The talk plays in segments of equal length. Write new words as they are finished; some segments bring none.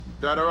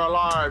Dead or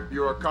alive,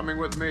 you are coming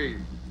with me.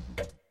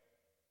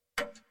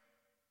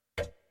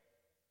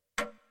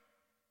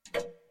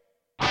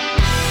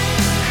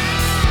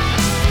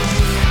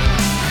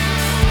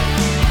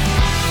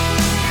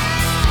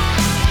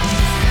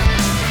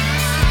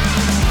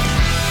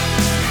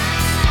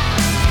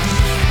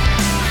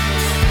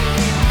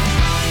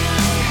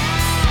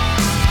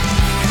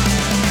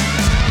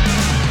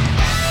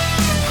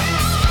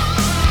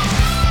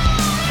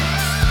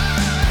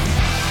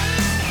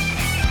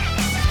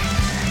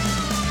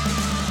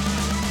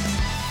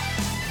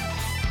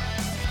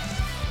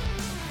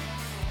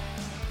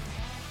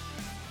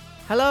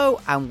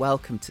 Hello and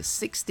welcome to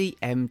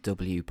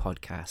 60MW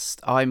Podcast.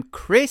 I'm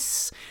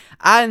Chris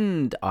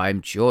and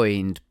I'm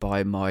joined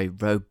by my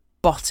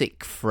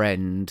robotic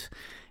friend.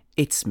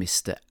 It's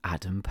Mr.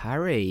 Adam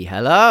Parry.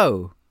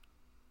 Hello.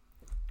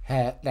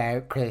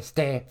 Hello,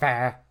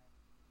 Christopher.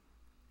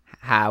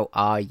 How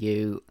are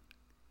you?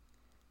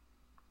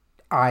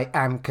 I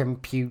am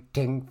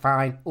computing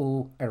fine.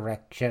 Ooh,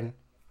 erection.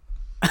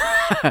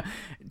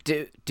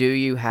 Do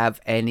you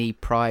have any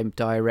prime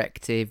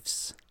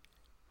directives?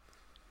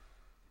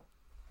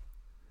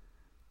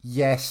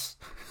 Yes.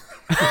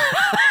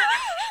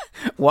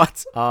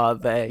 What are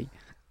they?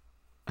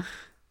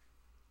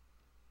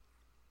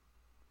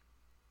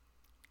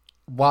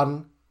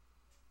 1.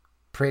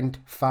 Print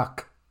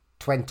fuck.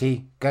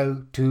 20.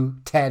 Go to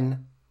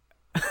 10.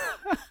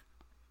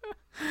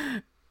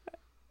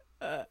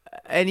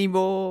 Any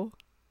more?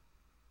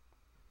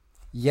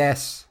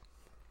 Yes.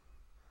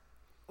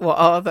 What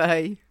are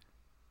they?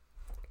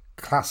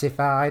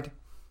 Classified.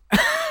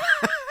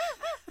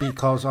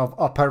 Because of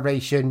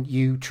Operation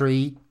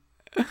U-Tree.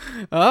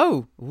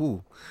 Oh,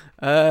 ooh.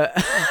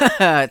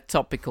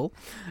 Topical.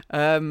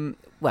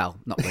 Well,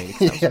 not really. 'Cause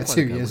that was Yeah, quite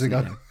 2 a while, years wasn't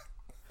ago.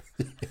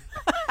 it?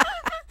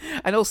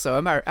 And also,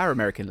 our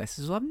American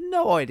listeners will have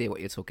no idea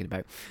what you're talking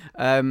about.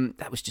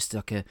 That was just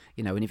like an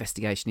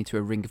investigation into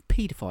a ring of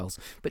paedophiles.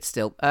 But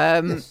still,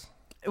 Yes.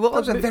 well, That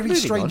was a very moving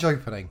strange on.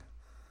 opening.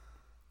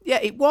 Yeah,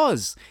 it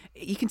was.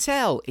 You can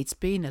tell it's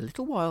been a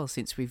little while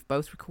since we've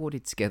both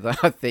recorded together,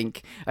 I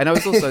think. And I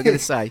was also going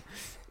to say,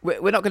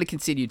 we're not going to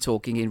continue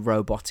talking in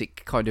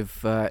robotic kind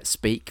of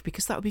speak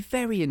because that would be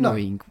very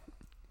annoying,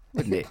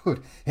 wouldn't it?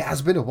 Good. It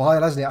has been a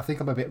while, hasn't it? I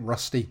think I'm a bit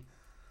rusty.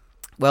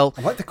 Well,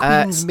 I like the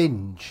Queen's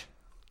Minge.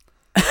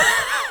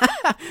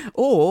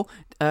 or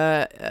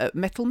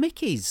Metal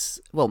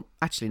Mickey's. Well,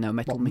 actually, no.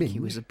 Metal What, Mickey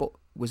Minge?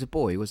 was a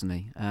boy, wasn't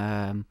he?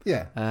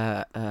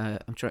 Yeah.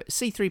 I'm trying.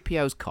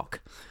 C-3PO's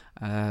cock.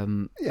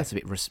 That's a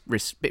bit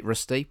bit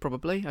rusty,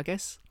 probably. I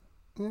guess.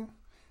 Do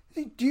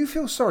you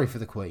feel sorry for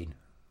the Queen?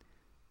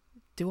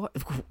 Do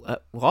I?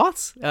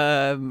 What?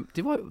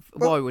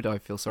 Why would I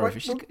feel sorry for?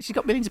 She's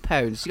got millions of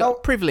pounds. She's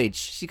got privilege.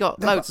 She's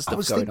got loads of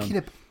stuff going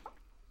on.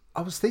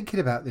 I was thinking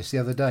about this the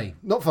other day.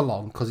 Not for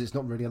long, because it's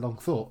not really a long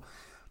thought.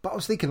 But I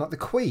was thinking, like, the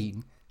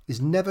Queen is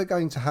never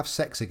going to have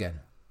sex again.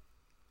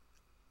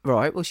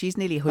 Right. Well, she's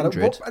nearly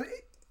 100.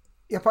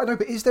 Yeah, but I know.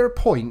 But is there a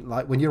point,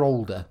 like, when you're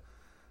older,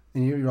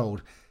 and you're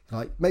old,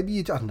 like maybe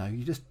you, I don't know,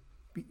 you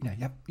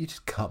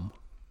just come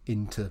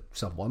into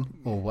someone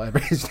or whatever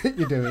it is that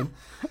you're doing,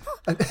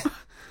 and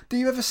do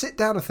you ever sit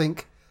down and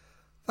think,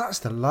 that's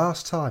the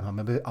last time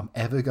I'm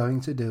ever going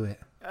to do it?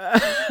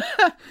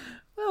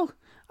 Well,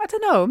 I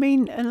don't know. I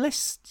mean,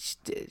 unless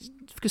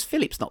because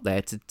Philip's not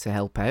there to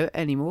help out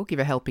anymore, give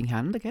a helping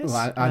hand, I guess.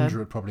 Well, Andrew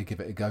would probably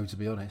give it a go, to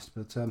be honest.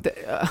 But, no,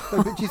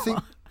 but do you think?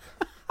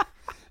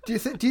 Do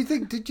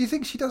you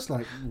think she does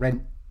like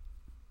rent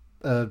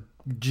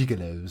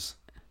gigolos?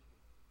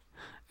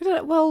 I don't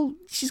know, well,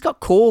 she's got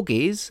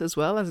corgis as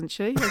well, hasn't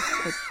she?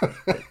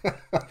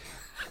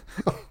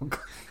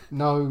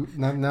 No,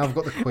 now I've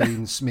got the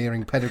Queen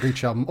smearing pedigree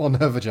chum on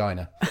her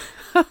vagina.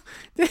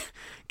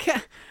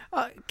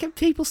 Can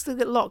people still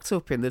get locked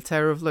up in the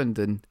Tower of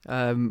London?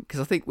 Because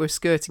I think we're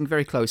skirting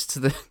very close to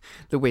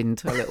the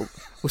wind a little.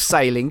 We're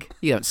sailing.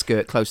 You don't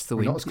skirt close to the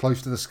We're wind. not as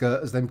close to the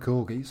skirt as them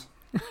corgis.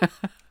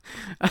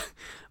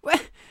 Well,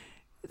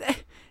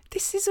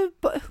 this is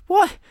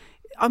what?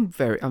 I'm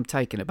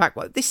taken aback.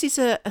 This is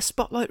a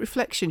spotlight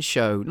reflection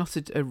show, not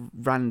a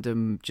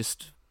random,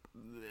 just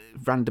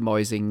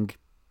randomising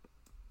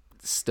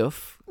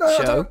stuff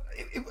show.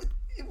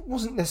 It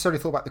wasn't necessarily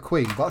thought about the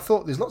Queen, but I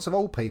thought there's lots of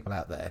old people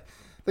out there.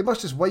 They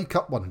must just wake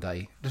up one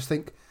day, just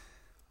think,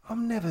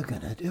 I'm never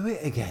going to do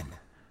it again.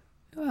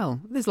 Well,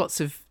 there's lots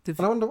of...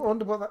 And I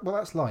wonder what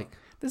that's like.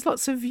 There's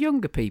lots of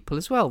younger people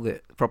as well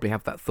that probably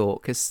have that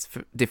thought, because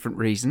for different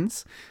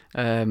reasons.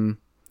 Got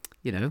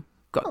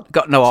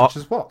no arms.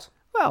 Such as what?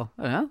 Well,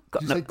 I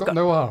don't know. Got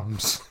no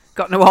arms.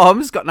 Got no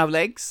arms, got no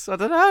legs. I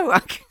don't know.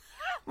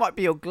 Might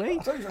be ugly.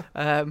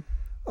 I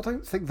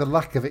don't think the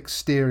lack of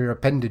exterior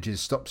appendages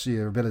stops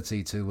your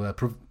ability to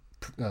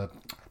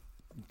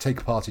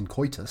take part in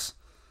coitus.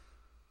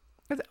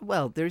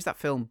 Well, there is that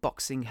film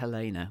Boxing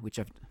Helena, which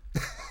I've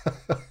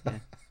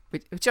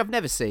which I've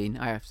never seen,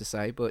 I have to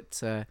say,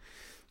 but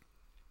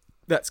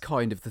that's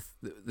kind of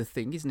the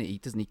thing, isn't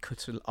it? Doesn't he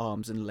cut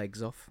arms and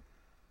legs off?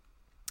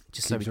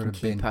 just so we Keeps her can in a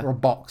keep bin her. or a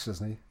box,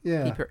 doesn't he?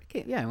 Yeah.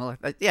 Yeah, well,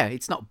 yeah,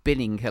 it's not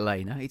binning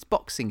Helena, it's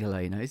boxing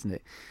Helena, isn't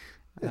it?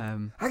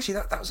 Actually,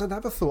 that was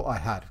another thought I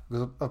had.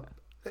 Because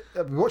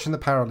I've been watching the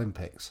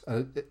Paralympics.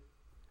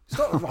 It's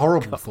not a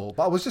horrible thought,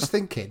 but I was just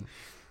thinking,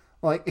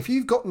 like, if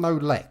you've got no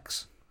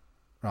legs,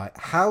 right,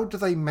 how do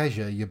they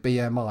measure your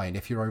BMI and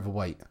if you're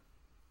overweight?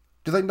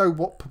 Do they know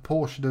what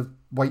proportion of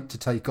weight to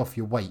take off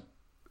your weight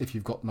if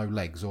you've got no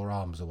legs or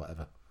arms or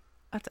whatever?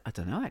 I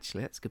don't know,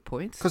 actually. That's a good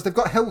point. Because they've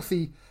got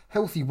healthy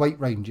weight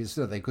ranges,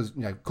 don't they? Because,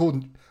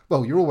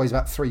 you're always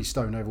about 3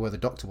 stone over where the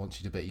doctor wants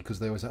you to be, because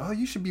they always say, oh,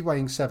 you should be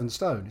weighing 7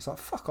 stone. It's like,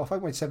 fuck off, I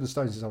weighed 7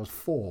 stone since I was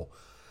 4.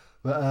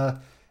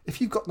 But if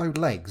you've got no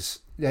legs,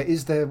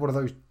 is there one of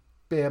those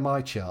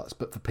BMI charts,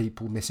 but for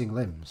people missing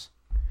limbs?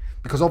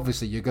 Because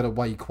obviously you're going to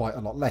weigh quite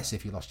a lot less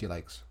if you lost your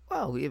legs.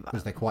 Well,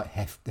 because they're quite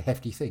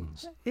hefty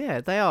things.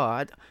 Yeah, they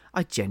are.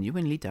 I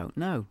genuinely don't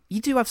know.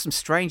 You do have some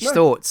strange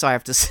thoughts, I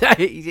have to say.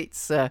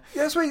 It's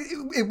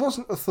it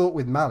wasn't a thought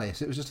with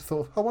malice. It was just a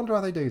thought. I wonder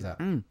how they do that.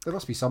 There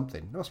must be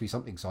something. There must be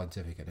something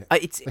scientific in it.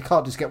 They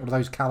can't just get one of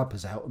those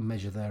calipers out and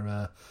measure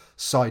their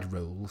side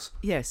rules.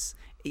 Yes,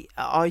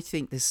 I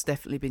think there's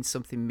definitely been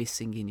something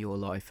missing in your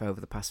life over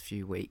the past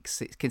few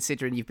weeks,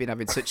 considering you've been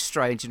having such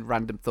strange and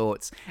random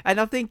thoughts. And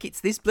I think it's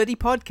this bloody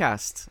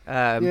podcast.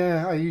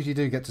 Yeah, I usually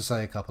do get to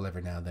say a couple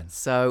every now and then.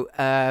 So,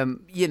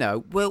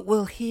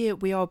 well, here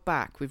we are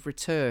back. We've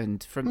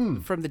returned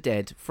from the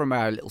dead from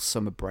our little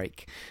summer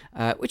break,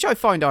 which I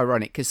find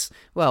ironic because,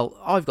 well,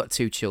 I've got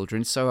 2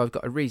 children, so I've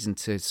got a reason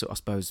to I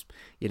suppose,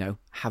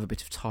 have a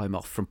bit of time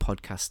off from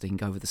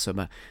podcasting over the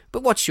summer.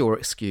 But what's your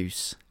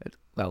excuse?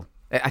 Well,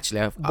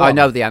 actually, I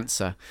know the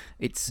answer.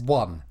 It's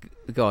 1.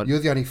 God. You're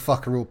the only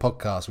fucker who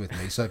podcast with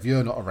me, so if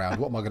you're not around,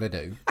 what am I going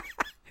to do?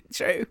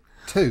 True.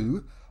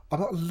 2, I'm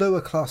not a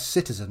lower class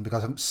citizen because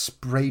I haven't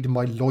sprayed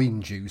my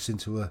loin juice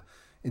into a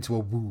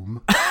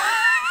womb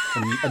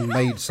and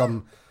made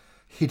some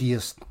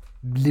hideous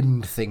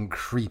limbed thing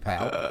creep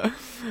out.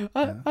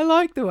 I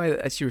like the way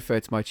that you refer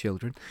to my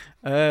children.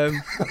 I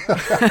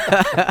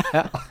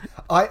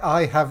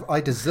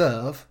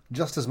deserve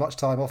just as much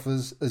time off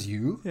as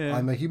you. Yeah.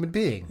 I'm a human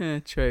being. Yeah,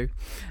 true.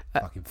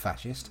 Fucking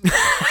fascist.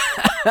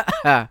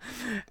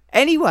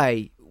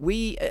 Anyway,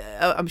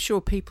 I'm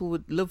sure people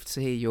would love to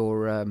hear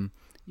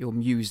your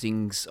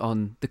musings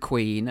on the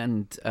Queen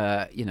and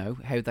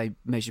how they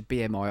measure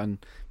BMI on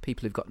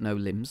people who've got no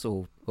limbs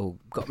or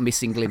got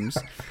missing limbs.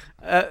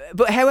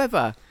 But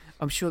however,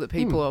 I'm sure that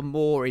people are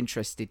more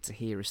interested to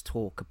hear us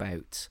talk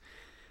about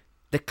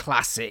the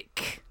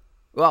classic.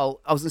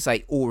 Well, I was going to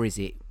say, or is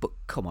it? But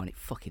come on, it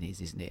fucking is,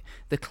 isn't it?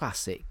 The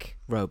classic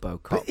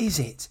RoboCop. But is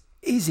it?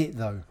 Is it,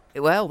 though?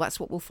 Well, that's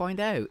what we'll find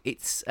out.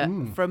 It's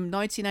from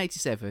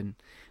 1987.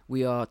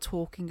 We are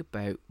talking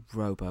about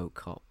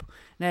RoboCop.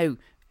 Now,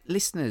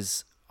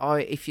 listeners,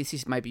 if this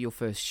is maybe your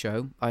first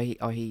show, I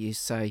hear you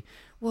say,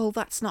 well,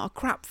 that's not a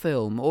crap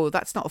film, or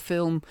that's not a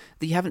film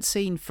that you haven't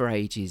seen for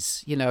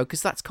ages,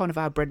 because that's kind of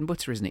our bread and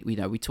butter, isn't it?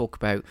 We talk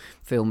about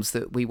films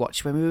that we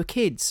watched when we were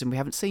kids and we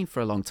haven't seen for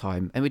a long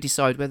time, and we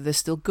decide whether they're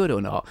still good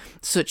or not,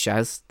 such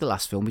as the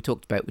last film we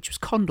talked about, which was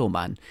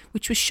Condorman,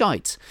 which was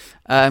shite.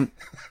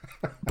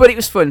 But it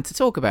was fun to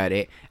talk about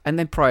it. And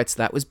then prior to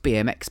that was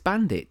BMX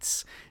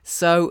Bandits.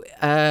 So,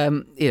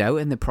 and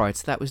then prior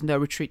to that was No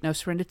Retreat, No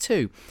Surrender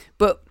 2.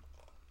 But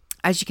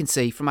as you can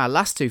see from our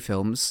last 2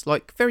 films,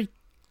 like very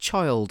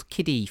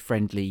kiddie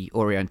friendly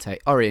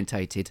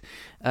orientated,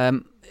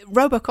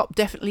 RoboCop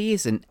definitely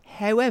isn't.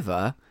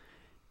 However,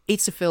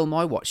 it's a film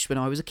I watched when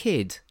I was a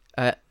kid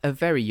at a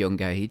very young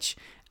age.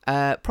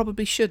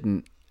 Probably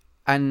shouldn't.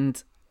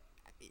 And,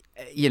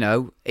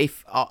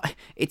 if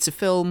it's a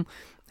film,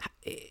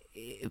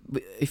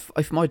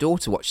 if my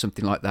daughter watched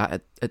something like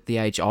that at the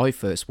age I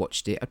first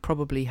watched it, I'd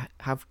probably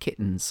have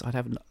kittens. I'd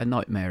have a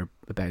nightmare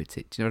about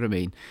it. Do you know what I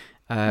mean?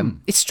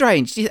 It's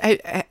strange.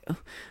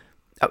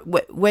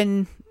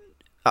 When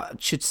I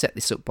should set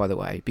this up, by the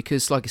way,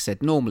 because like I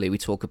said, normally we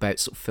talk about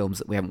sort of films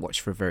that we haven't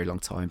watched for a very long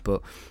time,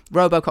 but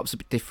RoboCop's a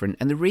bit different.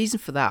 And the reason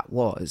for that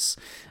was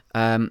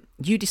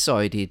you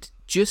decided,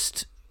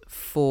 just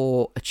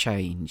for a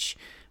change,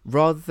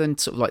 rather than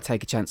sort of like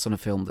take a chance on a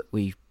film that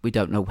we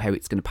don't know how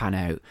it's going to pan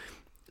out,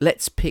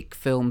 let's pick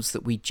films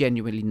that we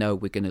genuinely know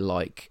we're going to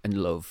like and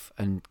love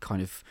and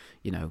kind of,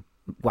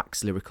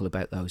 wax lyrical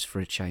about those for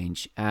a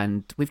change.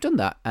 And we've done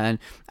that. And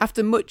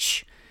after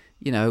much,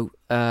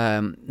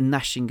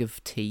 gnashing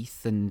of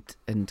teeth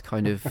and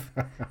kind of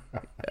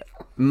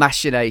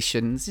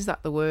machinations, is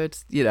that the word?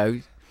 Why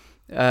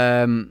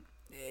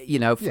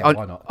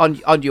not?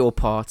 On your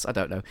part, I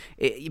don't know.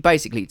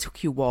 It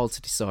took you a while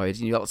to decide.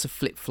 Lots of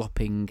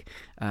flip-flopping,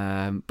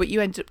 but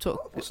you ended up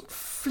talking. I wasn't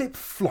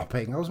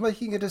flip-flopping. I was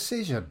making a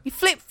decision. You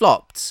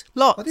flip-flopped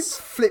lots. I didn't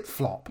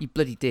flip-flop. You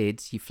bloody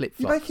did. You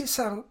flip-flopped. You make it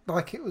sound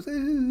like it was.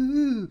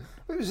 It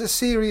was a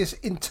serious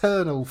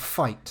internal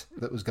fight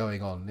that was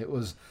going on. It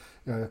was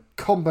a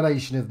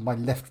combination of my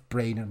left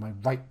brain and my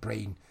right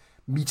brain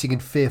meeting in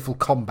fearful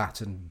combat,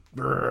 and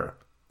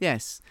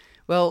Yes.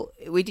 Well,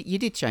 you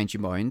did change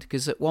your mind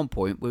because at one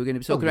point we were going to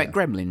be talking about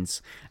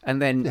Gremlins,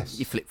 and then Yes.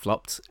 you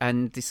flip-flopped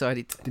and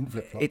decided Didn't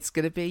flip-flop. it's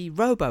going to be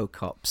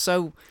RoboCop.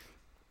 So,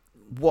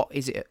 what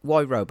is it?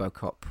 Why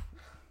RoboCop?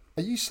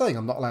 Are you saying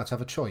I'm not allowed to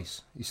have a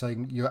choice? You're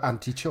saying you're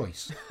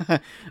anti-choice?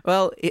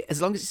 Well,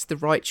 as long as it's the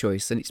right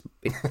choice, then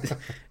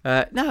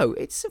no,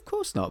 it's of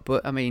course not.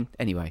 But I mean,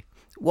 anyway,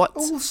 what?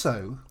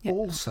 Also,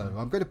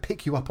 I'm going to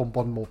pick you up on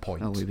one more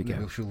point. Oh, here we go.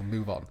 And we'll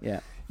move on. Yeah.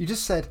 You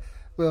just said,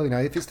 well,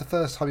 if it's the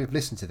first time you've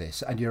listened to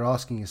this and you're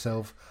asking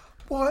yourself,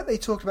 why aren't they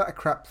talking about a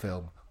crap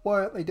film?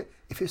 Why aren't they?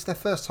 If it's their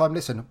first time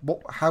listen,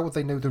 how would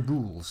they know the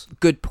rules?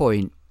 Good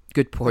point.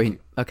 Good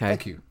point. Okay.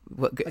 Thank you.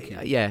 Well, Thank you.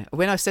 Yeah.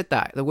 When I said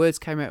that, the words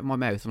came out of my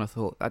mouth, and I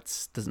thought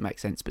that doesn't make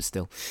sense, but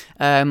still.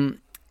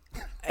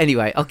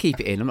 Anyway, I'll keep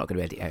it in. I'm not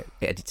going to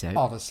edit it out.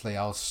 Honestly,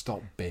 I'll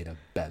stop being a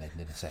bellend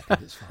in a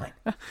second. It's fine.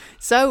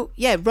 So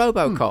yeah,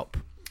 RoboCop.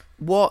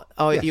 What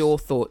are Yes. your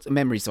thoughts,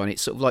 memories on it?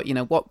 Sort of like,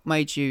 what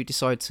made you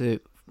decide to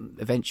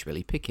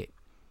eventually pick it?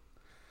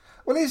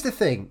 Well, here's the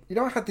thing.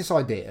 I had this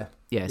idea.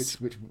 Yes.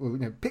 Which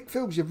pick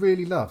films you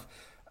really love,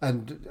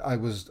 and I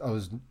was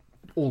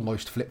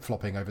almost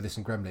flip-flopping over this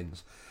in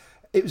Gremlins.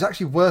 It was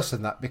actually worse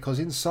than that because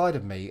inside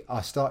of me,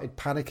 I started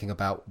panicking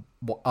about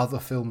what other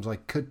films I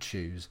could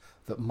choose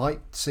that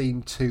might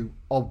seem too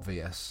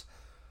obvious,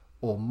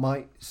 or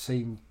might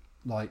seem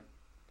like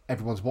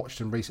everyone's watched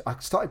them recently. I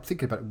started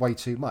thinking about it way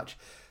too much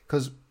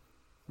because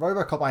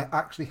RoboCop I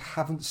actually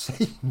haven't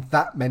seen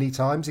that many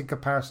times in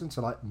comparison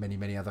to like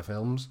many other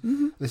films.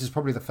 Mm-hmm. This is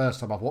probably the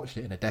first time I've watched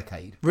it in a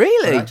decade.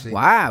 Really? Actually,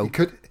 Wow.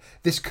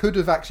 This could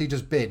have actually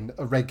just been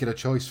a regular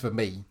choice for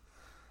me.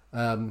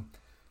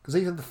 Because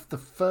even the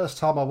first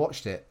time I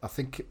watched it, I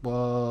think it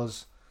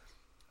was...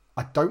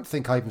 I don't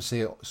think I even saw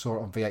it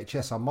on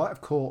VHS. I might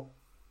have caught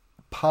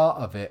part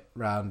of it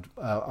round...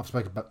 I've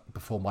spoken about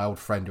before my old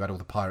friend who had all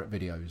the pirate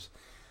videos.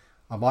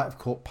 I might have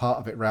caught part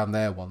of it round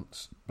there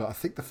once. But I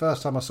think the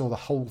first time I saw the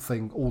whole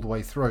thing all the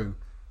way through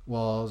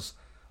was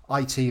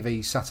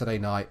ITV Saturday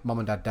night, mum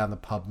and dad down the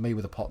pub, me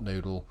with a pot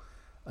noodle,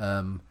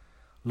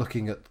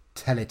 looking at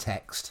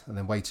teletext and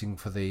then waiting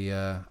for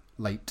the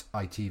late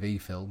ITV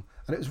film.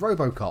 And it was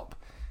RoboCop.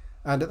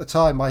 And at the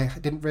time, I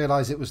didn't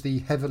realise it was the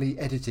heavily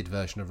edited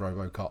version of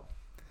RoboCop.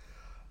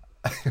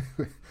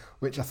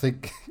 Which I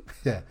think,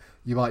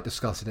 you might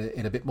discuss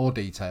in a bit more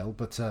detail.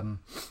 But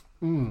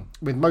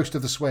with most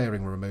of the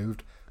swearing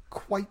removed,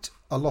 quite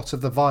a lot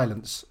of the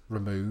violence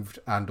removed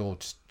and or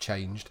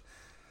changed.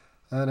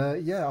 And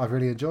I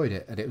really enjoyed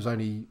it. And it was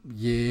only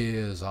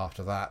years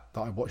after that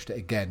I watched it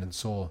again and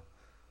saw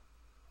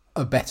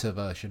a better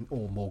version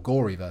or more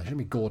gory version. I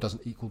mean, gore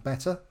doesn't equal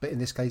better, but in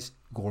this case,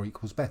 gore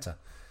equals better.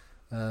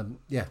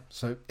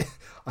 So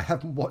I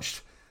haven't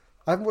watched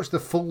the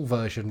full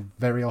version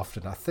very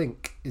often. I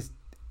think this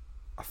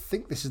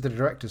is the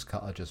director's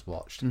cut I just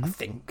watched. Mm-hmm. I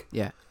think.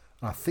 Yeah.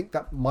 And I think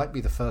that might be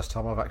the first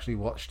time I've actually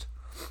watched,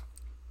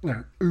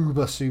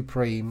 uber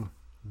supreme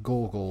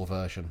gore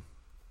version.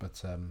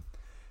 But I've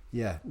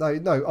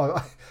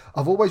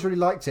always really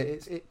liked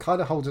it. It kind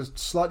of holds a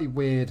slightly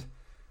weird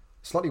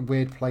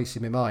place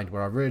in my mind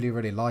where I really,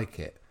 really like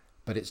it,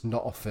 but it's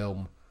not a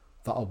film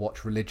that I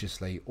watch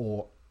religiously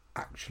or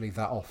actually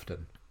that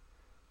often.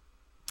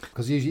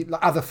 Because usually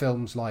like other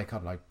films like, I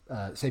don't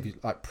know, say if you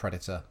like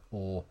Predator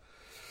or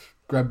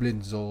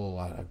Gremlins or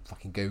I don't know,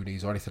 fucking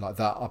Goonies or anything like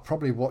that, I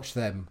probably watch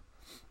them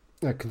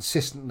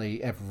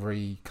consistently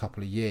every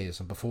couple of years,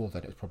 and before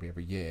then it was probably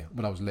every year.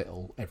 When I was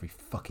little, every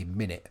fucking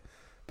minute.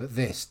 But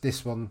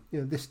this one,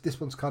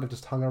 this one's kind of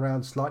just hung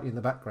around slightly in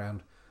the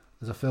background.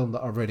 There's a film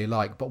that I really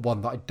like, but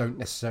one that I don't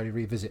necessarily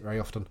revisit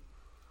very often.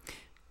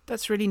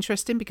 That's really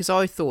interesting because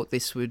I thought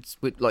this would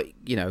like,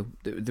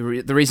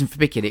 the reason for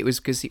picking it was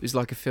because it was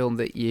like a film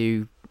that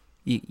you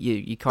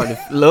kind of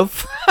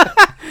love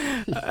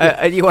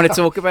and you want to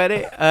talk about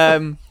it.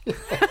 Well,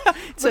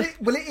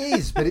 it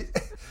is, but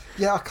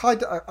I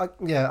kind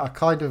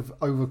of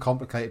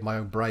overcomplicated my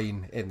own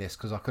brain in this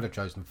because I could have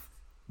chosen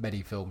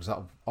many films that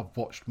I've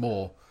watched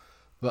more.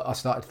 But I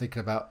started thinking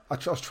about... I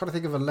was trying to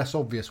think of a less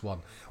obvious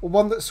one. Or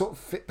one that sort of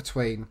fit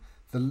between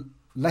the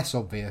less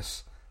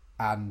obvious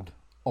and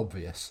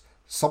obvious.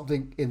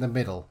 Something in the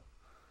middle.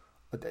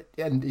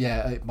 And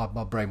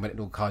my brain went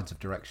in all kinds of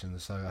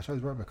directions. So I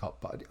chose RoboCop,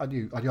 but I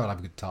knew I'd have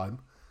a good time.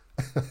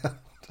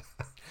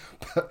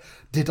 But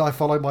did I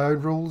follow my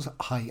own rules?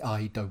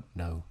 I don't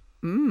know.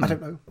 I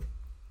don't know.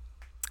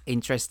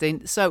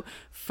 Interesting. So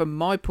from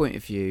my point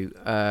of view,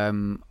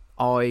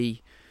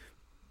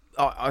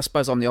 I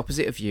suppose I'm the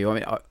opposite of you. I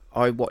mean,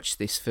 I watched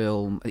this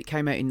film. It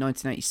came out in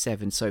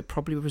 1987, so it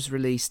probably was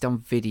released on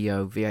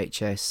video,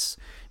 VHS.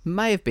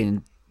 May have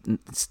been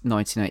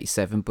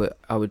 1987, but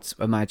I would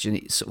imagine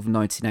it's sort of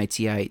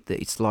 1988 that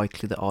it's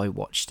likely that I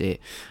watched it.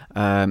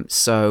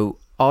 So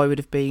I would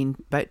have been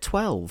about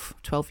 12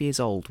 years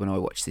old when I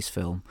watched this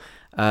film.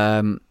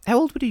 How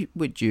old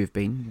would you have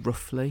been,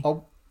 roughly? I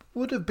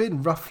would have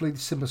been roughly the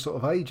similar sort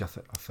of age, I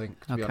think,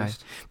 to be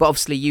honest. But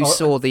obviously you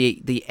saw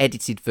the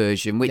edited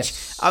version, which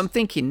yes. I'm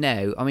thinking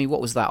now, I mean,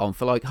 what was that on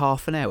for, like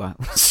half an hour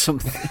or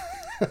something?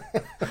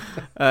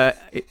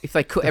 If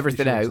they cut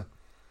everything Definitely out.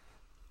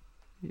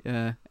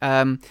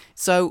 Yeah.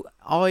 So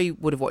I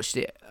would have watched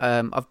it.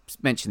 I've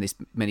mentioned this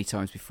many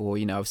times before.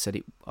 I've said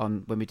it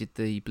on when we did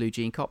the Blue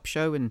Jean Cop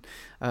show, and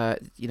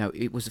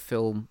it was a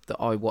film that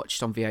I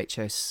watched on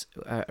VHS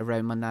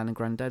around my nan and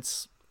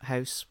granddad's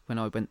house when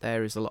I went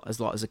there as a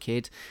lot as a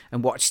kid,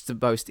 and watched the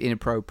most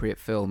inappropriate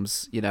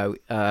films.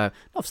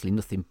 Obviously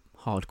nothing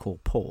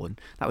hardcore porn,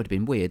 that would have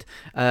been weird,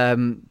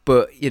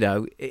 but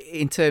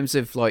in terms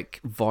of like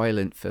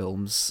violent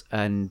films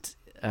and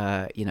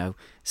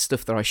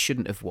stuff that I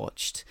shouldn't have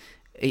watched,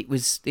 it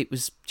was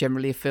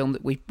generally a film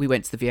that we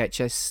went to the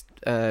VHS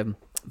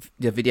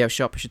the video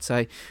shop, I should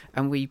say,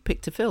 and we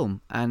picked a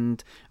film.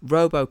 And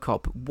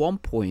RoboCop at one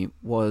point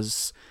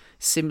was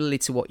similarly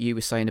to what you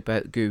were saying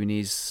about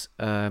Goonies,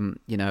 and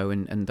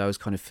those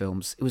kind of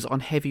films. It was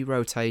on heavy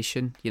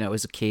rotation.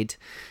 As a kid,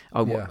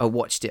 I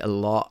watched it a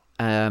lot,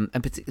 and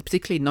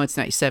particularly in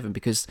 1987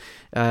 because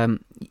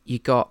you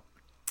got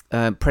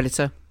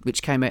Predator,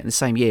 which came out in the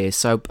same year.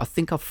 So I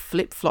think I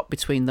flip-flopped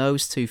between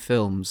those two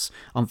films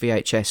on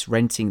VHS,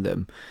 renting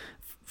them,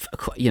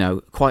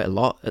 quite a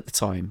lot at the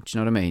time. Do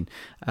you know what I mean?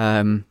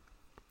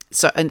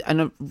 So and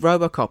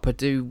RoboCop I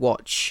do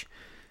watch,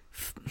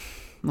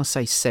 I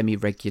say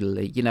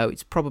semi-regularly.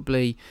 It's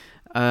probably,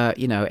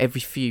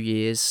 every few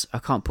years. I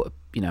can't put,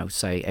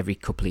 say every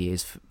couple of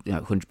years,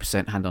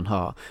 100% hand on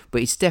heart,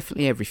 but it's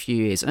definitely every few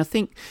years. And I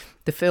think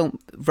the film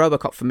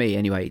RoboCop, for me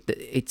anyway,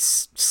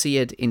 it's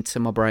seared into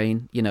my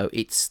brain.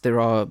 There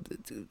are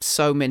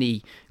so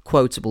many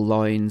quotable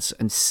lines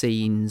and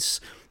scenes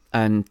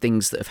and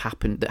things that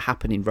happen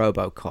in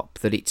RoboCop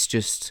that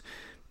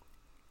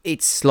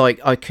it's like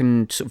I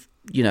can sort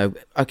of,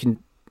 I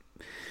can.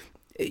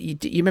 You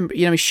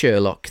remember,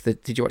 Sherlock?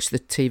 Did you watch the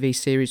TV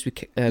series with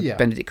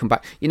Benedict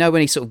Cumberbatch?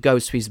 When he sort of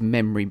goes to his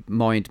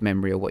mind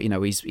memory, or what,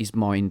 his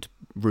mind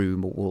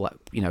room, or all that,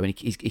 and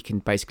he can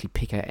basically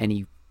pick out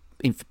any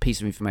piece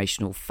of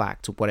information or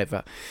fact or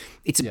whatever.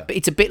 It's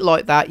a bit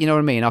like that, you know what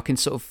I mean? I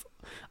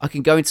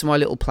can go into my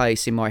little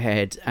place in my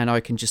head and I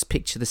can just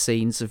picture the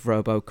scenes of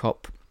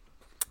RoboCop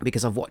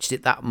because I've watched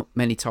it that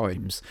many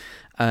times,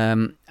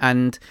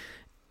 and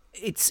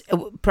it's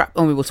perhaps,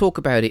 and we will talk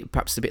about it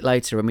perhaps a bit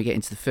later when we get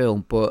into the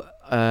film, but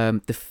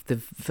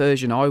the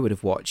version I would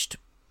have watched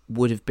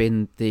would have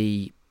been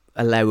the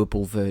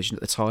allowable version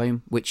at the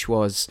time, which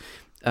was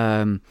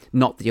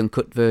not the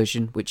uncut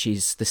version, which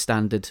is the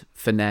standard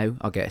for now,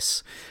 I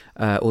guess,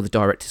 or the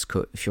director's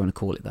cut, if you want to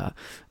call it that.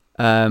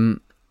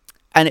 And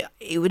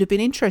it would have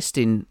been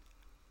interesting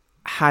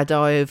had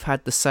I have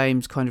had the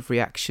same kind of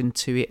reaction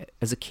to it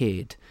as a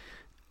kid,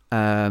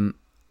 had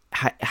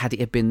it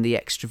have been the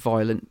extra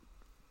violent.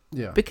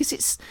 Yeah, because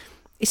it's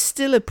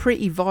still a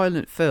pretty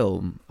violent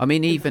film. I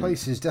mean, even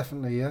places,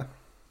 definitely, yeah.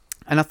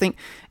 And I think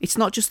it's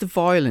not just the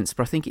violence,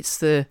 but I think it's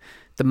the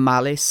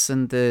malice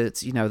and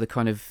the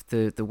kind of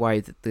the way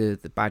that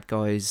the bad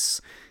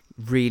guys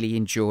really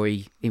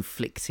enjoy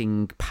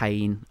inflicting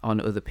pain on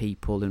other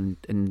people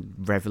and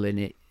reveling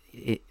in it.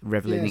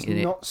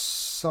 It's not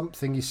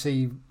something you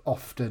see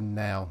often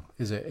now,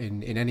 is it?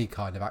 In any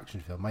kind of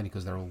action film, mainly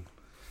because they've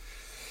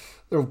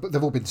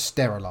all been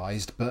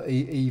sterilised. But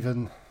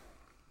even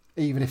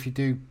if you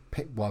do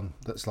pick one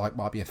that's like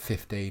might be a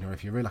 15, or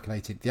if you're really like an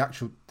 18, the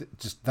actual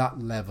just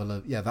that level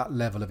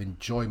of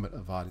enjoyment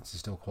of violence is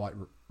still quite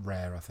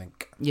rare, I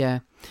think. Yeah,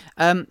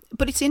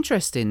 but it's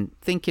interesting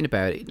thinking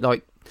about it,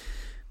 like,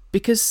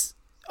 because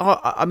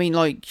I mean,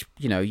 like,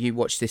 you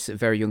watched this at a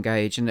very young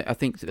age, and I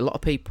think a lot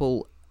of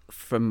people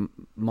from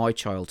my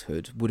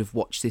childhood would have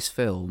watched this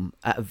film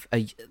at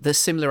the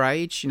similar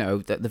age,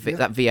 that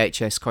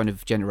VHS kind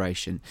of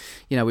generation.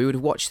 We would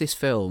have watched this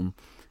film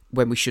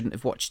when we shouldn't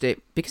have watched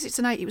it because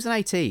it was an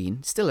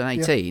 18, still an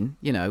 18.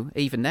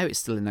 Even now it's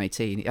still an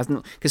 18. It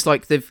hasn't, because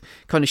like they've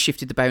kind of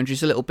shifted the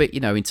boundaries a little bit,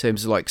 in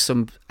terms of like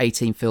some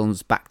 18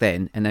 films back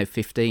then and now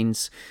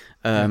 15s.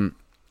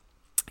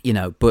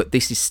 But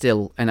this is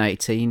still an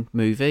 18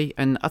 movie,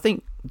 and I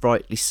think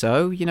rightly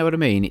so. You know what I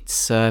mean?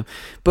 It's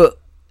but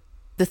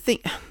the thing,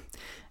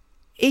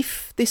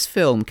 if this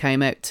film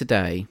came out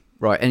today,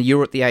 right, and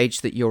you're at the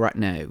age that you're at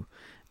now,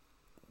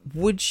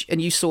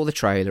 and you saw the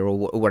trailer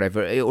or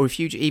whatever, or if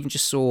you even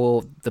just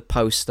saw the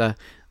poster,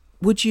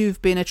 would you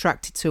have been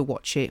attracted to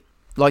watch it?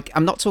 Like,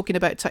 I'm not talking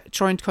about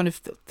trying to kind of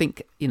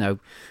think, in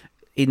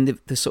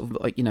the sort of,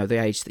 like, the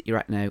age that you're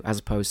at now, as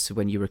opposed to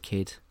when you were a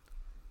kid.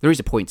 There is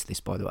a point to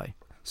this, by the way.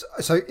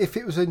 So if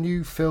it was a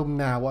new film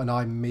now and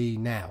I'm me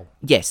now?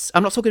 Yes,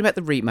 I'm not talking about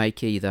the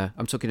remake either.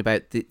 I'm talking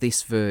about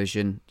this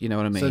version, you know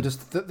what I mean? So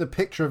just the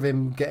picture of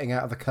him getting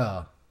out of the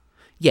car?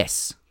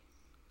 Yes.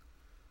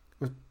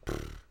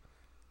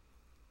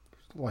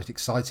 Most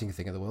exciting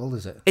thing in the world,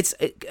 is it?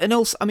 And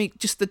also, I mean,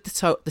 just the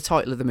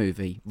title of the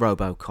movie,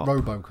 RoboCop.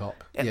 RoboCop,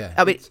 yeah.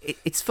 I mean,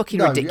 it's fucking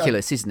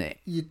ridiculous, isn't it?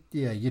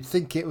 You'd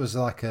think it was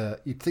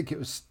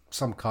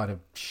some kind of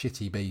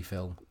shitty B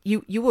film.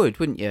 You would,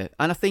 wouldn't you?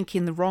 And I think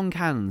in the wrong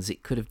hands,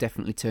 it could have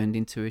definitely turned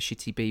into a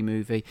shitty B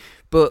movie.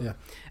 But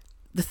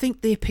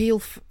the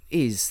appeal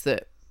is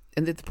that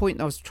and the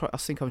point I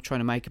think I'm trying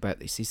to make about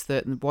this is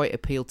that why it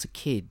appealed to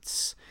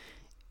kids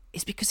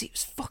is because it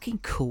was fucking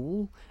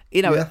cool.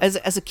 You know, Yeah.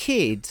 as a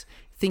kid,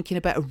 thinking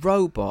about a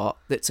robot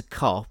that's a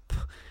cop,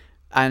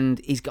 and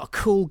he's got a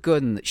cool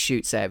gun that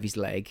shoots out of his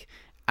leg,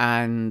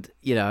 and,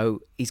 you know,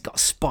 he's got a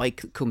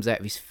spike that comes out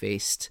of his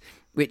fist,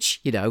 which,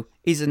 you know,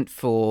 isn't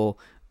for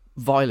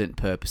violent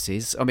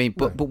purposes. I mean,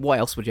 but why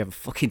else would you have a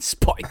fucking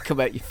spike come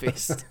out your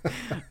fist?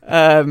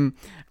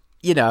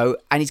 You know,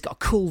 and he's got a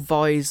cool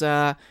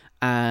visor,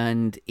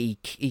 and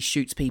he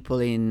shoots people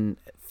in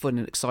fun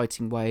and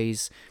exciting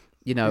ways,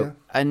 you know, Yeah.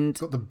 and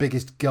He's got the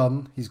biggest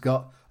gun. He's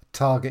got a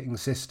targeting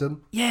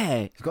system.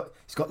 yeah,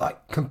 He's got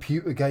like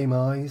computer game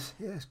eyes.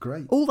 Yeah, it's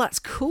great. all that's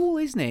cool,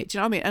 isn't it? Do you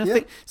know what I mean? And Yeah.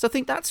 I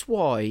think that's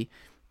why,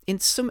 in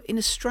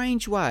a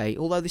strange way,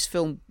 although this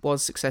film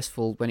was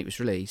successful when it was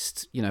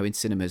released, you know, in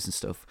cinemas and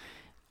stuff,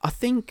 I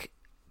think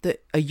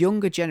that a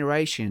younger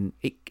generation,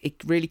 it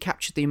really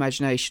captured the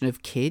imagination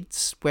of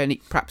kids when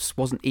it perhaps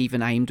wasn't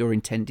even aimed or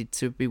intended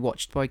to be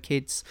watched by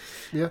kids.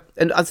 Yeah.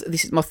 And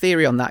this is my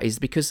theory on that, is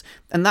because,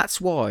 and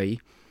that's why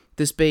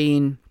there's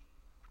been,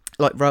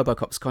 like,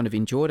 RoboCop's kind of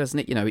enjoyed,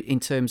 hasn't it? You know, in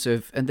terms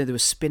of, and then there were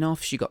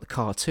spin-offs. You got the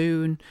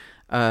cartoon,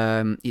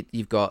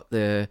 you've got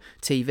the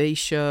TV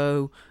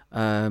show.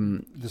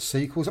 The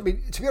sequels. I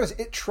mean, to be honest,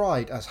 they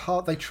tried as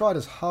hard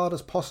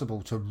as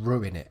possible to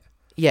ruin it,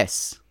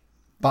 Yes,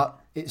 but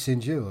it's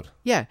endured.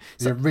 yeah.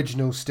 The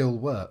original still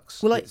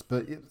works. Well,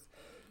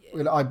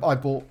 I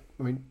bought.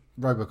 I mean,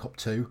 RoboCop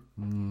 2.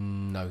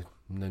 No,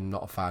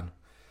 not a fan.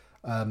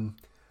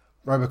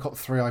 RoboCop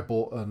 3, I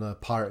bought on a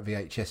pirate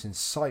VHS in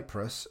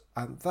Cyprus,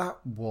 and that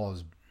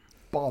was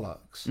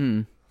bollocks.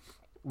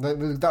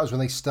 That was when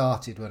they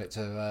started, when it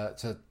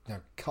to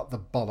cut the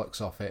bollocks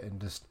off it and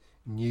just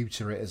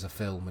neuter it as a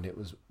film, and it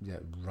was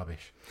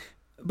rubbish.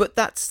 But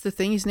that's the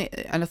thing, isn't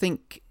it? And I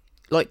think,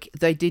 like,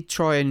 they did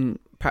try and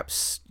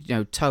perhaps, you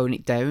know, tone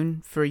it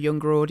down for a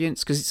younger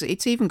audience, because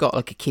it's even got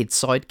like a kid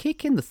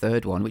sidekick in the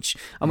third one, which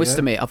I must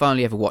admit I've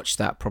only ever watched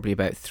that probably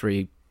about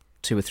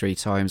two or three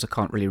times. I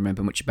can't really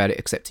remember much about it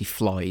except he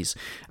flies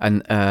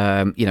and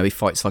you know, he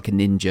fights like a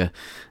ninja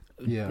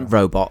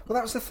robot. Well,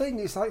 that was the thing.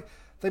 It's like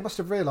they must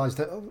have realised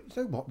that, oh,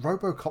 you know what,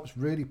 RoboCop's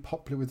really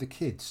popular with the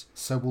kids,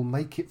 so we'll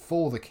make it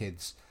for the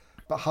kids.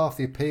 But half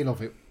the appeal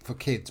of it for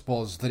kids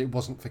was that it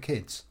wasn't for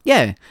kids.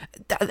 Yeah,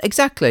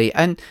 exactly.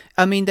 And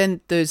I mean,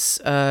 then there's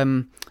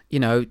you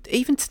know,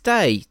 even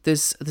today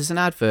there's an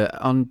advert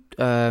on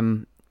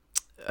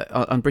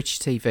British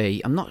TV.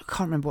 I can't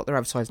remember what they're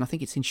advertising. I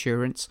think it's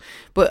insurance,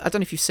 but I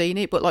don't know if you've seen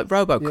it. But like,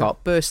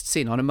 RoboCop bursts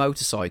in on a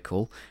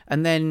motorcycle,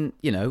 and then,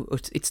 you know,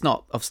 it's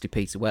not obviously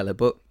Peter Weller,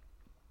 but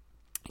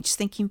just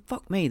thinking,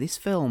 fuck me, this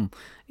film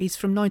is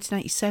from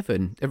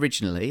 1987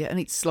 originally, and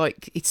it's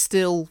like,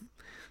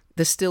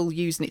 they're still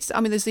using it.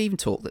 I mean, there's even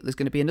talk that there's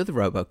going to be another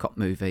RoboCop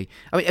movie.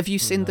 I mean, have you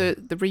seen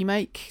the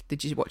remake?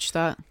 Did you watch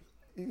that?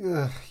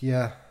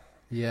 Yeah.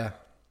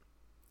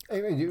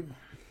 I mean,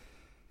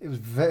 it was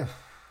very.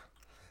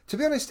 To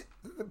be honest,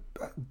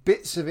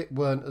 bits of it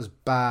weren't as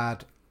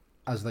bad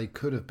as they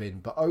could have been,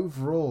 but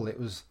overall, it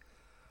was.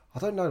 I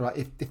don't know,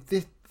 right?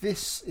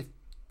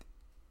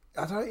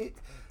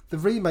 The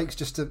remake's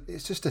just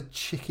a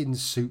chicken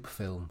soup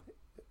film.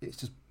 It's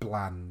just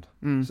bland.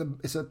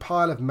 It's a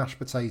pile of mashed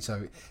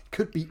potato. It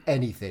could be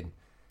anything.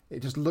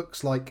 It just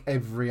looks like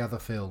every other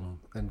film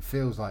and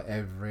feels like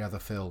every other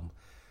film.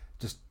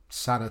 Just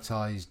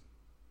sanitized,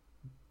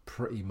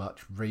 pretty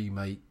much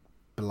remake,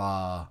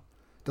 blah.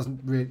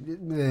 Doesn't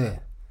really.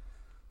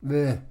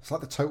 It's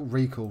like the Total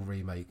Recall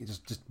remake. It's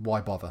just why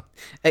bother?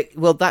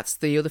 Well, that's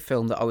the other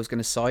film that I was going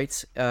to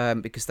cite,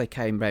 because they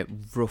came out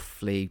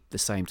roughly the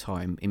same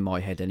time in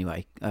my head,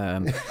 anyway.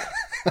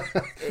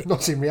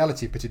 Not in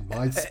reality, but in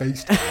my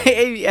space.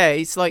 Yeah,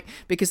 it's like,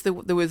 because there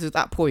was at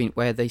that point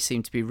where they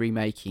seemed to be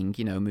remaking,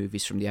 you know,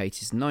 movies from the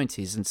 80s and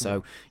 90s, and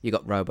so you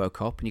got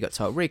RoboCop and you got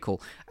Total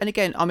Recall. And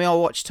again, I mean, I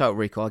watched Total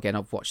Recall again.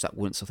 I've watched that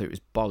once. I thought it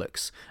was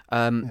bollocks.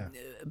 And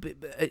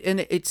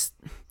it's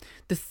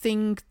the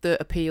thing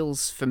that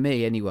appeals for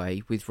me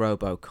anyway with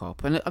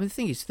RoboCop. And I mean, the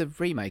thing is, the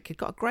remake, it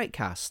got a great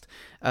cast.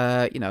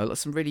 You know,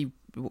 some really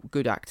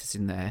good actors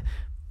in there,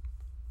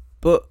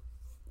 but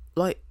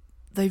like,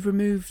 they've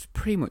removed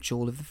pretty much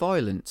all of the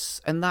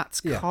violence, and that's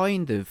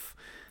kind of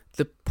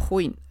the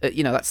point.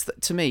 You know, that's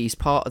to me is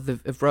part of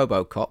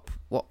RoboCop.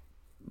 What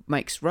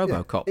makes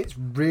RoboCop? It's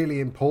really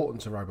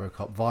important to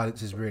RoboCop.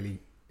 Violence is really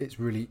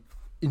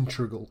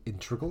integral.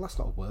 Integral? That's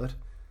not a word.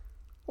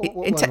 What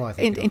word am I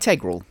thinking of?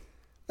 Integral.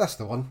 That's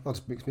the one. I'll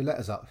just mix my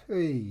letters up.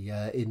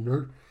 Yeah,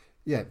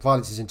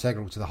 violence is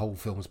integral to the whole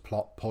film's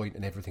plot point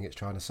and everything it's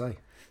trying to say.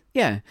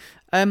 Yeah,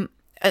 and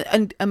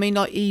I mean,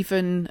 like,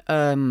 even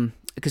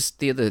because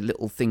the other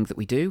little thing that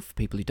we do, for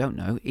people who don't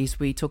know, is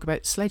we talk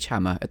about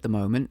Sledgehammer at the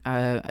moment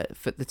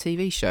for the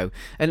TV show.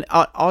 And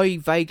I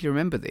vaguely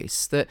remember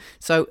this,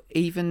 so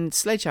even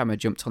Sledgehammer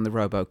jumped on the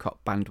RoboCop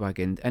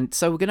bandwagon. And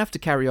so we're going to have to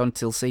carry on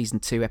till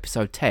season 2,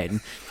 episode 10,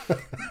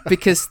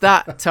 because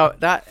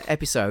that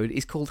episode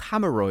is called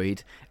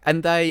Hammeroid.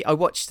 And I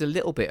watched a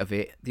little bit of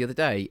it the other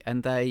day,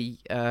 and they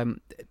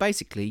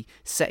basically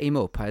set him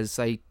up as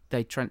he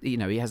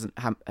has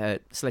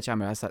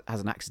Sledgehammer has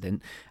an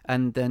accident,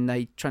 and then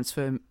they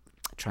transform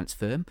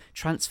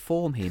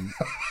him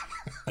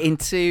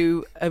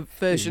into a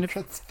version of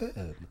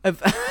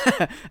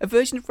a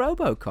version of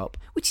RoboCop,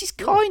 which is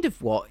kind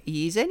of what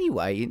he is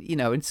anyway.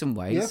 In some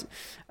ways.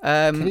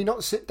 Yeah. Can he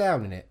not sit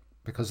down in it?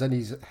 Because then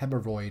he's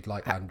hemorrhoid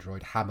like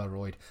Android,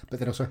 hammeroid, but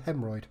then also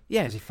hemorrhoid.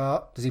 Yeah. Does he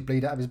fart? Does he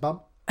bleed out of his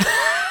bum?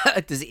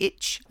 Does it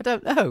itch? I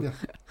don't know.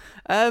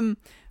 Yeah.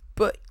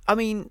 But I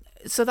mean,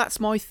 so that's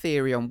my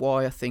theory on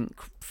why I think,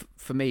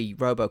 for me,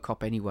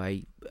 RoboCop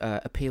anyway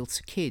appealed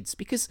to kids,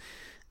 because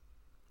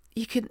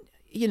you can,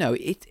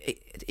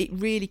 it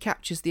really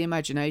captures the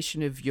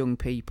imagination of young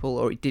people,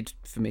 or it did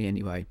for me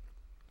anyway.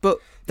 But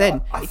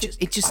then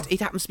it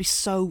happens to be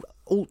so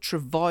ultra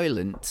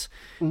violent,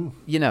 and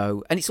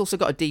it's also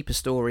got a deeper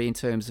story in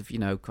terms of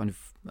kind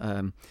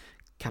of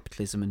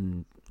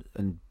capitalism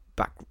and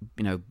back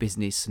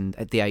business and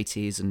at the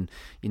 80s and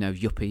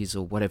yuppies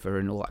or whatever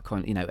and all that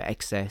kind of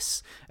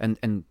excess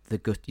and the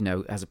good I'm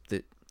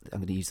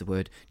going to use the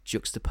word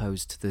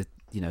juxtaposed to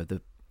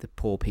the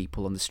poor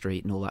people on the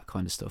street and all that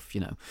kind of stuff.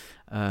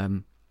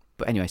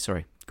 But anyway,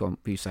 sorry, go on.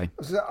 What were you saying?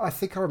 I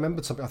think I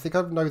remembered something. I think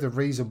I know the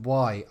reason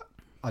why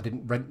I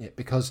didn't rent it,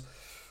 because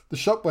the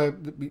shop where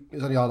it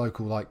was only our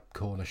local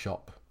corner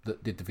shop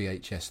that did the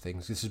VHS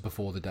things. This is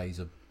before the days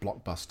of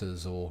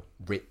Blockbusters or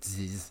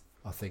Ritz's.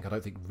 I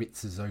don't think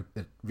Ritz's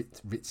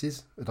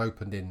had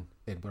opened in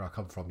where I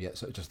come from yet,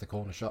 so it's just the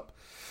corner shop.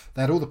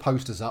 They had all the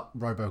posters up,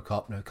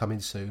 RoboCop, coming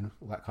soon,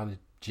 all that kind of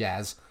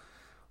jazz.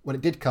 When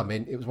it did come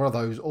in, it was one of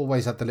those,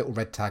 always had the little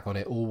red tag on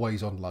it,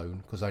 always on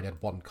loan, because I only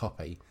had one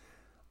copy.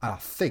 And I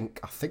think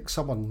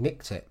someone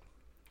nicked it.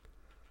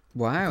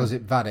 Wow. Because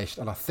it vanished,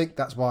 and I think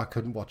that's why I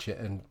couldn't watch it.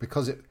 And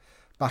because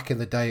back in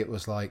the day, it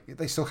was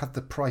they still had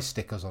the price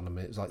stickers on them.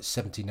 It was like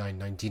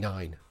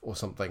 $79.99 or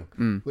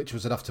something, which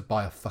was enough to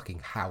buy a fucking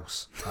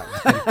house.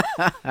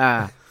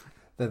 Then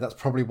that's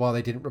probably why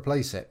they didn't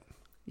replace it.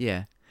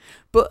 Yeah.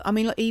 But, I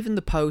mean, even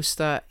the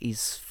poster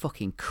is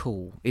fucking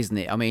cool, isn't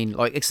it? I mean,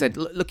 like I said,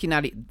 looking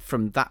at it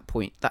from that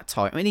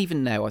time, I mean,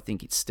 even now, I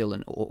think it's still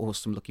an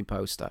awesome-looking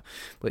poster.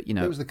 But, It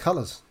was the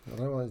colours. I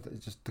don't know,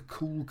 it's just the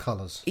cool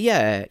colours.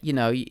 Yeah,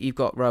 you've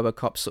got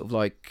RoboCop sort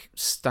of,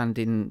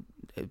 standing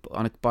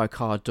by a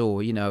car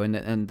door,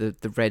 and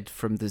the red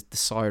from the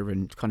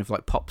siren kind of,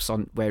 pops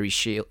on where his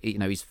shield,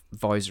 his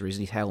visor is,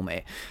 his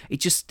helmet.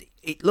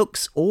 It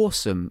looks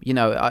awesome,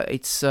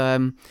 it's...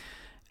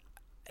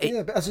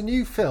 Yeah, but as a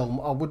new film,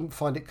 I wouldn't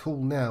find it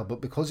cool now.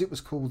 But because it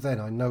was cool then,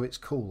 I know it's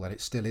cool, and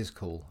it still is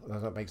cool.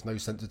 That makes no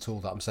sense at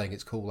all that I'm saying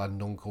it's cool and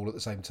non-cool at the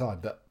same time.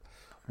 But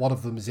one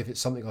of them is if it's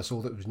something I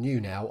saw that was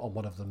new now, and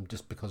one of them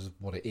just because of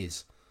what it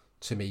is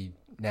to me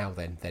now.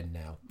 Then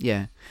now.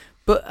 Yeah,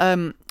 but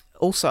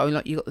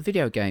also you got the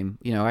video game.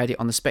 I had it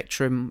on the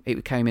Spectrum.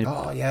 It came in.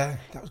 Oh yeah,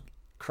 that was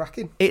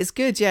cracking. It's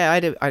good, yeah.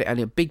 I had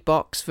a big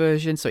box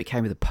version, so it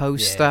came with a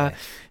poster. Yeah.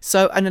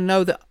 So, and I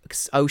know that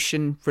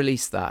Ocean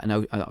released that,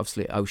 and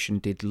obviously Ocean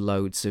did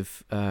loads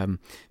of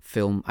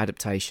film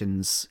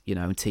adaptations,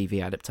 and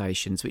TV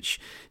adaptations, which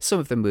some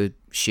of them were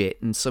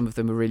shit and some of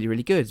them were really,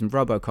 really good. And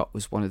RoboCop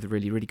was one of the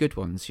really, really good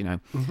ones,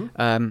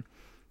 Mm-hmm.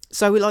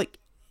 So we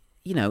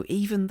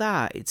even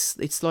that,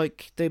 it's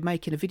like they're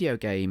making a video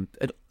game,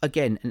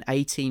 again, an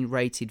 18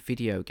 rated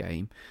video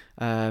game,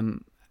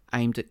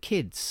 aimed at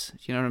kids. Do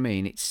you know what I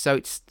mean?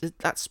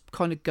 That's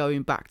kind of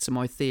going back to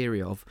my theory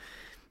of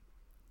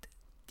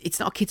it's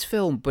not a kids'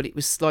 film, but it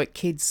was like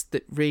kids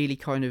that really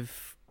kind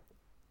of,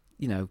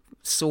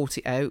 sort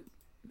it out.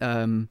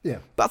 Yeah.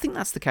 But I think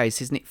that's the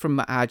case, isn't it?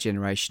 From our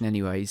generation,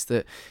 anyways.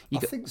 That I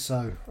think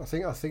so. I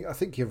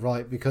think you're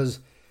right, because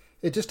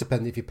it just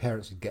depends if your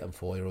parents would get them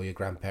for you or your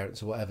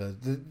grandparents or whatever.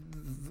 There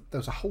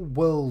was a whole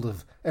world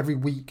of every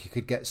week you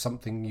could get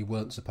something you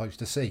weren't supposed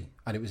to see,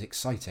 and it was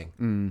exciting.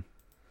 Mm.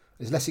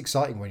 It's less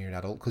exciting when you're an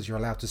adult because you're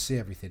allowed to see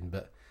everything,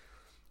 but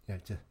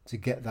to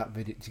get that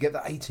video, to get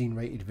that 18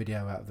 rated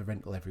video out of the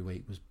rental every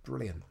week was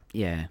brilliant.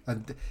 Yeah.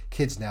 And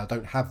kids now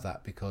don't have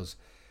that because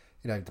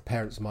the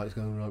parents might just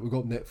go, right, we've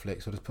got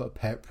Netflix, so just put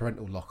a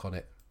parental lock on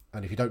it,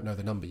 and if you don't know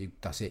the number,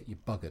 that's it, you're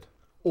buggered.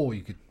 Or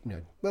you could,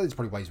 well, there's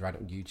probably ways around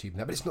it on YouTube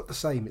now, but it's not the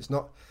same. It's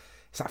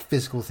that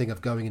physical thing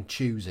of going and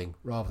choosing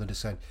rather than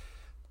just saying,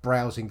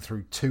 browsing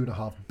through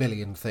 2.5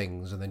 billion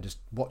things and then just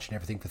watching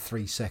everything for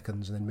 3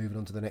 seconds and then moving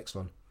on to the next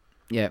one.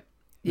 Yeah.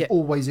 Yeah.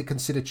 Always a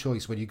considered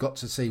choice. When you got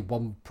to see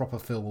one proper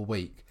film a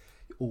week,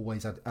 you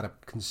always had a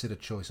considered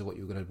choice of what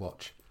you were going to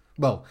watch.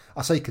 Well,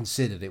 I say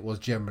considered, it was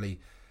generally,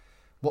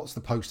 what's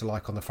the poster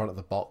like on the front of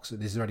the box,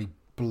 and is there any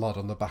blood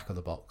on the back of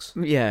the box?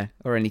 Yeah,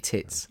 or any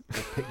tits.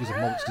 Or pictures of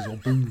monsters or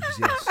boobs,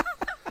 yes.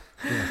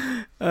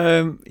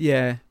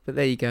 Yeah, but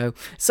there you go.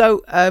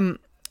 So,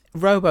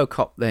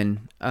 RoboCop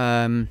then,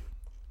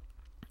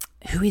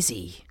 who is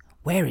he?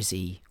 Where is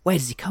he? Where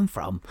does he come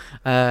from?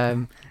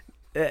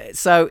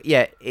 So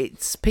yeah,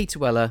 it's Peter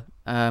Weller,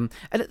 and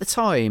at the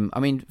time,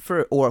 I mean,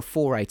 for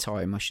a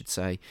time, I should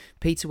say,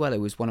 Peter Weller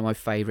was one of my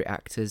favourite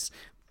actors.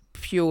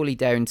 purely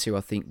down to,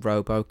 I think,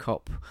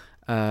 RoboCop.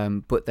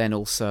 But then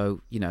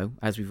also,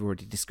 as we've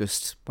already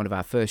discussed, one of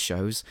our first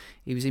shows,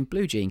 he was in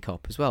Blue Jean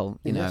Cop as well.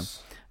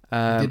 Yes. He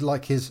did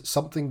like his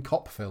something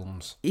cop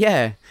films.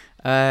 Yeah.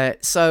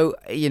 So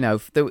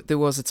there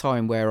was a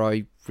time where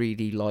I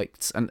really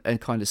liked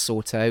and kind of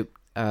sought out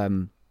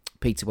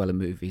Peter Weller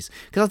movies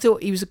because I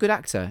thought he was a good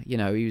actor. He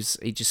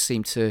just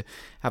seemed to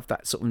have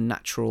that sort of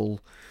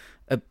natural,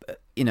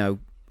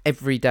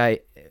 everyday,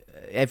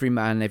 every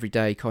man,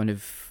 everyday kind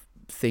of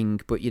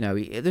thing. But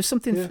there's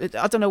something. Yeah.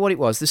 I don't know what it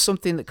was. There's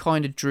something that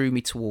kind of drew me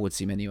towards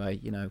him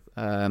anyway.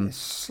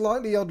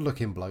 Slightly odd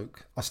looking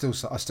bloke. I still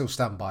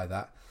stand by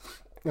that.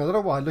 I don't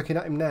know why. Looking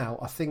at him now,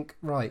 I think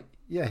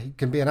he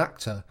can be an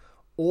actor.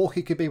 Or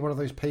he could be one of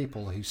those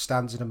people who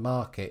stands in a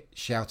market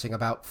shouting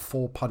about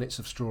 4 punnets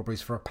of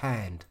strawberries for a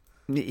pound.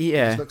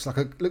 Yeah, looks like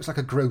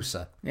a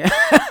grocer. Yeah.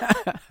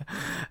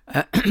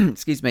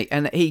 Excuse me.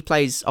 And he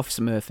plays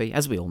Officer Murphy,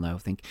 as we all know. I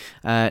think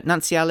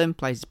Nancy Allen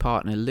plays his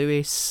partner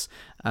Lewis.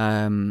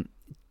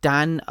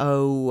 Dan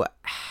O'Harley.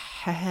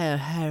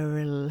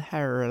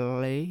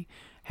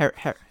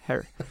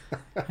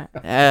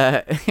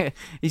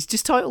 He's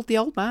just titled The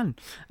Old Man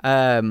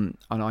on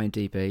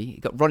IMDb.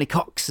 You got Ronnie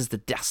Cox as the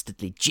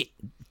dastardly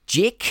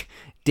Dick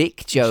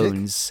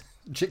Jones.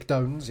 Dick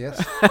Jones,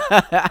 yes.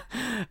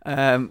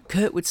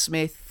 Kurtwood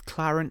Smith,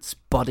 Clarence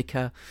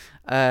Bodicker,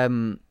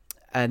 and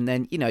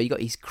then you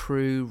got his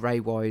crew: Ray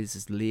Wise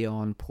as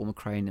Leon, Paul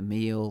McCrane,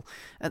 Emil,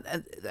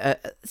 and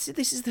so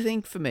this is the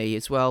thing for me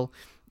as well.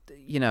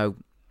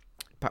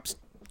 Perhaps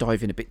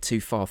diving a bit too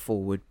far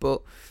forward,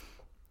 but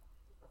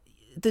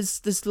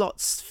there's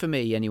lots for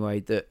me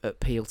anyway that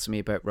appeal to me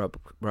about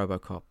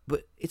RoboCop,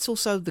 but it's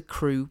also the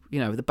crew,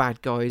 the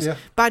bad guys. Yeah.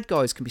 Bad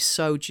guys can be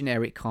so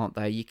generic, can't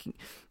they?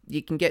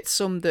 You can get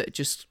some that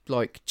just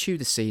like chew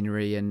the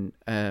scenery and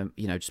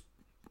just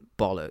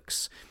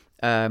bollocks,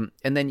 and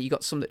then you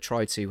got some that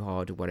try too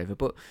hard or whatever.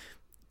 But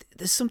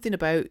there's something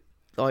about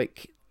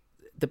like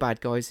the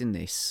bad guys in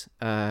this,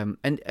 and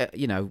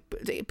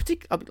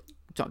particularly. I'm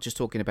not just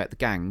talking about the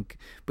gang,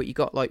 but you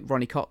got like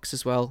Ronnie Cox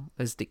as well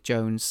as Dick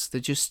Jones.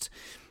 There's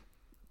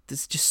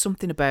just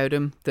something about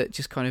them that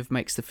just kind of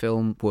makes the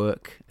film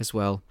work as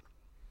well.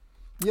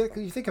 Yeah,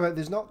 because you think about it,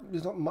 there's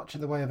not much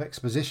in the way of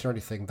exposition or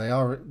anything. They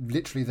are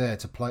literally there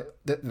to play.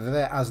 They're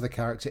there as the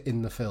character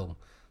in the film.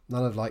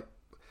 None of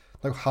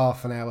no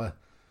half an hour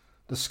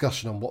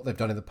discussion on what they've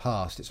done in the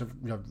past. It's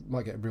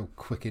might get a real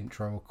quick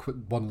intro or quick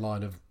one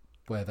line of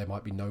where they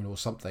might be known or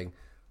something.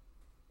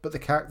 But the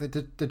character,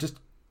 they're just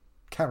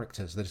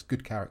characters. They're just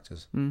good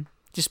characters.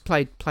 Just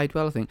played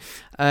well, I think.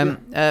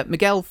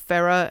 Miguel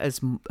Ferrer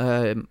as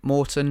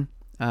Morton,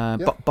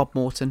 Bob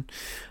Morton,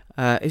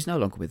 who's no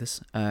longer with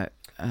us,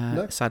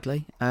 no.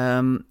 Sadly.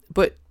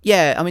 But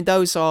yeah, I mean,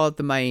 those are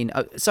the main.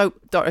 So,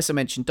 as I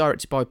mentioned,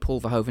 directed by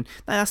Paul Verhoeven.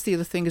 Now, that's the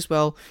other thing as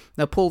well.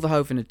 Now, Paul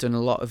Verhoeven had done a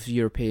lot of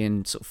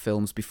European sort of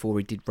films before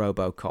he did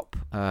RoboCop.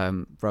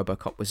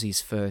 RoboCop was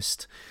his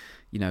first,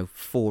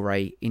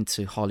 foray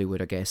into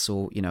Hollywood, I guess,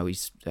 or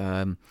his.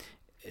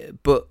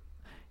 But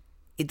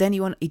then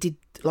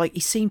he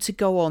seemed to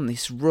go on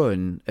this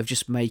run of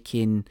just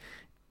making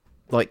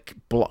like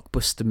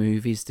blockbuster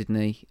movies,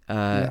 didn't he?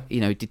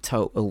 Did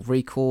Total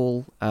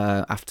Recall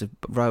after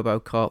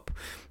RoboCop,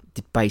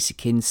 did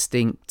Basic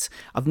Instinct.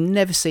 I've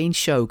never seen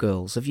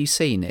Showgirls. Have you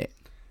seen it?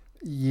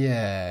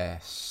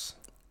 Yes.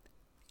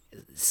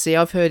 See,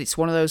 I've heard it's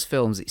one of those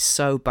films. It's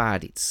so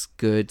bad, it's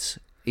good.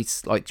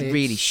 It's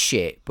really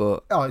shit,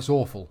 but it's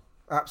awful,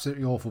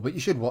 absolutely awful. But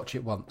you should watch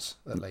it once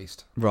at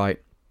least.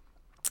 Right.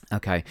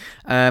 Okay,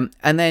 and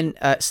then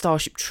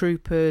Starship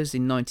Troopers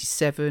in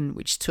 '97,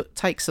 which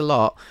takes a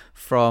lot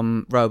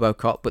from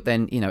RoboCop, but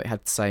then it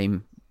had the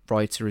same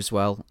writer as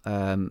well,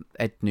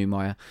 Ed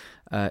Neumeyer.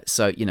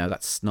 So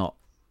that's not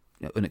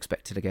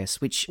unexpected, I guess.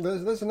 Which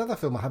there's another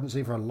film I haven't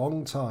seen for a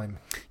long time.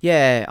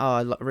 Yeah,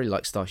 I really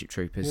like Starship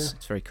Troopers. Yeah.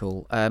 It's very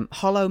cool.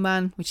 Hollow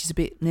Man, which is a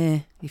bit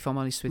if I'm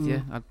honest with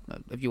you.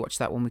 Have you watched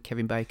that one with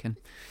Kevin Bacon?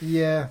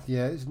 Yeah,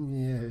 it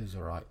was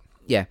all right.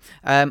 Yeah.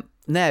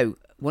 Now,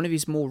 one of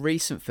his more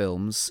recent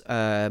films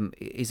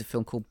is a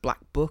film called Black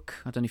Book.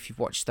 I don't know if you've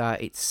watched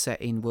that. It's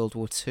set in World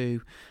War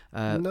II.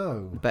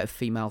 No. About a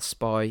female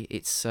spy.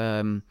 It's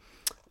a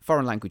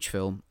foreign language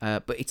film,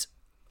 but it's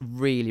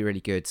really, really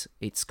good.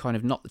 It's kind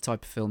of not the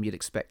type of film you'd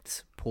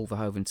expect Paul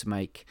Verhoeven to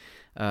make.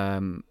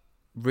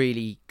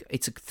 Really,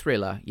 it's a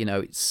thriller,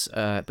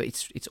 but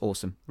it's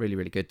awesome. Really,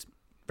 really good.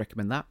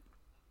 Recommend that.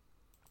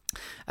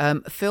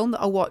 A film that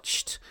I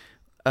watched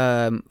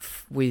for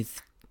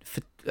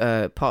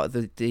part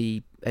of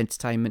the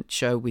entertainment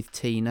show with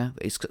Tina.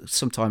 It's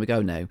some time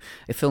ago now.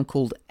 A film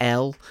called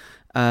Elle,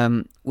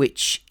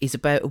 which is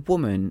about a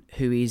woman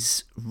who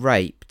is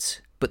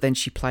raped, but then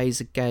she plays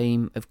a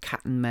game of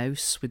cat and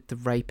mouse with the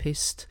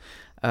rapist.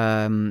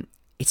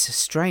 it's a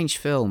strange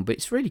film, but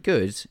it's really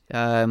good.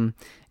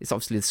 It's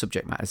obviously the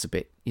subject matter's a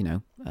bit,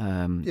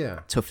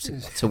 tough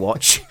to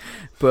watch,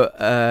 but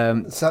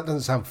that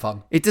doesn't sound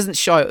fun. it doesn't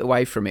shy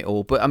away from it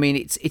all. But I mean,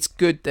 it's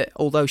good that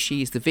although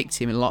she is the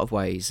victim in a lot of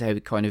ways, how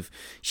it kind of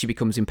she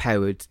becomes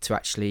empowered to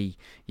actually,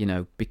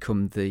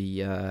 become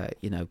the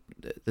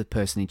the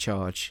person in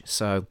charge.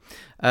 So,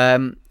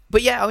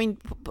 but yeah, I mean,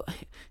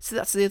 so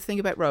that's the other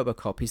thing about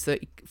RoboCop is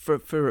that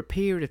for a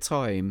period of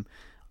time,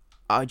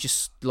 I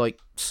just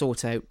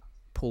sought out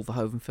Paul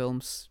Verhoeven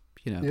films,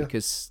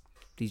 because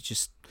these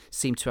just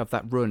seem to have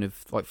that run of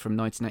from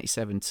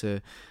 1987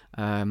 to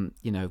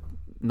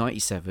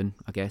 97,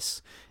 I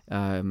guess,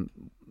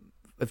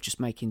 of just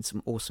making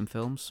some awesome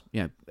films.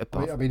 I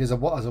mean, as a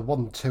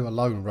 1-2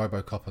 alone,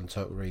 RoboCop and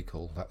Total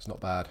Recall, that's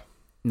not bad.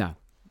 No,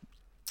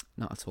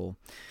 not at all.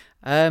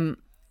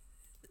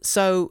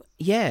 So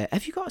yeah,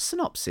 have you got a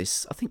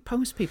synopsis? I think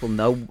most people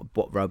know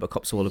what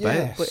RoboCop's all about,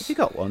 Yes. but have you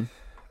got one?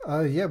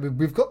 Yeah,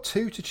 we've got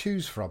two to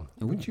choose from.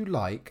 Ooh. Would you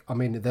like? I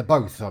mean, they're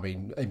both,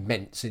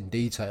 immense in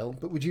detail.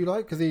 But would you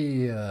like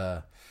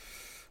the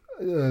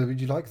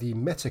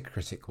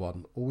Metacritic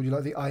one, or would you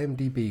like the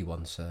IMDb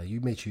one, sir? You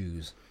may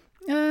choose.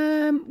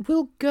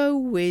 We'll go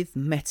with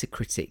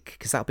Metacritic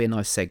because that'll be a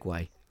nice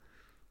segue.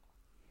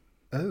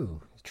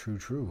 Oh,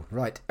 true.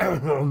 Right.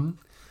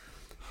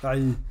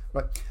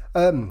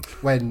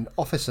 When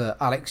Officer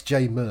Alex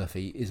J.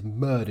 Murphy is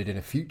murdered in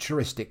a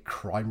futuristic,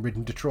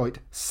 crime-ridden Detroit,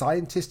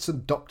 scientists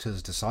and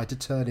doctors decide to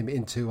turn him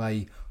into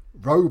a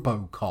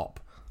RoboCop.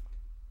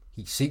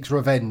 He seeks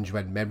revenge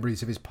when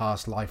memories of his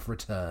past life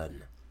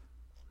return.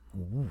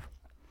 Ooh.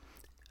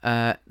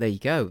 There you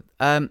go.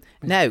 Now,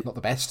 not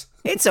the best.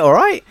 It's all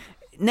right.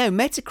 No,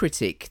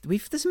 Metacritic.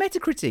 There's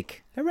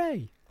Metacritic.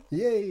 Hooray!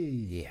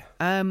 Yay!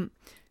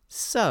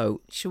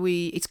 So shall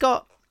we? It's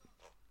got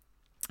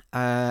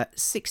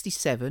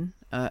 67.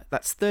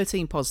 That's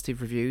 13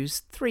 positive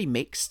reviews, 3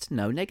 mixed,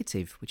 no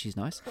negative, which is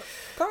nice.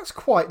 That's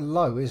quite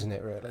low, isn't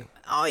it, really?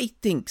 I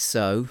think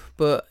so,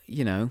 but,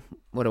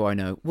 what do I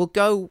know? We'll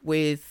go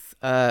with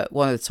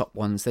one of the top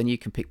ones, then you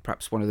can pick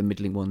perhaps one of the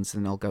middling ones,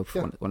 and I'll go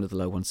for one of the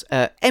low ones.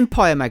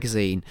 Empire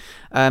Magazine.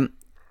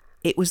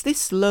 It was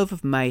this love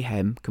of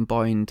mayhem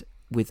combined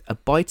with a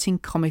biting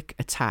comic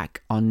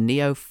attack on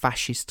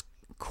neo-fascist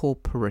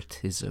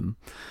corporatism,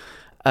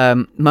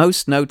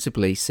 most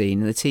notably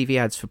seen in the TV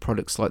ads for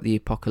products like the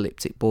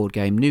apocalyptic board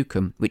game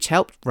Nukem, which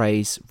helped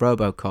raise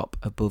RoboCop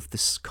above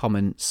the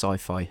common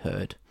sci-fi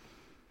herd.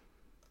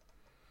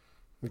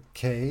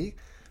 Okay,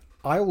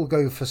 I will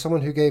go for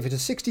someone who gave it a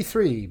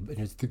 63.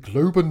 It's the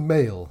Globe and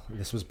Mail.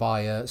 This was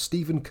by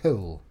Stephen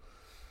Cole.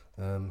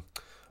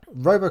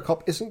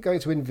 RoboCop isn't going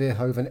to win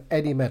Verhoeven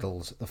any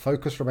medals. The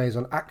focus remains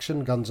on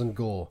action, guns and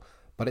gore,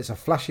 but it's a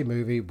flashy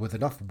movie with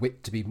enough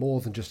wit to be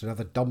more than just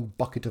another dumb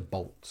bucket of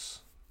bolts.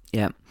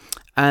 Yeah,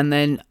 and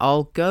then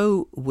I'll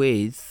go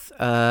with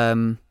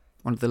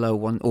one of the low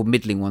ones, or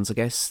middling ones, I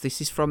guess.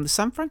 This is from the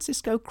San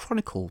Francisco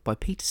Chronicle by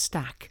Peter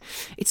Stack.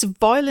 It's a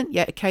violent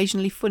yet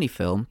occasionally funny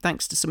film,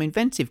 thanks to some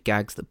inventive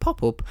gags that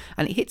pop up,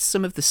 and it hits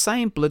some of the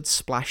same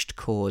blood-splashed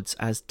chords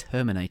as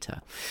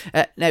Terminator.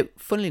 Now,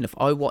 funnily enough,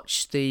 I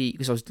watched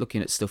because I was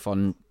looking at stuff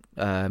on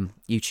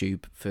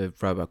YouTube for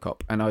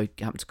RoboCop, and I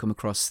happened to come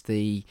across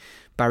the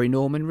Barry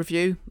Norman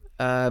review,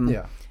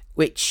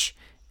 which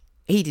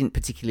he didn't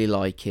particularly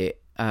like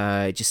it.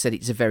 Just said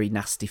it's a very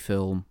nasty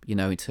film,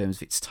 in terms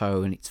of its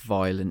tone, its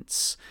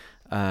violence.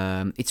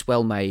 It's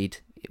well made,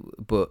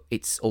 but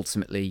it's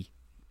ultimately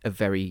a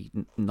very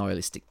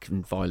nihilistic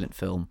and violent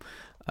film,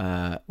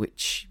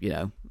 which,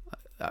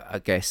 I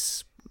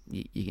guess,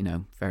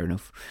 fair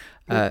enough.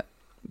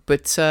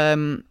 But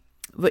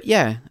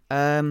yeah,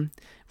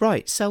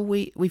 right, so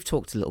we've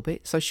talked a little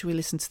bit, so shall we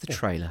listen to the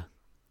trailer?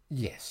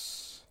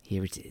 Yes.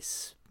 Here it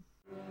is.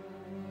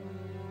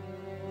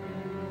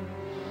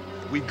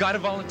 We've got to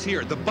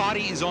volunteer. The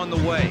body is on the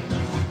way.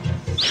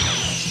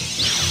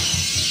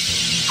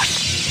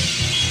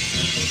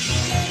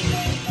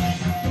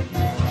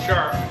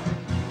 Sure.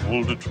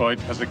 All Detroit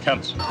has a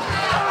cancer.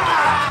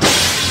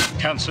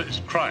 Cancer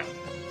is crime.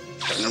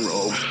 In a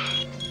row.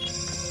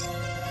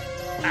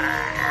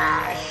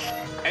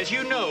 As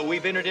you know,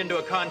 we've entered into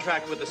a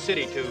contract with the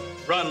city to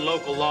run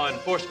local law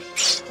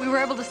enforcement. We were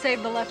able to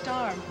save the left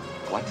arm.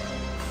 What?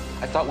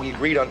 I thought we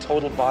agreed on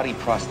total body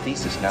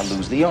prosthesis. Now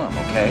lose the arm,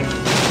 okay?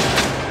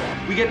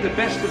 We get the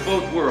best of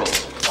both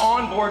worlds.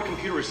 Onboard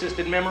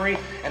computer-assisted memory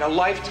and a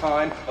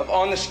lifetime of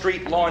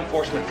on-the-street law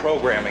enforcement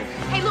programming.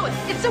 Hey, Louis,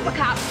 it's Super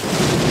Cop.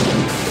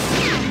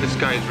 This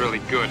guy is really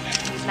good.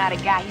 He's not a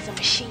guy, he's a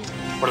machine.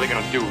 What are they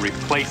gonna do,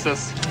 replace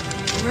us?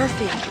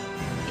 Murphy,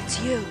 it's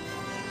you.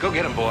 Go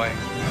get him, boy.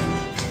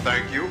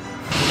 Thank you.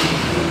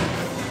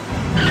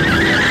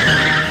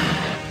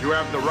 You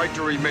have the right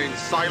to remain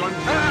silent.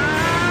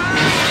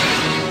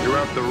 You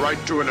have the right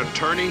to an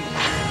attorney.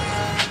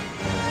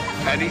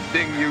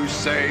 Anything you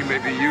say may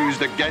be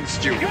used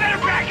against you. You better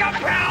back up,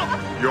 pal!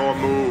 Your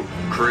move,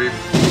 creep.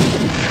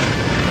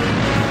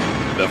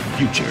 The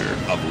future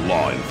of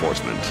law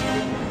enforcement.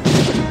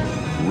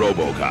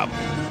 RoboCop.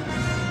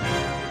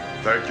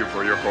 Thank you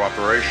for your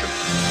cooperation.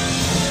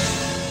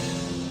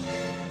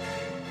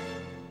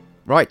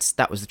 Right,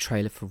 that was the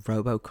trailer for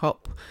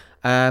RoboCop.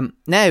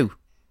 Now,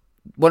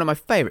 one of my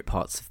favourite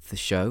parts of the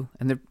show,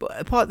 and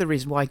part of the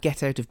reason why I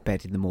get out of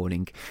bed in the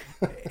morning,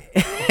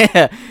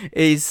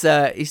 is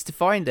to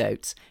find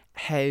out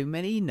how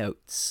many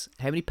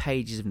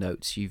pages of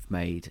notes you've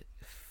made.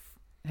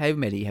 How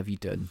many have you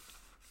done?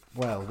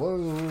 Well,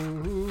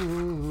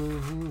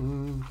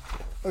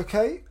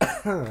 okay.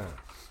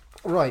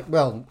 Right,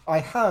 well, I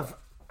have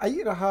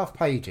 8.5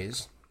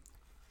 pages,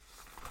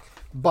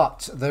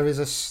 but there is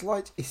a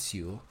slight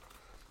issue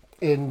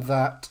in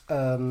that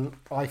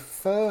I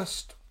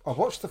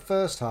watched the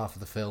first half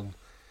of the film.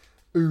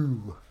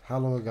 How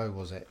long ago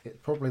was it? It's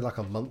probably like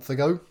a month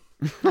ago.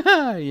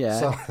 Yeah.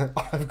 So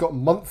I've got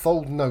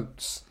month-old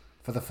notes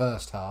for the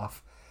first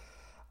half.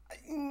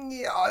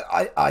 Yeah,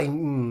 I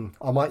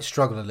might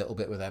struggle a little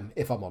bit with them,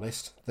 if I'm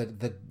honest.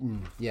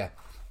 Yeah.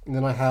 And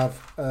then I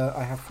have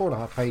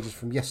 4.5 pages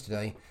from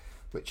yesterday,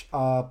 which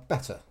are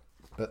better.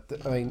 But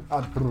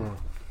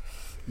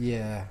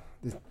yeah,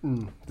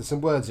 there's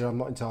some words here I'm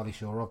not entirely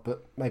sure of,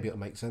 but maybe it'll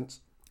make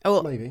sense. Oh,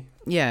 well, maybe.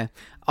 Yeah.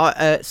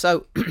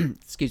 So,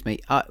 excuse me.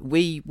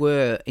 We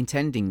were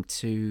intending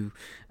to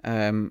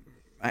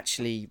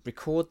actually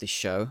record this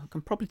show. I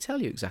can probably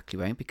tell you exactly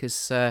when,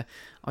 because I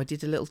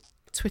did a little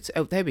Twitter.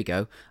 Oh, there we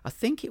go. I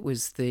think it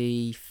was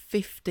the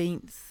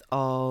 15th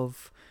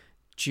of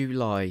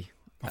July.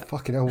 Oh,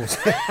 fucking hell, was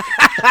it?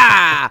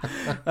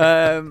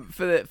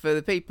 For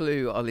the people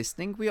who are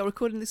listening, we are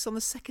recording this on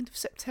the 2nd of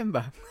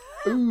September.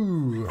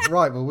 Ooh,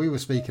 right. Well, we were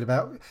speaking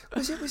about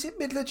was it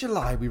middle of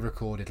July we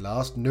recorded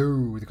last?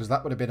 No, because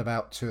that would have been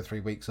about 2 or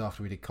 3 weeks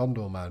after we did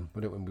Condor Man,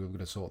 wouldn't it, when we were going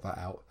to sort that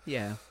out?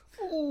 Yeah.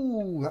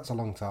 Ooh, that's a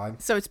long time.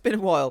 So it's been a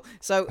while.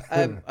 So,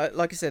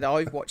 like I said,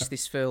 I watched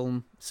this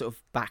film sort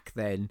of back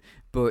then,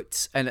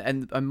 but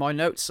and my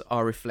notes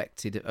are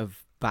reflected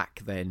of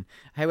back then.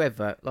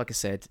 However, like I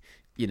said,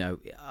 you know,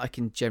 I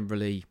can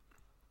generally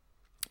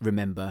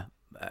remember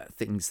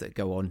things that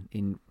go on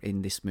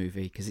in this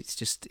movie because it's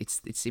just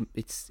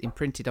it's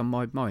imprinted on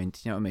my mind.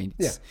 You know what I mean?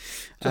 It's,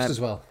 just as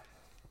well.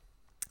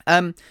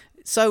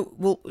 So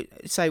we'll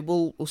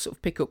sort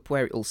of pick up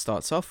where it all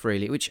starts off,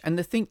 really. And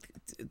I think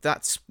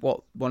that's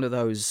what one of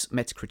those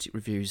Metacritic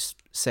reviews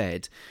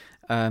said.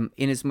 In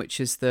as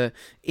much as the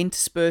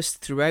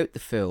interspersed throughout the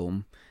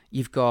film,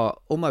 you've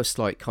got almost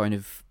like kind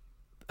of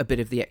a bit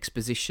of the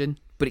exposition,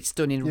 but it's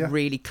done in a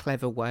really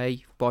clever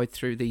way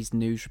through these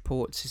news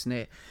reports, isn't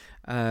it?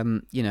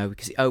 You know,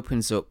 because it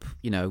opens up,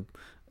 you know,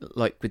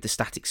 like with the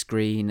static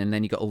screen, and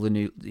then you got all the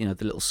new, you know,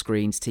 the little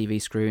screens,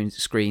 TV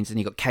screens, and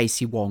you got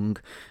Casey Wong,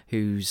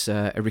 who's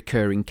a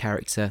recurring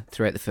character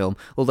throughout the film.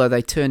 Although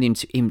they turned him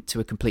into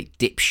a complete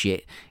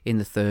dipshit in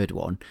the third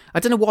one.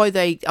 I don't know why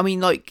they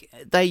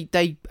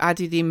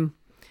added him.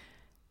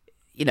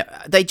 You know,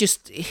 they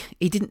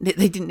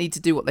didn't need to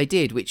do what they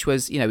did, which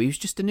was, you know, he was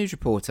just a news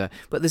reporter.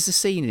 But there's a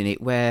scene in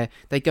it where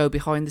they go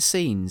behind the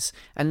scenes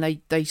and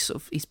they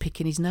sort of, he's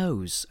picking his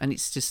nose, and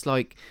it's just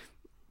like,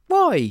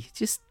 why?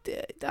 Just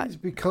it's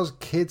because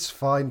kids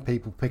find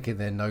people picking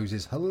their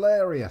noses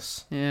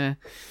hilarious. Yeah.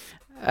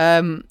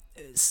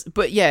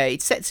 But yeah,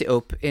 it sets it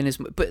up in as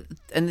much. But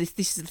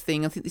this is the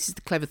thing. I think this is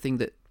the clever thing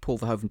that Paul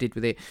Verhoeven did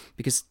with it,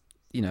 because,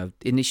 you know,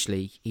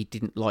 initially he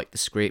didn't like the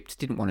script,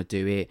 didn't want to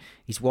do it.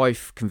 His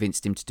wife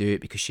convinced him to do it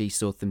because she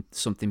saw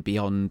something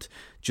beyond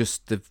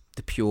just the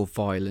pure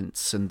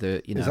violence and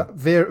the, you know. Is that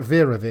Vera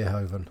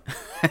Verhoeven?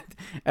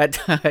 I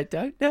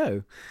don't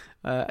know.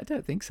 I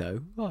don't think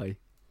so. Why?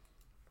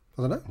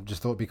 I don't know.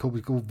 Just thought it'd be cool.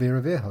 We'd call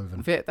Vera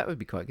Verhoeven. That would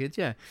be quite good,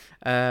 yeah.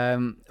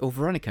 Or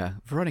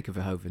Veronica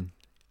Verhoeven.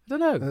 I don't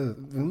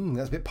know.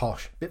 That's a bit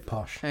posh.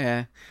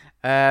 Yeah.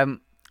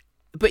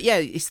 But yeah,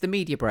 it's the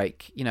media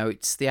break. You know,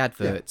 it's the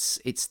adverts.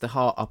 Yeah. It's the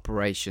heart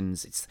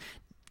operations. It's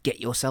get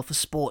yourself a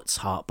sports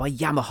heart by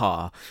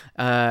Yamaha.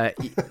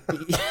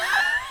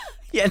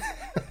 Yeah.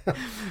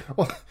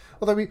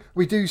 Although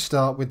we do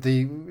start with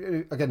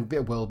again, a bit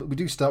of world, but we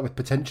do start with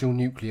potential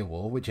nuclear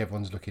war, which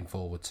everyone's looking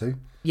forward to.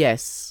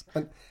 Yes.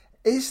 And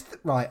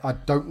right, I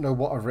don't know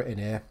what I've written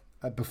here.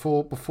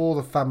 Before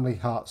the Family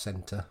Heart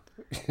Centre,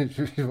 which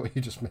is what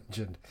you just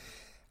mentioned.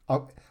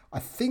 I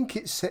think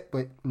it's set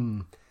with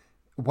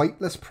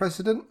weightless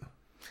president.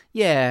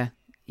 Yeah.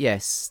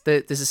 Yes,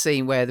 there's a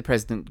scene where the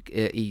president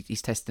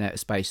he's testing out a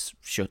space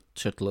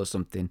shuttle or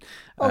something.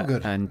 Oh,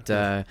 good. And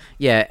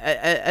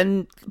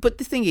but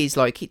the thing is,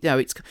 like, you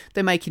know,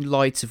 they're making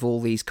light of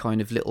all these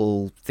kind of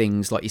little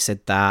things, like you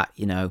said, that,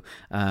 you know,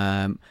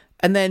 and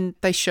then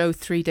they show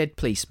 3 dead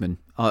policemen,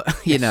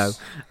 you know,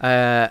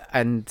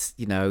 and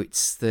you know,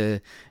 it's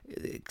the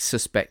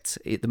suspect.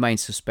 The main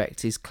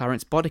suspect is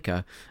Clarence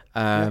Boddicker,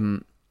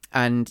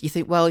 and you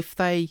think, well, if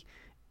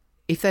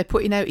they're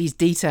putting out his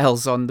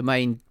details on the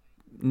main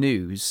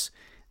news,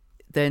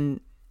 then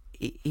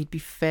he'd be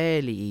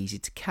fairly easy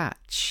to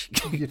catch.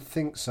 You'd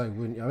think so,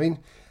 wouldn't you? I mean,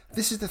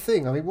 this is the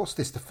thing. I mean, what's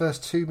this? The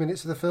first 2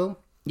 minutes of the film?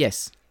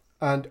 Yes.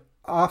 And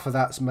half of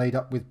that's made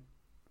up with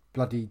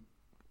bloody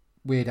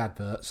weird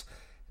adverts.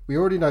 We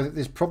already know that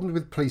there's problems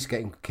with police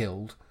getting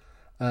killed.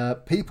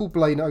 People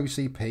blame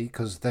OCP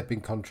because they've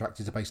been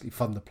contracted to basically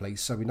fund the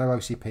police. So we know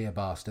OCP are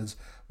bastards.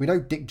 We know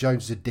Dick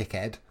Jones is a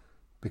dickhead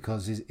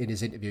because in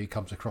his interview he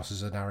comes across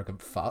as an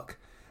arrogant fuck.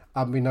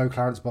 And we know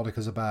Clarence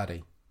Bodica's a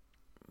baddie.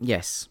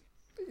 Yes.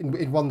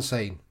 In one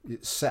scene,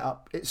 it's set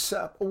up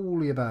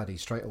all your baddies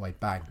straight away,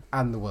 bang,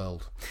 and the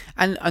world.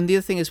 And the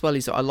other thing as well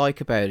is what I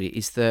like about it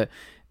is that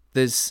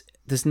there's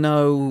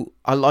no.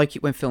 I like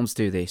it when films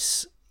do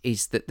this.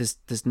 Is that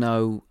there's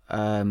no.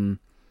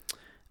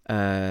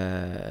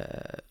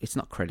 It's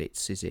not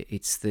credits, is it?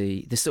 It's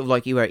the sort of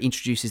like where it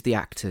introduces the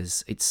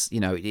actors. It's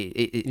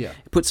it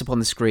puts up on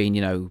the screen.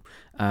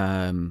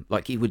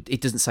 Like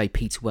it doesn't say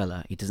Peter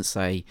Weller. It doesn't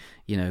say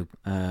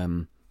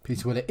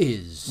Peter Weller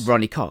is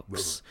Ronnie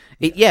Cox.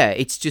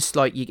 It's just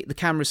like you get the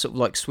camera sort of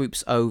like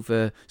swoops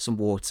over some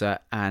water,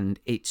 and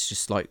it's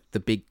just like the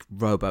big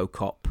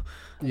RoboCop,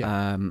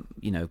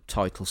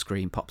 title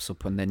screen pops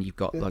up, and then you've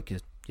got like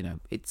a,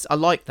 I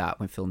like that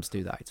when films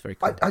do that. It's very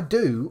cool. I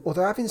do.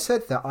 Although having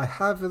said that, I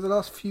have in the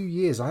last few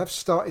years I have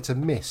started to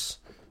miss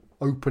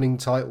opening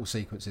title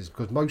sequences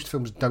because most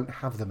films don't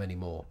have them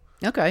anymore.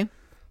 Okay.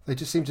 They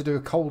just seem to do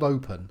a cold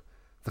open.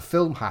 The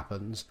film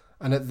happens,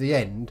 and at the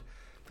end.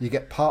 You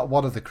get part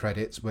one of the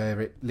credits where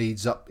it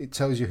leads up, it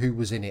tells you who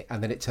was in it,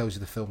 and then it tells you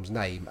the film's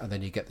name, and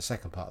then you get the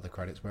second part of the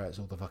credits where it's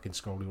all the fucking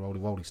scrolly, rolly,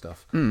 wolly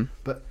stuff.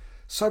 But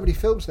so many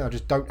films now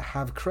just don't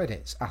have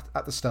credits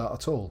at the start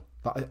at all.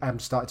 But I am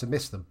starting to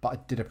miss them. But I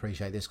did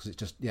appreciate this because it's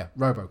just,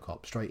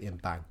 RoboCop, straight in,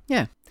 bang.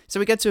 Yeah. So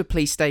we go to a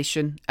police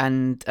station,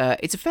 and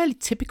it's a fairly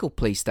typical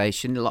police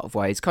station in a lot of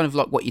ways. Kind of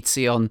like what you'd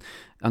see on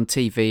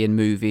TV and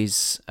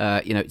movies.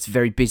 It's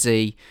very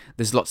busy.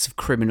 There's lots of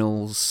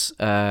criminals.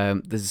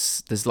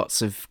 There's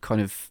lots of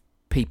kind of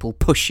people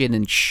pushing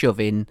and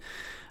shoving,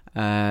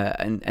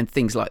 and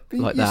things like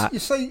that. You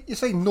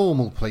say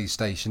normal police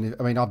station.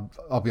 I mean,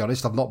 I'll be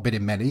honest. I've not been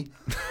in many,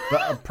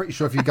 but I'm pretty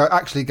sure if you go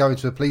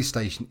into a police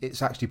station,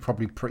 it's actually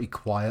probably pretty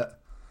quiet.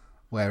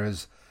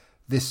 Whereas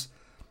this,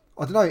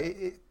 I don't know.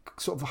 It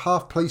sort of a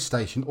half police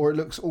station, or it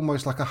looks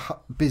almost like a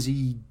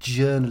busy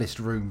journalist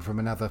room from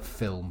another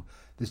film.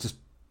 There's just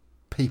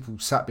people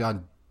sat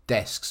behind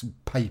desks,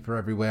 paper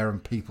everywhere,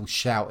 and people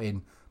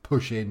shouting,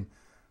 pushing,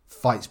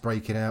 fights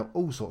breaking out,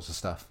 all sorts of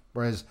stuff.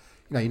 Whereas,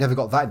 you never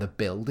got that in the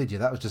bill, did you?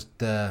 That was just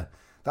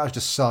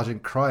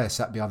Sergeant Cryer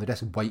sat behind the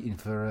desk waiting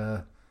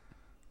for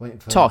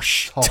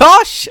Tosh.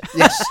 Tosh.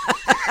 Yes.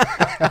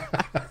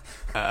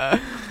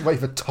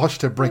 Waiting for Tosh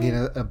to bring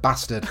in a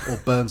bastard, or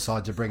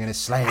Burnside to bring in a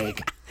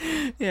slag.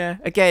 Yeah,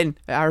 again,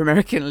 our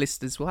American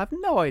listeners will have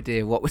no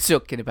idea what we're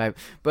talking about.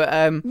 But,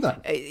 no.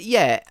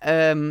 I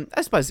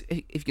suppose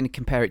if you're going to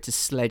compare it to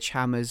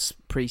Sledgehammer's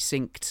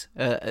Precinct,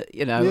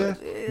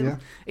 it's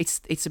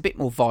a bit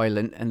more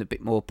violent and a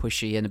bit more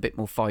pushy and a bit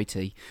more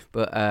fighty.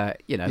 But,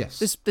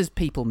 yes. there's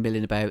people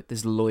milling about.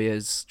 There's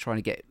lawyers trying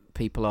to get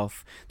people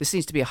off. There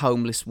seems to be a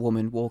homeless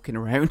woman walking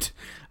around.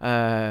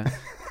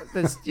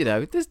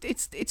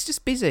 It's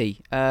just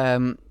busy.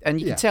 And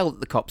you can tell that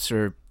the cops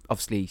are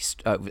obviously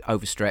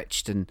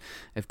overstretched and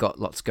have got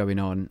lots going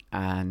on,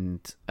 and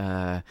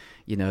the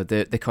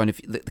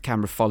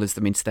camera follows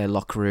them into their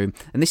locker room.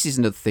 And this is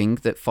another thing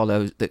that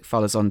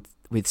follows on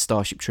with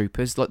Starship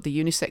Troopers, like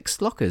the unisex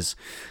lockers.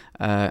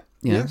 Yes.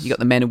 You got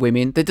the men and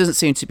women. There doesn't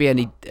seem to be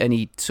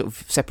any sort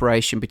of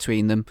separation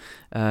between them.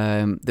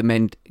 The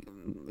men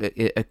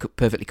are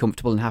perfectly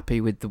comfortable and happy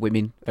with the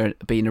women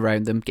being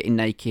around them, getting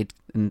naked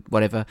and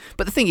whatever.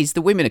 But the thing is,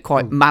 the women are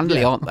quite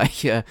manly, aren't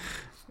they?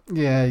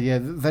 Yeah,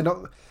 they're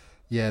not.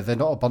 Yeah, they're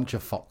not a bunch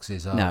of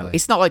foxes, are no, they?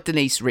 It's not like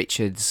Denise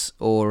Richards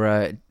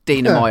or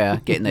Dina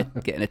Meyer getting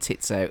her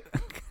tits out.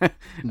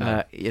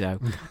 No.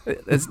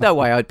 There's no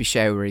way I'd be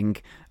showering.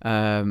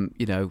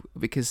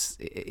 Because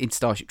in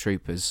Starship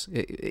Troopers,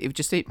 it would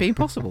just be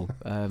impossible.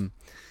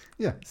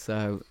 Yeah.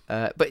 So,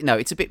 but no,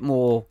 it's a bit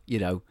more.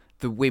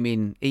 The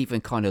women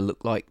even kind of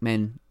look like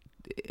men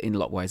in a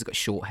lot of ways. They've got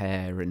short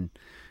hair, and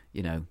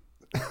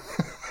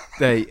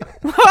they.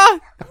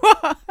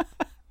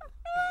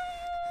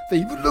 They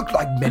even look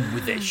like men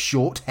with their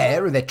short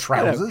hair and their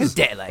trousers. How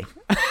dare they?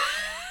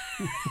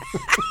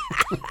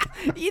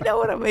 You know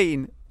what I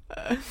mean?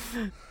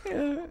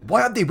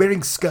 Why aren't they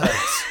wearing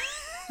skirts?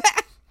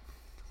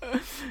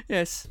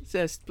 Yes.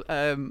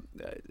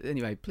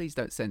 Anyway, please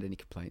don't send any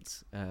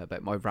complaints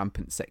about my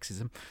rampant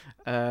sexism.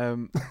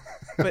 Then.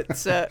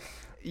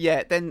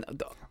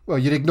 Well,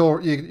 you'd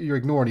ignore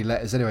any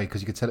letters anyway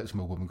because you could tell it's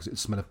from a woman because it would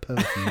smell of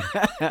perfume.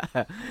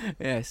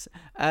 Yes,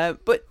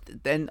 but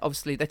then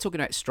obviously they're talking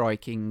about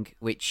striking,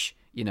 which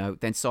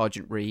then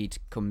Sergeant Reed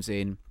comes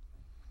in,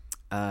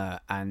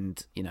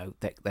 and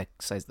they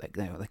says that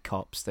they're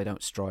cops, they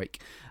don't strike,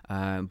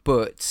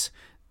 but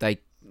they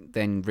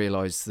then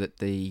realise that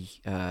the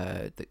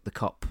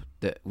cop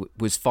that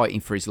was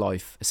fighting for his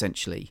life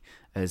essentially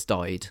has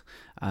died,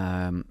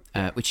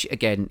 which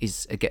again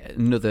is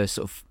another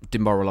sort of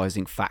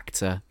demoralising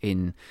factor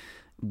in,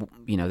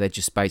 they're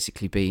just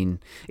basically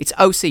it's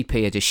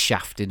OCP are just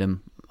shafting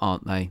them,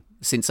 aren't they?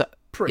 Since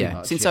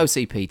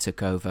OCP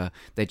took over,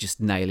 they're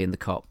just nailing the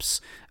cops,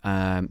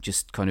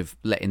 just kind of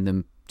letting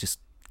them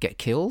just get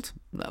killed.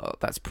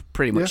 That's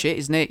pretty much it,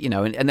 isn't it? You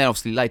know, and then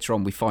obviously later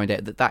on we find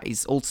out that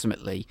is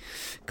ultimately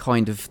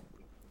kind of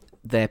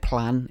their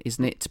plan,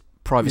 isn't it? To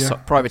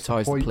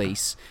privatise the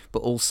police, but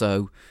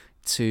also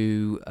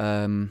to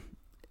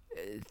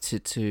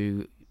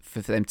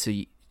for them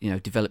to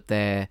develop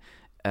their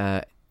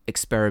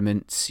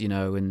experiments,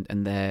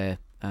 and their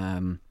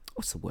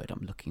what's the word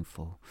I'm looking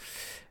for?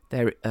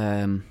 Their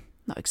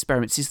not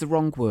experiments is the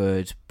wrong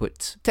word,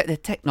 but their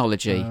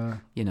technology.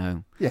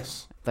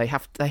 Yes, they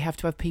have to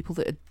have people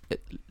that are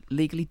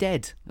legally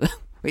dead,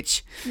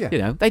 which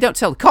they don't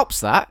tell the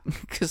cops that,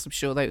 because I'm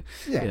sure they,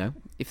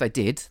 if they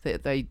did,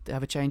 they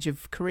have a change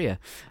of career.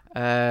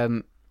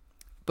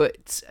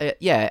 But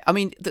I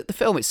mean, the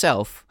film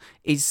itself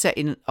is set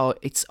in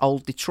it's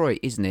old Detroit,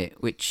 isn't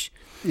it? Which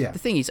the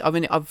thing is, I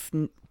mean, I've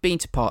been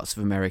to parts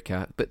of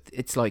America, but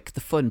it's like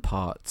the fun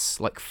parts,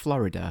 like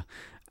Florida.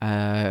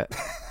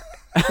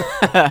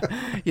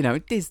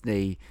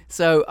 Disney.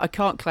 So I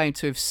can't claim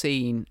to have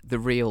seen the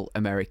real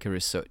America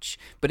as such.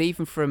 But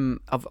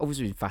I've always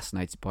been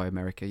fascinated by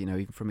America.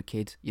 Even from a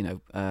kid.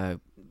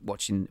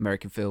 Watching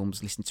American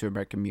films, listening to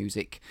American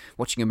music,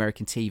 watching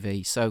American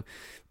TV. So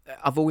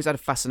I've always had a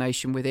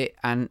fascination with it.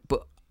 And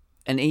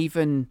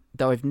even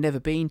though I've never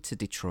been to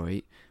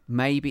Detroit,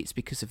 maybe it's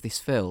because of this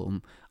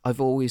film, I've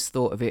always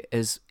thought of it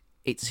as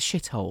it's a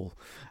shithole.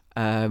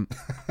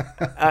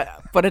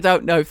 But I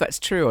don't know if that's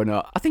true or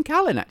not. I think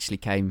Alan actually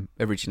came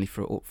originally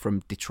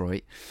from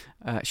Detroit.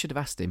 I should have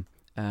asked him.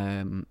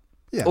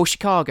 Or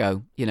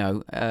Chicago, do you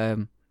know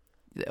what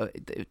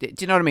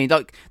I mean?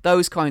 Like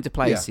those kinds of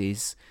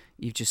places,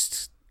 you've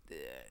just...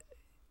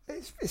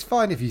 It's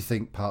fine if you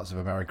think parts of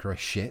America are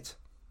shit.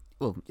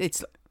 Well,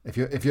 it's... If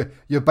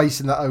you're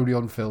basing that only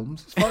on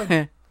films, it's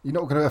fine. You're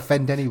not going to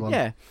offend anyone.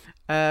 Yeah.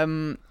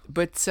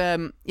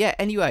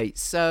 Anyway,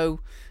 so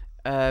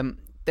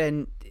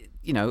then...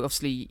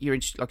 obviously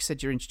like I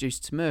said, you're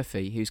introduced to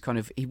Murphy, who's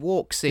he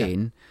walks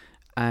in,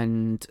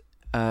 and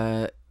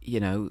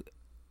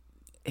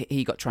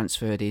he got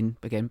transferred in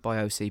again by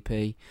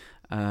OCP,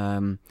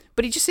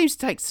 but he just seems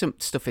to take some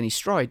stuff in his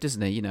stride,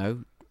 doesn't he?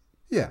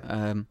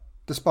 Yeah.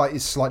 Despite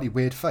his slightly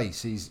weird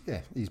face, he's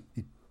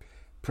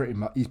pretty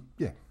much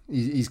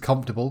he's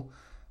comfortable.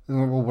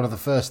 And one of the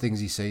first things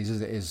he sees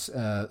is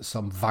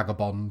some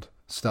vagabond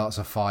starts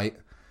a fight,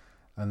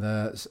 and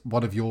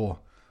one of your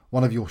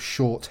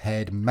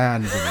short-haired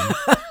man women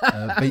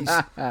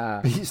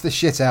beats the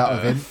shit out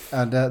of him,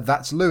 and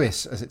that's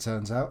Lewis, as it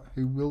turns out,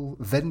 who will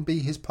then be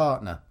his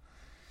partner.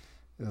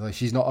 Although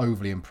she's not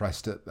overly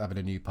impressed at having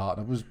a new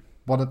partner.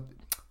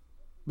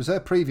 Was her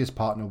previous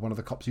partner one of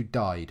the cops who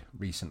died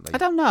recently? I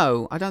don't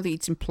know. I don't think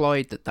it's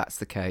implied that that's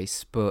the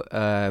case, but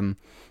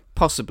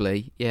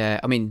possibly, yeah.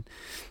 I mean,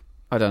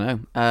 I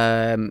don't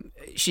know.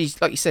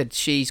 She's, like you said,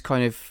 she's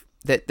kind of...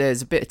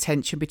 There's a bit of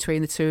tension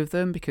between the two of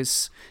them,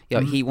 because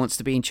he wants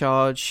to be in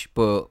charge,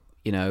 but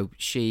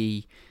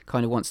she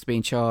kind of wants to be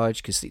in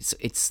charge, because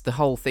it's the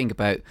whole thing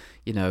about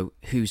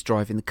who's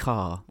driving the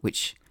car,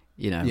 which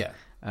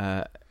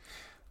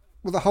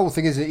well, the whole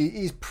thing is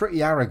he's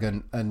pretty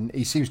arrogant, and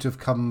he seems to have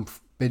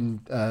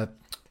been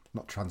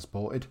not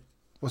transported.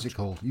 What's it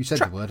called? You said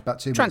the word about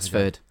 2 minutes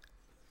ago.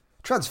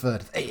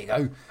 Transferred. There you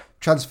go.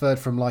 Transferred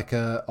from like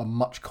a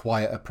much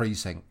quieter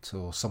precinct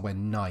or somewhere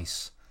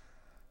nice.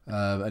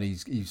 And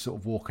he's sort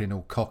of walking in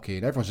all cocky,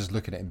 and everyone's just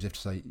looking at him as if to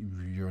say,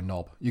 "You're a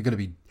knob.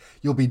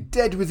 You'll be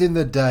dead within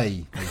the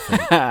day." They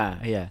think.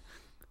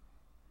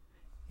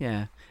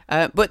 yeah.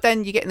 But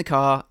then you get in the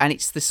car, and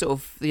it's the sort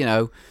of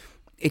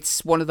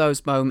it's one of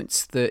those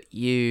moments that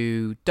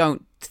you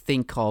don't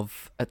think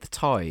of at the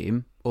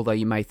time, although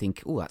you may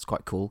think, "Oh, that's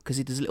quite cool," because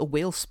he does a little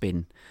wheel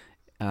spin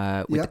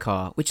with the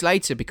car, which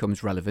later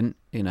becomes relevant,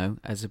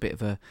 as a bit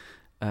of a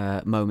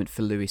moment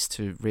for Lewis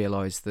to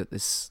realise that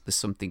there's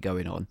something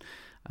going on.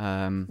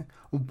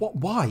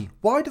 Why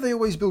do they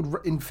always build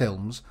in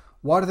films?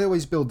 Why do they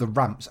always build the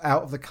ramps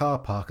out of the car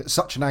park at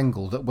such an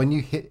angle that when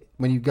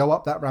you go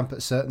up that ramp at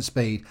a certain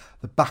speed,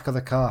 the back of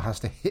the car has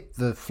to hit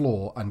the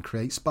floor and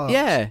create sparks?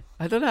 Yeah,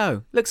 I don't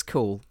know. Looks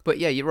cool, but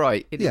yeah, you're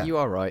right. You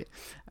are right.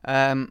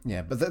 But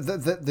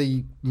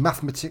the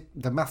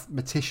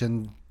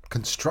mathematician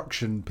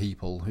construction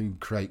people who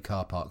create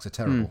car parks are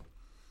terrible.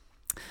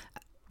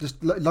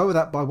 Just lower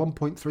that by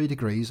 1.3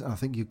 degrees, and I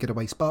think you get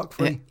away spark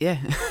free. Yeah.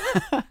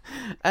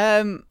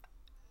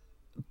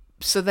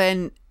 So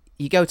then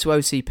you go to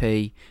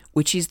OCP,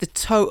 which is the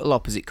total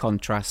opposite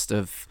contrast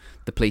of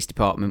the police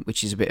department,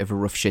 which is a bit of a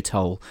rough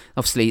shithole.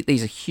 Obviously,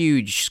 these are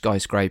huge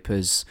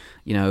skyscrapers,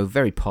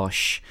 very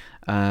posh.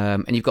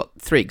 And you've got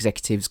 3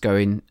 executives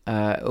going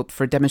up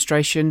for a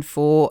demonstration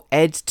for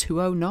Ed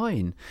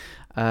 209.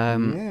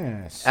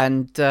 Yes.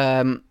 And,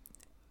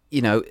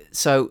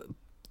 so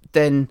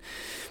then...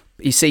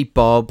 You see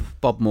Bob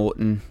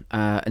Morton,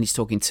 and he's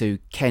talking to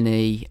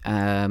Kenny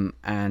and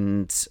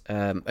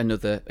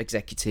another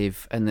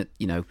executive, and that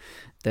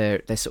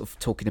they're sort of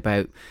talking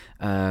about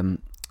Ed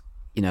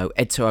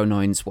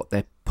 209's what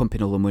they're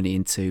pumping all the money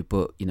into,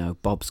 but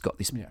Bob's got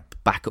this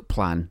backup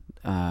plan,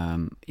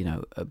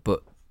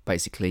 but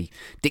basically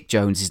Dick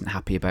Jones isn't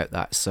happy about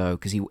that, so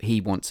because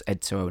he wants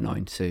Ed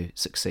 209 to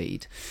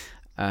succeed.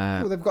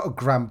 Well, they've got a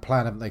grand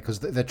plan, haven't they? Because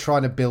they're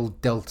trying to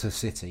build Delta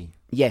City.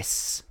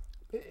 Yes.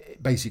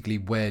 Basically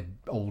where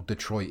old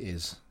Detroit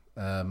is.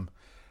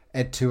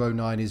 Ed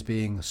 209 is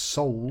being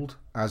sold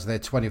as their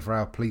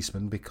 24-hour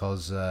policeman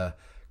because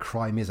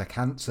crime is a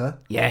cancer.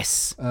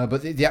 Yes.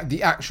 But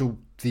the actual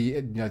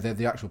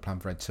plan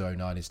for Ed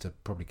 209 is to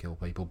probably kill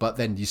people. But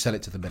then you sell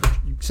it to the military.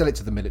 You sell it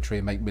to the military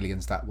and make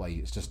millions that way.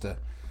 It's just a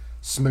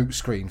smoke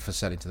screen for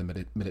selling to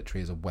the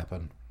military as a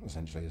weapon,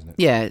 essentially, isn't it?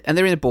 Yeah, and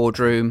they're in a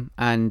boardroom,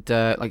 and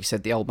like you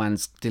said, the old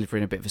man's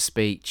delivering a bit of a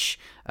speech.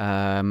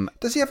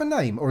 Does he have a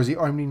name, or is he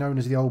only known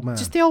as the old man?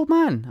 Just the old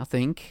man, I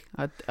think.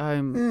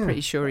 I'm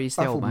pretty sure he's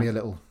the old man. Me a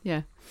little.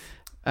 Yeah.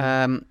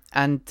 So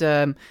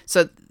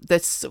they're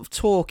sort of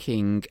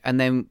talking,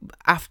 and then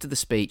after the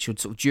speech, or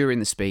sort of during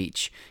the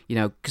speech, you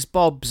know, because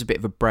Bob's a bit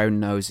of a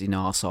brown-nosing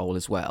arsehole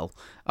as well.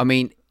 I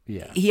mean,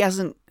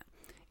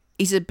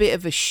 he's a bit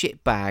of a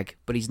shitbag,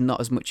 but he's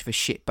not as much of a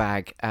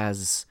shitbag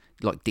as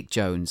like Dick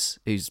Jones,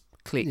 who's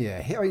clear.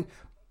 Yeah, I mean,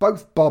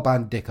 both Bob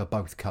and Dick are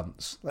both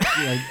cunts.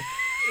 You know,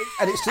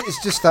 and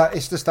it's just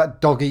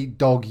that dog eat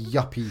dog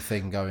yuppie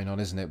thing going on,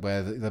 isn't it?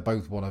 Where they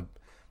both want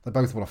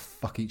to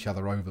fuck each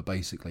other over,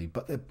 basically.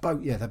 But they're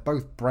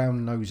both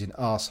brown nosing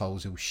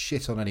arseholes who'll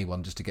shit on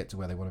anyone just to get to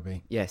where they want to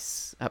be.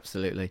 Yes,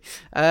 absolutely.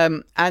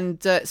 So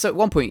at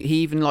one point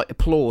he even like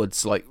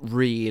applauds, like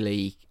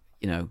really,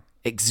 you know,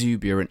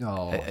 exuberant.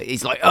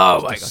 He's like,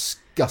 oh my god,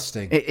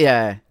 disgusting.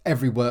 Yeah,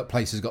 every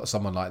workplace has got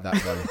someone like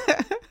that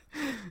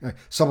though.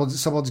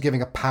 Someone's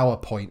giving a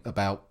PowerPoint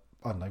about,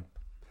 I don't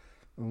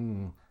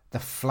know, the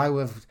flow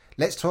of.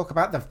 Let's talk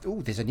about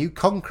there's a new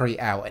concrete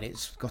out and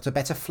it's got a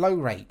better flow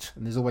rate.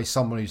 And there's always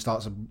someone who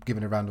starts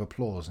giving a round of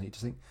applause, and you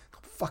just think,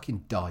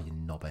 fucking die, you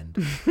knobend.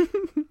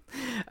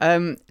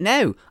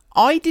 Now,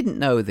 I didn't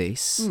know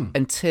this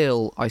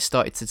until I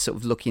started to sort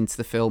of look into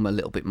the film a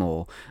little bit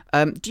more.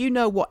 Do you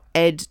know what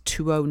Ed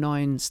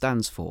 209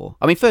 stands for?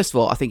 I mean, first of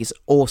all, I think it's an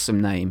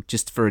awesome name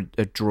just for a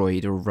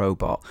droid or a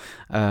robot.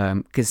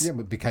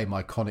 It became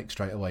iconic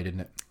straight away,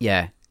 didn't it?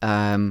 Yeah.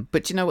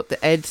 But do you know what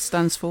the Ed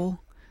stands for?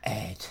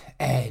 Ed.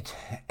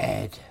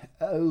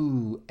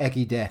 Oh,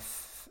 Eggy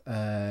Death.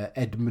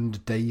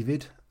 Edmund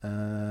David.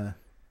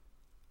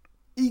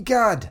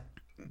 Egad.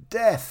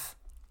 Death.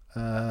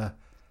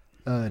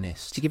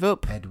 Ernest. Did you give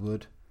up?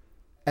 Edward.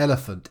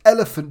 Elephant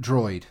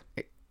droid.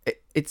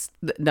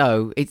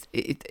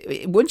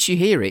 Once you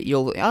hear it,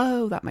 you'll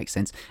that makes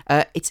sense.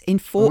 It's In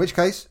which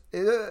case?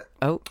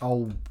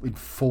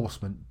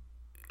 Enforcement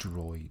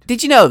droid.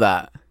 Did you know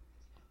that?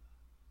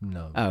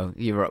 No. Oh,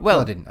 you're right. Well,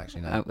 I didn't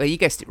actually know. Well, you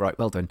guessed it right.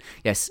 Well done.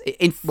 Yes.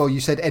 Well, you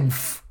said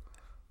enf.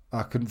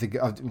 I couldn't think.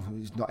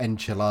 It's not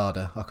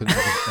enchilada. I couldn't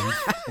think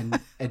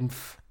of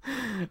enf.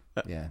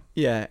 Yeah.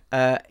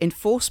 Yeah.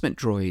 Enforcement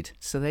droid.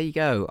 So there you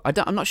go.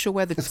 I'm not sure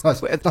where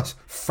that's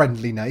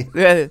friendly name.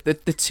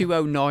 The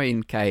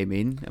 209 came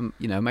in.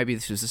 You know, maybe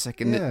this was the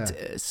second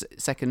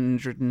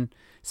 209th.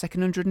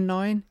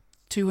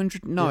 Yeah.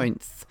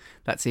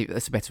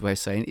 That's a better way of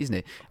saying it, isn't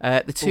it?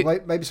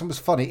 Maybe someone's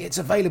funny. It's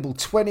available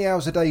 20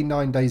 hours a day,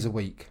 9 days a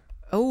week.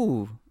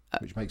 Oh.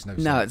 Which makes no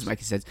sense. No, that doesn't make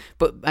any sense.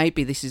 But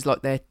maybe this is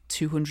like their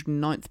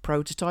 209th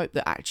prototype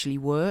that actually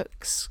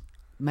works.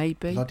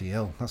 Maybe. Bloody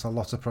hell, that's a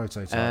lot of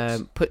prototypes.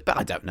 But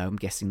I don't know. I'm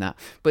guessing that.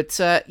 But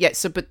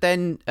but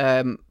then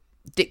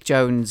Dick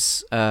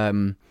Jones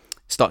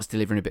starts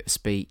delivering a bit of a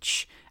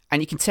speech,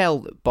 and you can tell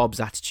that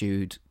Bob's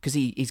attitude, because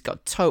he's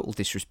got total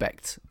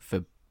disrespect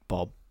for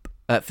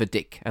for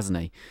Dick, hasn't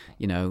he?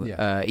 You know,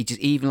 he just,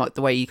 even like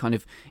the way he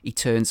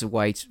turns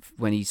away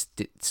when he's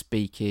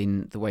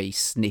speaking, the way he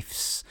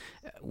sniffs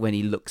when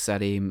he looks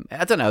at him.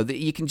 I don't know.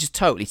 You can just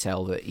totally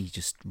tell that he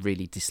just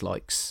really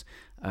dislikes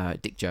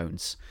Dick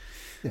Jones.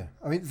 Yeah,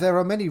 I mean, there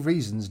are many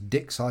reasons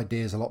Dick's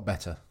idea is a lot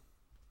better.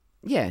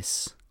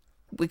 Yes,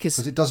 because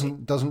it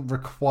doesn't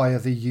require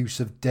the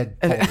use of dead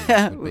bodies.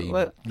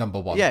 Would be number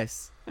one.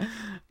 Yes.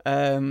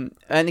 And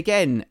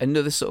again,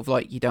 another sort of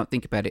like, you don't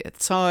think about it at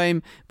the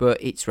time, but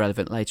it's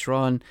relevant later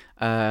on,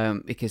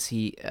 because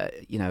he,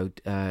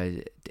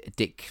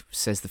 Dick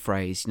says the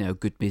phrase, you know,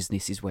 good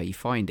business is where you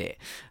find it.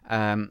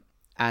 And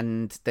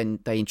then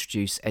they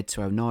introduce Ed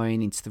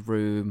 209 into the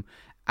room.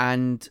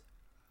 And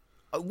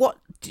what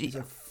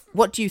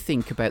do you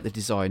think about the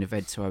design of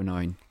Ed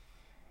 209?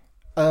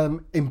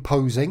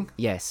 Imposing.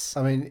 Yes.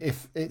 I mean,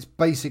 if it's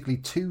basically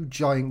two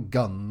giant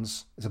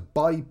guns, it's a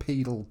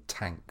bipedal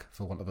tank,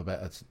 for want of a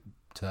better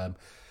term,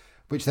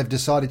 which they've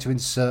decided to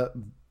insert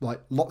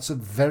like lots of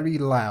very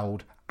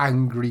loud,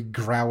 angry,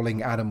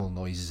 growling animal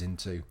noises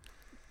into.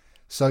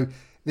 So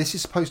this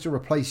is supposed to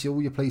replace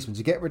all your policemen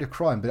to get rid of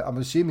crime, but I'm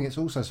assuming it's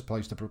also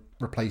supposed to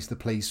replace the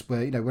police,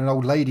 where, you know, when an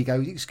old lady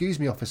goes, "Excuse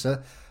me,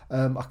 officer,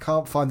 I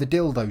can't find the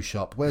dildo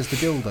shop. Where's the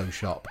dildo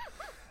shop?"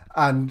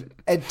 And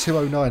Ed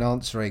 209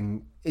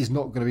 answering is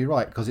not going to be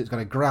right, because it's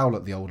going to growl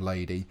at the old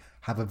lady,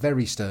 have a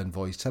very stern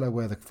voice, tell her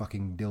where the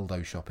fucking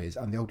dildo shop is,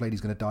 and the old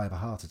lady's going to die of a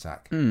heart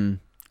attack.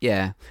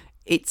 Yeah.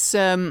 It's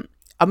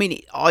I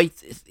mean,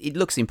 it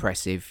looks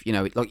impressive. You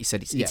know, like you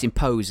said, it's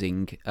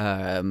imposing,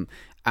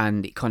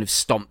 and it kind of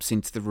stomps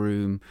into the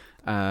room.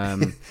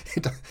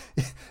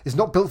 It's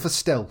not built for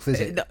stealth, is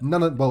it?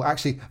 None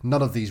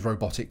of these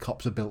robotic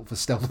cops are built for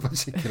stealth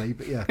particularly,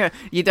 but yeah.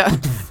 You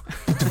don't.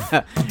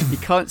 You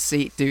can't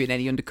see it doing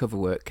any undercover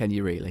work, can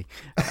you? Really?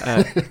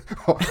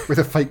 With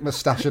a fake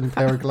moustache and a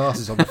pair of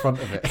glasses on the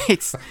front of it.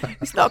 It's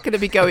not going to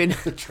be going.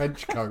 The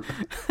trench coat.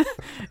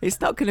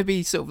 It's not going to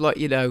be sort of like,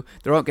 you know,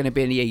 there aren't going to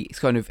be any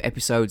kind of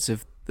episodes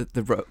of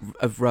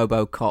of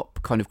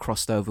RoboCop kind of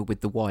crossed over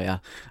with The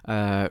Wire,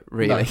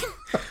 really.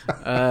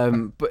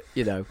 No. But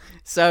you know,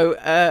 so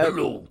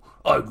hello,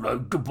 I'd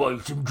like to buy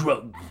some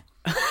drugs.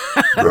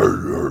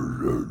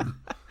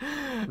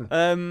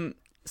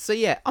 So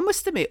yeah, I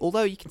must admit,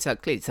 although you can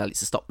clearly tell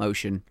it's a stop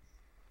motion,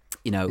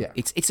 you know,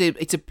 it's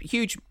a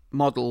huge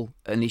model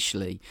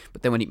initially,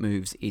 but then when it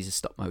moves, it is a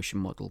stop motion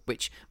model,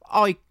 which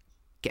I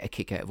get a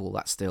kick out of all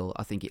that. Still,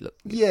 I think it looks.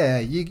 Yeah,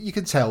 you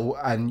can tell,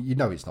 and you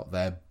know it's not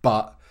there,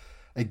 but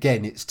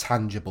again, it's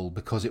tangible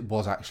because it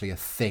was actually a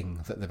thing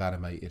that they've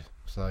animated.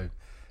 So,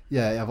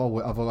 yeah,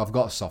 I've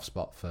got a soft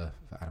spot for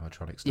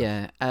animatronic stuff.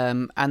 Yeah,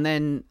 and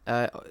then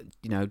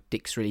you know,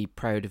 Dick's really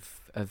proud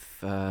of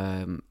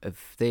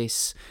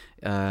this.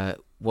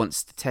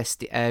 Wants to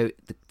test it out,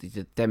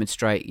 to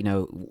demonstrate, you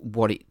know,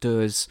 what it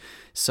does.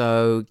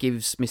 So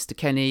gives Mr.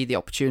 Kenny the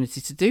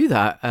opportunity to do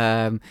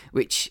that,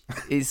 which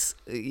is,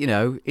 you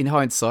know, in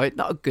hindsight,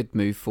 not a good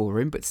move for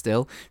him, but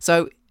still.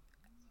 So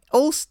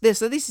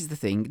this is the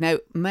thing. Now,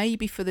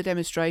 maybe for the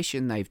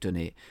demonstration they've done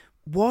it.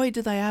 Why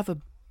do they have a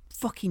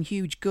fucking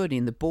huge gun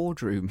in the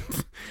boardroom?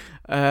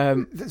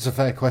 It's a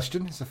fair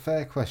question.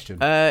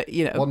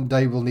 You know, one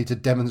day we'll need to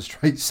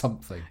demonstrate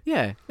something.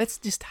 Yeah, let's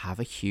just have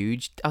a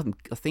huge. I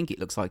think it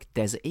looks like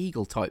Desert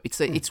Eagle type.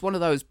 It's one of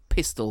those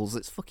pistols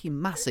that's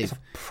fucking massive. It's a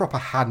proper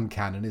hand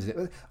cannon, isn't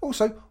it?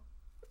 Also,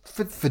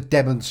 for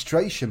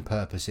demonstration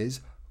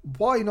purposes,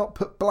 why not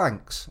put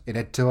blanks in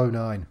Ed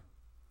 209?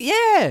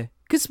 Yeah.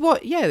 Because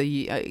what? Yeah,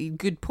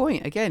 good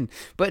point again.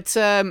 But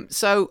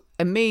so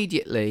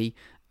immediately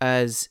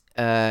as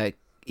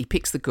he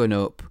picks the gun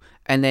up,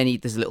 and then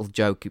there's a little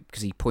joke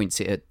because he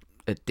points it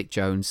at Dick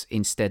Jones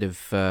instead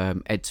of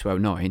Ed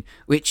 209,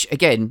 which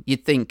again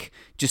you'd think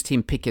just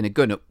him picking a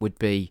gun up would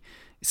be.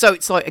 So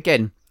it's like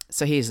again.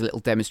 So here's a little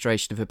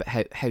demonstration of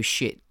how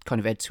shit kind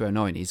of Ed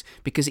 209 is,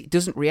 because it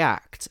doesn't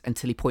react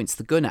until he points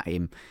the gun at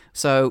him.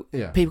 So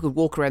people could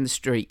walk around the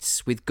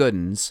streets with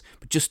guns,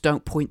 but just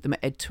don't point them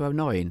at Ed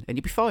 209 and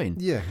you'd be fine.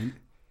 Yeah,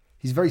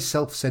 he's very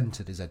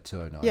self-centered, is Ed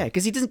 209. Yeah,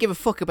 because he doesn't give a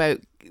fuck about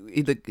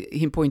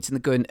him pointing the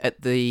gun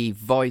at the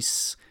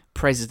vice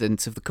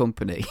president of the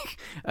company.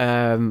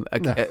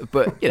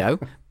 But, you know,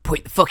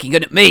 point the fucking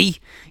gun at me,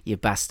 you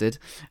bastard.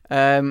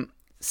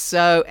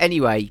 So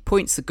anyway, he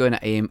points the gun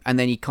at him, and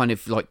then he kind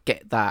of like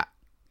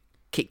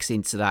kicks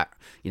into that,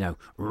 you know,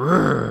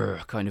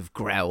 kind of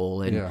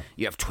growl, and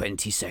you have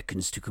 20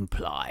 seconds to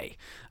comply.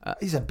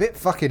 He's a bit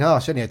fucking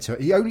harsh, isn't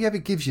he? He only ever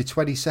gives you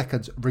 20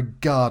 seconds,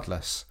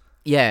 regardless.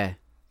 Yeah.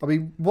 I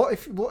mean, what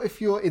if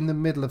you're in the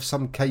middle of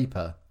some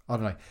caper? I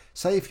don't know.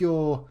 Say if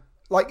you're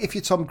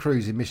Tom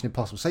Cruise in Mission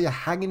Impossible. Say you're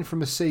hanging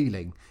from a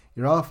ceiling.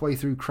 You're halfway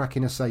through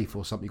cracking a safe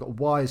or something. You've got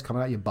wires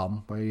coming out your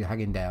bum where you're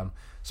hanging down.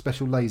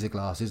 Special laser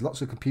glasses.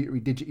 Lots of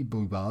computery, digity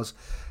boo bars.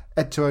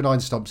 Ed 209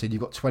 stomps in.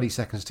 You've got 20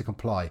 seconds to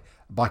comply.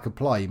 By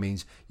comply, he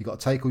means you've got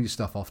to take all your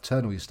stuff off,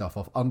 turn all your stuff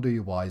off, undo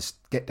your wires,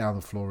 get down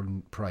the floor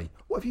and pray.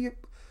 What if you...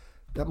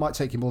 That might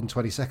take you more than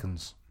 20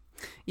 seconds.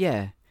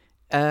 Yeah.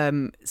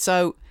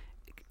 So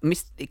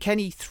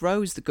Kenny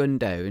throws the gun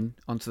down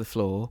onto the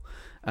floor,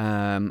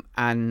 and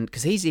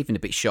because he's even a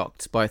bit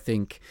shocked by, I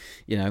think,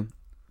 you know,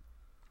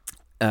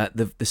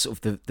 the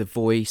sort of the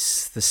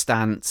voice, the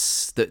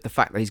stance, the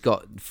fact that he's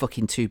got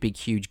fucking two big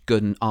huge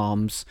gun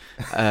arms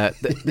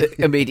that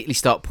immediately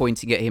start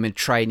pointing at him and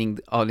training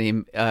on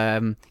him.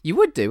 You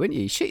would do, wouldn't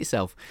you? Shit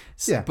yourself.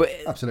 Yeah, but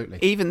absolutely.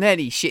 Even then,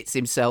 he shits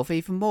himself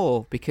even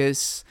more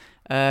because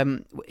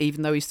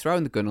even though he's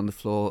thrown the gun on the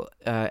floor,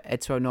 Ed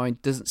 209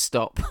 doesn't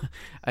stop,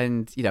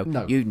 and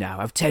you now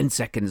have 10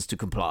 seconds to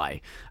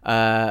comply,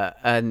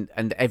 and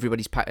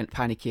everybody's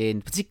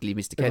panicking,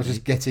 particularly Mr. Kennedy.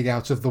 Just getting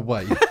out of the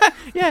way.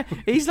 Yeah,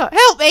 he's like,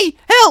 help me,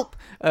 help!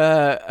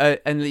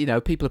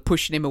 And people are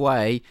pushing him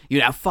away. You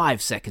now have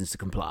 5 seconds to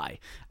comply,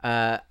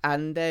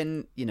 and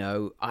then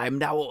I am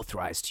now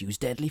authorized to use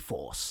deadly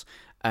force,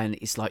 and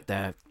it's like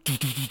the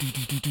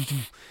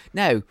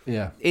now.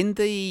 Yeah. In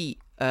the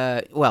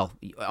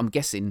I'm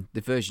guessing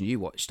the version you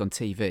watched on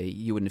TV,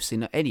 you wouldn't have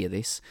seen any of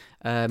this.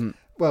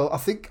 Well, I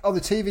think on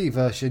the TV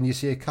version, you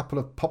see a couple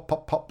of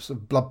pops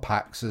of blood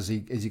packs as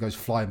he goes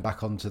flying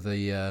back onto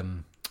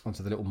the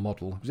little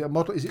model. Is it a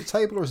model? Is it a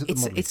table or is it the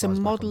model? It's a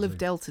model of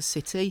Delta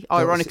City,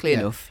 ironically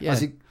enough.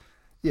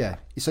 Yeah.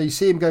 So you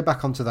see him go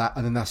back onto that,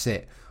 and then that's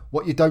it.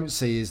 What you don't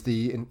see is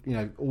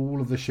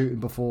all of the shooting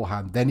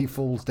beforehand. Then he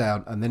falls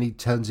down, and then he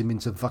turns him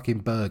into fucking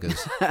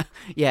burgers.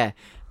 Yeah.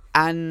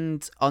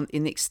 And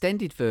in the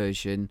extended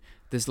version,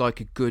 there's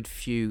like a good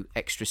few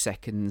extra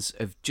seconds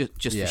of just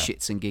for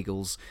shits and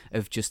giggles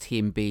of just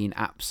him being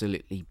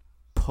absolutely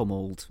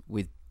pummeled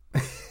with.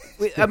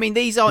 I mean,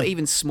 these aren't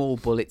even small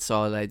bullets,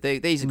 are they?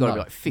 These have got to be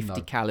like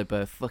 50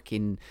 caliber,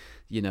 fucking,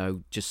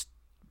 just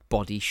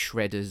body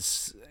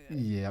shredders.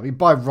 Yeah, I mean,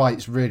 by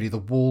rights, really, the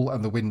wall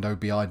and the window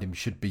behind him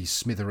should be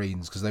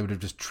smithereens because they would have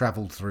just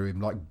travelled through him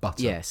like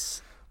butter.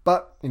 Yes.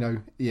 But,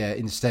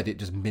 instead it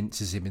just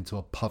minces him into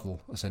a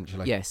puddle,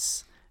 essentially.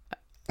 Yes.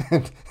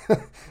 And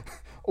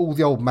all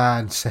the old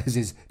man says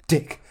is,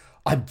 "Dick,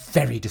 I'm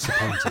very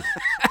disappointed."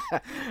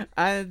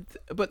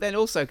 But then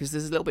also, because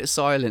there's a little bit of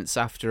silence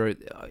after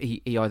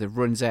he either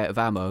runs out of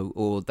ammo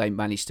or they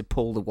manage to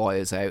pull the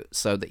wires out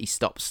so that he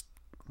stops,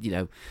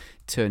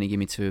 turning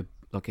him into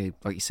like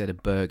you said, a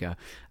burger.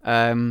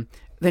 Then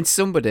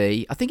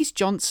somebody, I think it's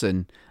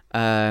Johnson,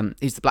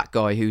 he's the black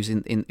guy who's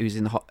in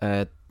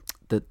the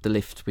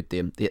lift with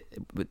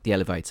the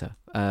elevator.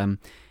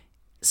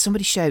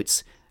 Somebody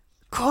shouts,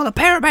 "Call a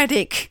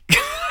paramedic!"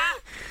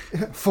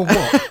 For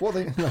what? What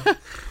they? No.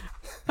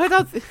 I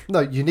don't.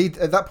 No, you need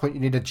at that point. You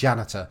need a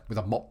janitor with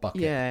a mop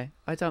bucket. Yeah,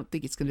 I don't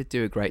think it's going to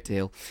do a great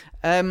deal.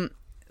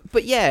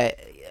 But yeah,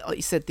 like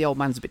you said, the old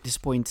man's a bit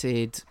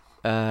disappointed.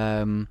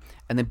 And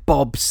then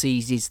Bob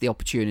seizes the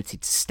opportunity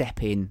to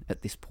step in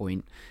at this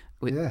point.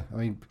 Yeah, I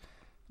mean,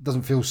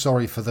 doesn't feel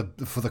sorry for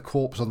the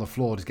corpse on the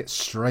floor. Just gets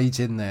straight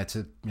in there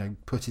to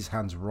put his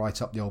hands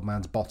right up the old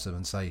man's bottom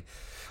and say,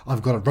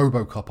 "I've got a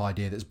RoboCop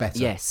idea that's better."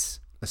 Yes,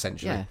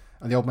 essentially. Yeah.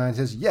 And the old man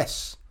says,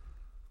 "Yes."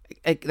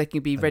 They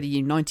can be ready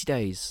in 90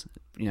 days.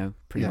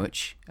 Pretty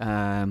much.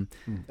 And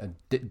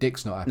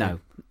Dick's not happy. No,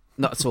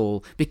 not at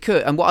all.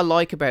 And what I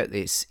like about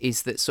this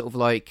is that sort of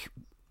like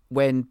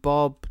when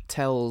Bob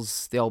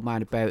tells the old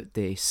man about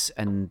this,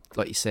 and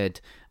like you said,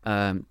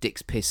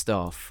 Dick's pissed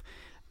off,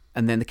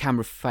 and then the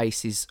camera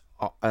faces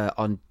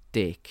on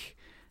Dick,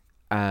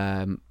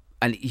 and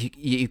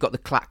you've got the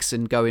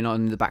klaxon going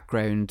on in the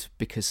background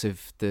because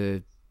of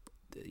the,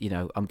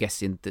 I'm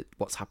guessing that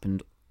what's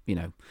happened,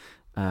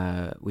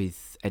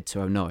 with Ed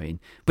 209,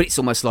 but it's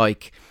almost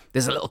like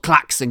there's a little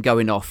klaxon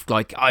going off,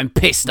 like I'm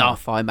pissed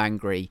off, I'm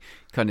angry,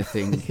 kind of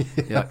thing.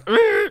 But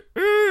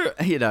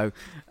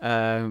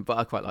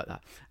I quite like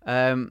that.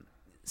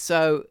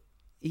 So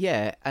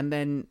yeah, and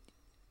then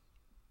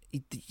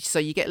so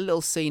you get a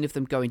little scene of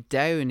them going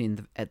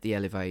down at the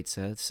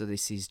elevator. So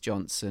this is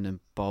Johnson and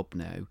Bob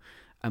now,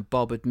 and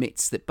Bob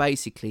admits that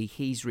basically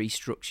he's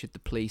restructured the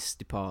police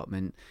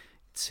department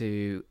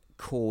to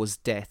cause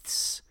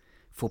deaths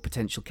for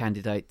potential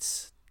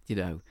candidates,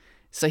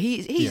 So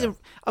he's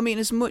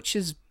as much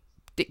as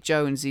Dick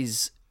Jones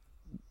is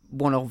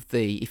one of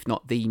the, if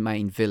not the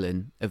main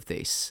villain of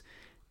this,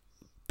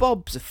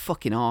 Bob's a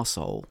fucking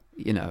arsehole,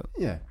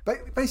 Yeah,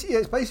 basically,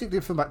 it's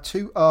basically from about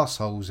two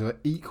arseholes who are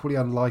equally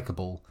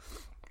unlikable,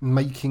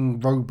 making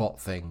robot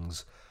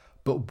things,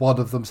 but one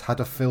of them's had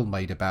a film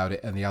made about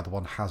it and the other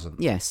one hasn't.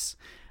 Yes.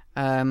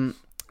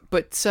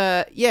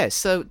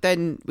 So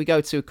then we go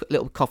to a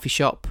little coffee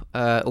shop,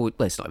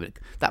 it's not even,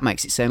 that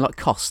makes it sound like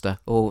Costa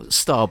or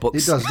Starbucks.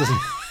 It does, doesn't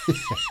it?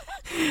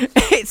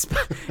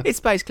 It's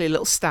basically a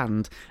little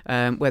stand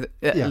where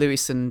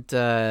Lewis and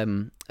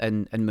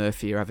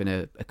Murphy are having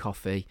a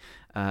coffee,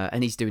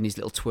 and he's doing his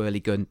little twirly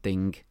gun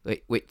thing,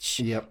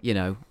 which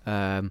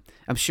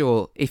I'm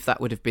sure if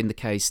that would have been the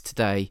case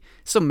today,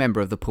 some member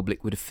of the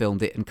public would have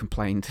filmed it and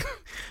complained.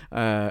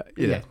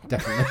 Yeah,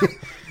 definitely.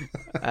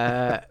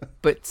 They're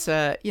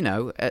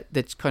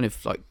kind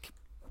of like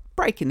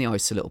breaking the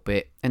ice a little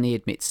bit, and he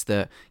admits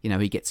that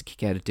he gets a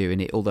kick out of doing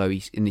it, although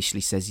he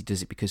initially says he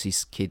does it because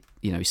his kid,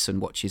 his son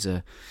watches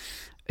a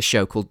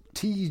show called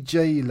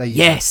TJ Laser.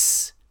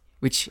 Yes,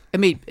 which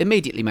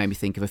immediately made me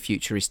think of a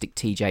futuristic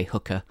TJ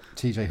Hooker.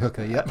 TJ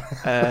Hooker, yep.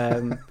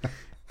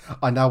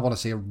 I now want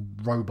to see a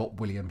robot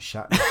William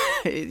Shatner.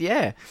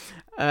 Yeah.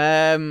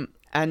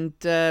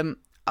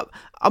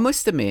 I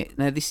must admit,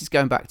 now this is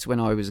going back to when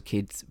I was a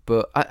kid,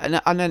 but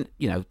I know,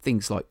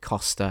 things like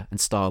Costa and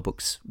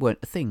Starbucks weren't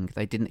a thing.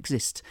 They didn't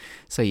exist.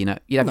 So, you'd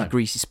have your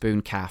greasy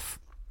spoon calf.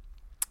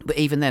 But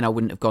even then, I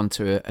wouldn't have gone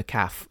to a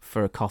calf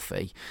for a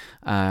coffee.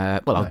 I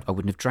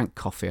wouldn't have drank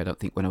coffee, I don't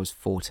think, when I was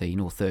 14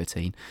 or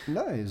 13.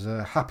 No, it's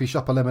a Happy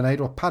Shopper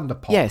lemonade or Panda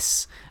Pop.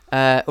 Yes,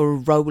 or a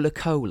Roller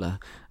Cola.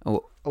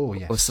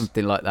 Or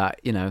something like that,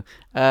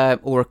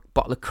 or a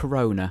bottle of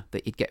Corona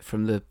that you'd get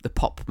from the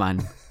pop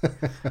man.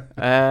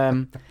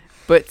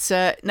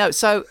 No,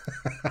 so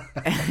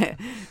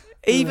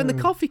even the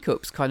coffee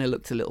cups kind of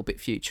looked a little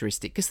bit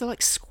futuristic because they're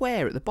like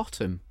square at the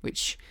bottom,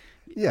 which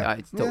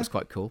I thought was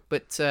quite cool.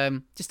 But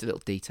just a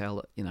little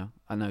detail that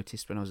I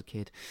noticed when I was a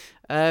kid.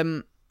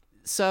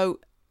 So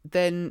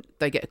then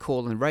they get a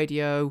call on the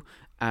radio.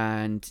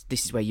 And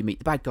this is where you meet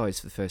the bad guys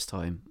for the first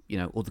time,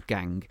 or the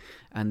gang,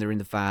 and they're in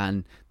the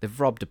van. They've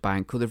robbed a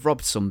bank or they've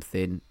robbed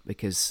something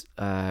because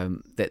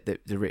Clarence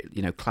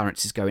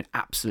is going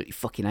absolutely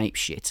fucking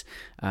apeshit.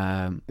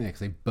 Because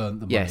they burnt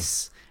the money.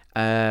 Yes,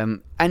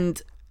 and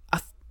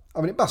I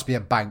mean, it must be a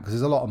bank because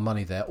there's a lot of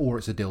money there, or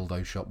it's a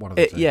dildo shop. One of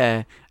the two.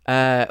 Yeah,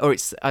 or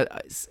it's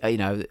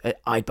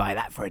I'd buy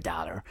that for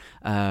 $1,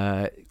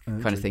 kind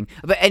of thing.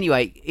 But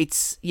anyway,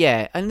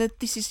 and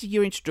this is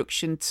your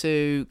introduction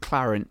to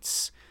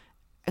Clarence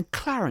And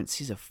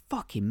Clarence is a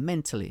fucking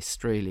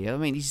mentalist, really. I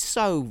mean, he's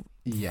so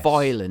Yes.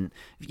 violent,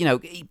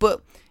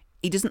 but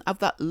he doesn't have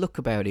that look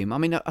about him. I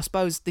mean, I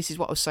suppose this is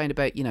what I was saying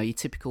about, your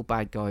typical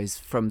bad guys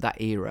from that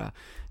era,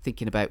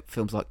 thinking about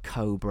films like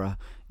Cobra,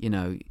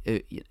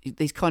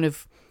 these kind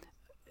of,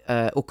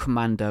 or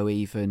Commando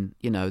even,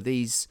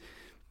 these,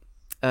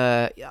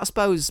 I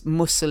suppose,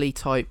 muscly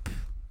type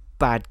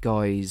bad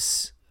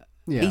guys.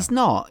 Yeah. He's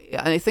not.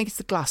 I think it's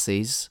the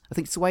glasses. I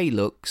think it's the way he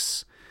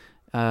looks.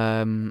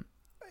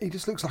 He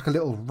just looks like a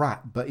little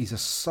rat, but he's a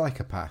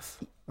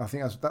psychopath. I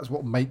think that's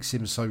what makes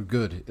him so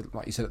good.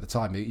 Like you said at the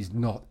time, he's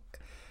not.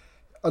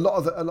 A lot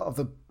of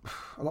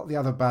the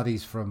other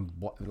baddies from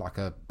like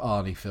a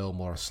Arnie film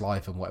or a Sly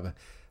film, whatever,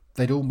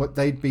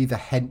 they'd be the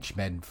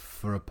henchmen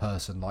for a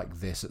person like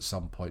this at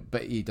some point.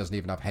 But he doesn't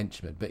even have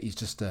henchmen. But he's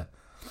just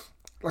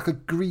like a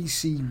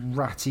greasy,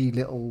 ratty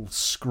little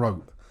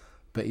scrote.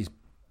 But he's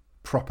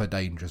proper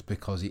dangerous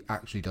because he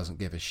actually doesn't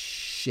give a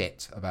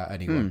shit about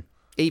anyone.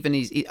 Even I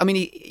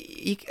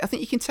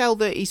think you can tell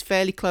that he's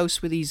fairly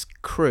close with his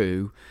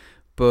crew,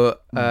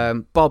 but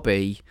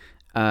Bobby,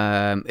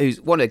 who's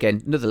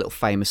another little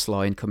famous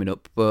line coming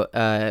up, but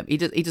he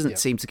doesn't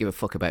seem to give a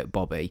fuck about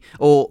Bobby,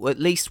 or at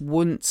least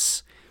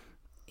once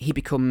he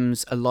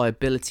becomes a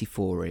liability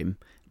for him,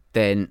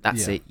 then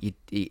that's it.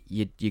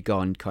 You're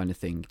gone, kind of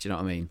thing. Do you know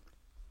what I mean?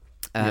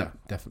 Yeah,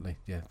 definitely.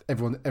 Yeah,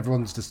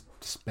 everyone's just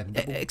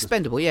expendable.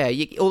 Expendable, yeah.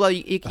 Although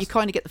you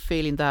kind of get the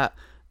feeling that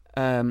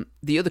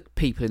the other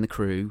people in the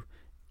crew,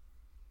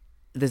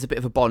 there's a bit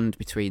of a bond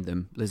between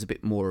them. There's a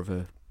bit more of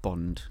a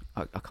bond.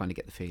 I kind of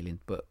get the feeling,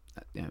 but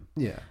yeah.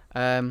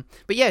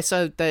 But yeah,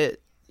 so there's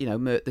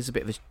a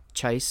bit of a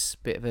chase,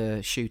 bit of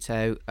a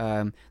shootout.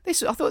 I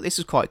thought this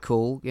was quite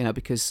cool,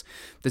 because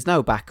there's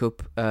no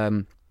backup,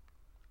 and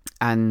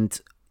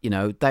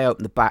they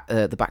open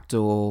the back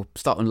door,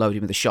 start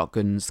unloading with the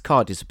shotguns. The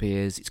car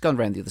disappears. It's gone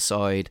around the other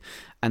side,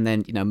 and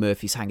then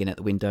Murphy's hanging out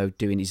the window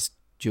doing his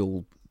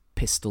dual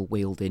pistol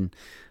wielding,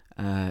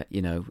 and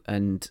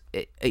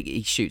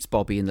he shoots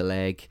Bobby in the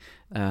leg.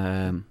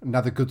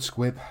 Another good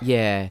squib.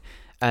 Yeah,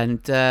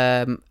 and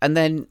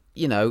then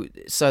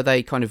so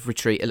they kind of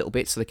retreat a little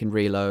bit so they can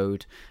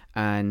reload,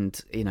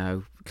 and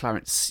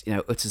Clarence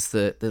utters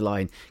the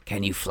line,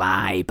 "Can you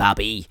fly,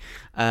 Bobby?"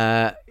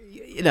 And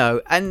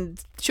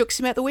chucks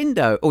him out the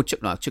window. Or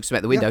chucks him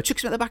out the window. Yeah.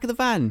 Chucks him out the back of the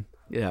van.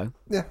 Yeah,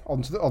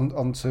 onto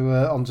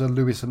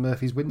Lewis and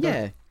Murphy's window.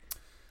 Yeah,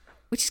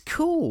 which is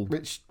cool.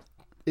 Which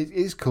it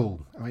is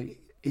cool. I mean,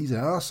 he's an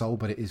arsehole,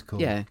 but it is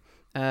cool. Yeah,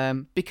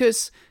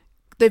 because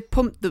they've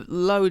pumped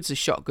loads of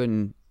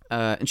shotgun,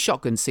 and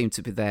shotguns seem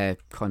to be their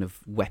kind of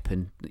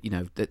weapon.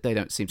 They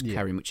don't seem to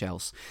carry much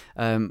else.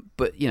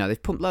 But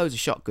they've pumped loads of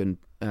shotgun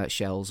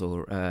shells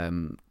or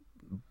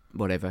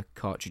whatever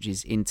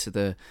cartridges into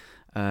the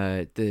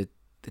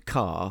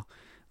car,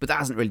 but that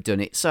hasn't really done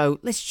it. So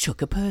let's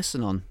chuck a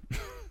person on.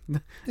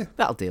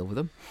 That'll deal with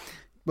them.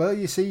 Well,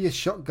 you see, your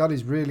shotgun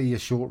is really a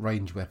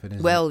short-range weapon, isn't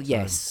it? Well,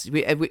 yes.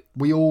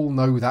 We all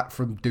know that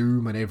from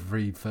Doom and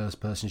every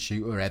first-person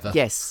shooter ever.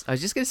 Yes, I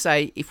was just going to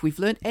say, if we've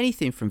learned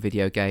anything from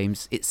video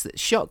games, it's that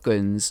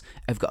shotguns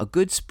have got a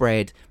good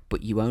spread,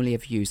 but you only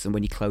ever use them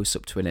when you're close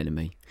up to an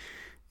enemy.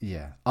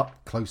 Yeah,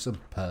 up close and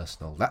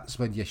personal. That's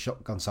when you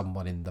shotgun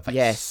someone in the face.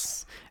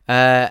 Yes.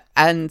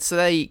 And so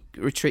they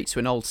retreat to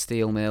an old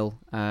steel mill.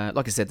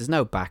 Like I said, there's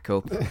no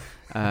backup.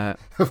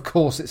 Of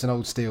course, it's an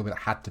old steel mill. It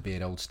had to be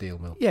an old steel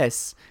mill.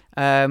 Yes.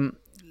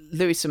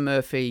 Lewis and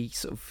Murphy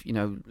sort of,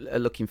 are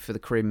looking for the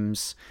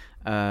Crims,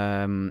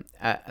 and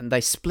they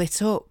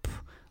split up.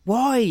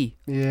 Why?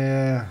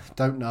 Yeah,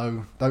 don't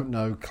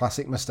know.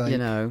 Classic mistake.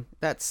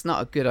 That's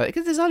not a good idea.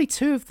 Because there's only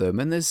two of them,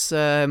 and there's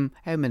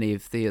how many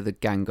of the other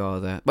gang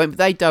are there? Well,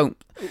 they don't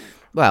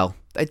know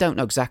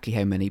exactly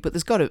how many, but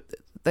they've got a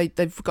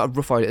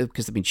rough idea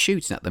because they've been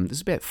shooting at them.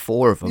 There's about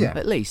 4 of them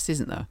at least,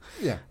 isn't there?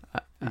 Yeah.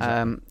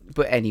 Exactly.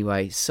 But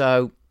anyway,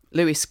 so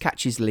Lewis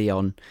catches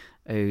Leon,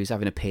 who's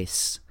having a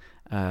piss,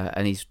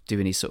 and he's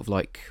doing his sort of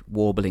like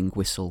warbling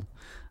whistle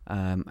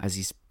as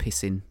he's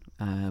pissing.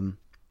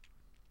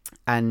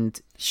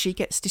 And she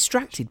gets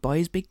distracted by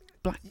his big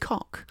black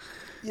cock.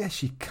 Yeah,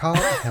 she can't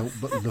help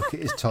but look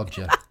at his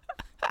todger.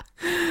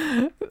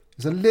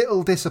 It's a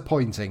little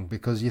disappointing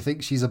because you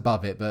think she's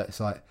above it, but it's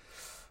like,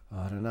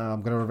 I don't know,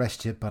 I'm going to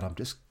arrest you, but I'm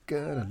just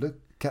going to look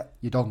at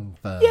your dong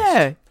first.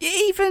 Yeah,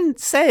 it even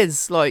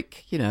says,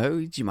 like,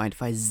 do you mind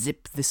if I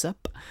zip this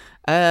up?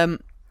 And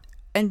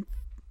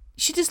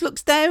she just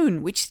looks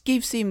down, which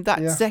gives him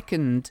that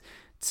second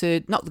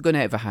to knock the gun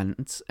out of her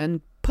hands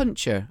and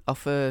punch her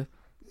off her...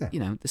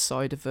 the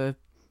side of a...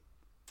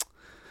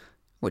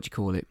 What do you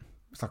call it?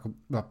 It's like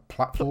a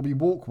platformy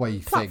walkway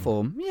thing.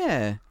 Platform,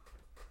 yeah.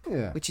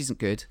 Yeah. Which isn't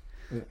good.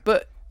 Yeah.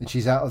 But... And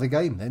she's out of the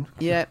game then.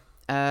 Yeah.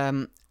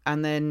 And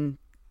then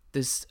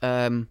there's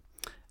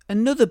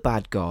another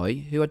bad guy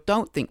who I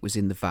don't think was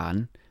in the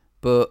van,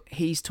 but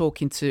he's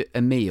talking to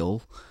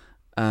Emil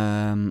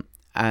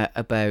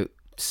about...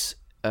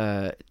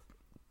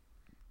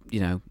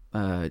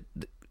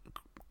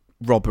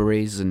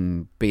 robberies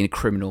and being a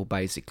criminal,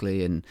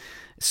 basically, and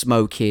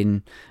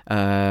smoking.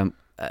 And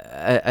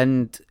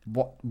and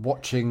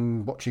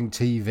watching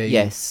TV.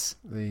 Yes,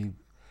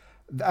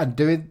 and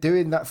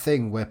doing that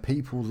thing where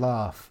people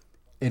laugh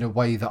in a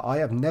way that I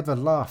have never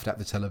laughed at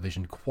the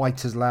television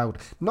quite as loud.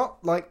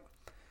 Not like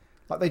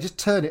they just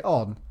turn it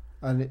on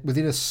and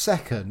within a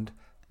second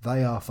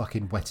they are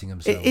fucking wetting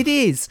themselves. It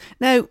is.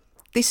 Now,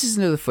 this is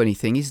another funny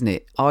thing, isn't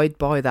it? I'd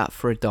buy that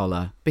for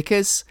 $1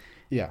 because.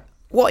 Yeah.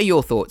 What are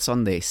your thoughts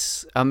on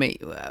this? I mean,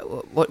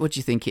 what do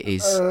you think it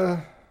is?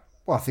 Well,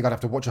 I think I'd have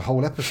to watch a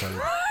whole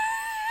episode.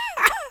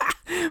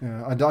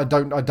 I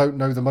don't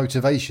know the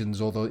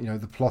motivations or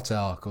the plot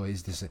arc, or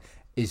is this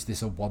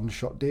a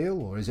one-shot deal,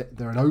 or is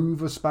there an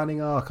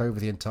overspanning arc over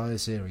the entire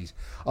series?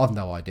 I've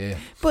no idea.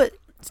 But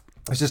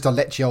it's just a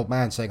lechy old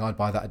man saying I'd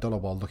buy that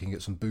 $1 while looking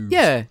at some boobs.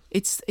 Yeah,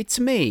 it's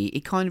to me,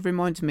 it kind of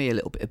reminds me a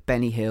little bit of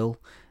Benny Hill.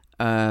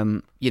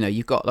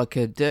 You've got like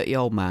a dirty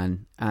old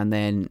man, and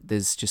then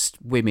there's just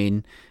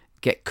women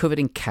get covered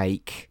in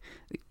cake,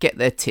 get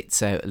their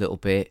tits out a little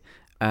bit,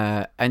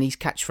 and his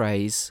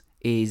catchphrase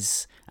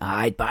is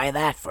 "I'd buy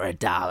that for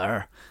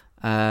 $1,"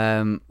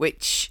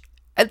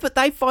 but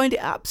they find it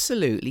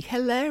absolutely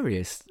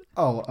hilarious.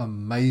 Oh,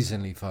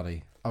 amazingly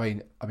funny.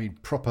 I mean,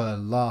 proper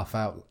laugh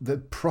out. The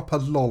proper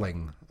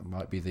lolling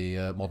might be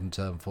the modern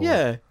term for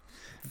it.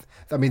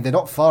 I mean, they're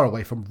not far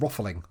away from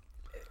ruffling.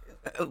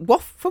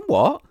 From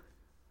what?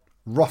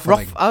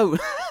 Ruffling.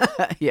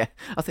 Yeah.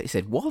 I thought you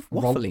said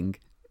waffling.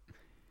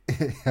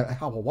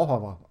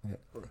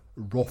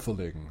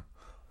 Ruffling.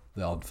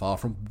 They aren't far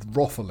from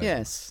ruffling.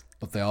 Yes.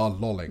 But they are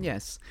lolling.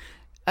 Yes.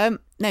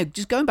 Now,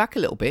 just going back a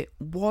little bit,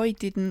 why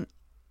didn't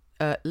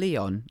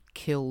Leon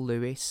kill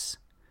Lewis?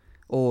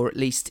 Or at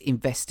least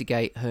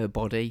investigate her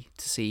body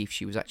to see if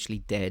she was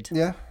actually dead.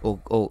 Yeah.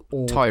 Or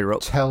tie her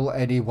up. Tell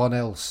anyone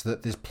else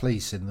that there's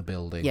police in the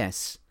building.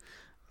 Yes.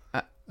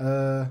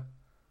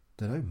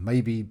 Don't know.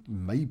 Maybe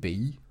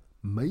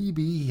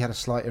he had a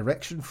slight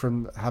erection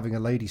from having a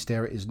lady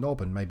stare at his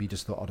knob, and maybe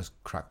just thought I'll just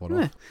crack one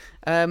off.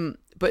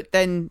 But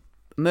then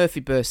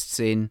Murphy bursts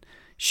in,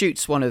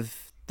 shoots one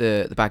of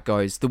the bad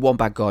guys, the one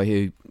bad guy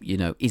who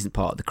isn't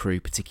part of the crew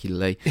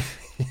particularly.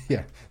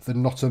 Yeah, the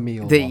not a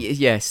meal.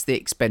 Yes, the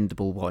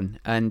expendable one,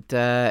 and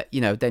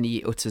then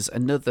he utters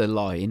another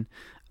line,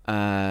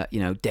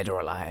 "Dead or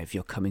alive,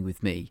 you're coming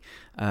with me."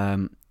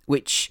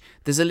 Which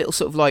there's a little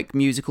sort of like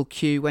musical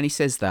cue when he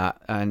says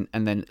that, and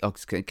then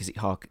because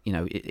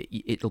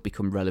it'll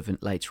become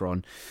relevant later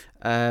on.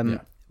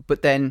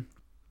 But then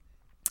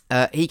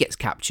he gets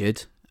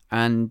captured,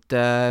 and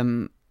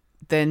then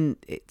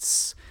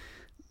it's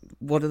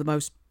one of the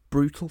most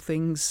brutal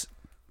things,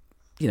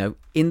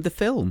 in the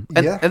film.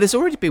 And there's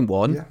already been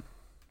one. Yeah.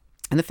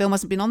 And the film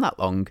hasn't been on that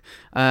long,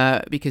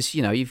 because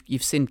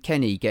you've seen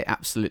Kenny get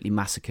absolutely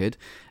massacred,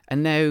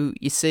 and now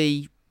you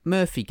see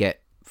Murphy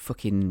get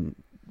fucking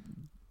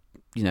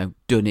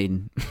done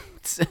in.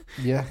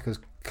 Yeah, because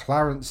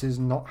Clarence is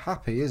not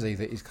happy, is he,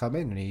 that he's come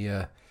in, and he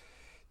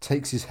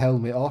takes his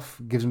helmet off,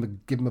 gives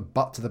him a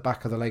butt to the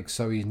back of the leg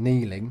so he's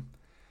kneeling,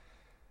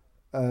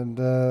 and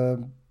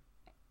then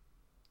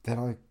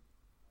I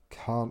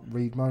can't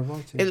read my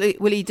writing.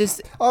 He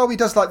does. Oh, he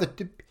does like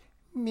the.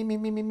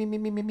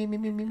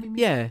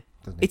 Yeah,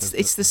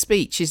 it's the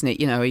speech, isn't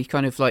it? He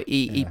kind of like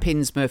he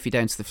pins Murphy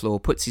down to the floor,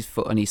 puts his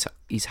foot on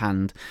his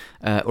hand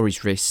or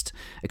his wrist,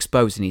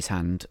 exposing his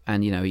hand,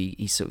 and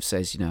he sort of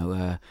says,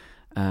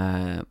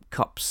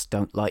 cops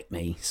don't like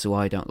me, so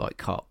I don't like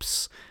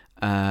cops,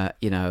 but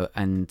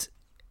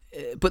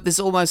there's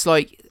almost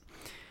like,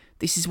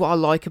 this is what I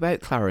like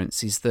about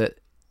Clarence, is that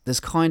there's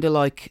kind of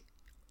like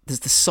there's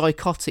the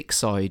psychotic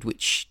side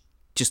which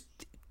just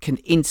can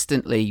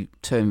instantly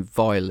turn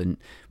violent,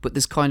 but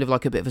there's kind of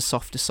like a bit of a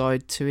softer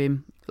side to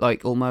him,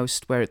 like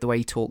almost where the way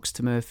he talks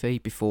to Murphy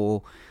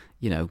before,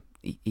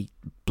 he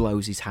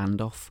blows his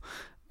hand off.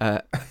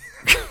 But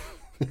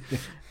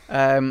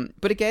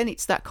again,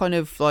 it's that kind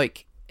of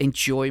like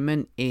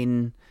enjoyment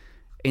in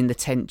the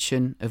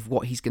tension of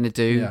what he's going to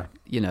do,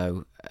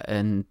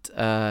 and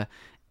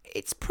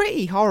it's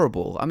pretty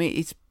horrible. I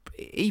mean,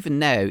 even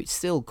now, it's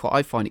still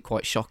I find it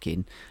quite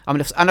shocking. I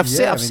mean, I've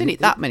seen it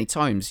that many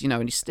times, and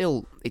it's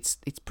still it's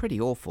pretty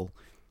awful.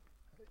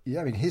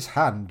 Yeah, I mean, his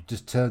hand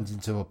just turns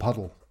into a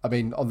puddle. I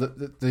mean, on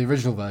the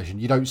original version,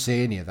 you don't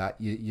see any of that.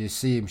 You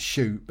see him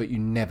shoot, but you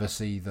never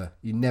see the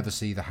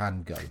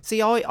hand go.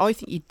 See, I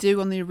think you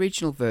do on the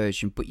original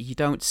version, but you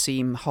don't see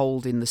him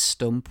holding the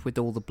stump with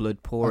all the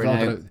blood pouring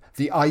out.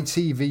 The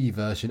ITV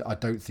version, I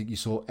don't think you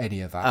saw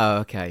any of that. Oh,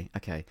 okay.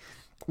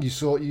 You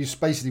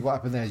basically what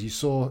happened there is you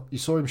saw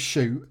him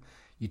shoot.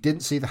 You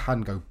didn't see the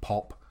hand go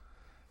pop.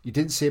 You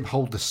didn't see him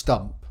hold the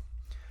stump.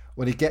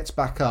 When he gets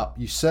back up,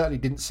 you certainly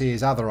didn't see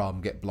his other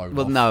arm get blown off.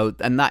 Well, no,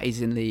 and that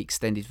is in the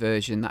extended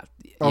version.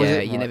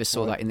 You never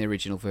saw right. that in the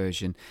original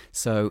version.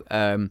 So,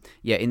 in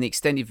the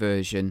extended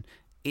version,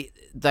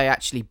 they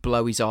actually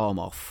blow his arm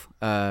off,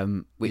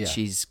 which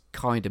is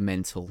kind of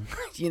mental,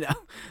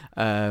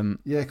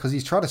 because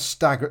he's trying to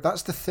stagger.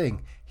 That's the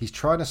thing. He's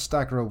trying to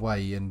stagger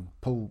away, and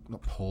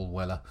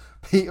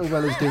Peter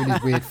Weller's doing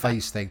his weird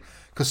face thing,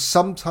 because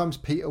sometimes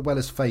Peter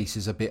Weller's face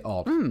is a bit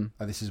odd, and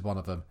this is one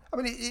of them. I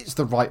mean, it's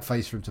the right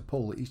face for him to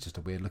pull. He's just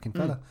a weird looking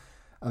fella,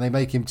 and they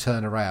make him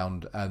turn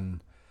around,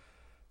 and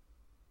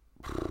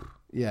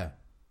yeah,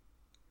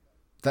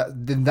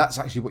 that's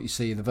actually what you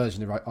see in the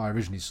version that I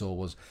originally saw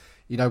was,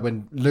 you know,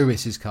 when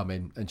Lewis is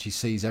coming and she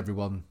sees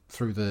everyone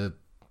through the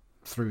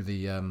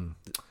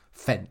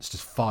fence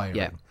just firing.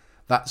 Yeah.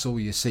 That's all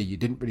you see. You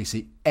didn't really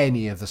see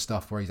any of the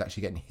stuff where he's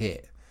actually getting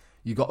hit.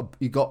 You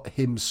got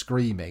him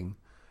screaming,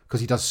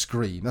 because he does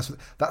scream.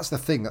 That's the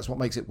thing. That's what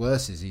makes it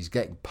worse, is he's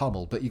getting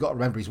pummeled. But you got to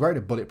remember, he's wearing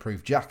a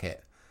bulletproof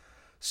jacket,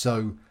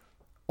 so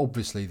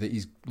obviously that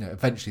he's, you know,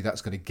 eventually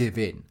that's going to give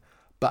in.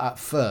 But at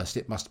first,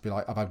 it must be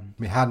like, I've had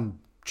my hand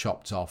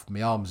chopped off,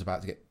 my arm's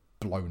about to get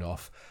blown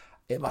off.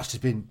 It must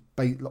have been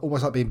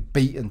almost like being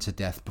beaten to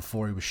death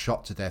before he was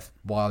shot to death,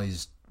 while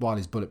his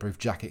bulletproof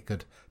jacket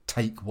could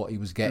take what he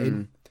was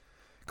getting.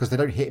 Because they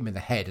don't hit him in the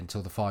head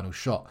until the final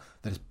shot.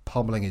 They're just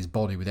pummeling his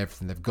body with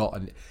everything they've got,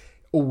 and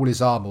all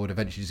his armour would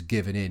eventually just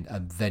given in,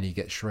 and then he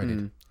gets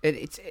shredded.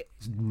 It's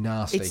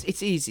nasty.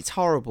 It's easy. It's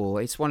horrible.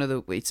 It's one of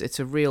the. It's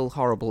a real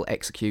horrible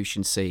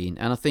execution scene,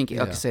 and I think,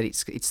 like I said,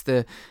 it's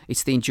the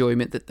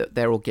enjoyment that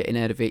they're all getting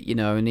out of it, you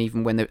know. And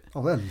even when they're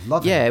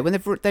loving it. When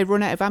they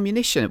run out of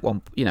ammunition at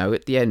one, you know,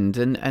 at the end,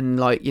 and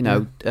like, you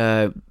know,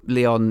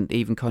 Leon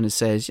even kind of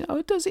says, you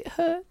know, does it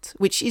hurt?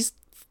 Which is,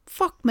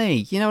 fuck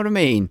me, you know what I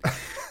mean?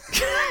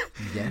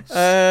 Yes.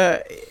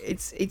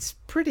 It's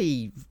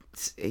pretty.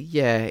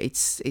 Yeah,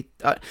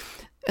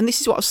 and this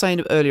is what I was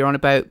saying earlier on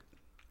about,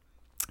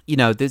 you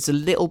know, there's a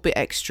little bit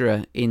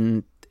extra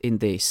in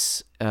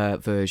this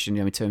version,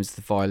 you know, in terms of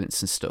the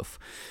violence and stuff.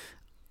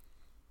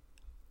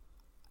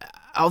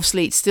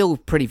 Obviously, it's still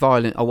pretty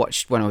violent. I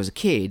watched when I was a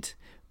kid,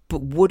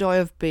 but would I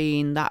have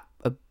been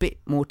a bit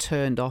more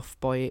turned off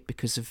by it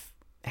because of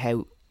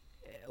how?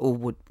 Or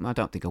would I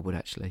don't think I would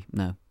actually.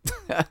 No.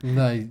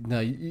 No,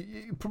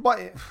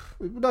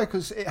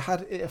 because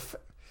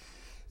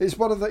it's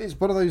one of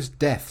those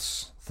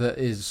deaths that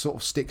is sort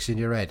of sticks in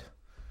your head,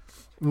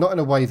 not in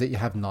a way that you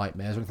have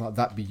nightmares or anything like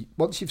that. But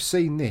once you've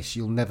seen this,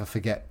 you'll never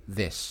forget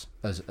this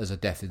as a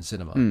death in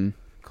cinema,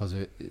 because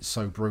it's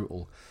so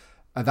brutal.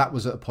 And that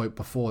was at a point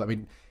before. I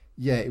mean,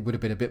 yeah, it would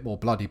have been a bit more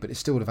bloody, but it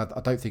still would have had.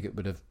 I don't think it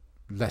would have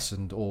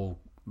lessened or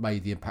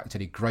made the impact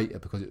any greater,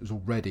 because it was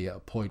already at a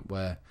point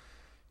where,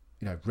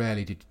 you know,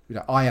 rarely did, you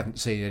know, I haven't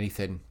seen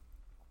anything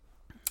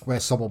where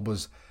someone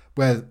was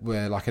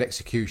where like an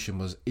execution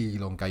was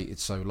elongated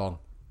so long.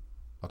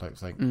 I don't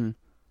think,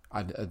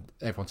 and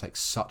everyone takes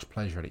such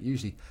pleasure in it.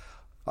 Usually,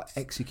 like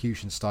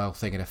execution style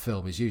thing in a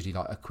film is usually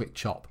like a quick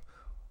chop,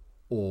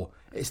 or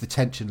it's the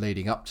tension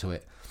leading up to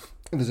it,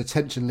 and there's a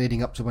tension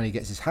leading up to when he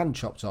gets his hand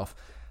chopped off.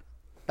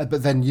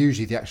 But then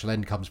usually the actual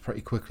end comes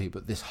pretty quickly.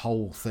 But this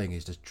whole thing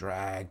is just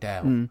dragged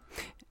out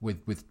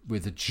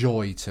with a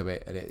joy to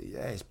it, and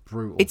it's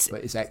brutal,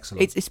 but it's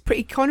excellent. It's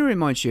pretty, kind of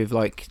reminds you of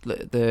like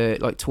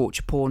the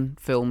torture porn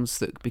films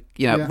that,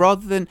 you know,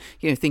 rather than,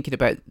 you know, thinking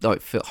about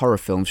like horror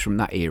films from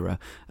that era.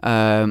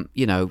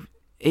 You know,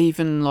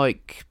 even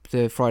like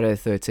the Friday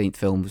the 13th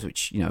films,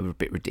 which, you know, were a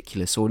bit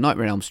ridiculous, or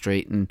Nightmare on Elm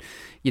Street, and,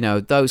 you know,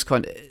 those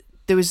kind of.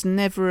 There was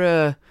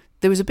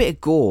a bit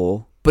of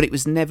gore, but it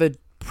was never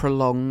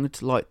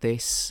prolonged like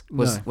this.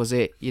 Was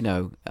it? You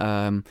know,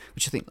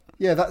 which I think.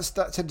 Yeah, that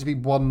tended to be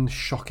one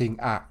shocking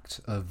act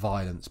of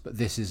violence, but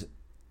this is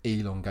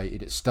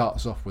elongated. It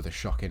starts off with a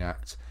shocking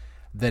act,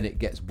 then it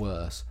gets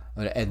worse,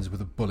 and it ends with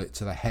a bullet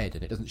to the head,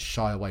 and it doesn't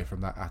shy away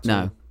from that at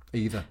all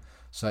either.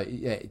 So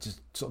yeah, it just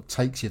sort of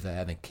takes you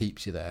there and then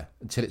keeps you there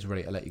until it's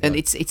ready to let you go. And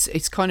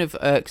it's kind of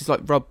because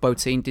like Rob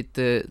Bottin did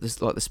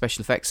the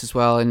special effects as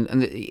well,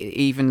 and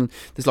even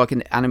there's like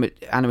an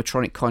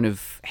animatronic kind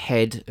of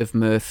head of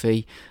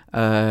Murphy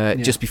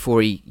just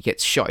before he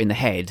gets shot in the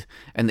head,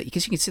 and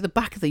because you can see the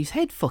back of his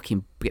head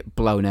fucking get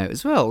blown out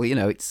as well. You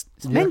know, it's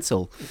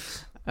mental.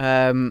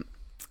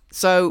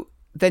 So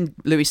then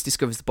Lewis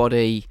discovers the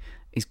body.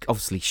 He's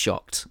obviously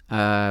shocked,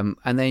 and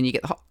then you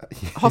get the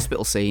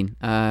hospital scene,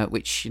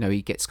 which, you know,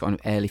 he gets kind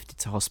of airlifted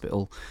to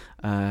hospital.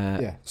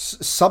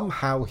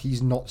 Somehow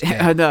he's not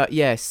dead.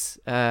 Yes,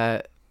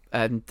 and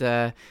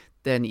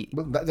then he...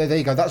 Well, there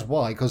you go. That's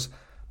why, because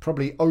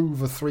probably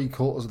over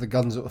 3/4 of the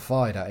guns that were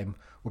fired at him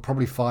were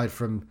probably fired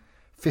from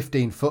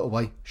 15 foot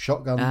away,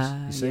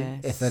 shotguns. You see,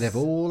 if they'd have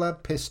all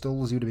had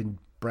pistols, he would have been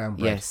brown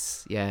bread.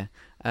 Yes, yeah.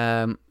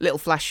 Little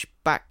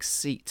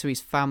flashbacks to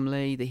his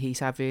family that he's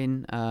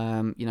having.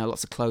 You know,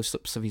 lots of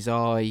close-ups of his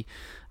eye.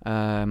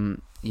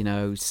 You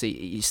know,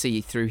 you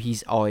see through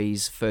his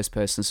eyes,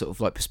 first-person sort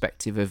of like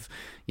perspective of,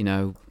 you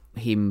know,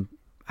 him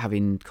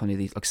having kind of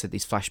these, like I said,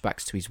 these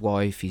flashbacks to his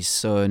wife, his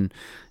son,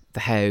 the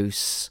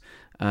house.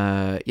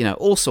 You know,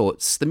 all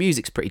sorts. The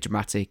music's pretty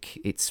dramatic.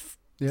 It's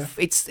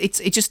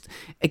just,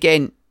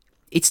 again,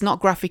 it's not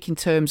graphic in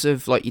terms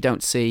of like you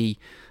don't see.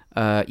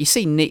 You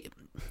see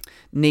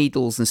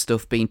needles and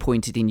stuff being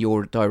pointed in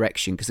your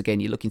direction, because again,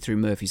 you're looking through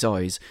Murphy's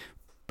eyes,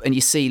 and you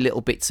see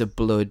little bits of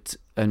blood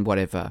and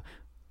whatever.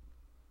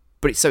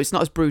 But it's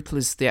not as brutal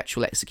as the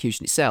actual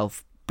execution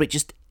itself. But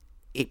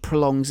it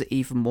prolongs it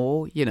even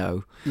more, you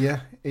know.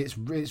 Yeah, it's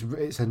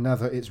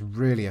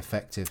really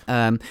effective.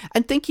 And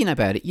thinking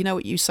about it, you know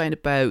what you were saying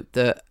about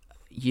that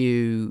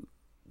you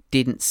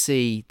didn't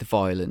see the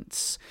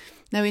violence.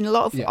 Now, in a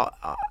lot of,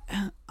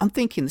 I'm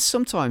thinking that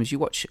sometimes you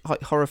watch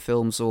like horror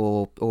films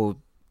or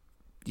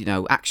you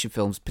know, action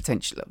films,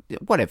 potentially,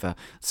 whatever.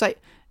 Say,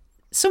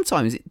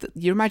 sometimes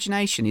your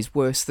imagination is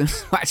worse than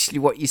actually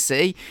what you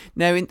see.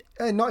 Now,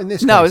 not in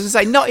this case. No, I was going to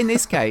say, not in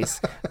this case.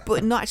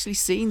 But not actually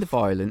seeing the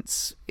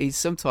violence is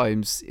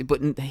sometimes,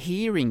 but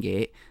hearing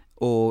it,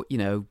 or, you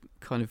know,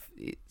 kind of,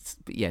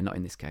 not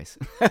in this case.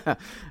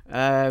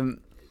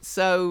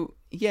 So,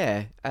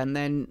 yeah, and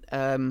then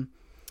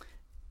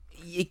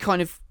it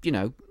kind of, you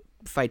know,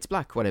 fades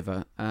black,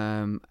 whatever,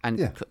 and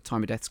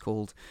Time of Death's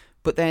called.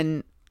 But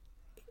then,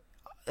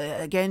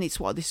 again, this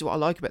is what I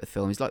like about the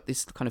film. It's like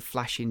this kind of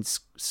flashing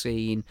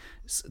scene,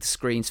 the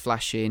screen's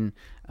flashing.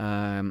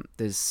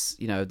 There's,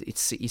 you know,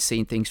 you're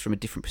seeing things from a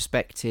different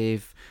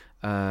perspective.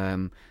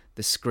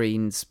 The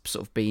screen's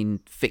sort of being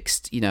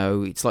fixed. You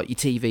know, it's like your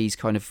TV's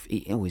kind of,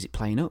 is it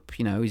playing up?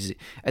 You know, is it?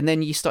 And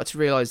then you start to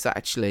realise that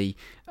actually,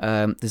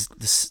 the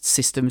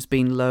system's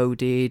been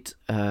loaded.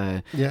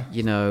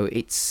 You know,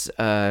 it's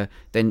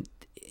then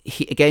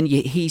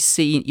you're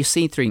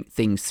seeing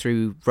things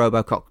through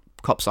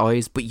RoboCop's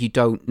eyes, but you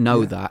don't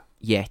know that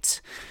yet.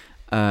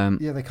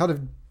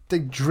 They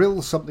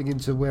drill something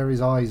into where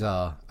his eyes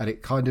are, and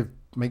it kind of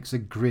makes a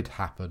grid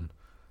happen.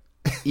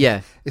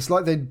 Yeah, it's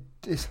like they're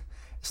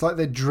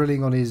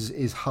drilling on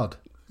his HUD.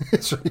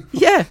 It's really,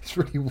 it's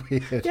really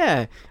weird.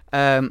 Yeah,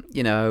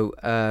 you know,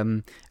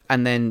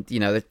 and then, you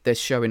know, they're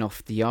showing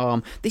off the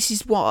arm. This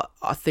is what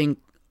I think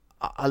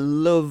I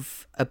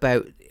love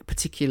about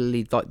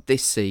particularly like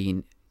this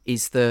scene,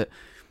 is that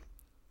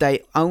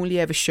they only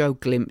ever show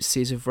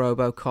glimpses of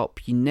RoboCop.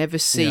 You never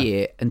see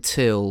it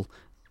until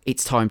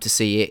it's time to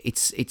see it.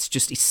 It's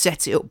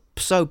set it up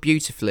so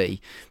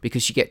beautifully,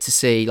 because you get to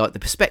see like the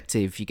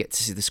perspective, you get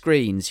to see the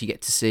screens, you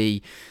get to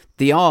see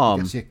the arm.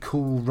 You get to see a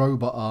cool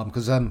robot arm,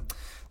 because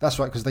that's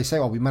right, because they say,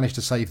 we managed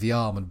to save the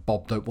arm, and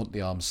Bob don't want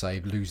the arm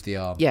saved, lose the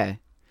arm. Yeah.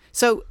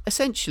 So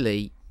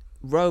essentially,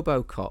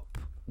 RoboCop,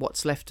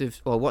 what's left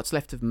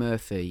of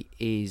Murphy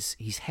is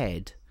his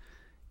head,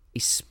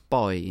 his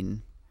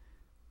spine,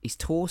 his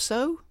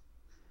torso.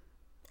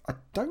 I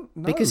don't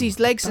know, because his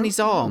legs and his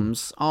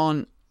arms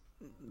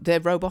they're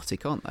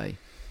robotic, aren't they?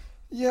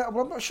 Yeah,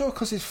 well, I'm not sure,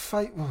 because his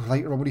face. Well,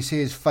 later on, when you see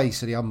his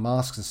face and he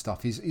unmasks and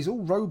stuff, he's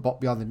all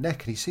robot behind the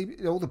neck, and you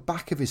see all the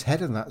back of his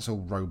head, and that's all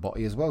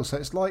robot-y as well. So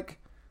it's like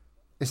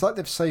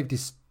they've saved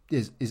his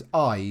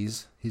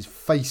eyes, his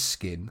face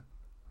skin,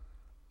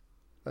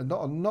 and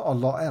not a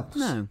lot else.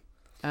 No.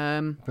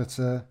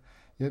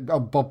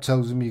 But Bob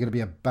tells him, you're going to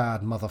be a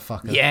bad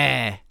motherfucker.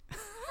 Yeah.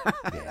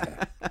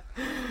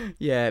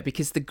 Yeah,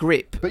 because the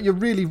grip. But you're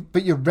ready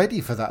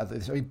for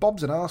that. I mean,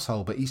 Bob's an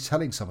arsehole, but he's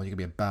telling someone you're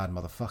going to be a bad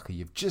motherfucker.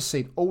 You've just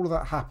seen all of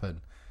that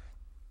happen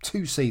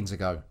 2 scenes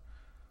ago,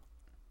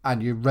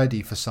 and you're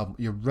ready for someone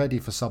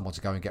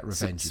to go and get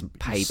revenge. Some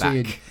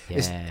payback.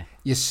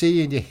 You're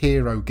seeing your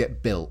hero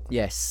get built.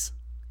 Yes.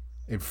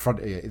 In front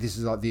of you. This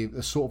is like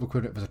the sort of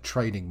equivalent of a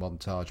training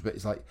montage, but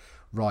it's like,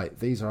 right,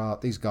 these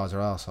guys are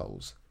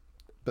arseholes.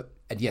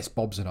 And yes,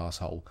 Bob's an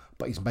arsehole,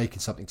 but he's making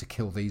something to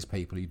kill these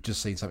people. You've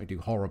just seen something do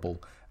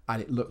horrible,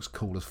 and it looks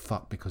cool as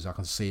fuck because I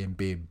can see him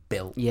being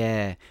built.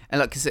 Yeah, and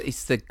like, cause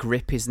it's the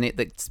grip, isn't it,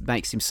 that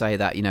makes him say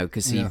that, you know,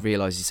 because he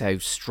realises how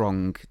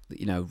strong,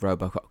 you know,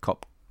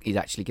 RoboCop is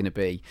actually going to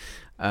be.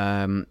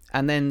 And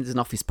then there's an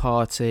office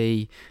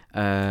party,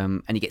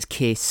 and he gets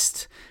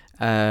kissed.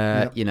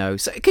 You know,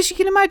 so because you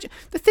can imagine,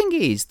 the thing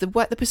is, the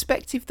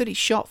perspective that it's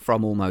shot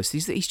from almost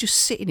is that he's just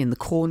sitting in the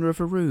corner of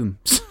a room.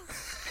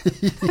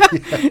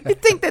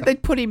 You'd think that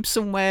they'd put him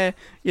somewhere,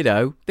 you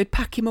know, they'd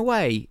pack him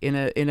away in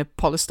a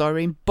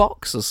polystyrene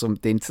box or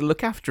something to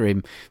look after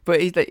him, but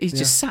he's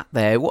just sat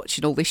there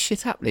watching all this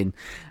shit happening,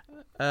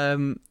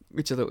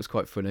 which I thought was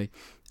quite funny.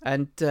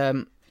 And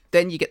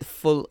then you get the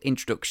full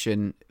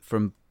introduction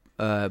from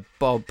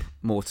Bob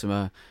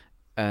Mortimer,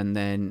 and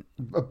then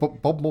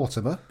Bob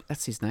Mortimer,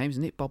 that's his name,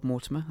 isn't it? Bob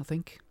Mortimer, I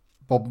think.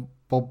 Bob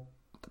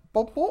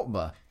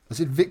Mortimer. Is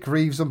it Vic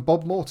Reeves and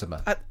Bob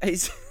Mortimer?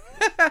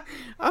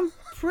 I'm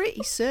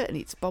pretty certain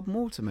it's Bob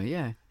Mortimer,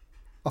 yeah.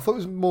 I thought it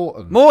was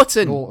Morton.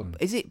 Morton.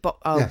 Is it Bob?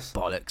 Oh, yes.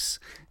 Bollocks.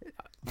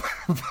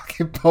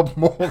 Fucking Bob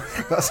Morton.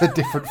 That's a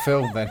different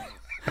film then.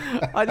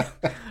 I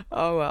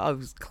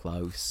was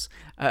close.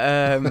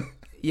 Bob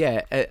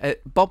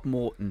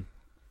Morton.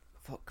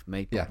 Fuck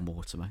me, Bob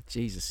Mortimer.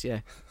 Jesus,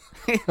 yeah.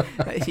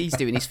 He's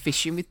doing his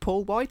fishing with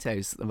Paul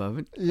Whitehouse at the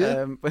moment.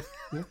 Yeah.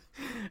 It's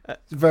a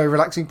very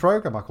relaxing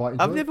programme. I quite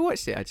enjoy it. I've never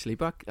watched it, actually,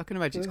 but I can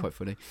imagine it's quite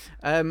funny.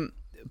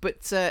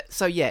 It's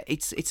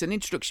an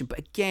introduction, but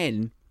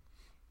again,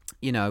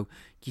 you know,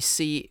 you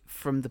see it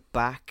from the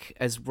back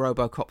as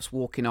RoboCop's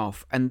walking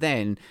off, and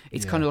then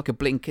it's kind of like a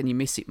blink and you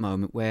miss it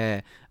moment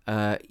where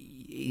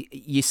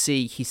you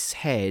see his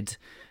head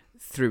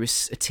through a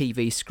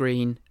TV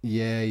screen.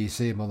 Yeah, you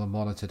see him on the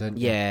monitor, don't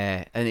you?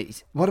 Yeah, and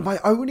it's one of my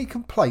only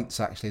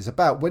complaints actually is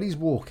about when he's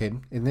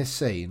walking in this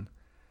scene.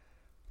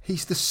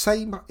 he's the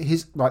same.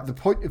 The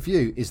point of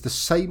view is the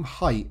same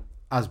height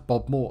as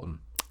Bob Morton.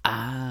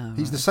 Ah,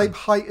 he's the same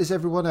height as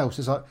everyone else.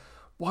 It's like,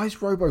 why is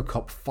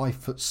RoboCop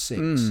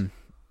 5'6"?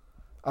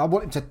 I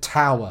want him to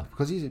tower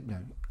because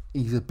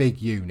he's a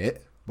big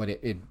unit. When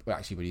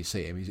you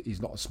see him,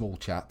 he's not a small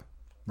chap,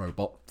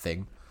 robot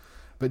thing.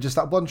 But just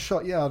that one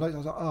shot, I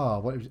was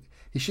like,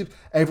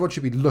 everyone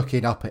should be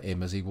looking up at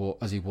him as he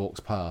walks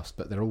past.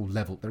 But they're all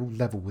level. They're all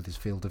level with his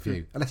field of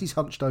view, unless he's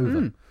hunched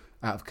over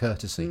out of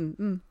courtesy.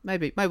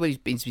 Maybe he's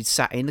been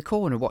sat in the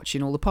corner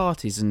watching all the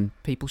parties and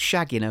people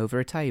shagging over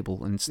a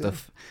table and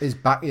stuff. His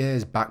back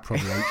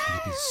probably aches.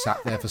 He's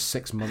sat there for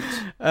 6 months.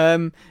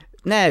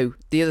 Now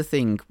the other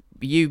thing.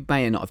 You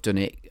may not have done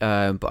it,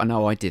 but I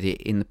know I did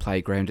it in the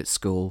playground at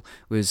school.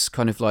 Was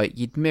kind of like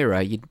you'd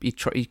mirror,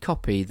 you'd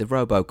copy the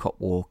RoboCop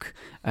walk,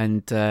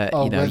 and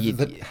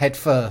you'd head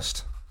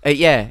first.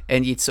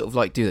 And you'd sort of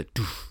like do the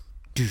doof,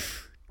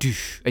 doof,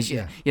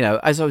 doof,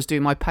 as I was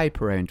doing my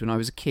paper round when I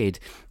was a kid.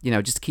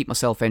 Just to keep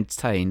myself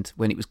entertained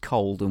when it was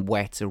cold and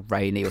wet or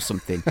rainy or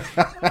something.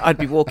 I'd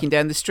be walking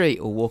down the street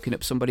or walking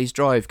up somebody's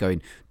drive,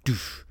 going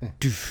doof,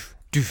 doof,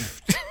 doof.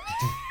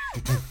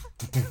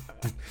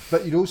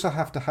 But you'd also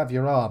have to have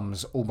your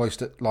arms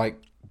almost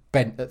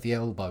bent at the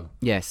elbow.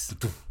 Yes.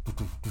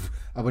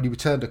 And when you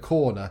turn a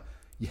corner,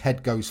 your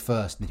head goes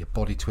first and then your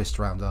body twists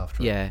around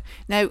after. Yeah.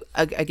 Now,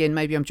 again,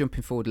 maybe I'm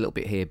jumping forward a little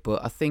bit here,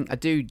 but I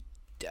do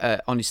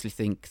honestly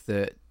think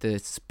that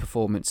the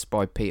performance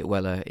by Peter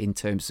Weller in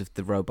terms of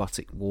the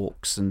robotic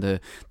walks and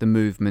the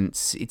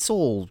movements, it's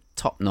all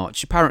top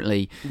notch.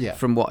 Apparently,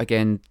 from what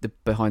the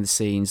behind the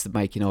scenes, the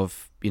making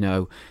of,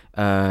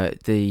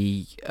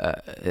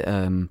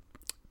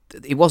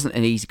 it wasn't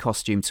an easy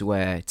costume to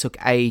wear. It took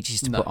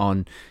ages to put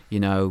on,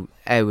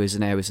 hours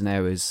and hours and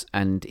hours,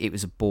 and it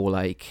was a ball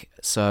ache.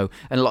 So,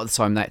 and a lot of the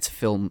time they had to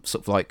film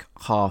sort of like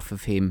half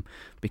of him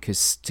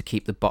to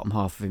keep the bottom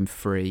half of him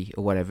free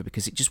or whatever,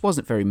 because it just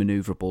wasn't very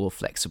manoeuvrable or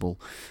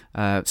flexible.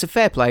 So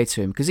fair play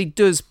to him, because he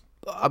does.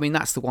 I mean,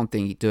 that's the one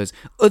thing he does.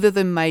 Other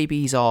than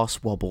maybe his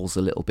arse wobbles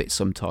a little bit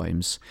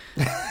sometimes.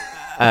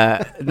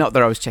 Not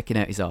that I was checking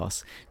out his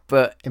arse,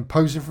 but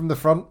imposing from the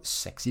front,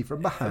 sexy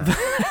from behind.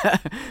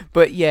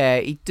 But yeah,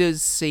 he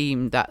does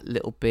seem that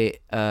little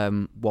bit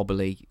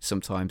wobbly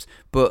sometimes.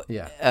 But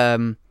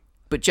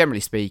but generally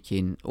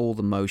speaking, all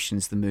the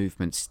motions, the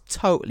movements,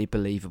 totally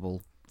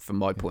believable from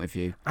my point of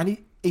view. And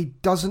he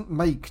doesn't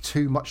make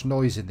too much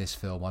noise in this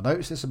film. I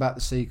noticed this about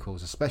the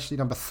sequels, especially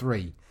number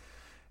 3.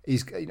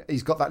 He's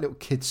got that little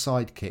kid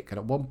sidekick, and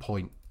at one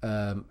point,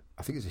 I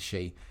think it's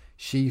a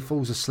she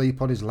falls asleep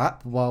on his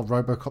lap while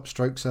RoboCop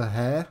strokes her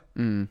hair.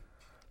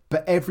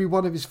 But every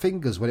one of his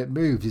fingers, when it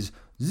moves, is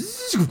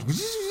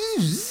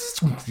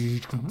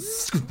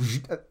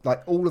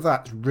like all of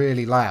that's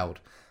really loud.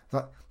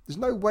 Like, there's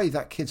no way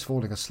that kid's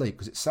falling asleep,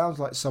 because it sounds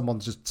like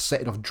someone's just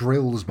setting off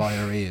drills by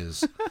her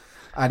ears.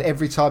 And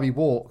every time he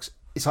walks,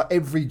 it's like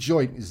every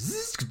joint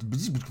is.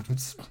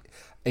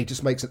 He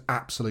just makes an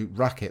absolute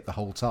racket the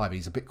whole time.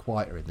 He's a bit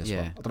quieter in this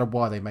one. I don't know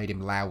why they made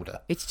him louder.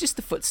 It's just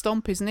the foot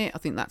stomp, isn't it? I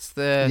think that's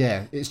the...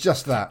 Yeah, it's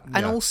just that.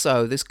 And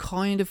also, there's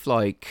kind of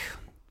like...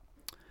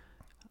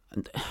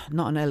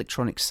 Not an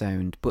electronic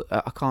sound, but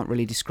I can't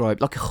really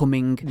describe... Like a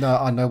humming... No,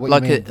 I know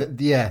what you mean.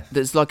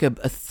 There's like a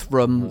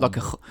thrum, like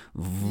a...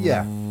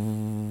 Yeah.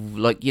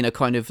 Like,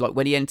 kind of like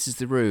when he enters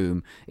the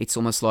room, it's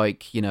almost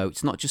like,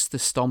 it's not just the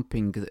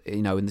stomping,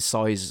 and the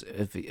size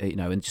of,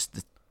 and just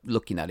the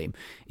looking at him,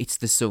 it's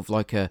the sort of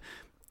like a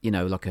kind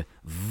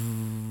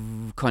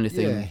of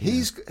thing. Yeah,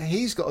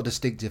 he's got a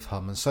distinctive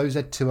hum, and so's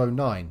Ed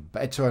 209,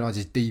 but Ed 209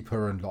 is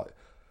deeper and like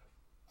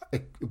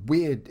a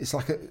weird. It's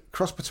like a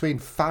cross between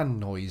fan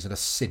noise and a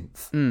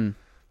synth.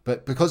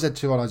 But because Ed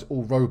 209 is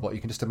all robot,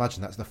 you can just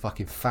imagine that's the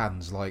fucking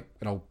fans, like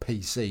an old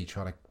PC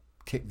trying to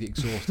kick the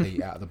exhaust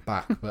heat out of the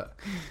back. But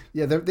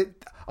yeah,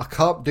 I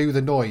can't do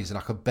the noise, and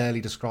I can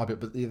barely describe it.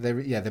 But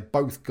they've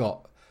both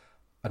got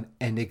an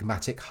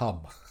enigmatic hum.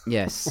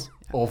 Yes.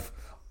 Of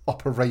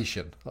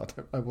operation. I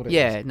don't know what it is.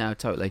 Yeah, no,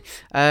 totally.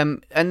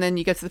 And then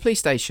you go to the police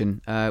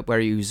station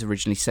where he was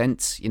originally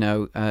sent,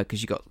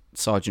 because you got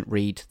Sergeant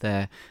Reed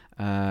there.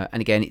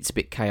 And again, it's a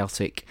bit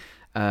chaotic.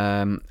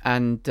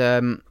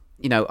 OCP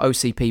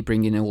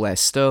bring in all their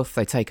stuff.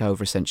 They take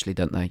over essentially,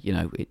 don't they?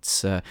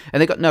 It's and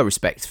they got no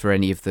respect for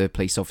any of the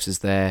police officers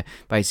there.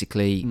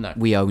 Basically, no.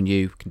 We own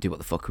you. Can do what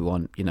the fuck we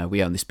want.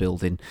 We own this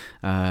building.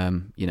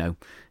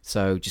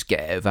 So just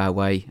get out of our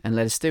way and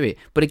let us do it.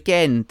 But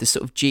again, the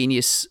sort of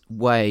genius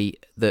way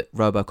that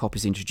RoboCop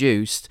is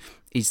introduced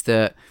is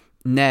that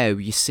now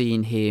you're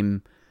seeing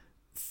him,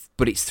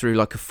 but it's through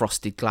like a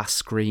frosted glass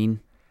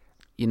screen.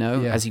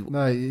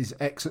 He's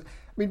excellent.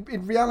 I mean,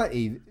 in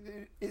reality,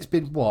 it's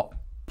been what?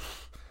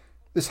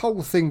 This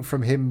whole thing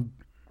from him,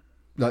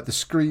 like the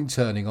screen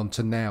turning on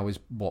to now, is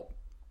what,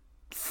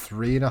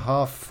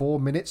 3.5, 4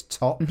 minutes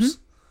tops?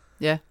 Mm-hmm.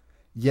 Yeah.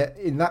 Yet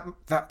in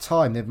that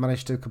time, they've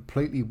managed to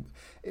completely...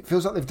 It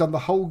feels like they've done the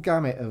whole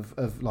gamut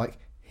of like,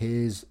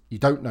 here's... You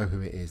don't know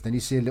who it is. Then you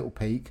see a little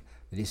peek.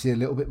 Then you see a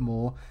little bit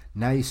more.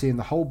 Now you're seeing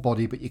the whole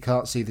body, but you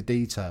can't see the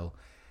detail.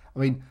 I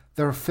mean,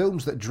 there are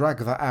films that drag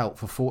that out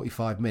for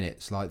 45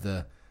 minutes, like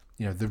the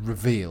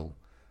reveal,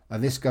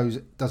 and this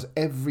does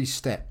every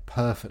step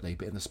perfectly,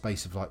 but in the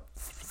space of like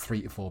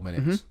 3 to 4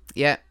 minutes. Mm-hmm.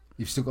 Yeah,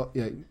 you've still got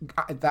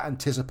that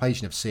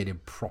anticipation of seeing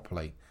him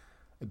properly.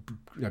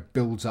 It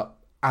builds up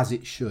as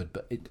it should,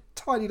 but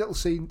tiny little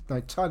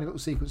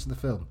sequence in the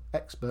film,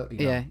 expertly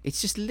done. Yeah,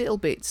 it's just little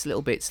bits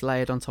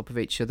layered on top of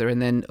each other,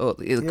 and then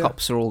the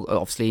cops are all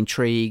obviously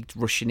intrigued,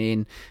 rushing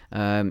in.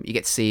 You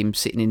get to see him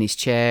sitting in his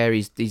chair.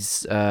 He's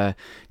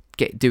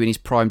doing his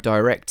prime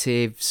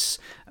directives.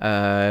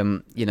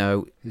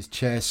 His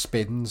chair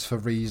spins for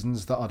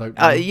reasons that I don't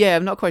know. Yeah,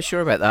 I'm not quite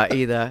sure about that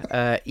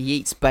either. He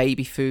eats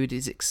baby food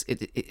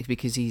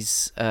because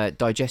his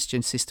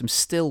digestion system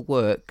still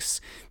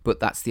works, but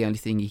that's the only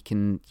thing he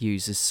can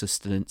use as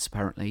sustenance,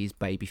 apparently, is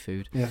baby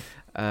food. Yeah.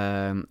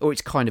 Or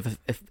it's kind of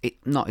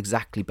not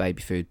exactly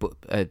baby food,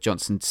 but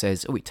Johnson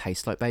says, it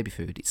tastes like baby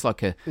food. It's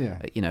like a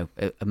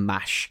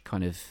mash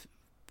kind of,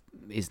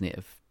 isn't it,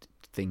 of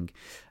thing.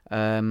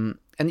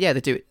 And yeah,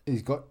 they do it.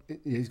 He's got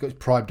his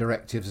prime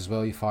directives as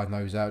well. You find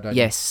those out, don't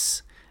you?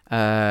 Yes.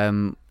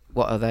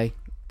 What are they?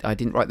 I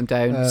didn't write them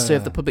down.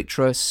 Serve the public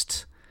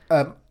trust.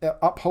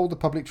 Uphold the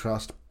public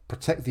trust.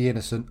 Protect the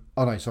innocent.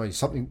 Oh no, sorry.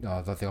 Something. No,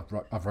 I think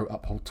I've wrote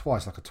uphold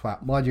twice like a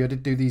twat. Mind you, I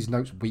did do these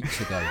notes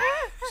weeks ago.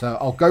 So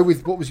I'll go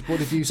with what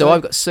did you say? So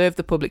I've got serve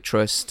the public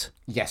trust.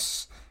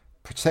 Yes.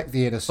 Protect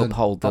the innocent.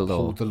 Uphold the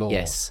law.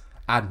 Yes.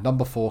 And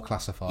number 4,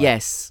 classify.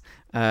 Yes.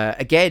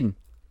 Again.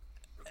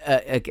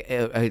 A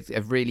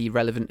really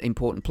relevant,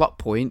 important plot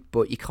point,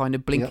 but you kind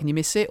of blink and you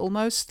miss it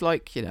almost,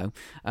 like, you'd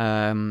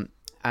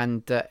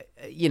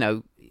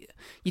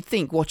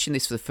think watching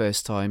this for the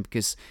first time,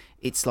 because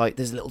it's like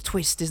there's a little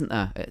twist, isn't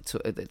there,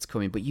 that's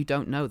coming, but you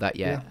don't know that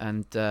yet. Yeah.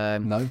 And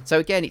no. So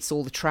again, it's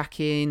all the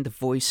tracking, the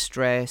voice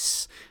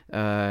stress,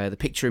 the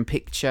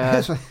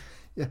picture-in-picture.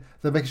 Yeah,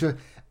 they're making sure.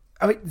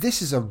 I mean,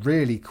 this is a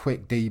really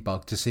quick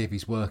debug to see if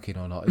he's working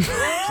or not. Isn't it?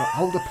 It's like,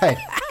 hold a pen.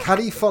 Can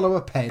he follow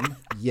a pen?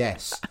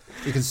 Yes.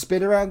 He can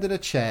spin around in a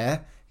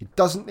chair. He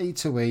doesn't need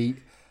to eat.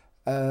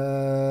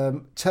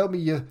 Tell me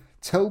your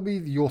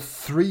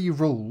 3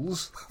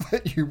 rules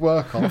that you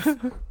work off.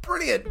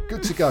 Brilliant.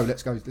 Good to go.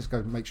 Let's go.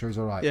 Make sure he's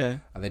all right. Yeah.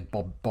 And then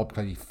Bob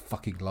clearly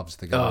fucking loves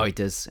the guy. Oh, he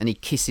does. And he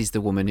kisses the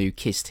woman who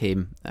kissed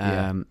him.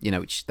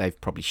 Which they've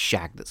probably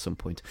shagged at some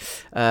point.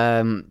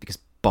 Because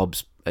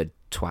Bob's a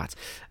twat.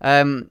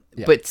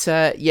 But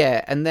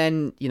and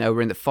then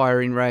we're in the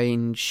firing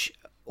range.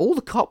 All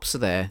the cops are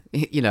there,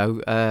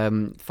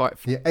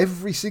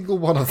 every single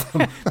one of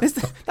them.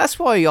 That's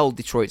why old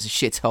Detroit's a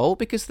shithole,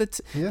 because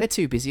they're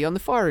too busy on the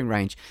firing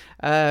range.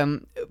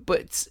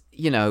 But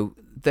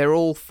they're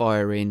all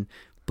firing,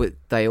 but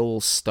they all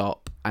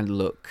stop and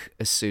look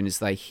as soon as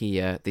they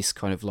hear this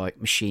kind of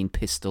like machine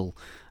pistol,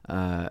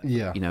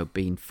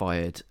 being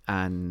fired,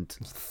 and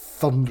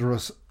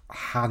thunderous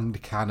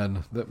hand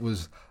cannon that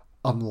was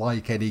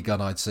unlike any gun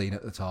I'd seen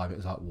at the time. It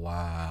was like,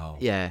 wow.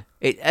 Yeah,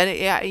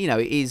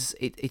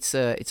 it's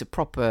a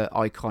proper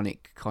iconic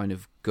kind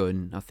of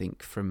gun, I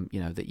think, from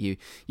that you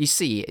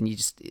see it and you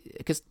just,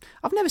 because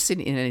I've never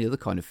seen it in any other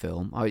kind of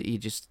film. You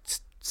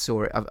just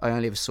saw it. I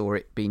only ever saw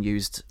it being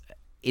used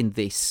in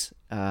this.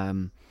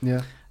 Then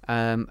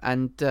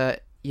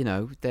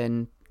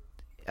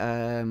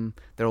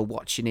they're all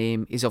watching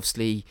him. He's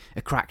obviously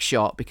a crack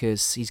shot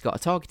because he's got a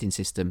targeting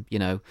system.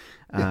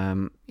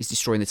 He's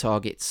destroying the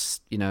targets.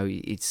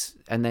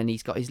 And then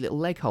he's got his little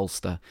leg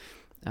holster.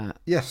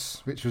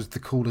 Yes, which was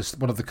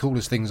one of the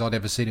coolest things I'd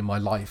ever seen in my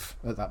life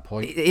at that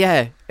point.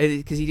 Yeah,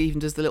 because he even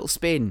does the little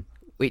spin,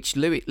 which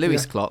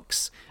Lewis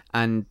clocks.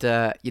 And,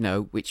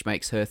 which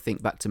makes her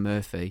think back to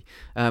Murphy.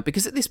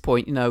 Because at this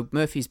point,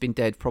 Murphy's been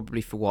dead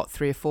probably for,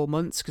 3 or 4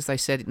 months? Because they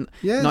said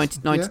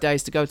 90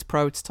 days to go to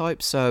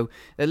prototype. So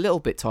a little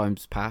bit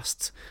time's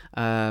passed.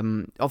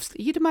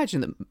 Obviously, you'd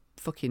imagine that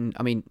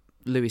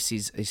Lewis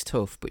is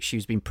tough, but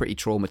she's been pretty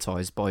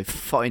traumatised by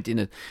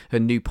finding her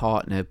new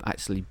partner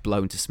actually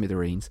blown to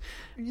smithereens.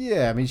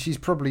 Yeah, she's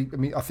probably...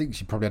 I think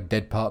she probably had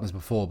dead partners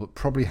before, but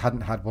probably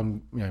hadn't had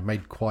one,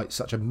 made quite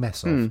such a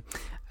mess of.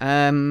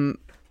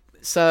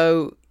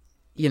 So,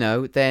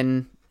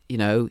 then, he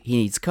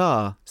needs a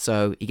car.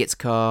 So he gets a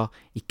car.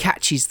 He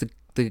catches the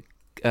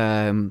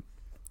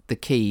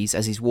keys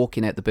as he's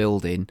walking out the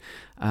building.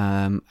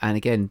 And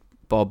again,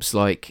 Bob's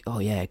like, "Oh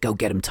yeah, go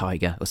get him,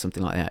 Tiger," or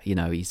something like that.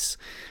 He's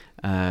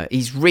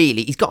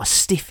got a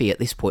stiffy at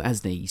this point,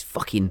 hasn't he? He's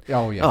fucking...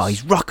 Oh, yes. Oh,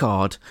 he's rock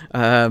hard.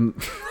 That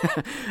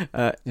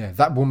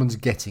woman's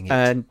getting it.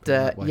 And,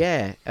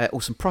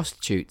 or some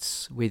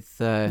prostitutes with,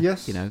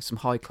 some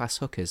high-class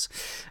hookers.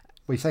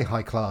 Well, you say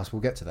high class, we'll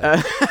get to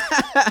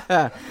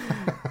that.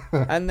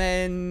 And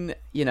then,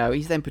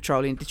 he's then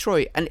patrolling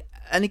Detroit.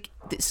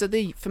 So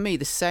for me,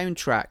 the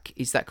soundtrack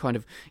is that kind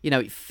of,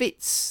 it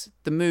fits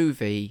the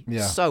movie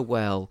so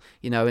well,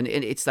 and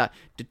it's that,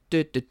 and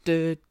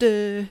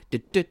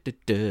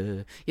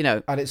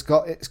it's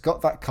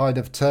got that kind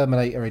of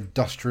Terminator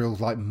industrial,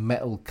 like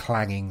metal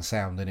clanging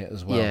sound in it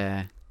as well.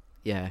 Yeah.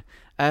 Yeah.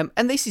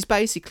 And this is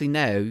basically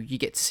now you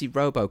get to see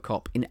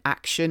RoboCop in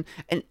action,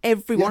 and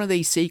every one of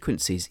these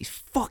sequences is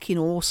fucking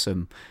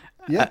awesome.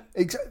 Yeah,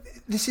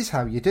 this is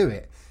how you do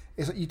it.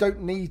 It's like you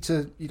don't need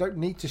to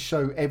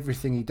show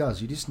everything he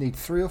does. You just need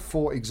 3 or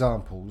 4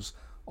 examples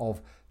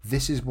of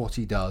this is what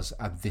he does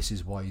and this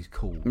is why he's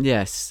cool.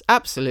 Yes,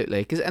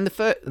 absolutely. And the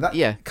first,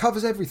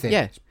 covers everything.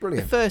 Yeah, it's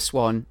brilliant. The first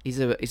one is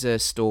a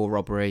store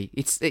robbery.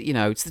 It's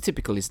it's the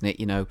typical, isn't it?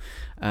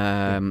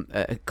 Kind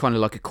of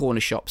like a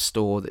corner shop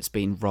store that's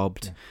been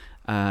robbed. Yeah.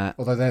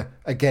 Although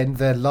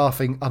they're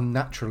laughing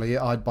unnaturally.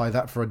 I'd buy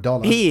that for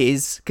 $1. He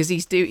is, because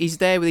he's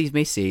there with his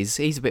missus.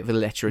 He's a bit of a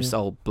lecherous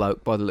old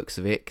bloke by the looks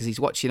of it, because he's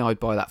watching I'd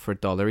buy that for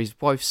 $1. His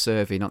wife's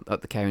serving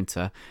at the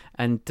counter,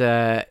 and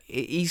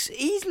he's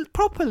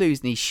proper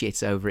losing his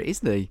shit over it,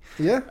 isn't he?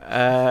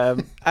 Yeah.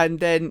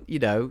 And then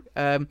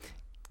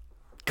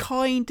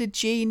kind of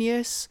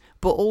genius,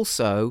 but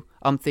also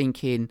I'm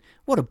thinking,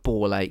 what a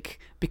ball ache,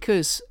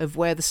 because of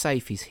where the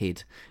safe is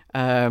hid.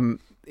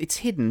 It's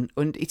hidden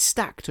and it's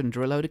stacked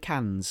under a load of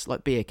cans,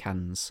 like beer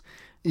cans,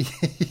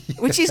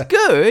 which is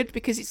good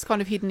because it's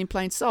kind of hidden in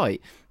plain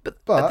sight. But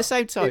at the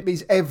same time, it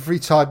means every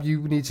time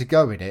you need to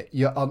go in it,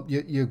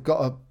 you've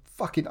got to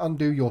fucking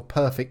undo your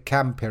perfect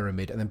cam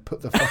pyramid and then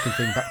put the fucking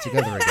thing back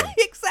together again.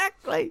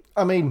 Exactly.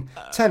 I mean,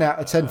 10 out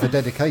of 10 for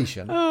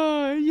dedication.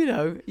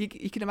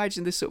 You can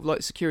imagine this sort of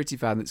like security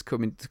van that's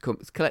coming to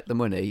collect the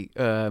money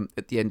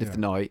at the end of the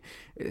night,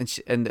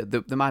 and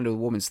the man or the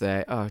woman's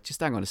there. Oh, just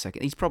hang on a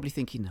second. He's probably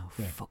thinking, "Oh,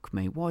 fuck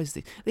me, why is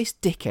this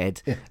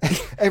dickhead?" Yeah.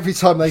 Every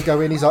time they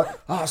go in, he's like,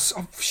 "Oh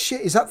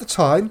shit, is that the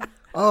time?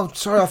 Oh,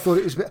 sorry, I thought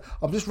it was a bit.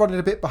 I'm just running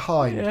a bit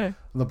behind." Yeah. And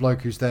the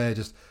bloke who's there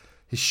just.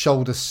 His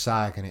shoulders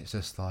sag, and it's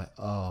just like,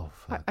 oh.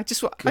 I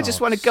just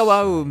want to go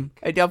home,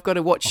 and I've got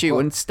to watch you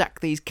and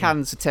stack these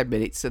cans for 10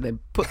 minutes, and then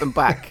put them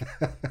back.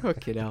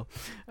 Fucking hell.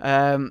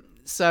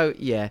 So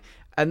yeah,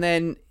 and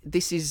then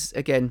this is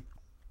again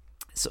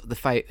sort of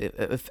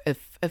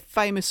a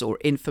famous or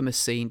infamous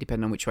scene,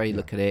 depending on which way you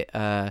look at it.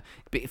 But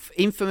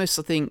infamous,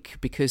 I think,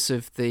 because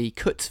of the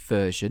cut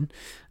version.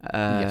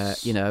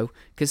 Yes.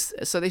 Because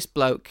this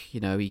bloke,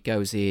 he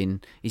goes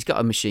in, he's got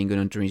a machine gun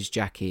under his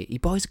jacket, he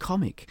buys a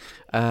comic,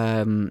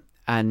 and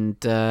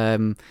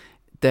then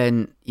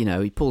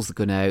he pulls the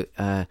gun out.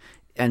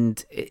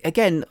 And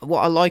again,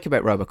 what I like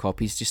about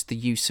RoboCop is just the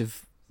use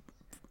of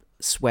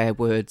swear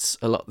words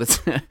a lot.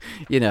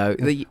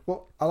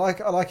 Well, I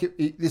like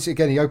it. This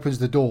again, he opens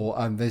the door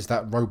and there's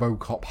that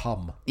RoboCop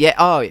hum. Yeah.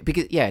 Oh,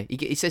 because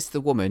he says to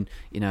the woman,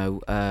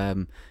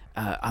 I'm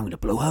going to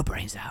blow her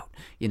brains out.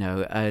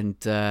 And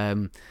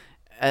then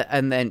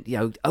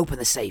open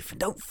the safe and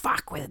don't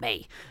fuck with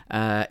me.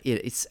 Like you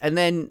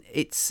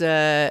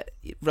said,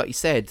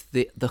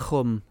 the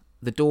hum,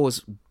 the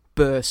doors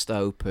burst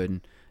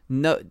open.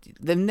 No,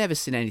 they've never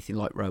seen anything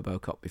like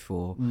RoboCop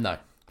before. No.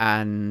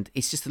 And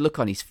it's just the look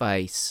on his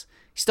face.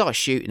 He starts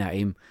shooting at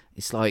him.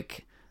 It's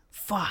like,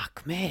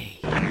 fuck me.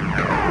 I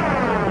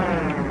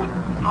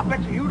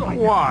bet you like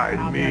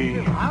why me?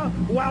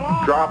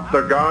 Well, drop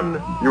the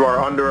gun. You are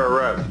under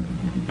arrest.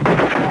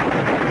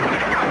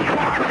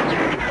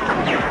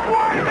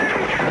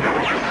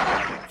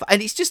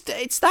 And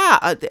it's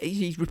that.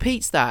 He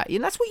repeats that.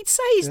 And that's what you'd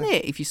say, isn't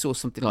it? If you saw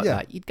something like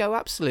that, you'd go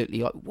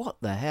absolutely like, what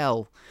the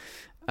hell?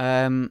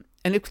 And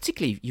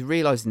particularly, you're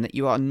realising that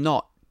you are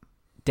not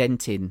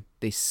denting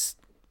this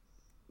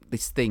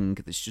thing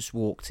that's just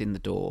walked in the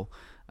door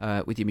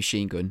with your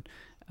machine gun,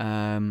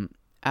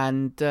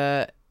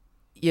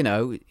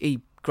 he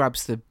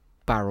grabs the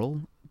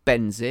barrel,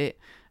 bends it,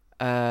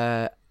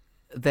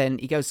 then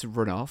he goes to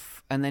run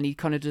off, and then he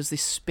kind of does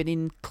this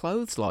spinning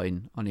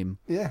clothesline on him.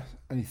 Yeah,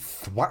 and he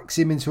thwacks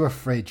him into a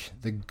fridge,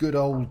 the good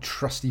old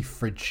trusty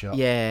fridge shot.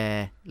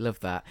 Yeah,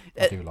 love that.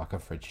 I do like a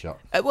fridge shot.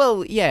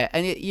 Well, yeah,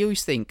 and you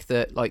always think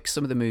that like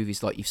some of the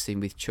movies like you've seen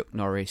with Chuck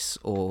Norris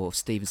or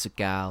Steven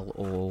Seagal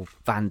or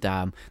Van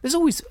Damme, there's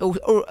always,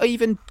 or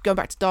even going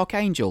back to Dark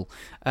Angel,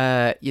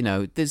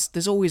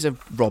 there's always a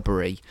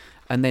robbery.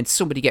 And then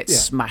somebody gets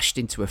smashed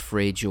into a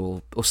fridge,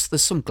 or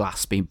there's some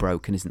glass being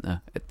broken, isn't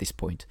there, at this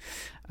point?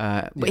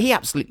 But he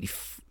absolutely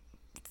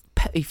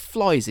he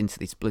flies into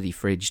this bloody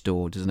fridge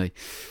door, doesn't he?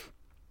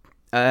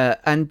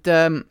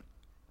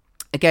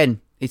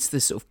 Again, it's the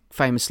sort of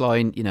famous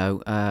line,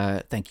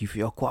 thank you for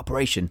your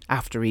cooperation,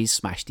 after he's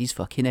smashed his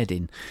fucking head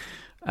in.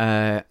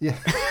 But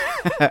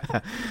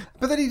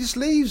then he just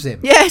leaves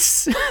him.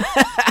 Yes!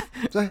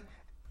 So,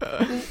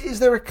 is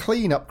there a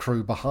clean-up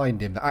crew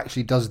behind him that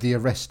actually does the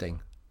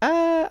arresting?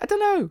 I don't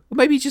know.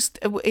 Maybe just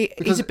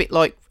he's a bit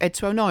like Ed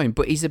 209,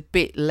 but he's a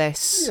bit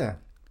less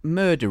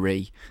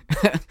murdery.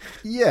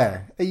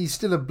 Yeah, he's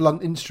still a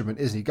blunt instrument,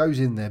 isn't he? Goes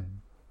in there,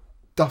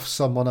 duffs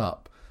someone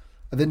up,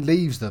 and then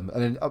leaves them.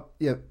 And then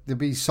there'll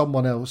be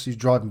someone else who's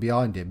driving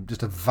behind him,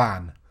 just a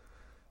van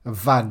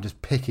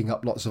just picking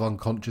up lots of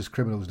unconscious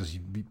criminals, just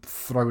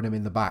throwing them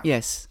in the back.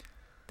 Yes.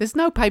 There's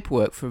no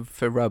paperwork for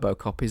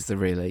RoboCop, is there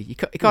really? You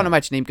can't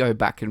imagine him going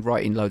back and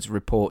writing loads of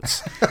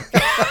reports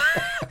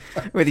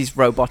with his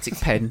robotic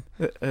pen.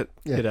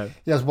 He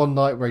has one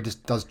night where he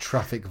just does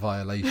traffic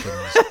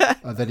violations,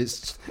 and then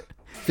it's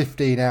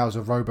 15 hours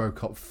of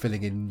RoboCop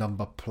filling in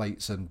number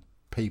plates and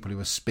people who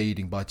are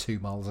speeding by 2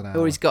 miles an hour.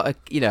 Or he's got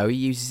he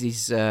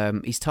uses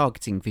his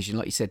targeting vision,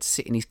 like you said, to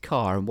sit in his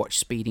car and watch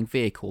speeding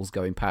vehicles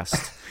going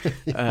past,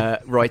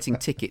 writing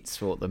tickets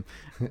for them.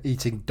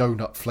 Eating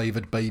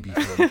donut-flavoured baby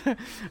food.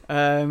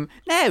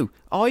 Now,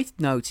 I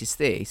noticed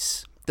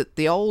this, that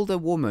the older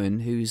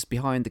woman who's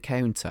behind the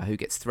counter, who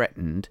gets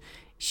threatened,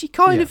 she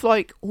kind of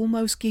like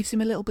almost gives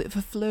him a little bit of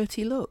a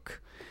flirty look,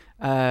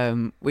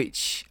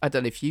 which I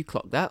don't know if you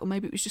clocked that, or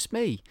maybe it was just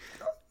me.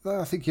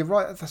 I think you're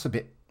right. That's a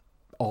bit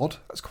odd.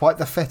 That's quite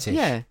the fetish.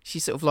 Yeah, she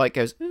sort of like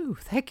goes, "Ooh,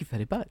 thank you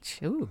very much."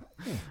 Ooh.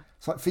 Yeah.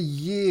 It's like for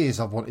years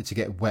I've wanted to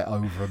get wet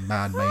over a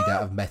man made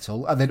out of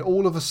metal, and then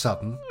all of a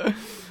sudden,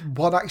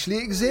 one actually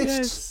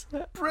exists.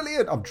 Yes.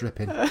 Brilliant! I'm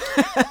dripping.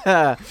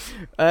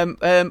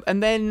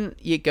 And then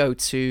you go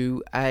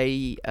to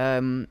a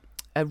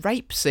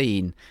rape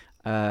scene.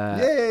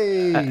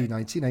 Yay!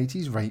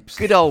 1980s rape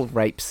scene. Good old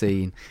rape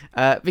scene.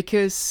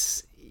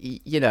 Because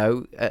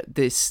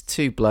this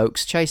two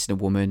blokes chasing a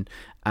woman.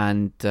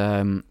 And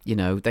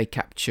they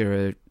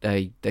capture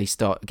her. They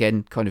start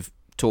again, kind of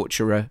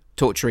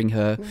torturing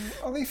her.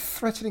 Are they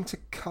threatening to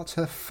cut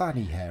her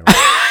fanny hair off?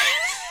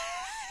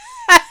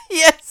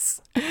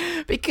 Yes,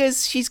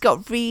 because she's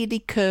got really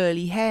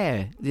curly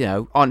hair,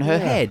 on her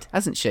head,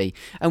 hasn't she?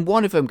 And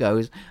one of them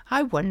goes,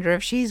 "I wonder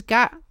if she's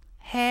got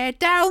hair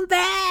down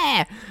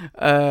there."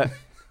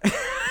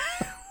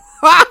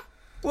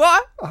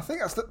 What? I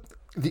think that's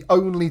the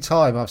only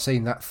time I've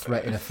seen that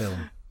threat in a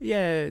film.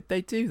 Yeah,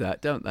 they do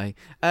that, don't they?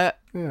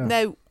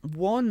 Now,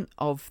 one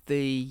of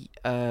the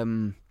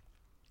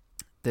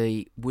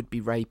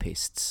would-be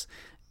rapists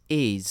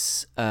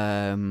is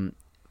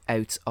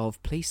out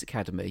of Police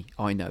Academy,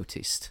 I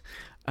noticed,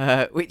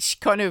 which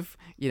kind of,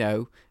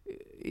 I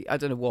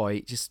don't know why,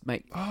 it just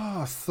makes...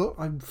 I thought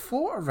I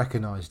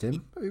recognised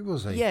him. Who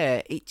was he?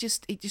 Yeah, it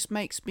just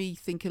makes me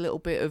think a little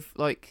bit of,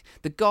 like,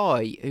 the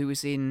guy who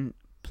was in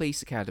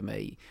Police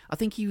Academy. I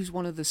think he was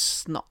one of the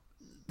sort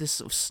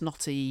of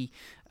snotty,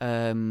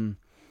 smarmy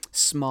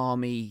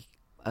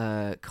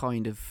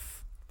kind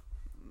of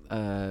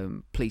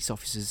police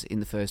officers in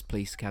the first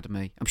Police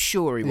Academy. I'm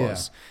sure he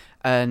was.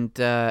 And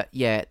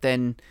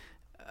then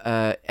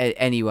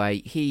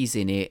anyway, he's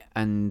in it,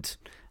 and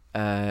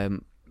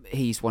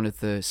he's one of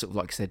the sort of,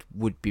 like I said,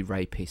 would-be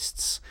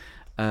rapists.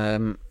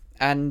 And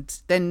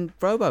then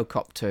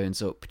RoboCop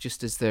turns up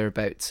just as they're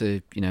about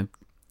to,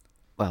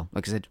 well,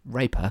 like I said,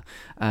 rape her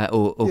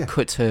or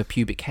cut her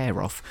pubic hair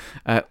off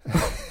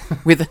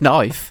with a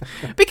knife.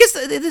 Because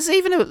there's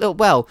even a little,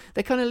 well,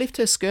 they kind of lift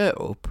her skirt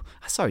up.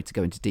 Sorry to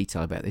go into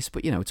detail about this,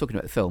 but, we're talking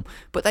about the film.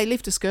 But they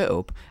lift her skirt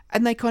up,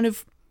 and they kind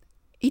of,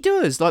 he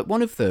does, like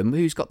one of them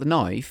who's got the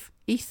knife,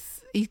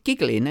 he's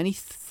giggling and he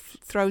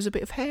throws a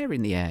bit of hair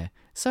in the air.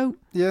 So,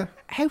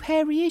 how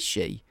hairy is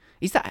she?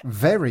 Is that...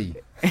 Very.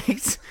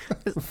 There's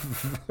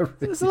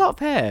a lot of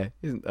hair,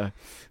 isn't there?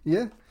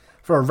 Yeah.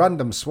 For a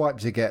random swipe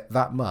to get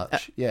that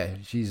much,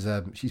 she's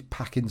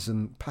packing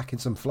some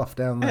fluff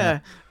down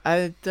there. Yeah,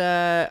 and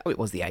it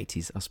was the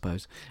 80s, I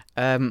suppose.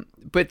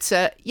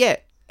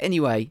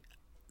 Anyway,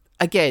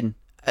 again,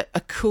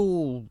 a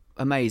cool,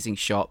 amazing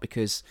shot,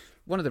 because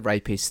one of the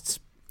rapists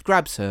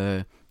grabs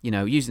her,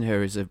 using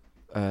her as a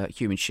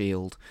human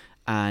shield,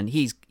 and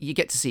you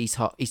get to see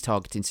his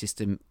targeting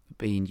system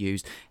being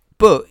used,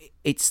 but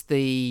it's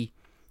the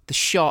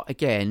shot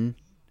again,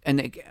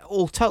 and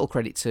all total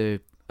credit to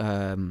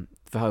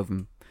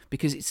Verhoeven,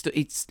 because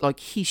it's like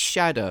his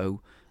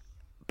shadow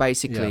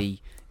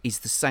basically is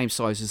the same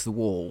size as the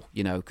wall,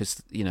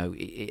 because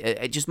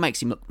it just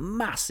makes him look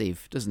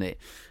massive, doesn't it?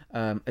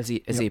 As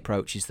he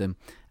approaches them,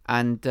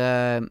 and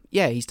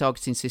his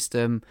targeting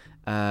system,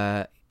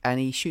 and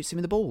he shoots him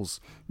in the balls.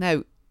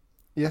 Now,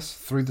 yes,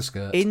 through the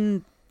skirt.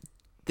 In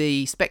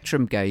the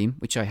Spectrum game,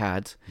 which I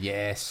had,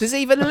 yes, there's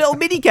even a little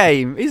mini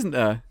game, isn't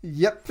there?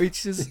 Yep,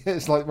 which is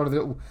it's like one of the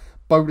little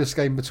bonus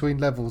game between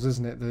levels,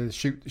 isn't it? The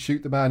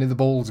shoot the man in the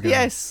balls game.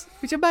 Yes,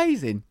 which is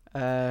amazing.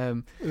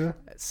 So,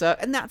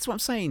 and that's what I'm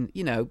saying,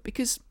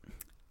 because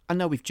I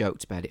know we've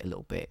joked about it a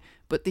little bit,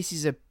 but this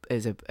is a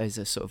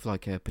sort of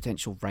like a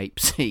potential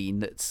rape scene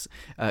that's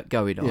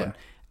going on,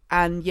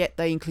 and yet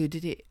they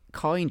included it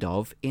kind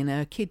of in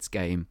a kids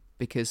game,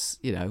 because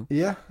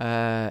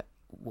the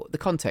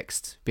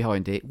context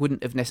behind it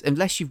wouldn't have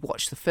unless you've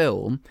watched the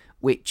film,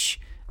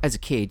 which as a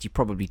kid you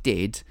probably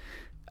did.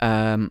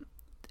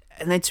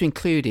 And then to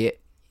include it,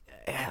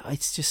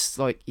 it's just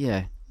like,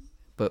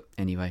 But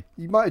anyway,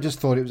 you might have just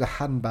thought it was a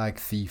handbag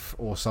thief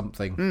or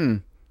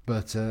something.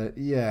 But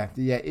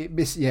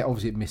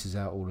obviously it misses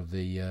out all of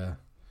the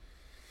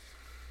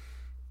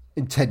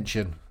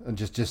intention, and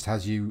just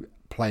has you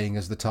playing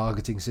as the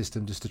targeting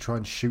system just to try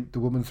and shoot the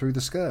woman through the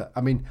skirt.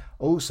 I mean,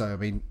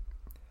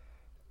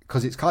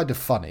 because it's kind of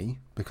funny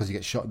because he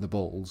gets shot in the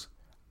balls.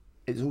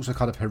 It's also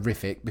kind of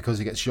horrific because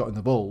he gets shot in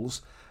the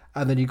balls,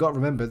 and then you got to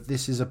remember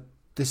this is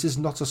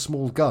not a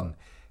small gun.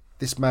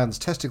 This man's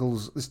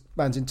testicles, this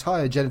man's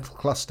entire genital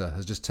cluster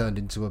has just turned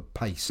into a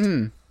paste.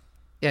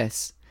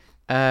 Yes.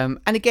 And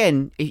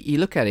again, you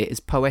look at it as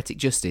poetic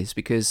justice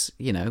because,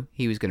 you know,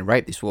 he was going to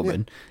rape this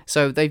woman. Yeah.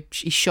 So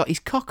he shot his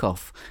cock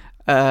off.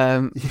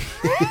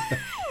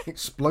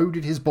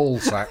 Exploded his ball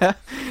sack.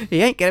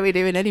 He ain't going to be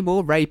doing any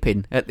more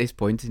raping at this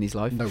point in his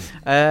life. No.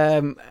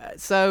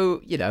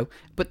 So, you know,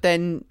 but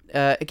then,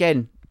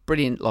 again,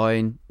 brilliant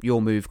line,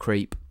 your move,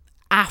 creep.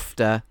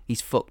 After he's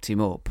fucked him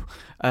up.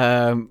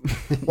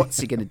 What's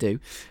he going to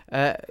do?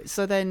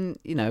 So then,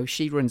 you know,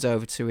 she runs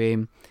over to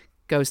him,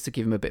 goes to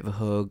give him a bit of a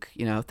hug,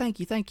 you know, thank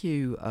you.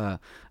 And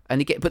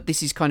but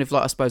this is kind of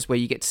like, I suppose, where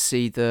you get to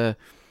see the,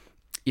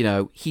 you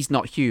know, he's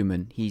not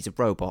human, he's a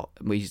robot.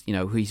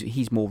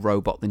 He's more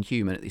robot than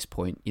human at this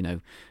point, you know,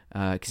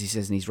 because he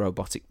says in his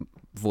robotic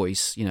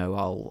voice, you know,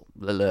 I'll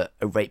alert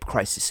a rape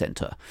crisis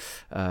centre,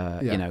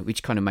 you know,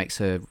 which kind of makes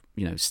her,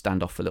 you know,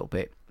 stand off a little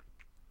bit.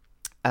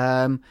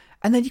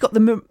 And then you got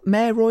the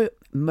Mayor Royal.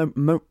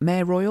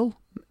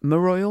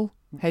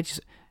 How do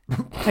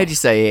you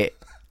say it?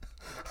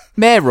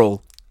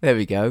 Mayoral. There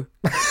we go.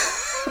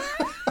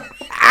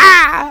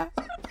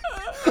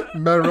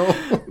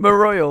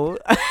 Maroyal.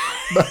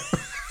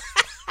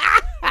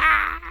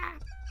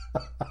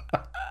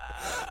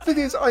 Thing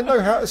is, I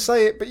know how to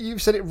say it, but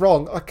you've said it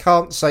wrong. I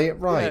can't say it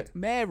right.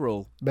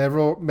 Mayoral.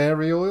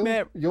 Muriel.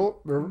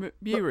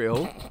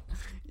 Muriel.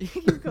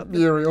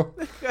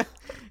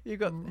 You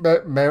got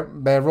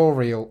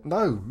Mayoral.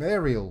 No,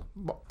 Mariel.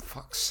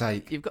 Fuck's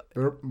sake. You've got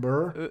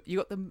you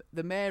got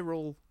the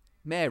mayoral.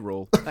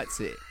 That's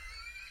it.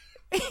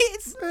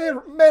 It's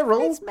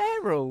Meryl. It's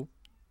Meryl.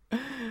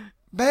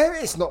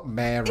 It's not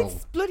Meryl.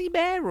 It's bloody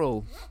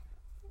Meryl.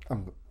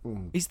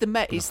 He's the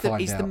mayor. He's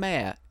the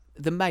mayor.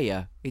 The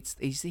mayor. He's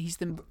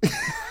the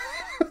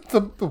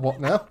the what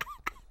now?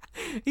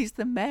 He's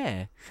the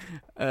mayor.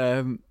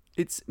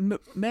 It's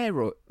Mayor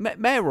Royal.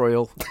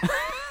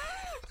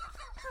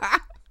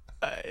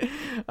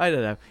 I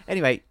don't know.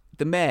 Anyway,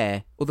 the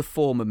mayor or the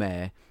former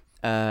mayor.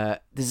 There's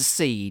a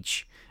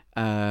siege.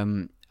 I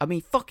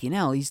mean, fucking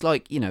hell. He's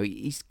like, you know,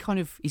 he's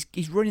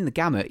running the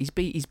gamut.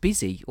 He's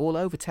busy all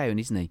over town,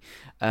 isn't he?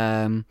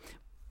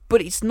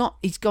 But it's not.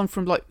 He's gone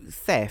from like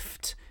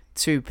theft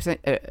to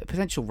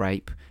potential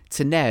rape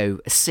to now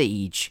a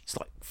siege. It's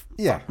like,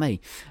 fuck me.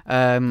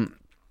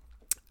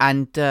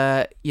 And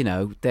you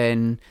know,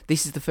 then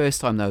this is the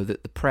first time though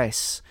that the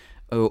press,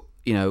 or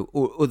you know,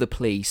 or other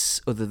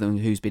police other than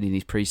who's been in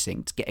his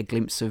precinct get a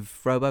glimpse of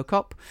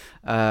RoboCop,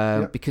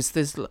 because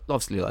there's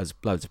obviously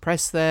loads of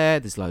press there,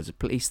 there's loads of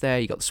police there,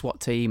 you got the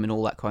SWAT team and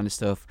all that kind of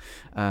stuff.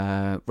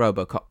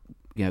 RoboCop,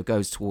 you know,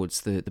 goes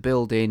towards the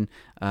building.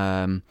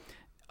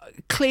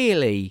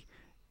 Clearly,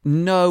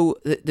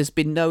 there's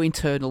been no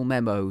internal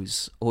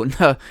memos or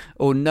no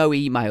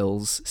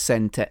emails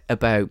sent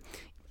about.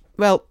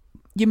 Well,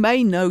 you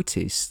may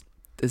notice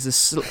there's a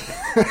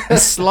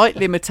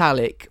slightly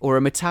metallic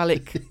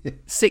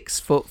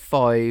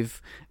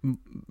 6'5"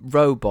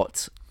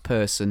 robot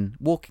person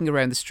walking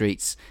around the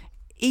streets.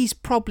 He's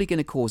probably going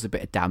to cause a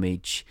bit of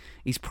damage.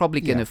 He's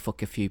probably going to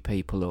fuck a few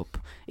people up.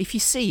 If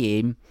you see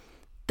him,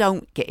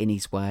 don't get in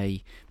his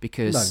way,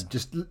 because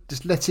just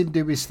let him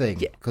do his thing,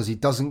 because he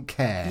doesn't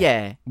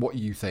care what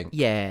you think.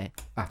 At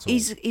all.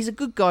 He's a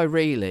good guy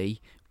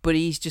really, but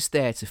he's just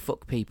there to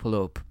fuck people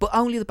up. But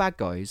only the bad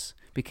guys,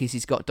 because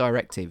he's got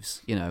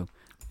directives, you know.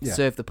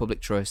 Serve the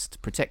public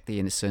trust, protect the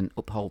innocent,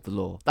 uphold the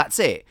law. That's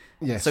it.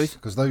 Yes,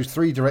 because those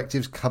 3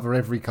 directives cover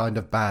every kind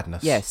of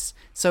badness. Yes.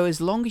 So as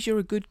long as you're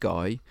a good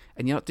guy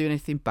and you're not doing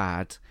anything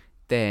bad,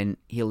 then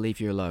he'll leave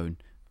you alone.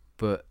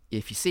 But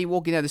if you see him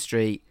walking down the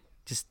street,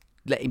 just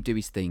let him do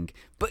his thing.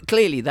 But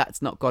clearly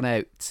that's not gone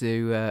out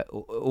to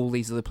all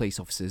these other police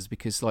officers,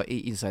 because, like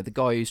you say, the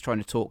guy who's trying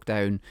to talk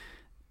down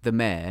the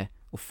mayor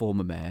or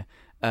former mayor,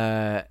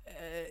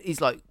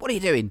 he's like, "What are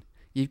you doing?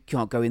 You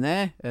can't go in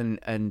there." And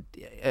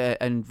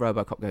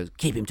RoboCop goes,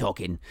 "Keep him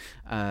talking."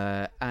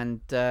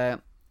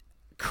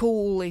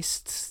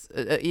 Coolest,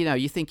 you know,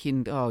 you're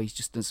thinking, oh, he's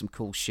just done some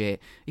cool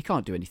shit. He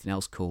can't do anything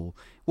else cool.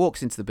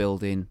 Walks into the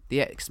building.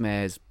 The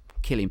ex-mayor's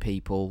killing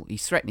people.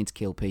 He's threatening to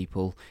kill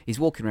people. He's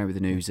walking around with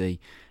an Uzi.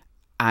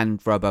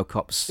 And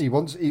RoboCop's... He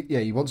wants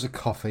a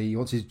coffee. He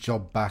wants his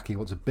job back. He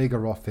wants a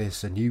bigger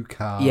office, a new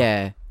car.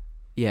 Yeah.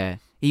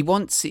 He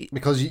wants it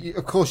because,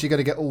 of course, you're going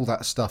to get all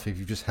that stuff if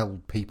you've just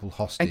held people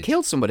hostage and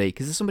killed somebody,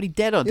 because there's somebody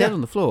dead on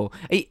the floor.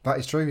 That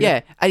is true. Yeah,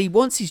 and he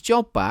wants his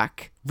job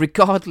back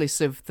regardless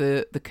of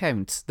the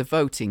count, the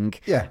voting.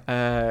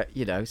 Yeah.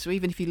 You know, so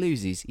even if he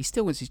loses, he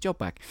still wants his job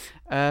back.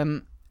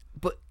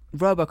 But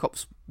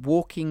RoboCop's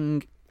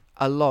walking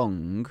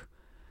along,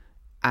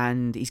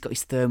 and he's got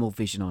his thermal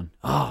vision on.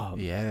 Oh,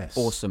 yes,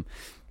 awesome.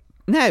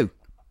 Now.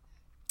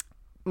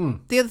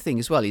 The other thing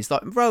as well is,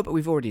 like,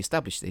 we've already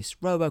established this.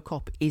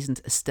 RoboCop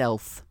isn't a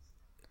stealth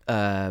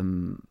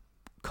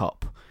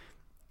cop.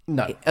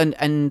 No.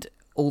 And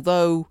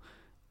although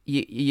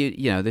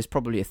you know there's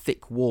probably a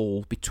thick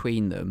wall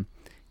between them,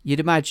 you'd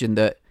imagine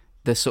that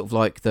there's sort of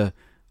like the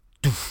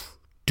doof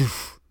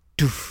doof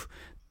doof.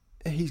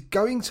 He's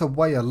going to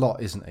weigh a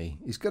lot, isn't he?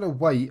 He's going to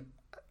weigh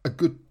a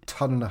good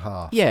 1.5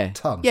 tons. Yeah.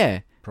 Ton.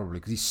 Yeah. Probably,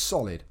 because he's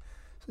solid.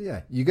 So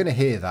yeah, you're going to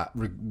hear that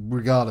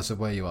regardless of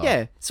where you are.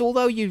 Yeah. So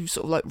although you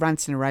sort of like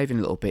ranting and raving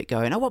a little bit,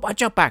 going, "I want my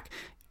job back,"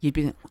 you'd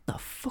be like, "What the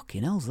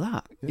fucking hell's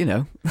that?" Yeah. You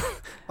know.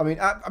 I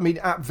mean,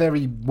 at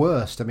very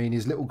worst, I mean,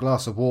 his little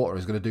glass of water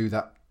is going to do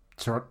that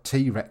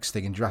T-Rex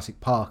thing in Jurassic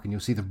Park, and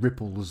you'll see the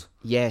ripples.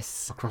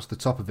 Yes. Across the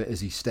top of it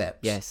as he steps.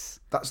 Yes.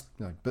 That's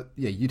no, but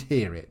yeah, you'd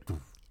hear it.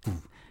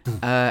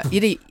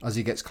 As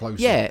he gets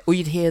closer. Yeah, or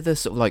you'd hear the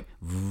sort of like,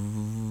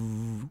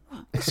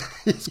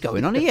 what's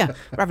going on here?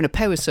 We're having a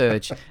power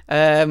surge.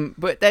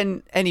 But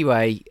then,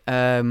 anyway,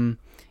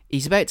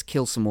 he's about to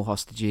kill some more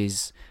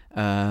hostages.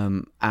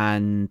 But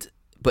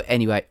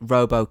anyway,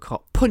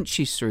 RoboCop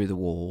punches through the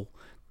wall,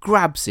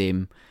 grabs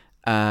him,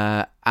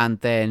 and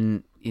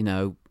then,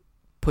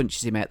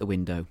 punches him out the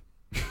window.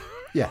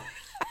 Yeah.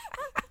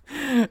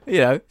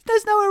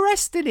 There's no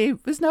arresting him.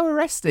 There's no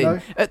arresting. No.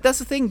 That's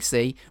the thing,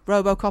 see?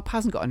 RoboCop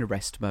hasn't got an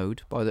arrest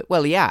mode.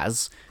 Well, he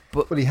has,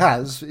 but... Well, he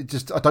has. It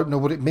just, I don't know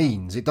what it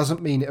means. It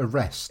doesn't mean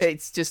arrest.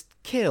 It's just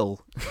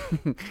kill.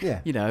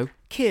 Yeah.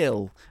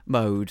 Kill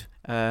mode.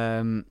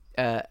 Unless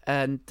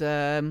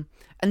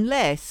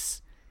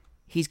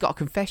he's got a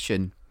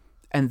confession,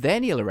 and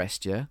then he'll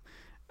arrest you,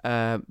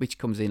 which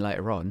comes in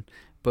later on.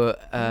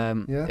 But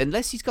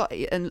unless he's got,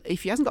 and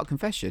if he hasn't got a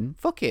confession,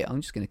 fuck it,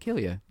 I'm just going to kill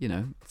you.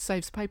 It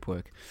saves the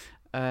paperwork.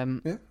 Yeah,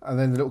 and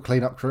then the little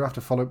clean-up crew have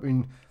to follow. I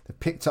mean, they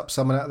picked up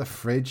someone out of the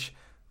fridge.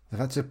 They've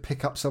had to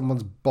pick up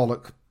someone's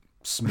bollock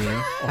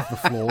smear off the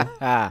floor.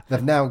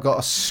 They've now got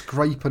to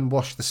scrape and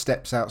wash the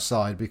steps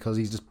outside because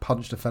he's just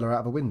punched a fella out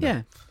of a window.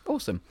 Yeah,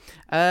 awesome.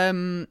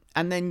 And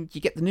then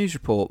you get the news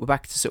report. We're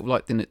back to sort of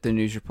like the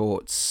news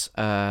reports.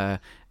 And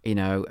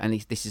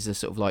this is a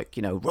sort of like,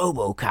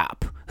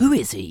 RoboCop. Who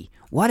is he?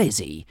 What is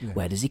he? Yeah.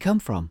 Where does he come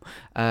from?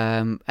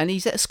 And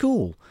he's at a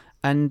school,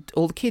 and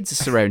all the kids are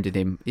surrounding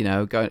him,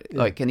 going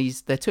like, and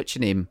they're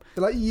touching him.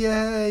 They're like,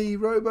 "Yay,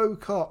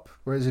 RoboCop!"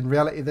 Whereas in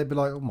reality, they'd be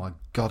like, "Oh my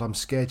god, I'm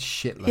scared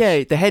shitless."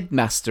 Yeah, the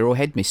headmaster or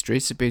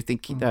headmistress would be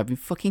thinking, they'd be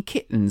fucking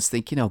kittens,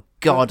 thinking, "Oh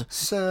god,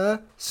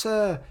 sir,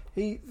 Mr.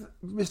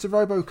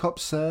 RoboCop,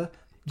 sir,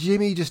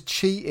 Jimmy just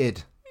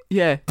cheated."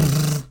 Yeah,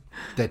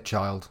 dead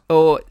child.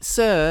 Or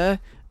sir,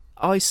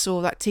 I saw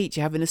that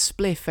teacher having a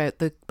spliff out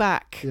the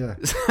back. Yeah.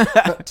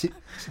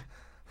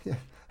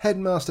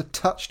 Headmaster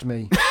touched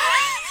me.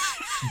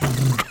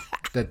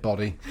 Dead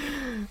body.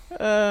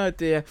 Oh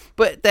dear.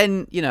 But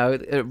then,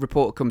 a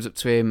reporter comes up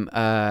to him.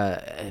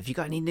 Have you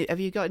got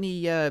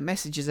any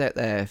messages out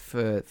there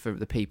for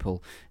the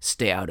people?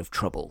 Stay out of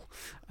trouble.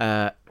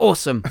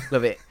 Awesome.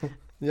 Love it.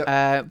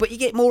 Yep. But you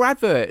get more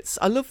adverts.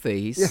 I love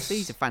these. Yes.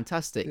 These are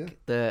fantastic. Yeah.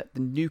 The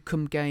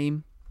Nukem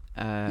game.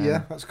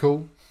 Yeah, that's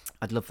cool.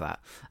 I'd love that.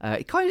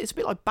 It's a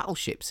bit like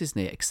Battleships,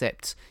 isn't it?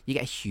 Except you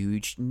get a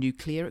huge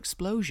nuclear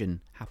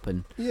explosion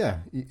happen. Yeah,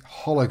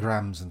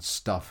 holograms and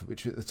stuff,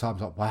 which at the time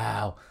was like,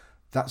 wow,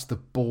 that's the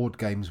board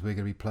games we're going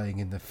to be playing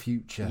in the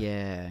future.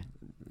 Yeah.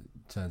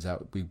 Turns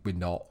out we're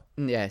not.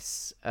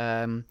 Yes.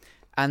 As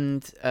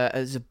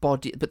a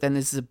body, but then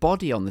there's a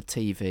body on the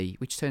TV,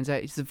 which turns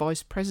out it's the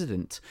vice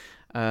president.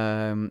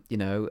 And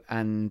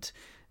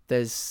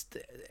there's,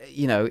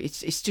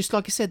 it's just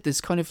like I said, there's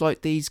kind of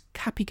like these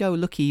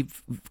happy-go-lucky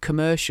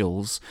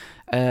commercials,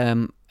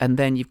 and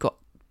then you've got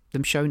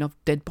them showing off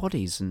dead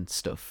bodies and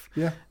stuff.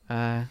 Yeah.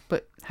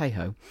 But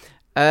hey-ho.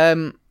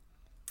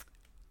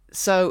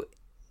 So,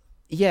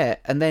 yeah,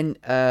 and then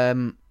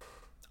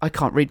I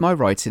can't read my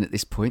writing at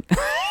this point.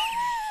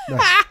 No.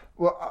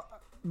 Well,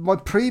 my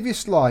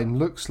previous line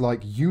looks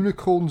like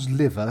unicorn's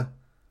liver,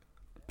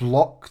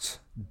 blocked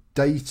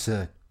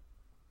data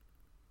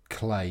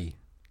clay.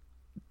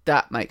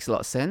 That makes a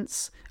lot of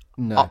sense.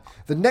 No.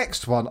 The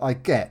next one I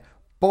get,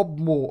 Bob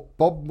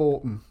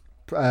Morton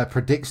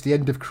predicts the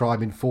end of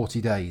crime in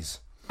 40 days.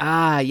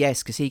 Ah,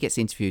 yes, because he gets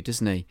interviewed,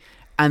 doesn't he?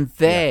 And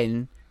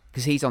then,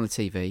 because he's on the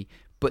TV,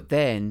 but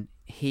then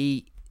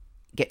he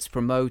gets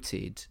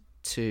promoted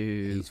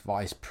to... He's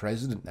vice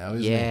president now,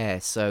 isn't he? Yeah,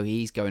 so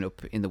he's going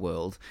up in the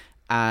world.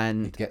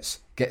 And he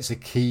gets a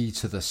key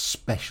to the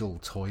special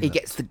toilet. He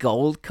gets the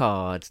gold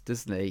card,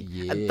 doesn't he?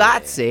 Yeah. And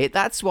that's it.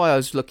 That's why I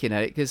was looking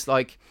at it, because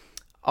like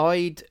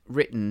I'd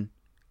written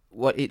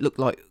what it looked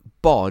like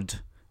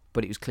Bod,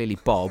 but it was clearly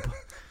Bob.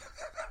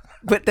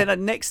 But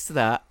then next to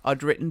that,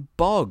 I'd written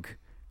Bog.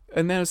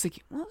 And then I was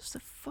thinking,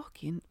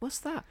 what's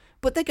that?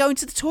 But they're going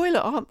to the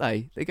toilet, aren't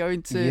they? They're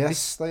going to this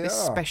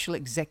special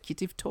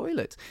executive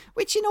toilet,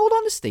 which in all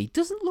honesty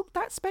doesn't look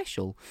that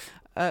special.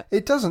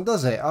 It doesn't,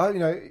 does it?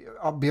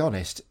 I'll be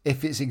honest.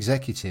 If it's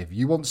executive,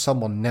 you want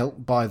someone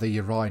knelt by the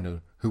urinal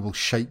who will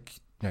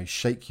shake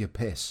your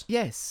piss.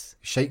 Yes.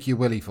 Shake your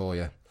willy for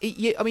you.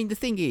 The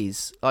thing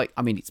is,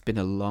 it's been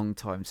a long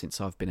time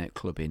since I've been out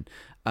clubbing.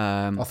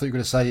 I thought you were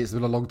going to say it's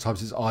been a long time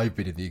since I've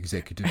been in the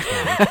executive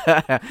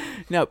toilet.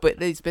 No,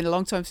 but it's been a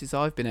long time since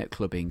I've been out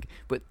clubbing.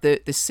 But there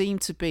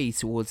seemed to be,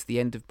 towards the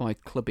end of my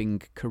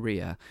clubbing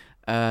career...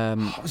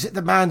 was it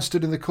the man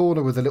stood in the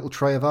corner with a little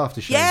tray of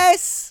aftershave?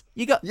 Yes!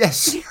 You got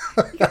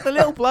the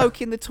little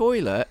bloke in the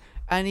toilet,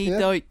 and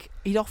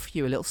he'd offer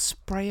you a little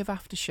spray of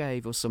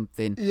aftershave or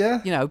something.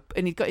 Yeah. You know,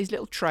 and he'd got his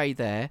little tray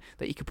there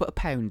that you could put a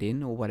pound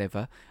in or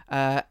whatever.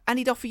 And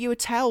he'd offer you a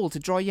towel to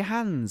dry your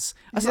hands.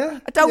 I was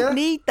like, I don't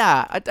need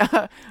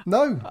that.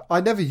 No, I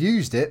never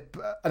used it,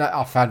 and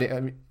I found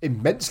it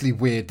immensely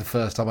weird the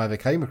first time I ever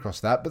came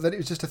across that. But then it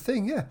was just a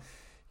thing. Yeah,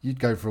 you'd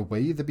go for a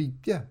wee. There'd be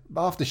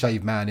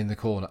aftershave man in the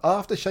corner,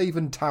 aftershave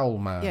and towel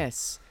man.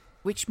 Yes.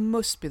 Which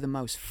must be the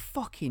most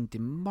fucking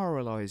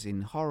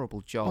demoralising,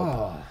 horrible job.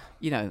 Oh,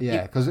 you know.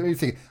 Yeah, because you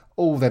think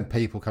all them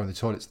people coming to the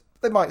toilets,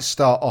 they might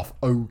start off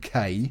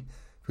okay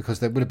because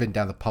they would have been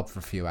down the pub for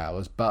a few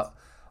hours. But,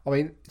 I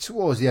mean,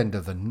 towards the end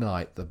of the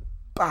night, the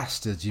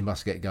bastards you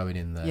must get going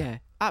in there. Yeah,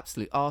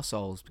 absolute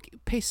arseholes.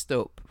 Pissed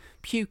up,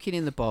 puking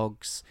in the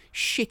bogs,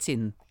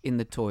 shitting in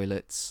the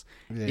toilets.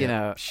 Yeah, you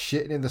know.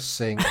 Shitting in the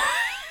sink.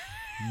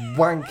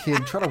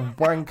 Wanking, trying to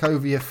wank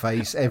over your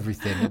face,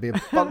 everything. There'll be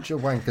a bunch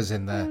of wankers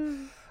in there.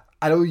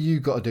 And all you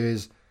got to do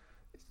is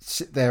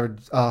sit there and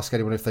ask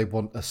anyone if they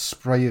want a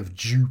spray of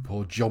Jupe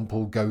or Jean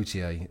Paul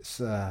Gaultier. It's,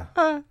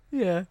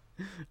 yeah.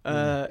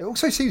 It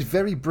also seems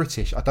very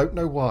British. I don't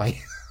know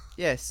why.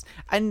 Yes.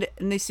 And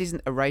this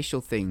isn't a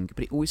racial thing,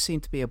 but it always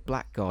seemed to be a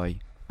black guy.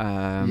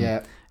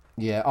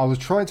 Yeah, I was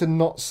trying to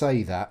not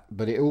say that,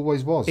 but it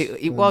always was.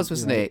 It was,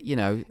 wasn't it? You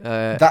know,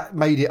 that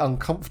made it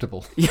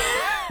uncomfortable.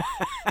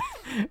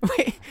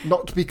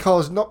 Just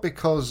because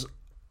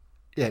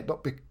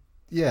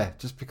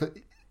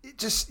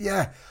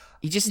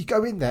you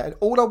go in there and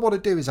all I want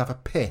to do is have a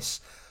piss.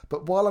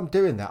 But while I'm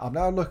doing that, I'm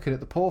now looking at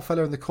the poor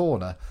fella in the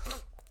corner,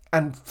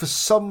 and for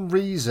some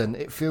reason,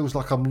 it feels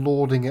like I'm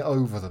lording it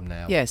over them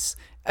now. Yes,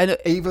 and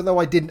even though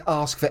I didn't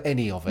ask for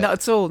any of it, not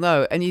at all.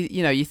 No, and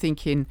you're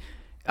thinking.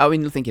 I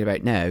mean, thinking about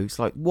it now, it's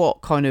like,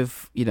 what kind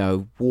of,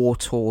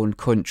 war-torn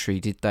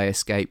country did they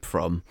escape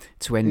from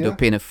to end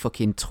up in a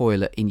fucking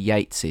toilet in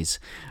Yates's?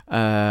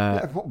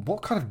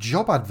 What kind of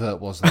job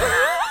advert was that?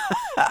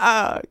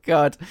 Oh,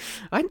 God.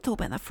 I hadn't thought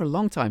about that for a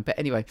long time. But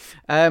anyway.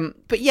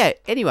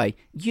 Anyway,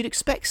 you'd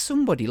expect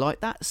somebody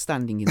like that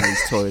standing in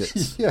these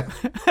toilets. Yeah,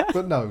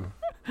 but no.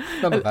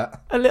 None of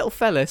that. A little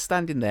fella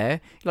standing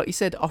there, like you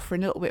said,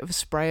 offering a little bit of a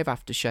spray of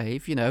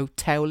aftershave,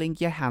 toweling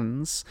your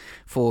hands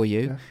for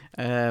you.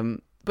 Yeah.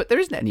 But there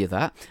isn't any of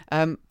that.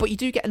 But you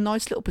do get a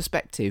nice little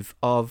perspective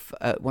of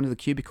one of the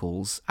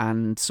cubicles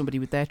and somebody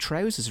with their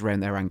trousers around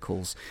their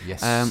ankles.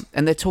 Yes.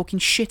 And they're talking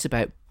shit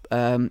about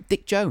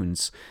Dick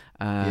Jones.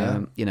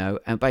 And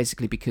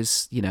basically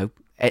because,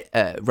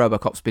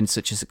 RoboCop's been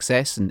such a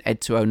success and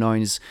Ed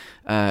 209's,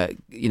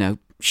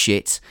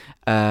 shit.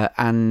 I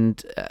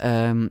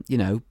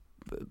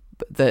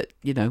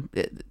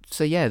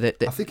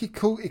think he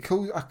called.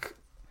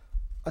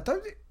 I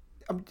don't.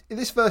 In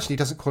this version, he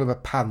doesn't call him a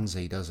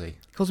pansy, does he?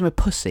 He calls him a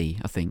pussy,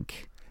 I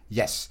think.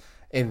 Yes.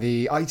 In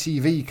the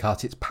ITV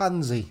cut, it's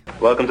pansy.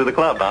 Welcome to the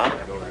club, huh?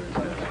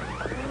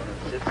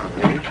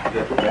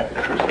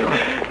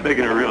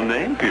 Making a real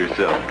name for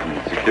yourself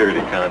in security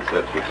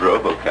concepts with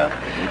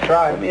RoboCop. You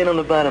tried me in on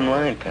the bottom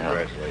line,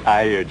 pal.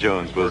 I hear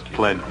Jones was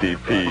plenty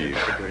peeved.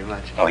 Thank you very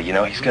much. Oh,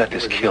 he's got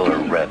this killer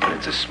rep, and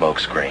it's a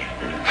smokescreen.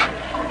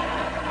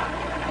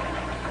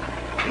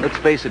 Let's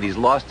face it, he's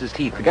lost his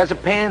teeth. The guy's a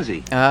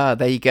pansy. Ah,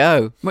 there you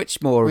go.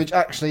 Much more. Which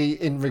actually,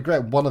 in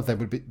regret, one of them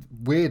would be,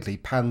 weirdly,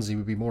 pansy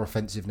would be more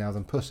offensive now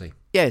than pussy.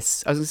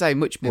 Yes, I was going to say,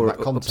 much more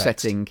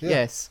upsetting. Yeah.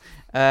 Yes.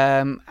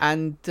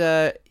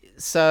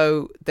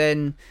 So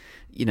then,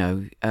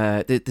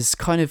 there's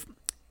kind of...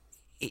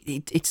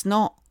 It's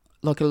not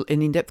like an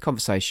in-depth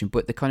conversation,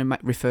 but they kind of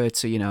refer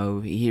to,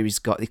 here he's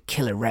got the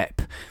killer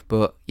rep,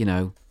 but,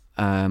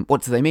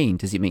 what do they mean?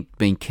 Does it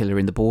mean killer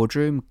in the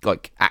boardroom,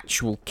 like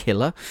actual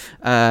killer?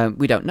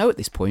 We don't know at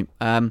this point.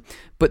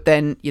 But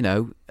then,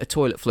 a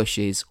toilet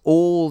flushes.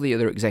 All the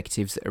other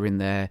executives that are in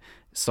there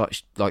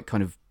start like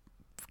kind of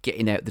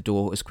getting out the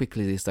door as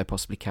quickly as they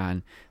possibly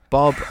can.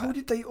 Bob. How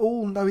did they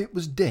all know it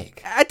was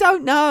Dick? I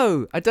don't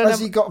know. Has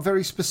he got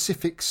very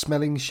specific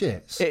smelling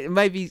shits?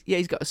 Maybe,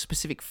 he's got a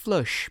specific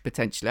flush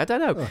potentially. I don't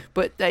know. Oh.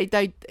 But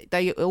they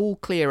all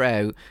clear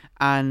out,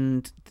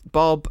 and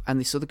Bob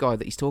and this other guy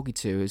that he's talking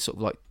to is sort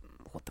of like,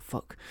 what the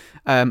fuck?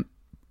 And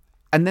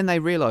then they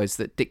realise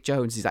that Dick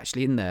Jones is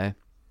actually in there.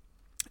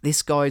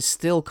 This guy's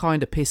still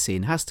kind of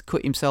pissing, has to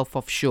cut himself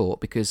off short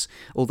because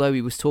although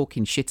he was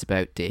talking shit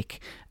about Dick,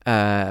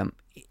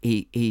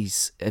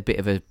 he's a bit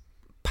of a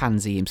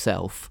pansy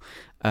himself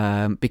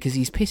because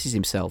he pisses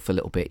himself a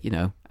little bit,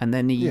 and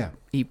then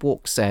he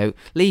walks out,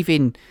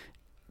 leaving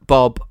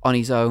Bob on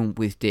his own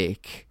with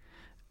Dick,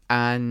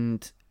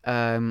 and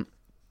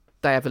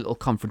they have a little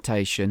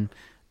confrontation,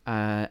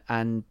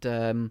 and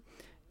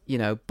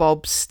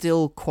Bob's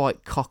still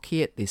quite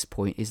cocky at this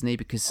point, isn't he?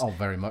 Because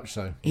very much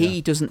so.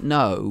 He doesn't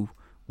know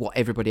what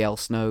everybody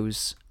else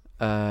knows.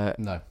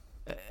 No.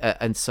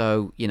 And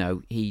so,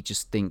 he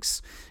just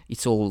thinks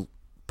it's all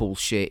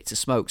bullshit. It's a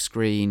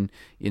smokescreen.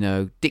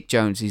 Dick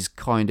Jones is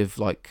kind of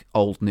like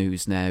old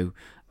news now.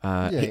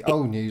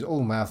 Old news,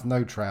 all mouth,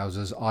 no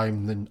trousers.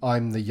 I'm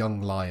the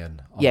young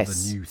lion. I'm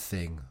the new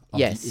thing. I'm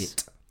the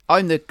it.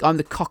 I'm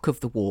the cock of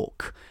the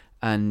walk.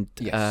 And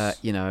Yes.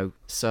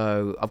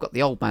 so I've got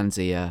the old man's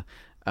ear,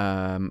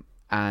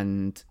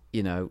 and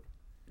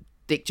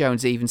Dick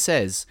Jones even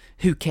says,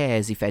 "Who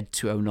cares if Ed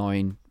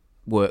 209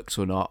 works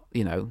or not?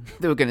 They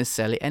were going to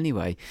sell it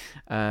anyway."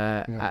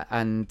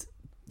 And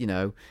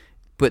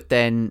but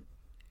then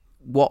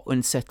what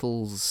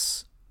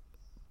unsettles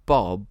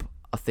Bob,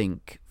 I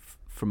think,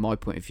 from my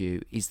point of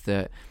view, is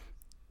that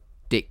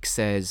Dick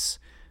says,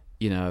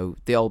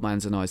 the old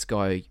man's a nice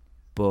guy,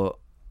 but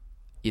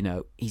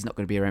he's not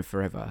going to be around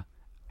forever,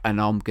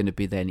 and I'm going to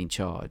be then in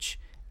charge,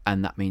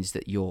 and that means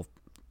that you're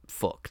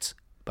fucked.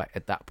 But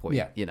at that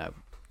point,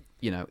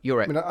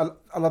 you're. I mean,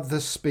 I love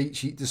the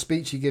speech. The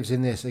speech he gives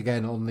in this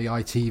again on the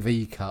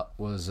ITV cut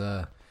was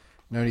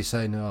only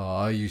saying, "Oh,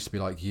 I used to be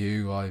like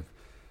you. I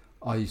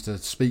used to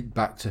speak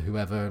back to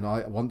whoever,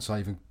 and once I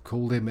even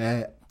called him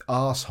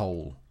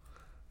arsehole."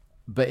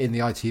 But in the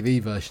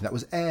ITV version, that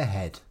was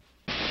airhead.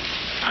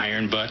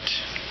 Iron butt,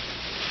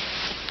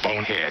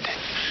 bonehead.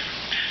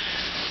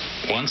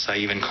 Once I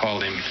even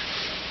called him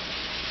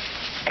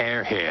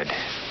airhead.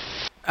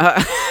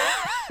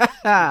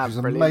 It was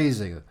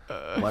amazing.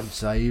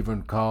 Once I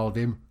even called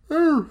him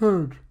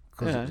airhead,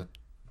 because it was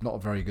not a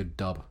very good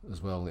dub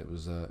as well. It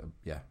was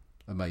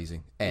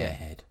amazing.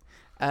 Airhead.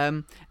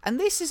 And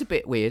this is a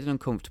bit weird and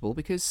uncomfortable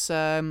because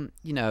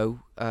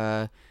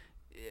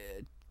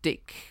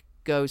Dick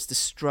goes to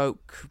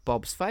stroke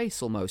Bob's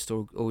face almost,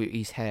 or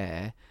his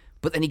hair,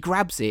 but then he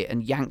grabs it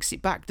and yanks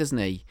it back, doesn't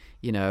he?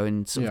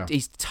 And sort of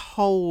his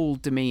whole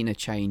demeanour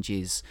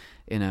changes.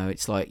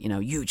 It's like,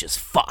 you just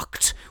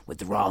fucked with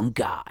the wrong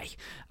guy.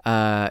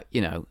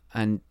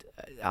 And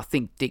I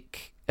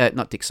think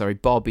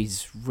Bob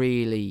is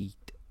really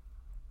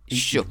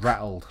shook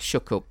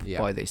up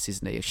by this,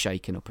 isn't he? Or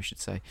shaken up, I should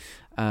say.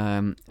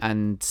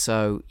 And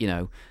so,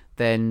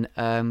 then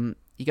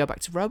you go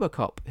back to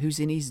RoboCop, who's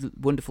in his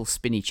wonderful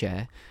spinny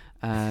chair,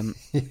 and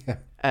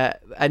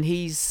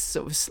he's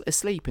sort of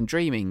asleep and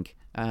dreaming.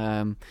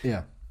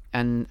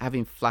 And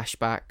having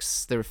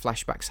flashbacks. There are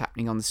flashbacks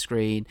happening on the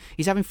screen.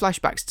 He's having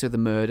flashbacks to the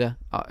murder,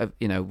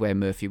 where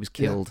Murphy was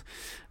killed.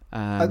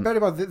 And bear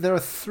in mind, there are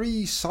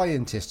 3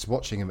 scientists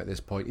watching him at this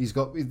point.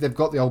 They've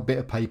got the old bit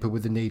of paper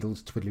with the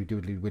needles twiddly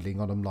doodly widdling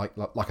on them,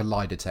 like a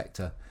lie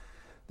detector.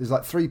 There's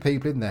like 3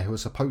 people in there who are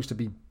supposed to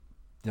be,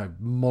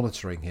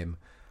 monitoring him.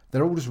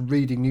 They're all just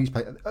reading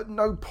newspaper. At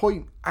no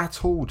point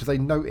at all do they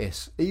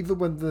notice, even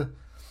when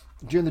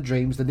during the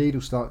dreams the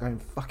needles start going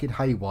fucking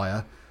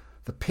haywire.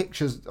 The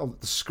pictures on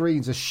the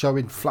screens are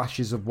showing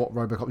flashes of what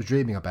RoboCop was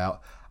dreaming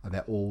about, and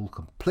they're all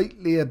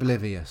completely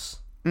oblivious.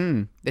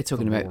 They're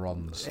talking about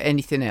morons.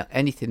 anything else,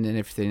 anything and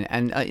everything.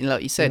 And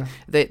like you said,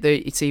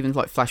 it's even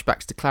like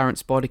flashbacks to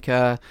Clarence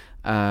Boddicker,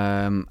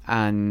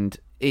 and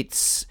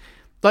it's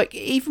like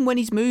even when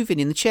he's moving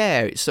in the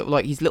chair, it's sort of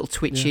like his little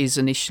twitches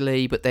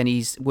initially, but then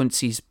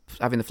once he's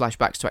having the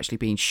flashbacks to actually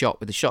being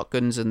shot with the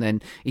shotguns, and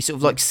then he sort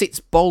of like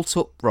sits bolt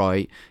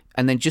upright,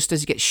 and then just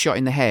as he gets shot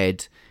in the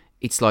head,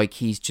 it's like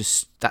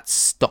that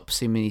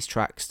stops him in his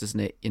tracks, doesn't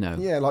it?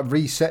 Yeah, like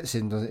resets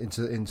him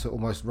into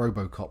almost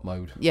RoboCop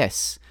mode.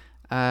 Yes,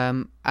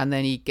 and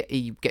then he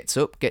gets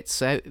up,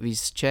 gets out of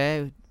his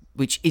chair,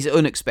 which is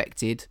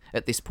unexpected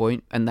at this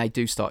point, and they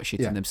do start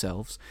shitting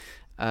themselves.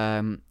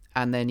 And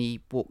then he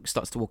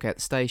starts to walk out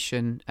the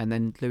station, and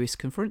then Lewis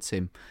confronts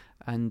him,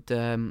 and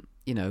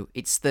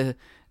it's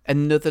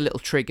another little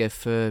trigger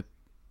for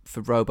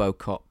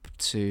RoboCop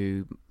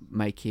to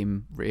make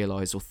him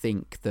realise or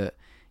think that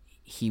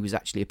he was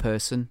actually a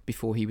person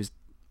before he was,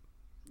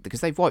 because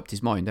they've wiped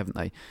his mind, haven't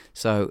they?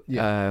 So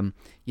to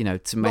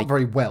make not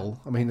very well.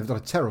 I mean, they've done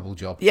a terrible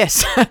job.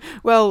 Yes,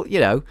 well,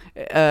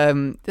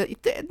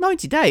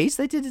 90 days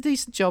they did a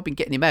decent job in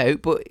getting him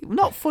out, but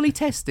not fully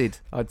tested,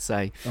 I'd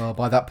say. Oh,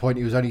 by that point,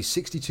 he was only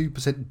 62%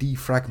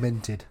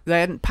 defragmented. They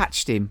hadn't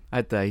patched him,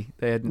 had they?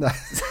 They hadn't.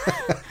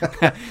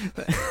 Haven't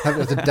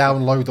had to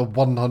download a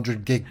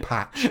 100 gig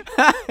patch.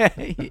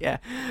 Yeah,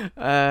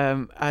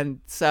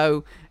 and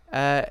so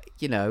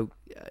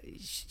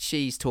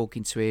she's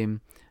talking to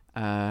him,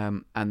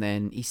 and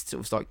then he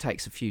sort of like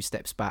takes a few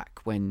steps back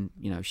when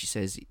she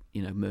says,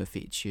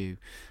 Murphy, it's you,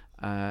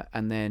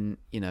 and then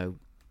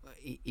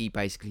he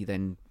basically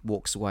then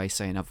walks away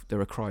saying,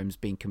 there are crimes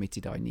being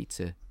committed, I need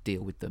to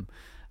deal with them,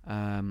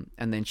 and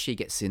then she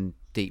gets in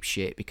deep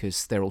shit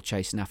because they're all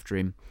chasing after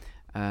him,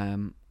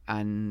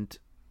 and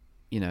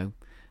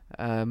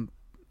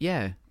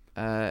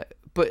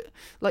but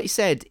like you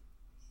said,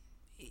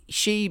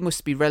 she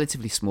must be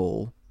relatively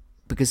small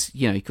because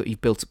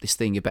you've built up this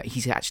thing about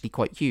he's actually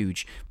quite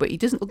huge, but he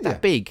doesn't look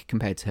that big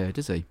compared to her,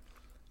 does he?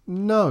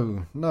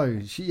 No.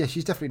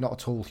 She's definitely not a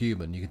tall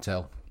human. You can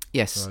tell.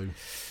 Yes. So.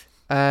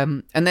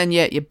 And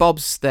then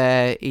Bob's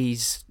there.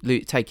 He's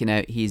taking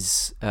out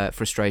his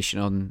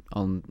frustration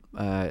on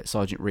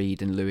Sergeant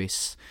Reed and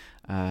Lewis,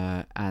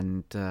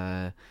 and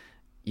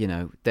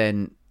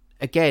then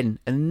again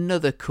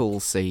another cool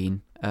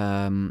scene.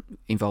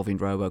 Involving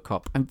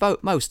RoboCop, and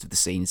most of the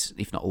scenes,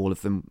 if not all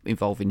of them,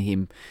 involving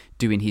him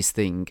doing his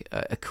thing,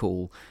 are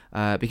cool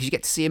because you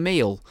get to see a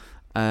meal,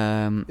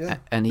 And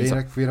he's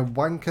being a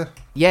wanker.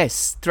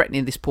 Yes,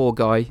 threatening this poor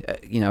guy,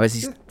 as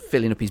he's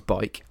filling up his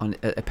bike on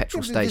a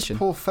petrol station. This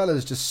poor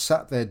fella's just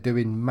sat there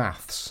doing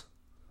maths.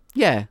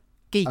 Yeah,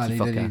 geeky and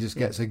fucker. Then he just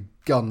gets a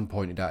gun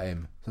pointed at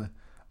him. So,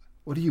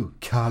 what are you,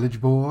 a college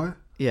boy?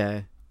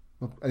 Yeah.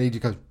 And he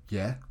just goes,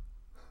 yeah.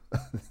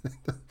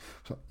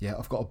 So, yeah,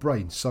 I've got a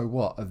brain. So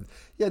what? And,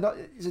 he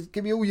says,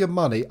 give me all your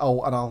money.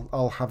 Oh, and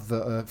I'll have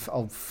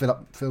I'll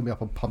fill me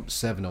up on pump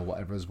 7 or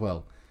whatever as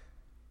well.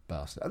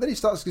 Bastard. And then he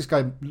starts just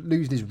going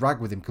losing his rag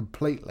with him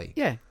completely.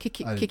 Yeah,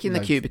 kicking the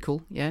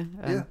cubicle. Yeah.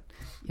 And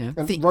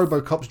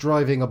RoboCop's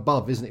driving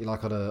above, isn't he?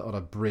 Like on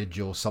a bridge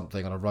or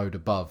something on a road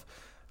above.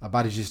 And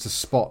manages to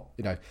spot.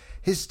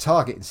 His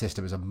targeting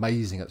system is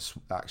amazing at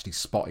actually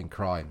spotting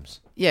crimes.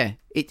 Yeah,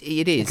 it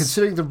is. And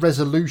considering the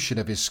resolution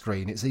of his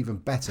screen, it's even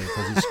better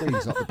because his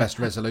screen's not the best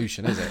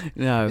resolution, is it?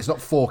 No, it's not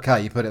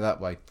 4K. You put it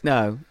that way.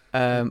 No,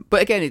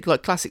 but again, it's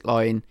like classic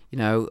line.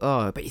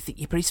 I bet you think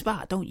you're pretty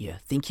smart, don't you?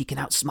 Think you can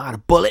outsmart a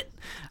bullet?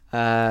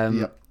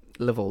 Yep.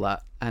 Love all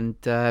that. And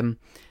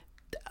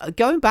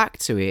going back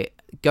to the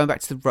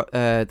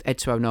Ed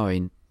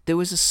 209, there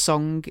was a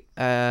song,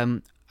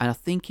 and I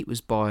think it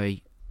was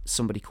by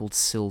somebody called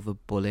Silver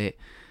Bullet,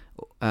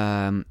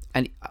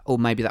 or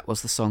maybe that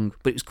was the song,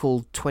 but it was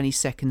called 20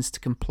 Seconds to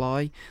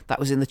Comply. That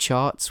was in the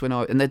charts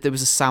and there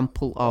was a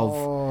sample of...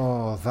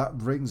 Oh, that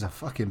rings a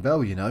fucking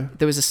bell,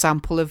 There was a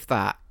sample of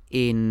that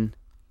in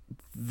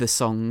the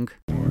song.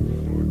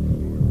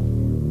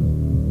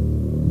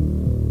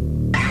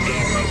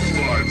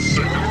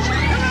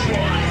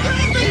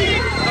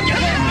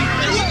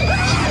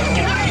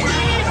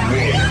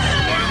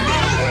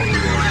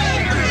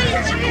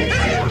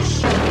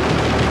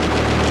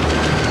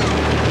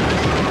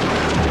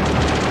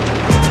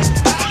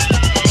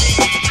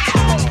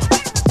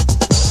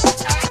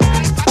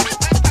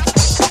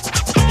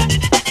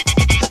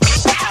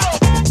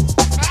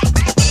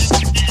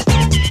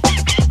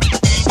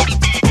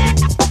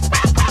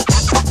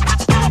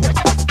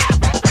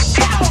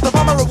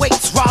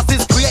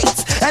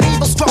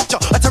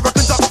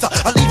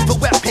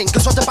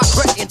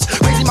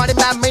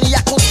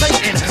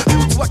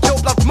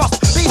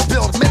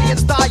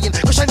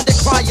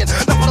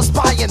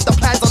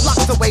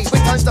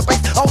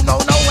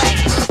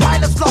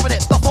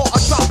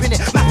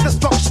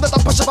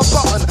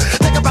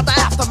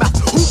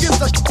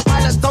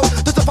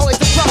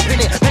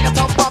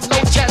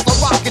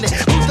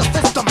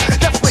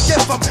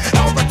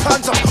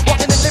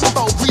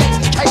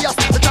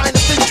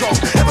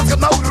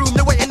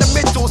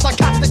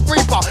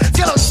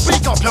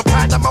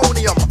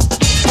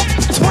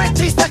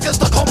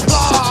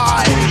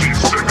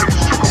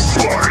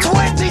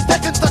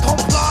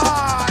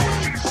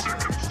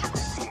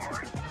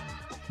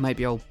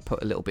 Maybe I'll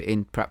put a little bit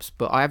in, perhaps,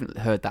 but I haven't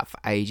heard that for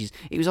ages.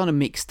 It was on a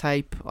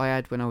mixtape I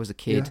had when I was a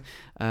kid.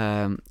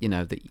 Yeah.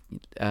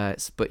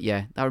 But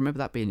yeah, I remember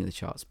that being in the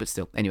charts. But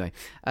still, anyway.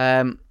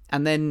 And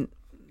then,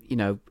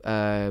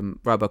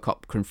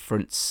 RoboCop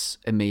confronts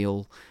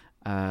Emil,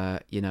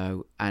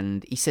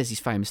 and he says his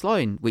famous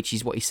line, which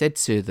is what he said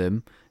to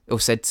them, or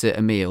said to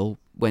Emil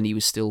when he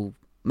was still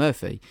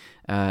Murphy.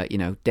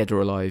 Dead or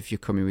alive, you're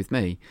coming with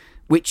me,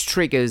 which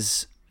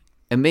triggers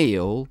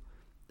Emil.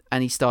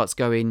 And he starts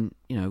going,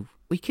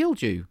 we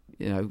killed you,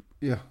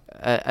 Yeah.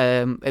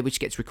 Which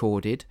gets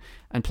recorded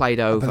and played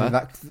over.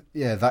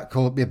 That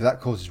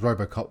causes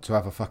RoboCop to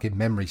have a fucking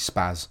memory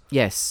spaz.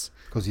 Yes.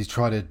 Because he's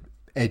trying to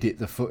edit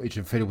the footage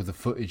and fiddle with the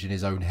footage in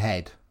his own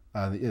head.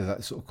 And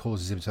that sort of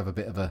causes him to have a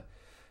bit of a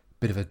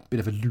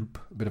loop,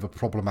 a bit of a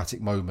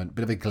problematic moment, a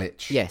bit of a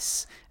glitch.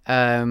 Yes.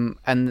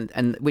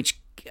 And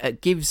which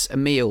gives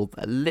Emil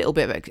a little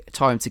bit of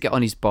time to get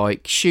on his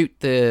bike, shoot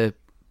the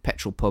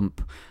petrol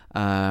pump,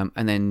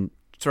 and then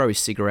throw his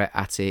cigarette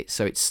at it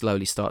so it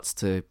slowly starts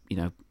to,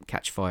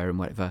 catch fire and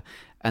whatever.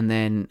 And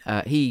then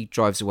he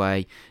drives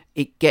away.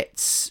 It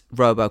gets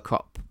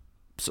RoboCop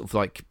sort of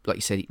like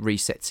you said, it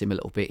resets him a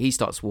little bit. He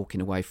starts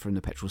walking away from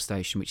the petrol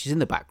station, which is in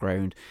the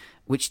background,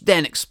 which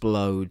then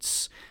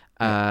explodes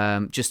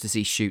just as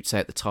he shoots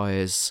out the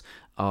tyres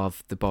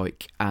of the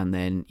bike. And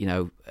then,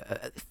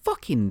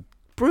 fucking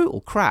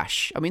brutal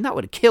crash. I mean, that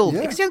would have killed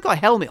because he hasn't got a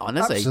helmet on,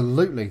 has he?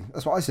 Absolutely.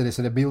 That's what I said. I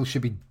said Emil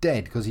should be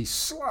dead because he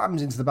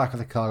slams into the back of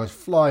the car, goes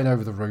flying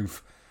over the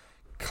roof,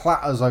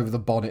 clatters over the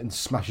bonnet and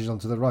smashes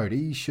onto the road.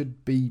 He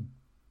should be,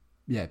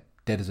 dead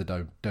as a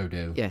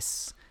dodo.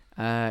 Yes.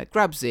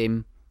 Grabs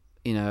him,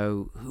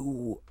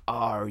 who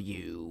are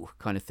you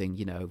kind of thing.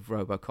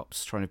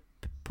 RoboCop's trying to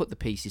put the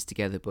pieces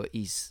together, but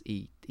he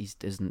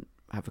doesn't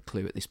have a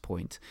clue at this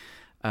point.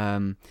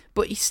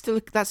 But he's still,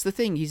 that's the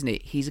thing, isn't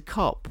it? He's a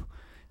cop.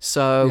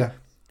 So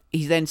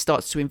he then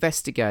starts to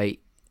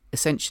investigate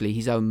essentially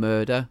his own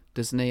murder,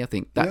 doesn't he? I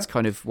think that's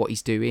kind of what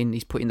he's doing.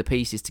 He's putting the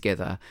pieces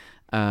together.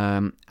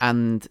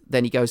 And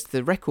then he goes to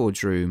the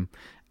records room.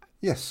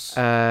 Yes.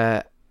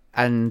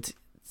 And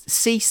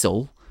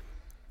Cecil,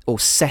 or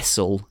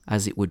Cecil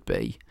as it would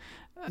be.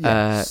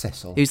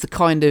 Cecil. Who's the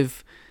kind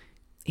of...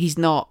 He's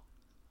not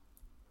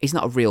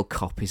a real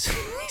cop, is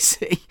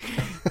he?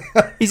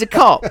 He's a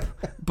cop,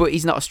 but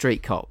he's not a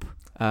street cop.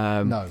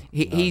 No.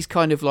 He's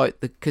kind of like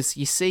because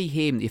you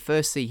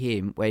first see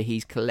him where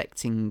he's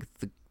collecting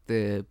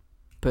the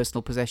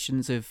personal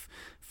possessions of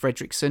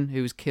Fredrickson,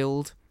 who was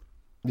killed.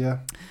 Yeah.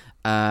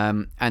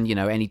 And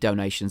any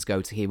donations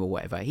go to him or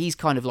whatever. He's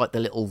kind of like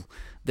the little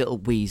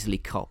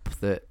Weasley cop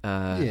that.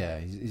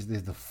 He's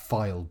the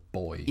file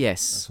boy.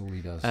 Yes, that's all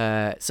he does.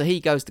 So he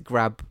goes to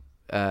grab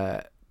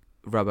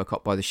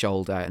RoboCop by the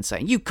shoulder and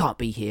saying, "You can't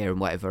be here," and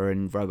whatever.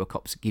 And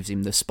RoboCop gives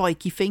him the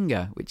spiky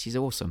finger, which is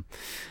awesome.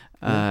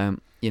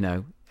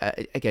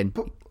 Again,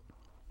 but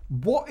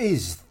what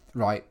is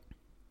right?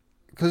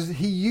 Because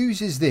he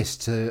uses this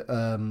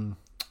to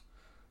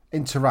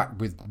interact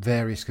with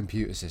various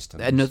computer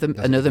systems.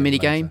 Another mini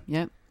game,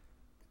 yeah.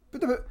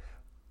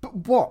 But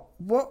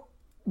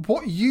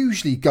what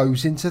usually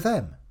goes into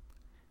them?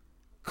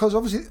 Because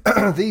obviously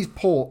these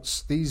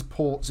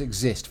ports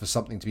exist for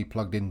something to be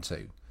plugged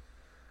into,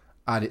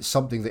 and it's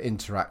something that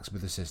interacts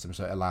with the system,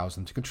 so it allows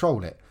them to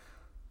control it.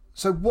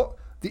 So what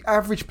the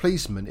average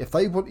policeman, if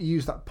they want to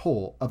use that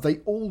port, have they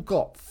all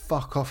got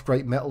fuck off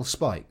great metal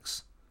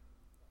spikes?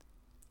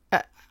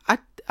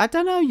 I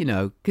don't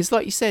know, because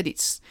like you said,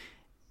 it's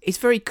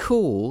very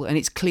cool and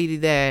it's clearly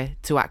there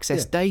to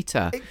access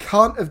data. It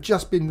can't have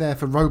just been there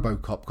for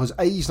RoboCop because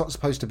A, he's not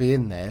supposed to be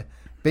in there.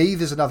 B,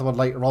 there's another one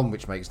later on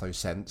which makes no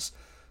sense.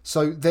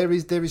 So there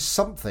is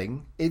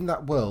something in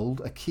that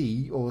world, a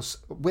key, or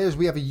whereas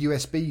we have a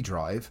USB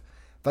drive,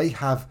 they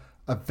have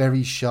a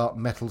very sharp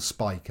metal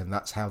spike, and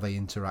that's how they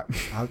interact.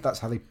 That's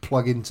how they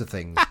plug into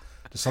things.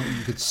 To something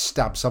you could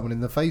stab someone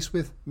in the face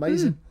with.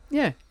 Amazing.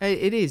 Yeah,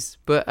 it is.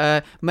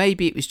 But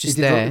maybe it was just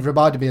there. It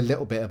reminded me a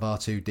little bit of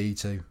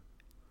R2-D2.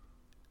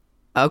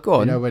 Oh, go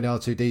on. When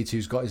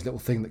R2-D2's got his little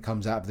thing that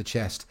comes out of the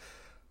chest.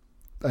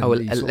 It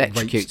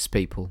electrocutes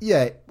people.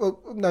 Yeah,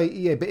 well, no,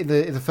 yeah, but in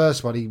the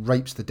first one, he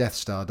rapes the Death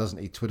Star, doesn't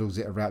he? Twiddles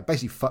it around.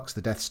 Basically fucks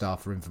the Death Star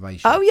for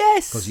information. Oh,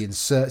 yes! Because he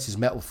inserts his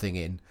metal thing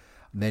in,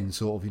 and then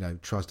sort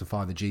of, tries to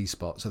find the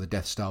G-spot, so the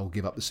Death Star will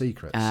give up the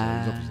secret. So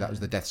obviously that was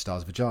the Death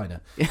Star's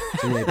vagina.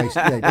 So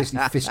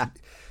basically fist...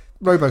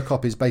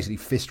 RoboCop is basically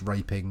fist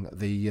raping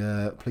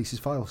the police's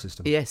file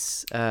system.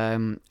 Yes,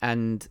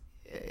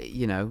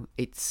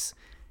 it's...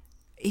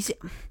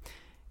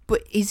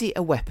 Is it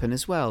a weapon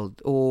as well,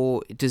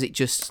 or does it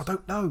just? I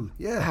don't know.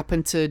 Yeah,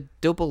 happen to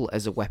double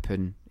as a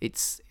weapon?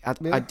 I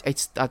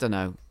don't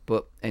know,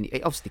 but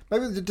obviously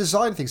maybe the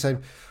design thing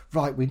saying,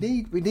 right, we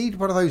need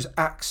one of those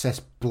access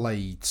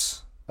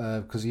blades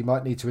because he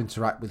might need to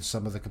interact with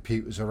some of the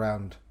computers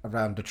around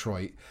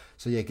Detroit.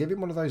 So yeah, give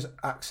him one of those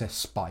access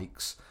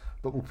spikes,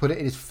 but we'll put it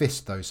in his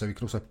fist though, so he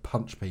can also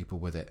punch people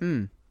with it.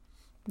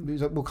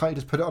 Well, can't you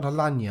just put it on a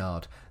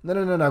lanyard? No.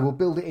 We'll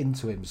build it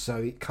into him so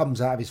it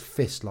comes out of his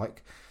fist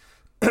like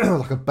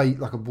like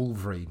a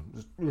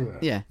Wolverine.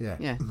 Yeah.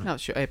 Not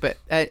sure, but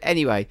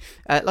anyway,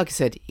 like I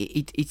said,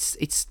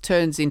 it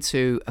turns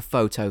into a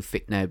photo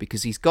fit now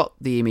because he's got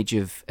the image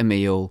of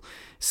Emil,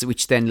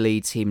 which then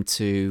leads him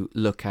to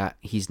look at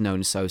his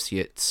known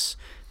associates,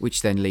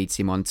 which then leads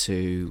him on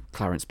to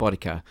Clarence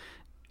Bodica.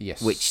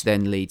 Yes. Which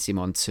then leads him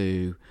on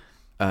to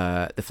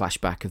the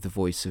flashback of the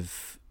voice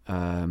of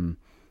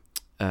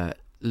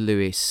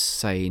Lewis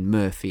saying,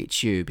 "Murphy,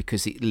 it's you,"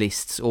 because it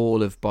lists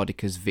all of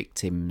Bodica's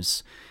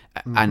victims,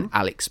 and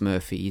Alex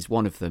Murphy is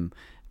one of them.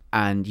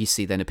 And you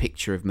see then a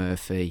picture of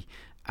Murphy,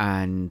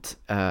 and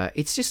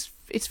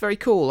it's very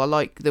cool. I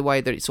like the way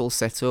that it's all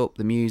set up,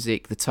 the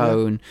music, the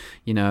tone,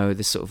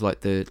 the sort of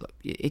like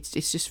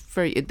it's just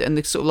very, and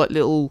the sort of like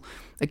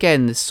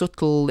the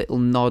subtle little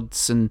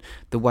nods and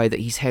the way that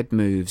his head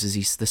moves as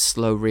he's the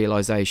slow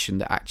realization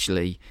that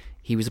actually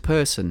he was a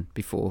person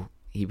before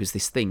he was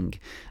this thing.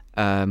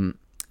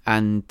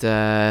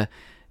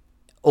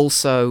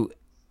 Also,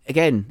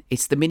 again,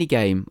 it's the mini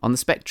game on the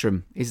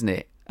Spectrum, isn't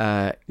it?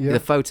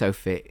 The photo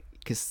fit,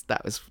 because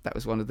that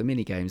was one of the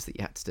mini games that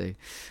you had to do.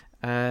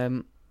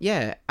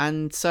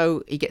 And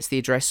so he gets the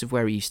address of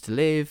where he used to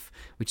live,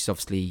 which is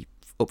obviously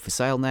up for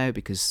sale now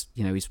because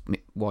his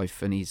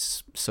wife and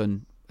his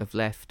son have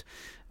left.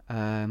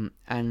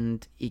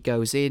 And he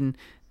goes in.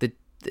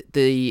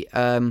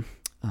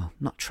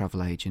 Not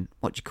travel agent.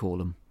 What do you call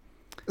them?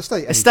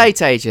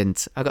 Estate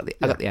agent. I got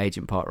the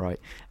agent part right.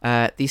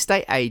 The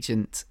estate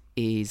agent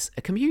is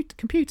a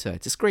computer.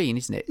 It's a screen,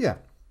 isn't it? Yeah.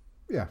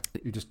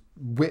 He just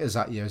whitters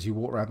at you as you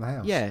walk around the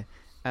house. Yeah.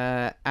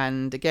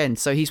 And again,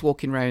 so he's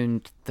walking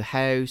around the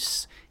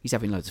house. He's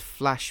having loads of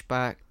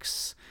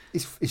flashbacks.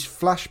 His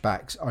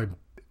flashbacks are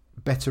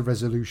better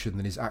resolution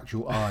than his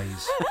actual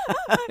eyes.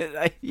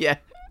 Yeah.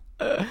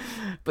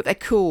 But they're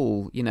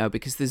cool,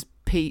 because there's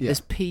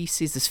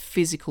pieces, there's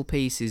physical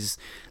pieces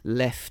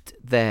left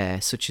there,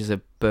 such as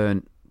a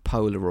burnt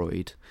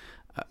Polaroid.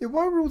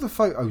 Why were all the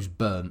photos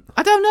burnt?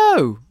 I don't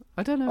know.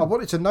 I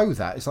wanted to know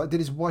that. It's like,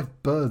 did his wife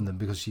burn them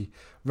because she,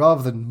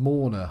 rather than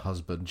mourn her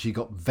husband, she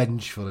got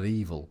vengeful and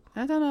evil?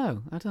 I don't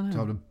know. So I'm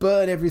going to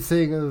burn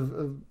everything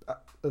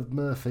of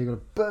Murphy. I'm going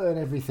to burn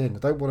everything. I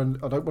don't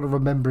want to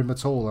remember him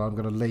at all, and I'm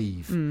going to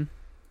leave.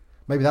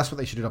 Maybe that's what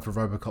they should have done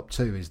for RoboCop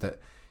 2, is that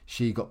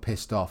she got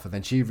pissed off and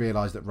then she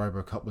realised that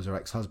RoboCop was her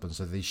ex-husband,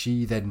 so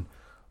she then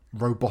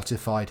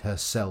robotified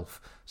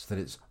herself, so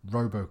that it's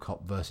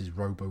RoboCop versus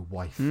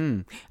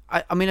RoboWife.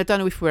 I mean, I don't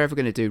know if we're ever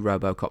going to do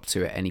RoboCop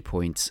 2 at any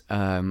point.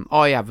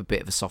 I have a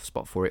bit of a soft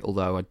spot for it,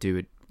 although I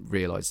do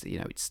realise that, you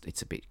know,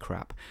 it's a bit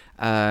crap.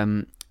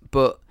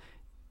 But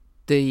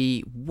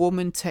the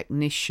woman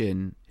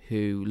technician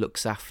who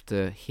looks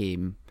after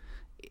him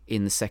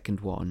in the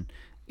second one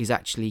is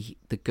actually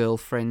the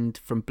girlfriend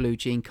from Blue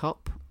Jean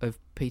Cop of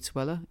Peter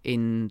Weller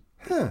in...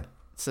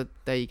 So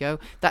there you go.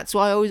 That's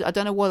why I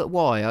don't know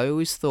why, I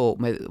always thought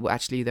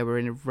actually they were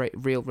in a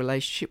real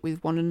relationship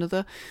with one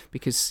another,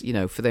 because, you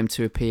know, for them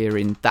to appear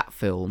in that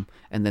film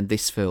and then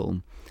this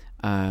film.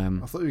 I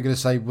thought you were going to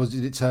say,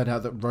 did it turn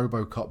out that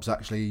RoboCop's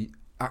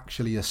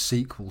actually a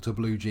sequel to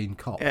Blue Jean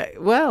Cop?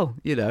 Well,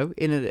 you know,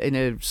 in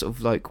a sort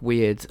of like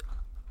weird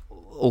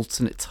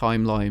alternate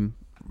timeline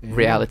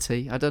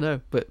reality. I don't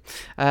know, but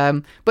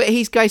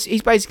he's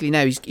basically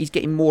now he's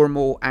getting more and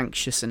more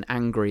anxious and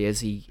angry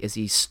as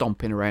he's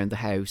stomping around the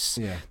house.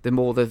 Yeah. The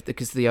more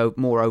because the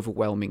more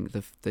overwhelming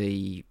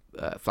the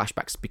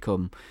flashbacks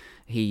become,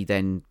 he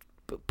then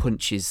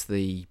punches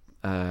the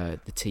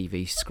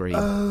TV screen.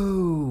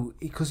 Oh,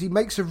 because he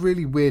makes a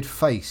really weird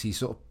face. He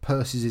sort of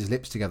purses his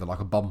lips together like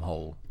a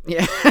bumhole.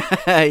 Yeah.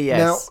 Yes.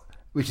 Now,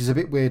 which is a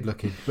bit weird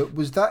looking. But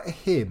was that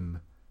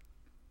him?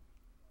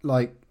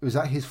 Like, was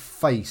that his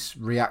face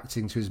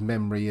reacting to his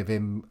memory of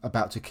him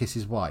about to kiss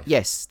his wife?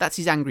 Yes, that's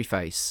his angry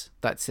face.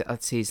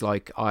 That's his,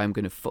 like, I am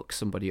going to fuck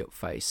somebody up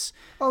face.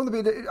 Oh,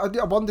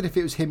 I wondered if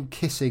it was him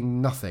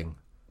kissing nothing.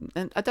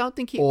 And I don't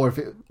think or if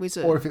it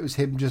was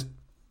him just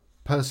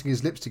pursing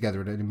his lips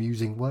together in an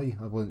amusing way.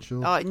 I wasn't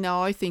sure.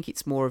 No, I think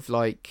it's more of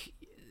like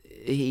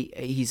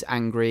he's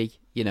angry,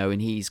 you know,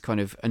 and he's kind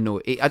of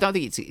annoyed. I don't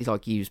think it's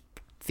like he was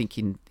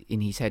thinking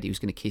in his head he was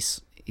going to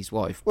kiss his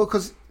wife. Well,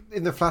 because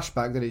in the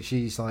flashback,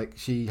 she's like,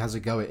 she has a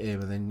go at him,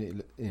 and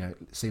then it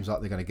seems like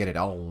they're going to get it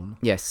on.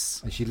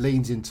 Yes. And she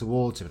leans in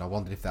towards him, and I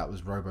wondered if that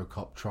was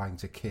RoboCop trying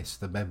to kiss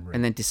the memory,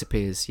 and then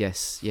disappears.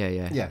 Yes,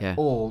 yeah.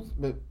 Or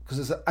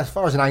because as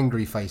far as an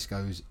angry face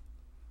goes,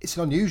 it's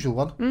an unusual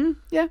one.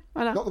 Yeah,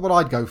 I know. Not the one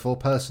I'd go for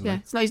personally.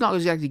 Yeah, he's not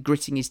exactly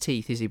gritting his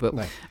teeth, is he? But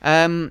no.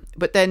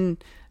 But then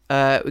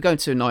we're going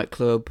to a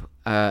nightclub.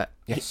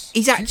 Yes,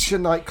 he's actually a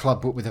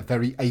nightclub, but with a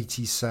very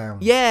 80s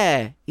sound.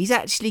 Yeah, he's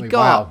actually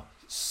got. Wow.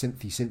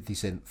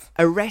 Synth.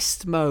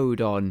 Arrest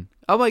mode on.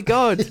 Oh my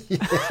god.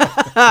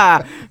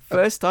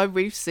 First time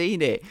we've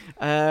seen it.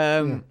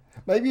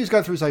 Maybe he's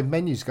going through his own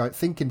menus,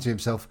 thinking to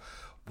himself,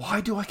 why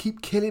do I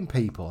keep killing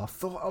people? I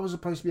thought I was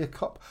supposed to be a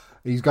cop.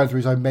 And he's going through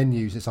his own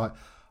menus. It's like,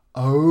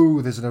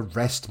 oh, there's an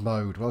arrest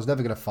mode. Well, I was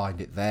never going to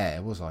find it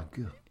there, was I?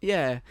 Good.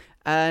 Yeah.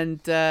 And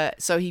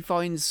so he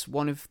finds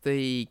one of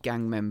the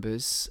gang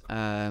members.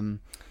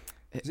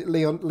 Is it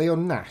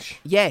Leon Nash?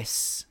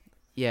 Yes.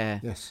 Yeah.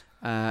 Yes.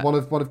 One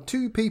of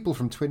two people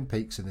from Twin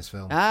Peaks in this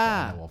film.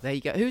 There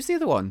you go. Who's the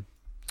other one?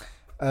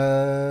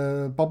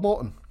 Bob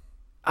Morton.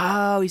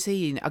 Oh, is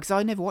he? Because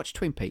I never watched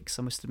Twin Peaks,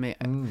 I must admit.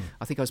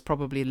 I think I was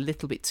probably a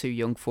little bit too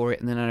young for it,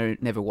 and then I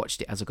never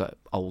watched it as I got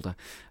older.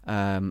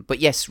 But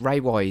yes, Ray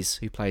Wise,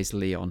 who plays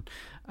Leon.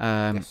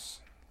 Yes.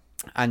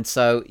 And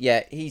so,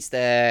 yeah, he's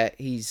there.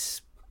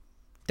 He's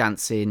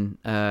dancing.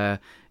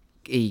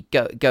 He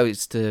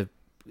goes to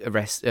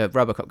arrest...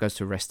 RoboCop goes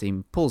to arrest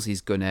him, pulls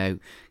his gun out.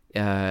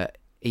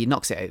 He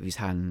knocks it out of his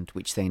hand,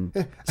 which then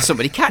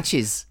somebody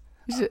catches.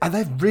 And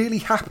they're really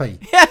happy.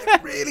 They're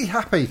really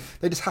happy.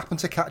 They just happen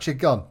to catch a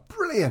gun.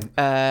 Brilliant.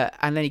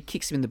 And then he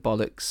kicks him in the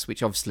bollocks,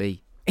 which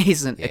obviously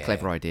isn't a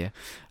clever idea.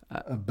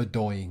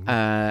 Bedoying.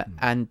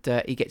 And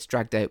he gets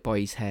dragged out by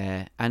his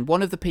hair. And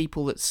one of the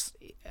people that's...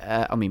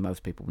 I mean,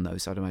 most people know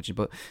this, I'd imagine,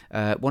 but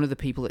one of the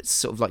people that's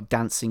sort of like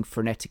dancing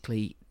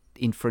frenetically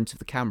in front of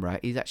the camera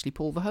is actually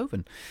Paul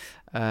Verhoeven,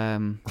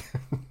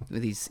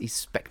 with his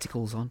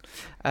spectacles on.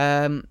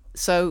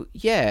 So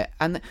yeah,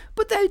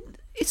 but then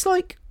it's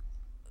like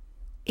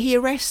he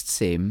arrests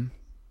him,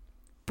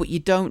 but you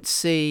don't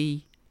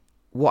see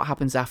what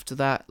happens after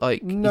that.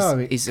 Like, no,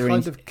 it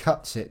kind of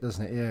cuts it,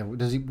 doesn't it? Yeah.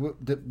 Does he?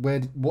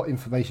 What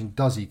information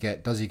does he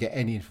get? Does he get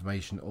any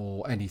information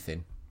or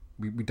anything?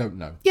 We don't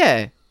know.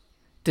 Yeah.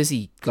 Does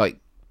he like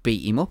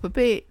beat him up a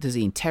bit? Does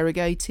he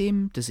interrogate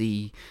him? Does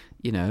he?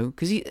 You know,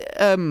 because he,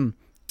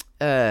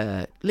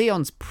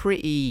 Leon's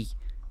pretty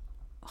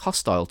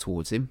hostile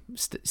towards him.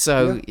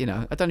 So, you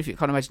know, I don't know if you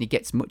can't imagine he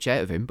gets much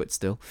out of him, but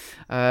still.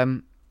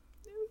 But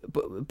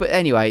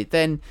anyway,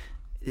 then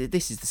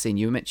this is the scene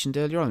you mentioned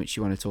earlier on, which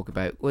you want to talk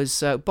about,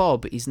 was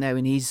Bob is now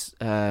in his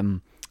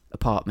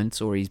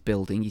apartment, or his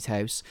building, his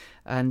house,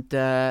 and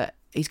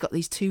he's got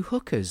these two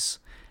hookers.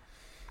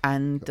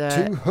 And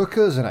two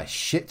hookers and a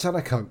shit ton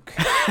of coke.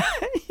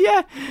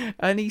 Yeah,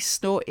 and he's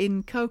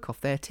snorting coke off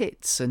their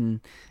tits,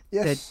 and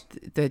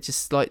they're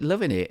just like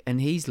loving it,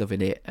 and he's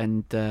loving it,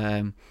 and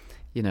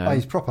you know,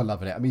 he's proper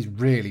loving it. I mean, he's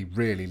really,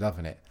 really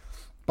loving it.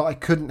 But I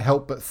couldn't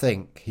help but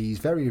think he's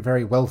very,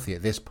 very wealthy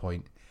at this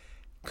point.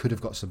 Could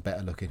have got some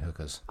better looking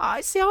hookers.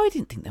 I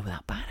didn't think they were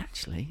that bad,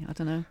 actually. I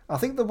don't know. I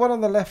think the one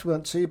on the left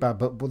weren't too bad,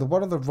 but the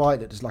one on the right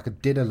that is like a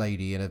dinner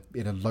lady in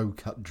a low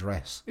cut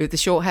dress with the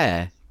short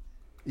hair.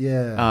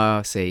 Yeah.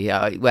 Oh, see.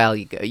 Well,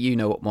 you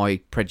know what my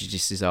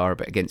prejudices are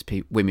against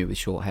women with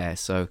short hair,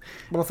 so...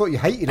 Well, I thought you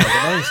hated them,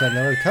 but now you're saying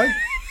they're okay.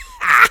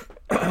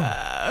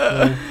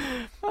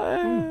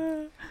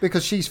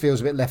 Because she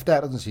feels a bit left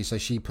out, doesn't she? So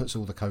she puts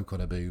all the coke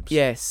on her boobs.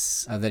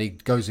 Yes. And then he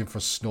goes in for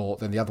a snort,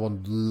 then the other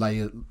one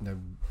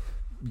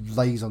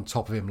lays on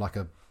top of him like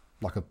a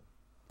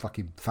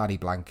fucking fanny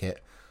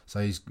blanket. So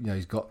he's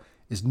got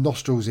his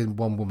nostrils in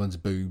one woman's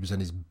boobs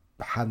and his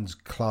hands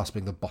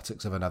clasping the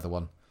buttocks of another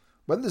one.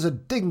 When there's a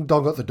ding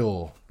dong at the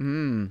door.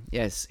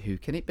 Yes, who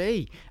can it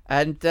be?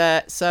 And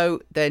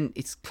so then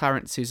it's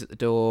Clarence who's at the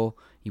door.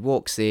 He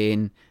walks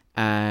in.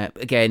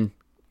 Again,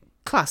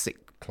 classic.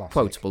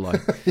 Quotable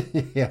line.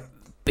 Yeah.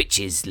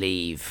 Bitches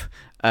leave.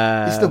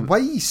 It's the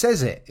way he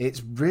says it.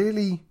 It's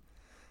really...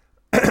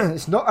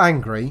 it's not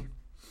angry.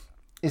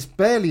 It's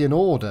barely an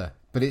order,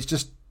 but it's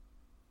just...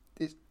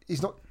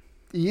 He's not...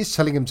 He is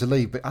telling him to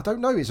leave, but I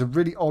don't know. It's a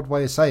really odd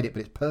way of saying it,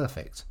 but it's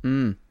perfect.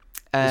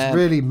 It's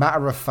really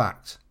matter of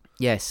fact.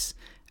 Yes.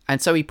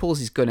 And so he pulls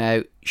his gun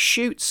out,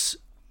 shoots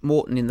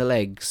Morton in the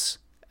legs,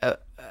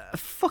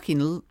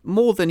 fucking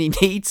more than he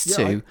needs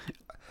to.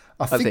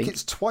 I think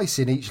it's twice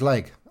in each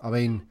leg. I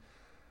mean,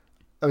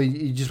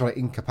 you just want to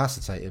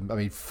incapacitate him. I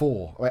mean,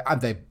 4. And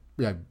they,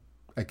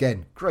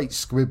 again, great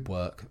squib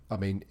work. I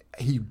mean,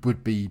 he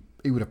would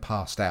have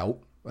passed out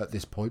at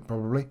this point,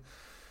 probably,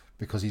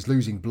 because he's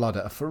losing blood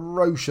at a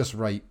ferocious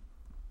rate.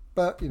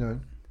 But,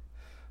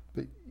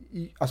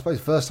 I suppose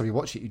the first time you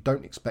watch it, you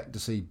don't expect to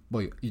see...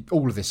 Well,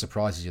 all of this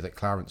surprises you that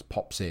Clarence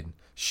pops in,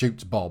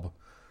 shoots Bob,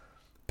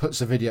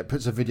 puts a video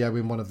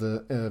in one of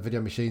the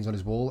video machines on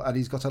his wall, and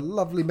he's got a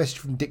lovely message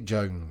from Dick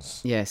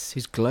Jones. Yes,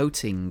 who's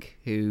gloating,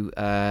 who,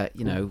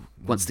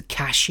 wants to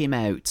cash him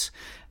out,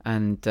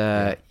 and,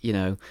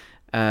 you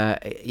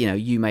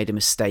made a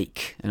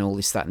mistake, and all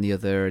this, that, and the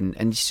other, and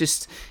it's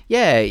just,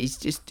 he's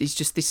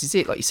just, this is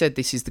it. Like you said,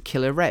 this is the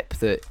killer rep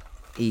that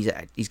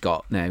he's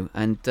got now,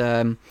 and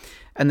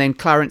then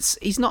Clarence,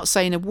 he's not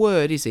saying a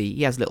word, is he?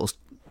 He has a little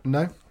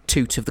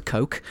toot of the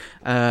coke,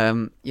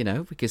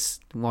 because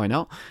why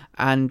not?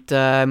 And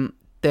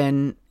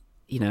then,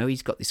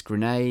 he's got this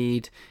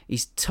grenade.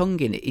 He's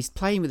tonguing it. He's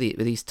playing with it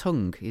with his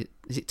tongue.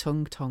 Is it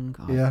tongue?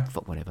 Oh, yeah.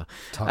 Fuck, whatever.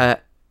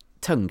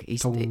 Tongue.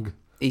 He's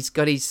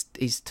got his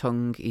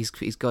tongue.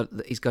 He's got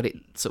it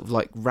sort of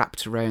like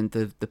wrapped around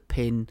the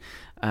pin.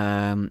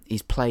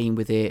 He's playing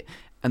with it,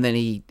 and then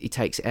he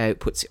takes it out,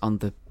 puts it on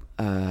the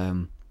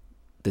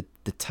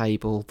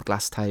table, the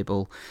glass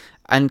table,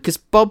 and because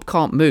Bob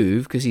can't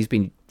move because he's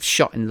been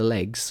shot in the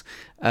legs,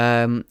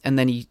 and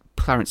then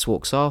Clarence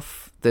walks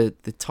off. The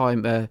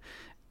timer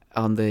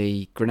on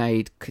the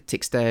grenade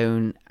ticks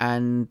down,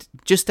 and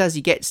just as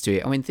he gets to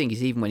it, I mean, the thing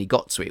is, even when he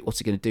got to it, what's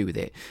he going to do with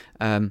it?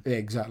 Yeah,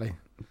 exactly.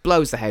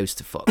 Blows the house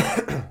to fuck.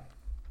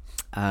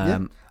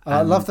 I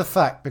love the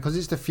fact, because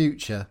it's the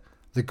future,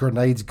 the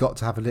grenade's got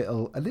to have a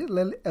little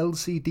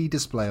LCD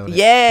display on it.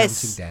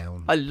 Yes,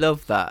 down. I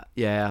love that.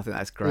 Yeah, I think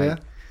that's great.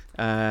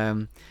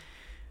 Yeah.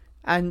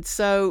 And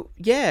so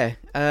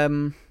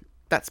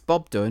that's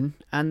Bob done,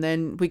 and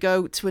then we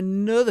go to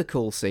another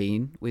cool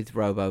scene with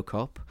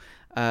RoboCop,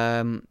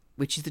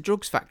 which is the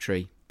drugs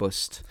factory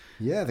bust.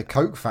 Yeah, the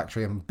coke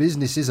factory, and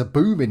businesses are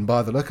booming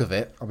by the look of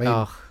it. I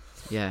mean,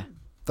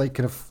 they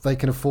can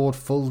afford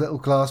full little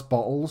glass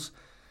bottles.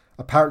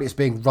 Apparently, it's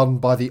being run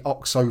by the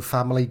Oxo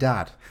family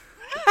dad.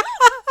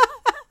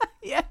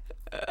 Yeah.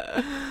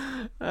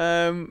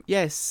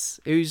 Yes.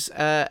 Who's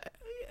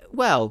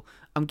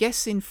I'm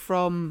guessing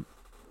from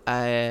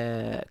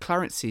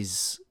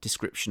Clarence's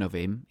description of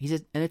him, he's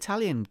an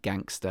Italian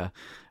gangster.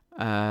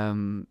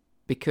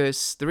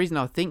 Because the reason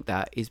I think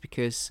that is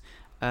because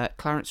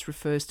Clarence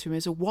refers to him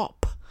as a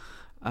wop.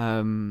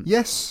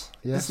 Yes.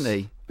 Isn't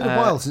he? Been a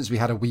while since we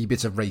had a wee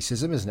bit of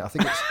racism, isn't it? I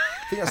think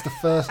that's the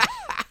first.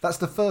 That's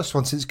the first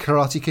one since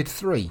Karate Kid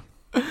 3.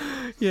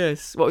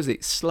 Yes. What was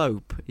it?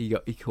 Slope. He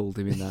called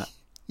him in that.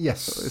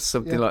 Yes.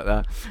 Something like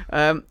that.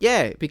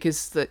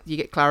 Because you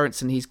get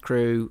Clarence and his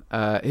crew,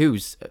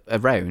 who's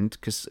around,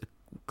 because a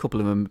couple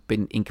of them have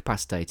been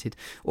incapacitated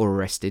or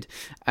arrested,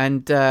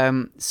 and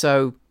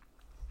so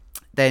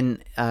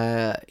then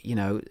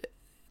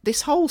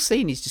this whole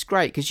scene is just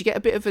great because you get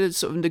a bit of a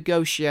sort of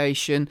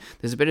negotiation.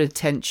 There's a bit of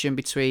tension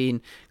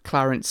between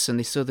Clarence and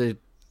this other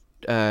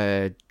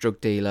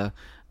drug dealer.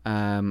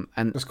 And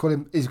let's call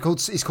him. He's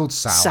called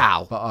Sal.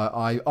 Sal. But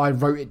I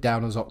wrote it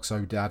down as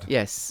Oxo Dad.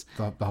 Yes.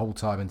 The whole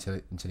time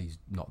until he's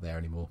not there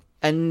anymore.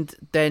 And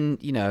then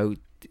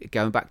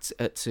going back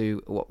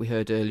to what we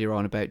heard earlier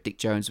on about Dick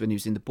Jones when he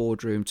was in the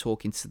boardroom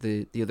talking to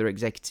the other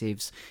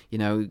executives,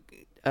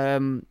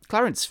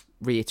 Clarence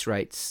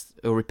reiterates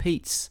or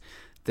repeats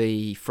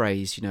the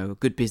phrase,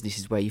 good business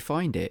is where you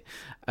find it.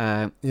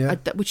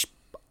 Which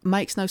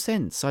makes no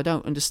sense. I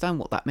don't understand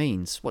what that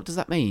means. What does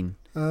that mean?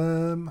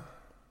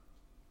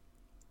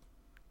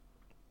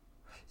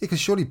 Because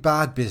surely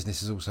bad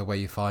business is also where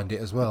you find it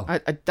as well.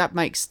 That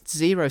makes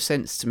zero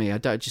sense to me. I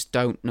just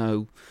don't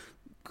know.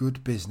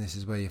 Good business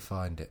is where you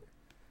find it.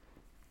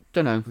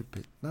 Don't know.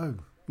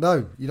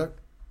 No, you don't.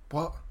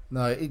 What?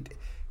 No,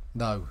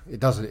 No, it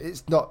doesn't.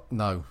 It's not.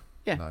 No.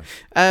 Yeah.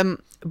 No.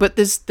 But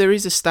there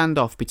is a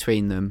standoff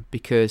between them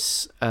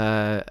because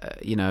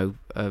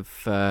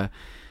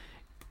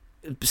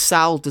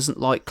Sal doesn't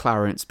like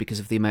Clarence because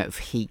of the amount of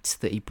heat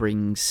that he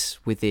brings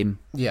with him.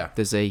 Yeah.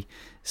 Does he?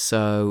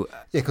 So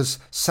yeah, because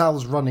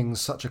Sal's running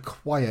such a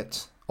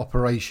quiet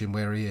operation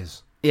where he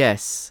is.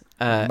 Yes.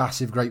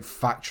 Massive, great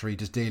factory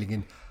just dealing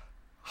in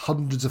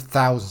hundreds of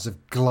thousands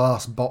of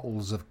glass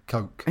bottles of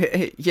Coke.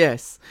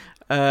 Yes.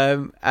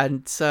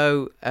 And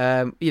so,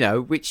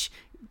 which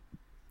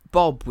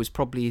Bob was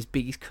probably his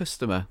biggest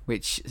customer,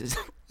 which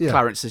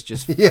Clarence has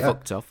just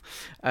fucked off.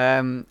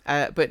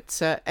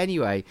 But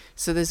anyway,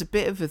 so there's a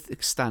bit of a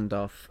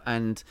standoff,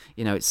 and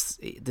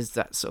there's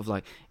that sort of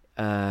like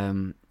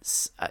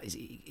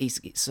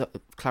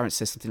Clarence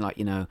says something like,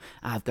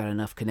 I've got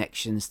enough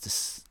connections to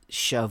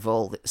shove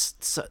all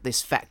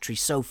this factory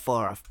so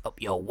far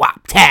up your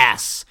whapped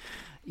ass,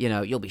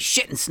 you'll be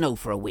shitting snow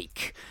for a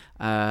week.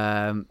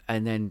 And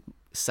then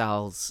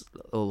Sal's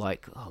all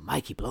like, "Oh,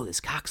 Mikey, blow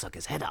this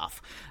cocksucker's head off,"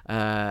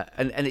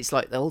 and it's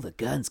like all the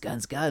guns.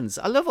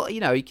 I love what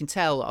you can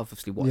tell. I've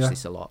obviously watched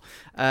this a lot,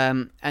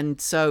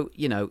 and so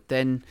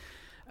then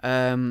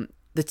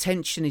the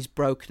tension is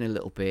broken a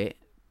little bit,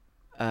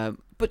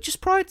 but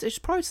just prior to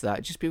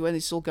that, just when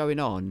it's all going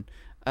on,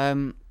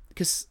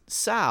 because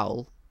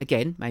Sal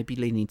again maybe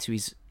leaning to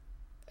his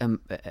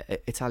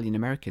Italian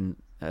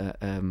American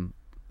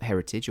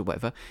heritage or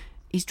whatever.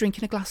 He's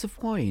drinking a glass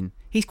of wine.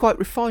 He's quite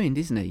refined,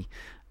 isn't he?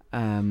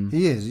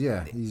 He is,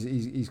 yeah.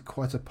 He's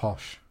quite a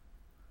posh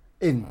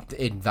in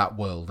that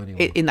world,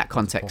 anyway. In that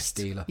context,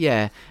 dealer.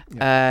 Yeah.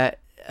 He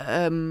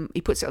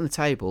puts it on the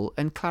table,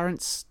 and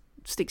Clarence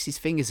sticks his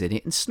fingers in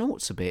it and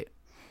snorts a bit.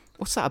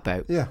 What's that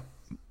about? Yeah,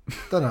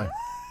 don't know.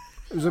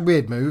 It was a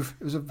weird move.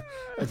 Is that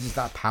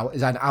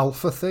an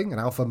alpha thing, an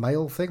alpha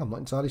male thing? I'm not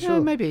entirely sure. Yeah,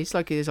 maybe it's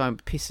like I'm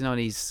pissing on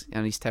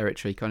his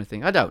territory kind of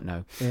thing. I don't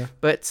know. Yeah.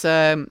 But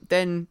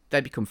then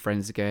they become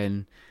friends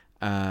again,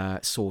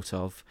 sort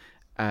of.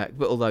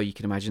 But although you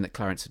can imagine that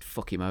Clarence would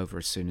fuck him over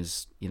as soon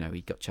as he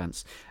got a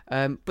chance.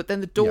 But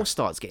then the door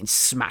starts getting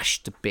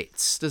smashed to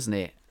bits, doesn't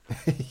it?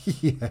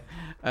 Yeah.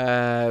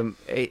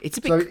 It's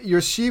a bit. So you're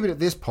assuming at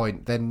this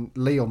point, then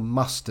Leon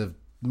must have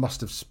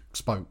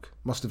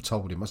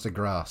told him, must have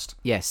grasped.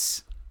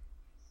 Yes.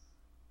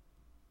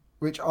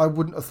 Which I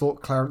wouldn't have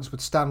thought Clarence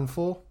would stand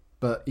for,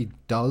 but he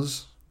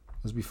does,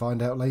 as we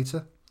find out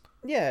later.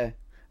 Yeah.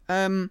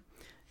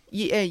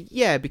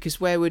 Yeah, because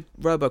where would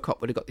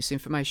RoboCop would have got this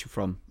information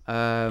from?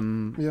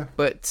 Yeah.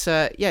 But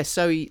so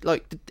he,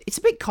 it's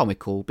a bit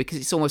comical because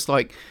it's almost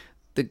like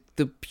the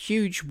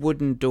huge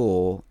wooden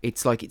door.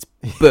 It's like it's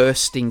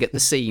bursting at the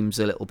seams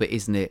a little bit,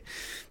 isn't it?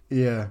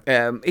 Yeah.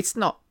 It's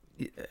not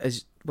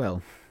as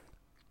well.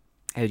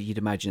 How you'd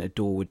imagine a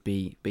door would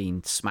be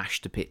being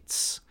smashed to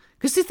bits.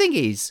 Because the thing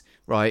is,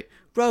 right,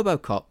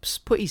 RoboCop's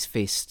put his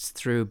fists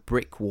through a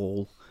brick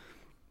wall.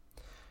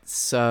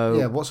 So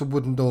yeah, what's a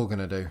wooden door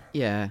gonna do?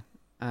 Yeah,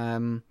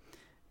 then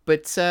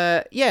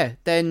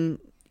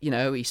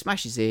he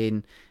smashes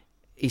in.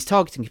 He's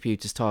targeting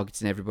computers,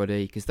 targeting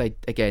everybody because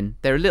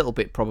they're a little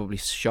bit probably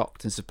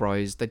shocked and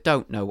surprised. They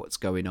don't know what's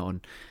going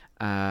on,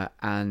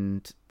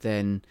 and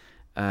then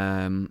they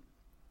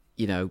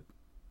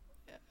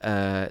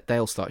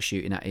all start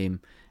shooting at him,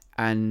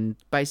 and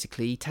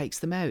basically he takes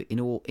them out in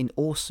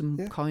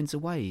awesome kinds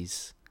of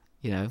ways.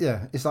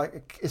 Yeah, it's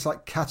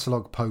like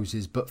catalogue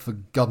poses, but for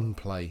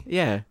gunplay.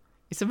 Yeah,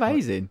 it's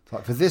amazing.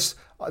 Like for this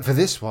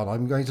one,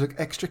 I'm going to look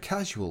extra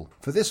casual.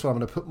 For this one, I'm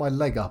going to put my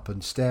leg up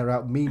and stare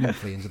out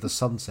meaningfully into the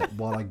sunset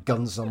while I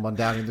gun someone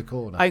down in the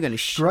corner. I'm going to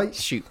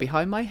shoot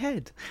behind my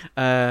head.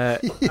 I'm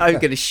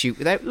going to shoot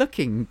without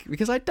looking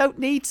because I don't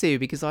need to,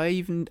 because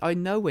I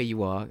know where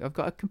you are. I've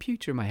got a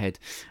computer in my head.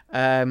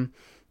 And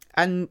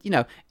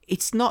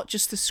it's not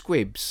just the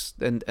squibs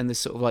and the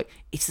sort of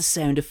it's the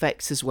sound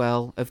effects as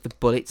well of the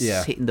bullets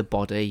hitting the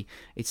body.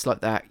 It's like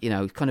that,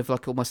 kind of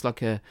like almost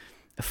like a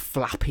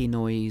flappy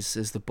noise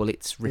as the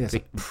bullets rip it.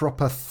 Yes, a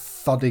proper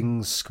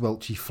thudding,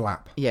 squelchy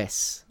flap.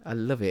 Yes, I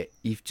love it.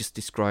 You've just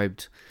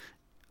described.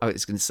 I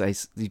was going to say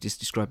you just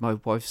described my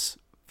wife's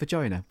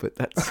vagina, but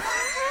that's.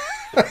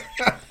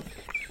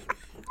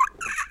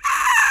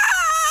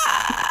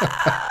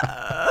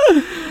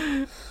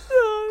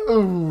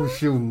 Oh,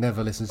 she'll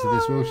never listen to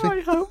this, will she? I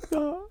hope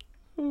not.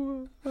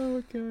 Oh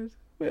my god.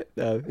 But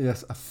no.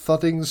 Yes, a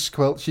thudding,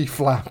 squelchy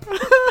flap.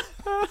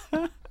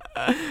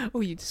 Oh,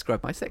 you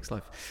described my sex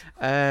life.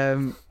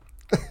 Either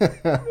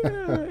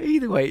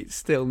way, it's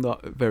still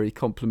not very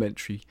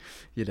complimentary,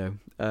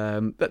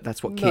 But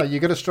that's what kids.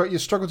 No, you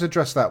struggle to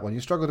dress that one. You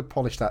struggle to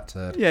polish that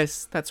turd.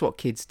 Yes, that's what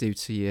kids do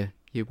to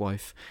your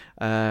wife.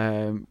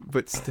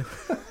 But still.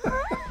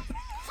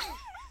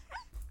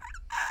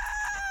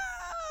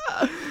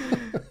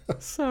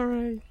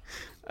 Sorry.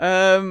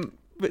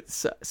 But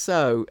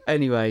so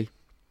anyway,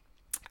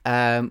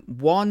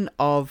 one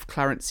of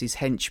Clarence's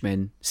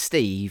henchmen,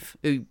 Steve,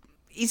 who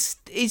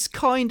is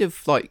kind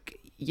of like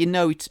you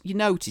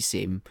notice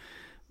him,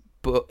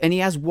 and he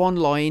has one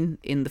line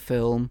in the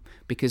film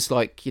because,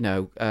 like, you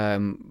know,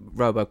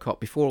 RoboCop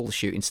before all the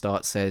shooting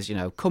starts says, you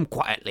know, come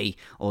quietly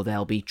or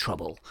there'll be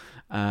trouble.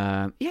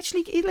 He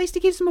actually, at least he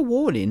gives him a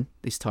warning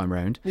this time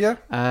round. Yeah.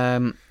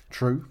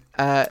 True.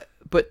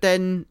 But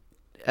then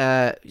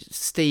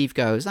Steve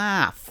goes,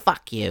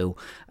 fuck you,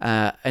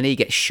 and he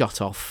gets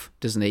shot off,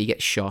 doesn't he? He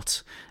gets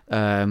shot,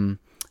 and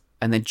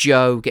then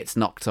Joe gets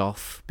knocked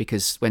off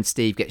because when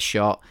Steve gets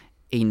shot,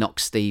 he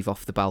knocks Steve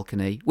off the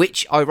balcony,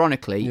 which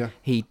ironically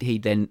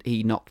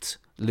he knocked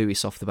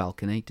Lewis off the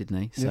balcony,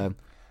 didn't he? So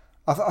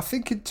I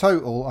think in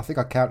total, I think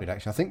I counted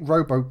actually, I think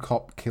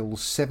RoboCop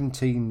kills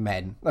 17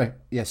 men.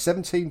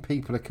 17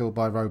 people are killed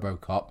by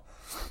RoboCop.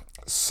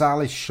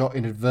 Sal is shot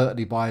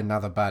inadvertently by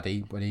another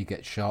baddie when he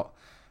gets shot,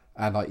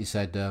 and like you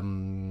said,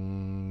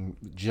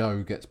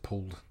 Joe gets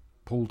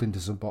pulled into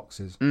some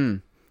boxes.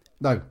 No,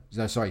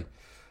 sorry,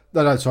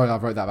 I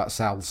wrote that about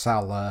Sal.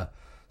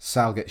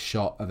 Sal gets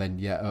shot, and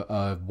then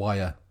a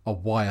wire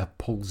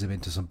pulls him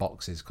into some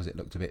boxes because it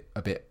looked a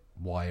bit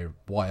wire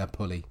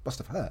pulley. Must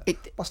have hurt.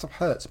 It must have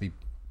hurt to be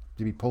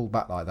pulled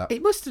back like that.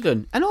 It must have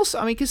done, and also,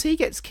 I mean, because he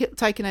gets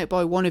taken out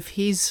by one of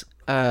his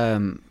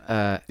bodyguards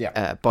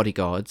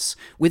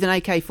with an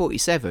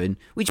AK-47,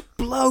 which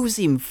blows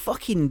him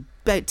fucking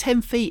about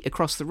 10 feet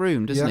across the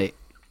room, doesn't it?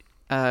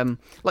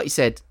 Like you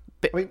said.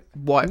 I mean,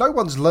 no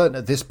one's learnt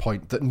at this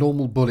point that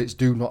normal bullets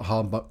do not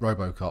harm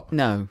RoboCop.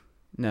 No.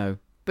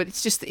 But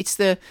it's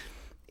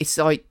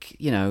like,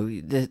 you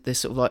know, they're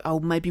sort of like, oh,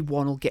 maybe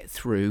one will get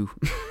through.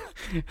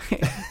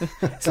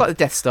 It's like the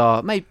Death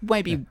Star.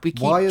 Maybe we keep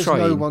trying. Why has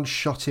no one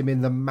shot him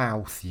in the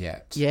mouth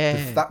yet?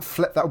 Yeah.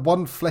 That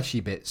one fleshy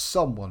bit,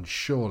 someone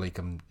surely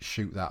can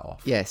shoot that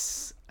off.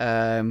 Yes.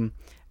 And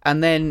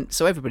then,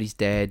 so everybody's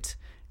dead.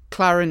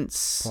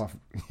 Clarence...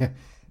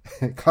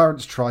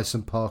 Clarence tries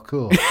some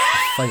parkour.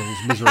 Fails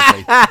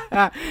miserably.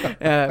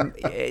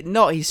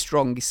 Not his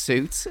strongest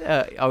suit,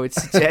 I would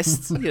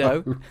suggest. You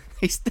know,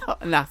 he's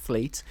not an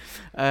athlete.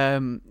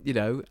 You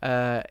know,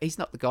 he's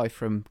not the guy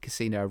from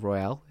Casino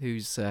Royale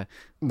who's, you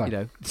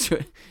know,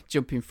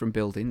 jumping from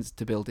buildings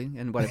to building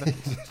and whatever.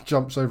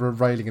 Jumps over a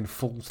railing and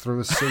falls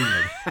through a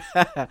ceiling.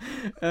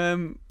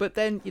 But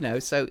then, you know,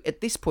 so at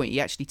this point he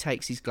actually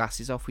takes his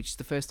glasses off, which is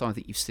the first time I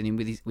think you've seen him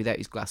without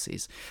his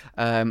glasses.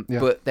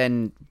 But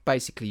then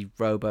basically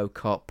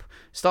RoboCop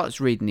starts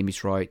reading him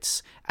his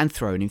rights and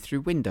throwing him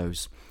through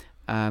windows.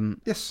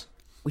 Yes.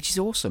 Which is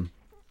awesome.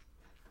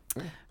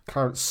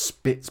 Clarence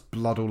spits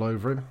blood all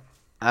over him.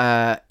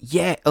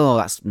 Yeah. Oh,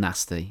 that's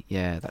nasty.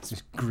 Yeah, that's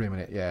just grim,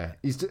 isn't it? Yeah.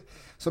 He's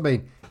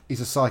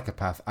a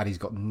psychopath and he's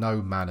got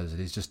no manners and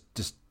he's just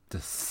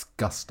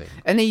disgusting.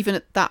 And even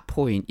at that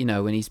point, you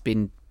know, when he's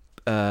been,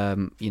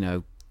 you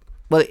know,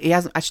 well, he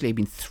hasn't actually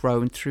been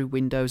thrown through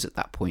windows at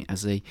that point,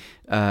 has he?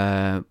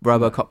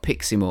 RoboCop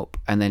picks him up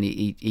and then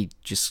he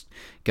just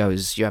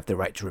goes, "You have the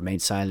right to remain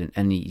silent,"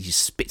 and he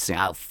just spits him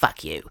out,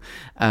 "Fuck you,"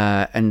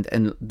 and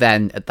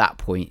then at that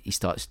point he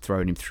starts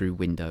throwing him through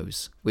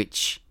windows,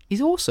 which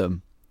is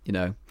awesome. You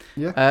know,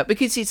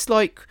 because it's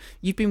like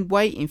you've been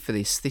waiting for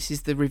this. This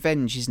is the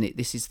revenge, isn't it?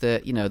 This is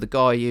the, you know, the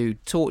guy who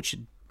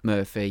tortured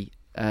Murphy,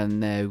 and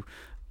now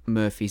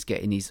Murphy's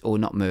getting his, or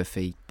not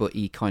Murphy, but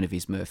he kind of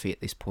is Murphy at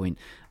this point.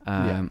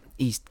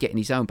 He's getting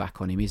his own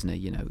back on him, isn't he?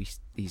 You know, he's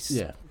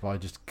by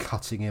just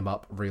cutting him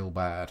up real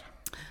bad.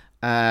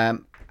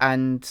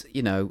 And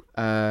you know,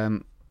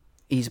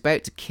 he's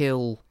about to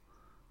kill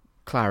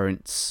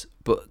Clarence,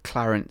 but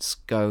Clarence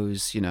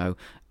goes, you know.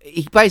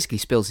 He basically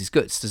spills his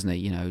guts, doesn't he?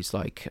 You know, he's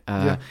like,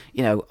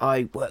 you know,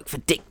 I work for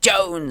Dick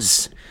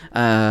Jones. You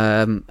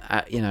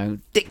know,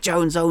 Dick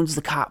Jones owns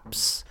the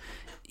cops.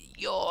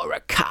 You're a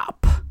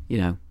cop. You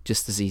know,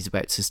 just as he's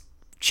about to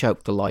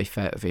choke the life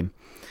out of him.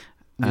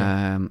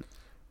 And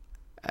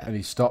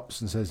he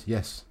stops and says,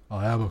 "Yes,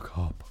 I am a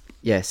cop."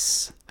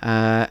 Yes.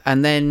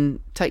 And then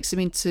takes him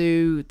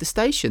into the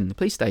station, the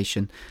police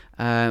station.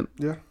 And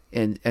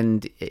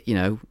you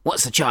know,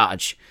 what's the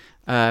charge?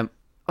 I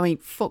mean,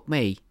 fuck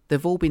me.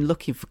 They've all been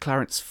looking for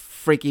Clarence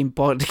frigging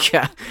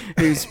Boddicker,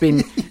 who's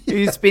been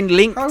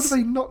linked. How do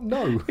they not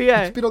know?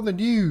 Yeah, he's been on the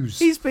news.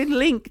 He's been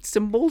linked to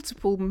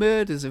multiple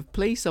murders of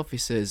police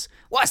officers.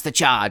 What's the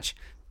charge?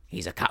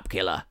 He's a cop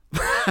killer.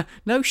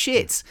 No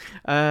shit.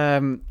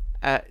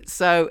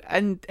 So,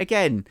 and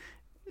again,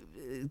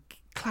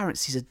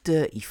 Clarence is a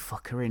dirty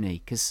fucker, isn't he?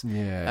 Cause,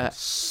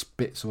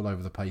 spits all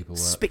over the paperwork.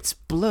 Spits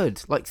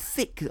blood, like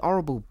thick,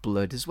 horrible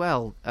blood as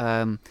well.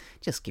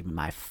 Just give me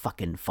my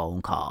fucking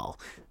phone call.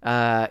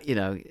 You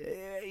know,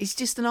 he's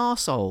just an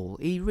arsehole.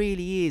 He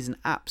really is an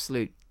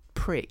absolute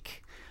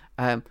prick.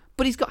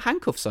 But he's got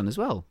handcuffs on as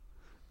well.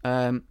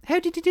 How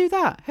did he do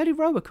that? How did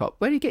RoboCop?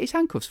 Where did he get his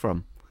handcuffs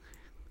from?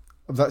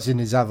 That's in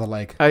his other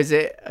leg. Oh, is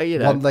it? You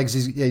know, one leg's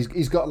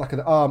he's got like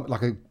an arm,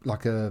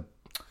 like a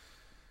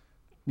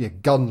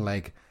gun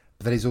leg.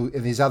 But then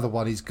in his other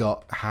one, he's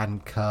got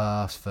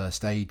handcuffs,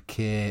 first aid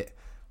kit,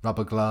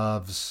 rubber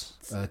gloves,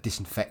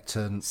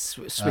 disinfectant,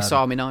 Swiss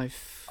Army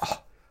knife,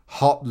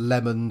 hot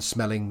lemon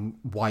smelling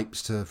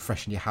wipes to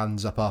freshen your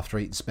hands up after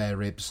eating spare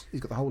ribs. He's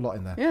got the whole lot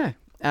in there. Yeah.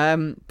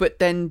 But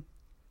then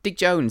Dick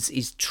Jones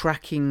is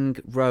tracking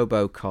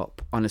RoboCop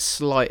on a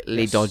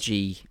slightly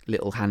dodgy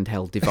little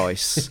handheld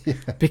device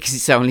because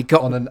it's only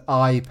got on an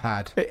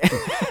iPad.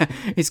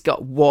 It's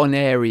got one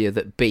area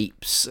that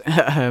beeps,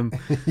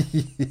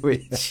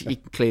 which you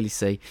can clearly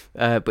see,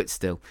 but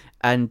still.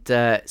 And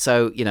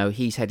so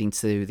he's heading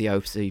to the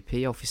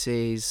OCP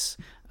offices.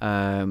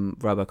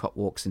 RoboCop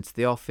walks into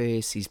the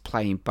office. He's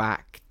playing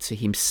back to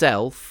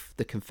himself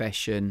the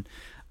confession.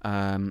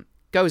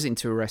 Goes in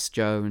to arrest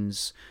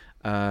Jones.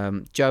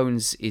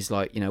 Jones is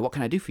like, what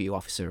can I do for you,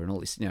 officer? And all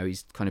this,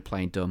 he's kind of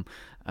playing dumb.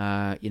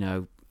 I'm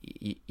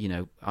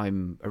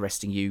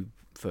arresting you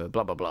for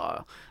blah, blah,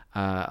 blah.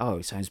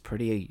 It sounds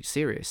pretty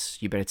serious.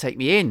 You better take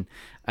me in.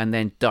 And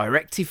then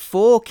Directive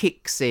 4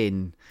 kicks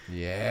in.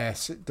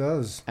 Yes, it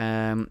does.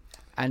 And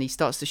he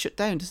starts to shut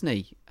down, doesn't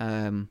he?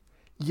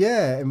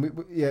 Yeah.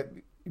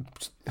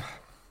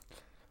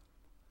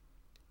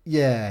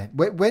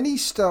 When he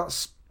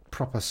starts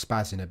proper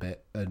spazzing a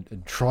bit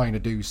and trying to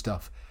do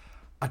stuff,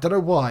 I don't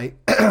know why,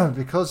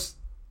 because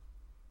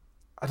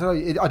I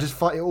don't know. I just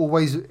find it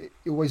always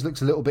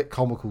looks a little bit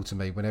comical to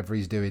me whenever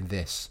he's doing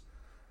this,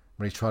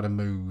 when he's trying to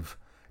move.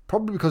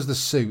 Probably because of the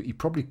suit, he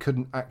probably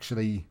couldn't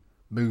actually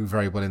move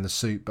very well in the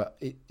suit, but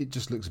it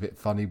just looks a bit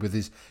funny with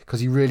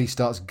because he really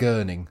starts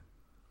gurning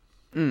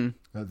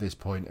at this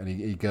point, and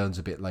he gurns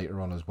a bit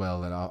later on as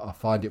well. And I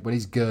find it when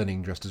he's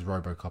gurning dressed as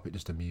RoboCop, it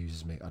just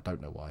amuses me. I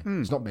don't know why.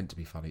 It's not meant to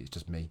be funny. It's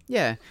just me.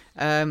 Yeah.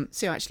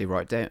 So I actually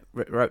wrote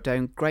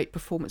down great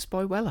performance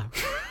by Weller.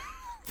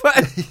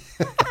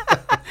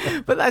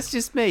 but that's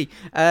just me.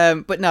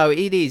 But no,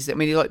 it is. I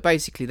mean,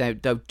 basically,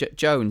 though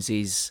Jones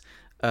is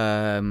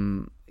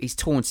he's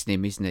taunting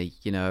him, isn't he?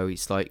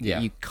 It's like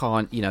you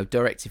can't.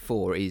 Directive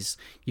 4 is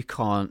you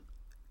can't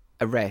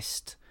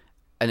arrest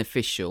an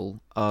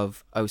official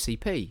of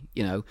OCP.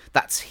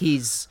 That's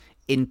his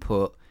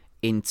input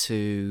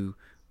into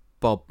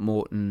Bob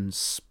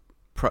Morton's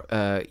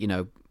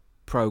programming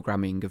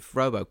of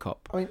RoboCop.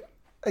 I mean,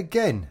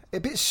 again,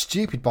 a bit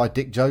stupid by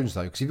Dick Jones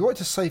though, because if he wanted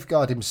to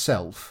safeguard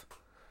himself,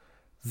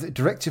 the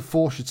Directive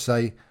 4 should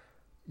say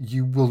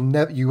you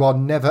are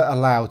never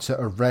allowed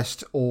to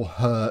arrest or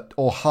hurt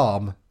or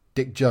harm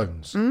Dick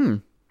Jones.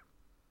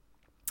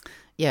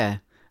 Yeah.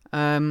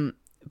 So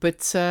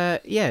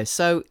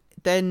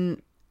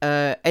then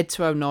Ed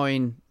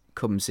 209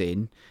 comes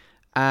in,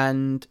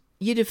 and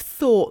you'd have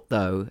thought,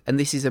 though, and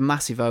this is a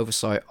massive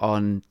oversight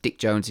on Dick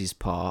Jones's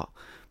part,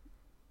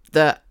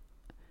 that,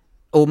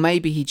 or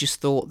maybe he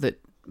just thought that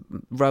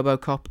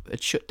RoboCop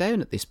had shut down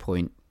at this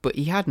point, but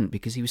he hadn't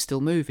because he was still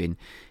moving.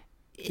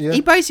 Yeah.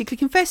 He basically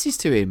confesses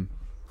to him.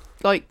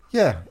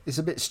 It's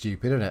a bit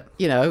stupid, isn't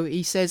it?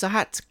 He says, I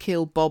had to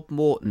kill Bob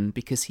Morton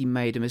because he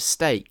made a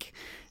mistake.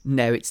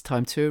 Now it's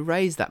time to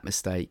erase that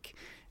mistake.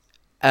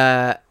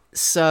 And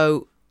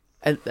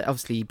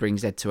obviously he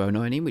brings Ed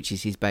 209 in, which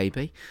is his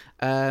baby.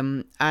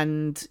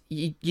 And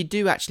you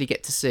do actually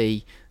get to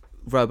see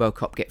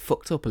RoboCop get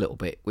fucked up a little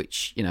bit,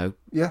 which,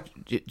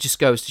 just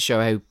goes to show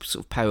how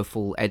sort of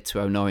powerful Ed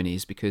 209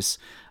 is, because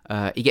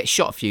he gets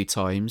shot a few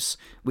times,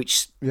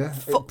 which... Yeah,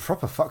 it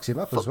proper fucks him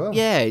up as well.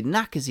 Yeah,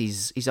 knackers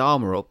his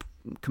armour up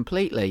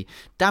completely,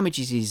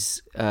 damages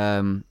his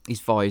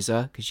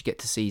visor, because you get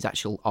to see his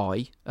actual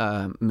eye,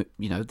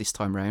 this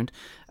time round.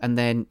 And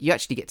then you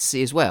actually get to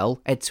see as well,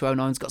 Ed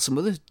 209's got some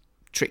other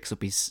tricks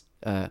up his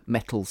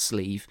metal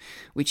sleeve,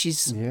 which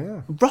is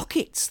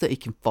rockets that he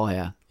can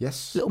fire.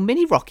 Yes. Little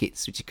mini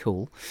rockets, which are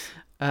cool.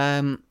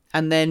 And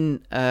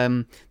then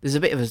there's a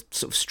bit of a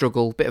sort of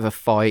struggle, bit of a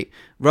fight.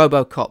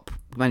 RoboCop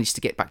managed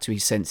to get back to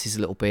his senses a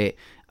little bit.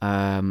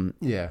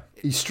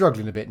 He's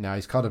struggling a bit now.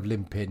 He's kind of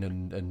limping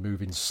and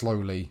moving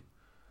slowly,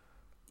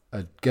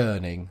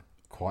 gurning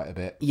quite a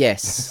bit.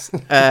 Yes.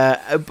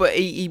 But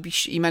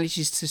he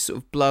manages to sort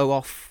of blow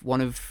off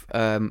one of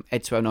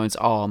Ed 209's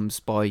arms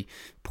by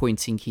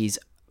pointing his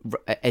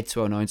Ed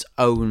 209's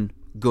own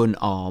gun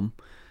arm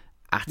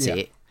at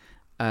it.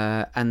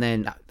 And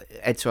then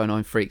Ed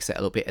 209 freaks out a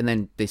little bit. And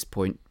then at this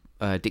point,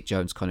 Dick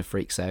Jones kind of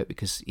freaks out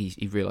because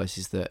he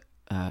realises that,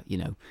 Ed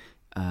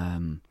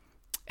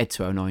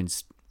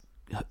 209's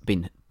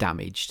been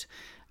damaged.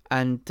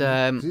 And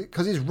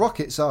because his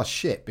rockets are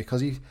shit,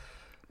 because he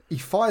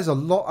fires a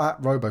lot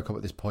at RoboCop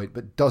at this point,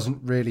 but doesn't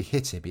really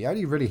hit him. He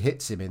only really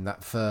hits him in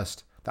that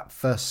first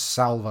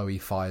salvo he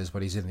fires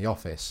when he's in the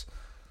office.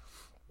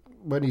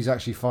 When he's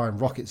actually firing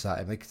rockets at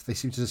him, they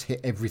seem to just hit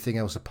everything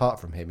else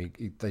apart from him.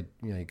 He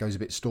goes a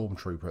bit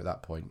Stormtrooper at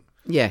that point.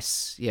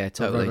 Yes, yeah,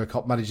 totally. But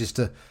RoboCop manages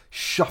to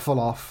shuffle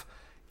off,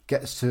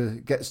 gets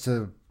to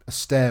a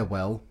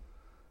stairwell,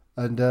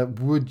 and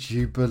would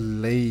you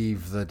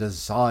believe the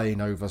design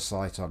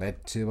oversight on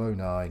Ed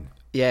 209?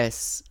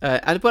 Yes,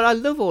 but I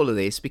love all of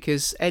this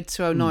because Ed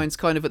 209's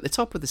kind of at the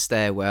top of the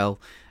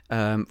stairwell.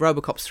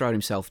 RoboCop's thrown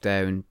himself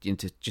down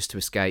just to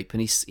escape,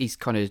 and he's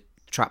kind of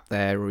trapped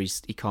there, or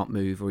he can't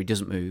move, or he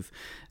doesn't move.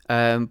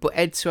 But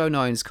Ed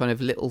 209's kind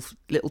of little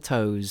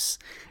toes.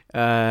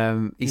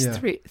 He's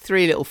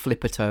three little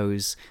flipper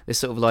toes. They're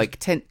sort of like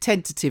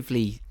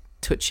tentatively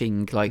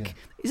touching, like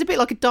he's a bit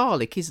like a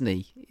Dalek, isn't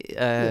he?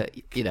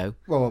 You know.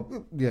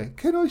 Well, yeah.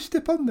 Can I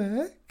step on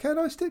there? Can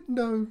I step?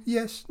 No.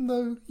 Yes.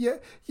 No. Yeah.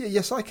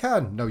 Yes, I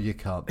can. No, you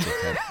can't.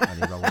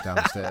 And he rolls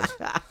downstairs.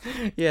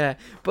 Yeah,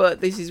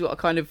 but this is what I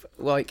kind of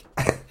like.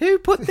 Who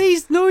put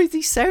these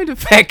noisy sound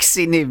effects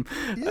in him?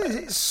 Yeah,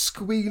 it's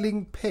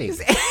squealing pig.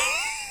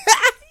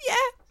 Yeah,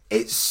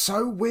 it's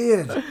so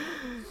weird.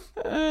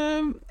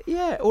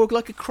 Yeah, or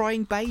like a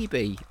crying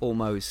baby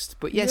almost.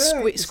 But yeah,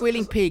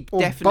 squealing pig, or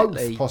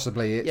definitely. Both,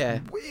 possibly.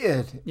 It's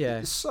weird. Yeah,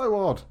 it's so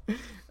odd.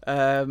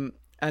 And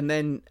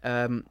then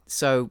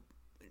so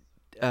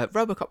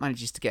Robocop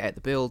manages to get out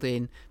the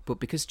building, but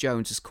because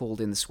Jones has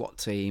called in the SWAT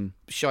team,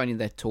 shining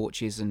their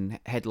torches and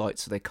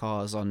headlights of their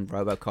cars on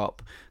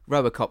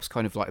Robocop's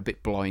kind of like a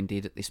bit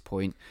blinded at this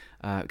point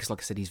because,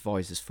 like I said, his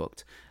visor's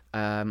fucked.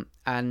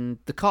 And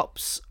the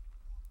cops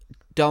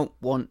don't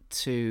want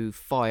to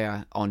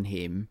fire on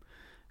him,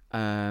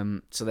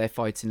 so they're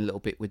fighting a little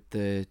bit with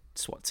the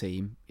SWAT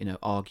team,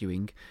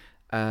 arguing.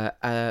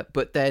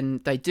 But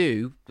then they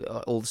do.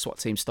 All the SWAT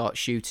team start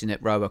shooting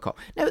at Robocop.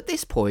 Now, at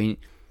this point,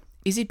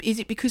 is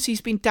it because he's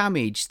been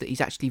damaged that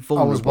he's actually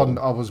vulnerable?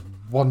 I was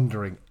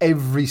wondering.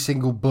 Every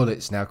single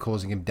bullet's now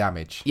causing him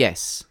damage.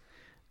 Yes,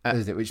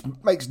 isn't it? Which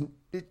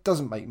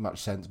doesn't make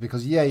much sense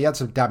because he had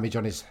some damage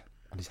on his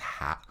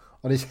hat,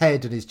 on his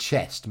head and his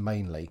chest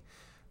mainly.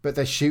 But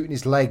they're shooting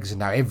his legs, and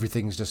now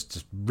everything's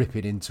just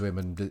ripping into him,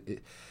 and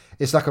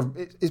it's like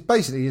it's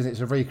basically, isn't it? It's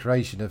a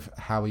recreation of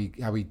how he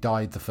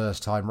died the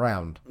first time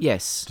round.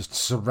 Yes, just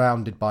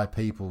surrounded by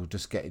people,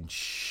 just getting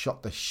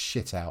shot the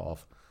shit out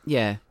of.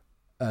 Yeah,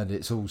 and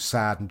it's all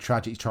sad and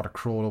tragic. He's trying to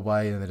crawl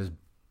away, and they're just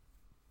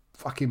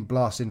fucking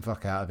blasting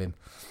fuck out of him.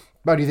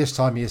 But only this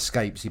time he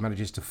escapes. He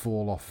manages to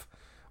fall off.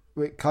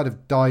 It kind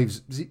of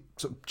dives, he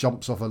sort of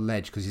jumps off a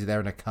ledge because he's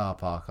there in a car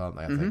park, aren't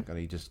they? I think, and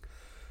he just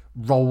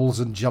rolls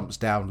and jumps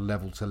down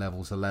level to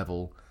level to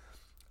level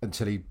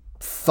until he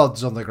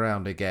thuds on the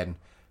ground again,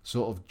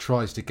 sort of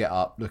tries to get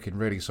up, looking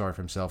really sorry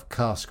for himself.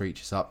 Car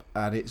screeches up,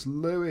 and it's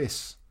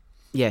Lewis.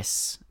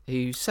 Yes,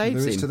 who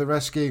saves Lewis him to the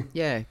rescue.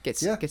 Yeah,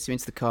 gets him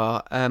into the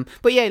car.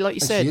 But yeah, like you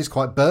said, she is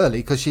quite burly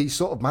because she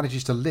sort of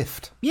manages to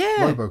lift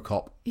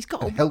Robocop.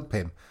 And help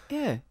him.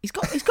 Yeah, he's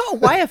got to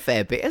weigh a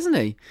fair bit, hasn't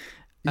he?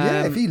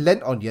 Yeah, if he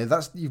leant on you,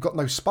 you've got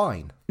no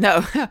spine.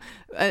 No,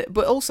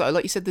 but also,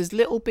 like you said, there's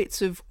little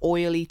bits of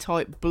oily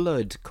type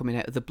blood coming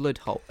out of the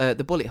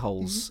the bullet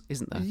holes,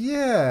 isn't there?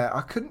 Yeah,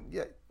 I couldn't.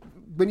 Yeah,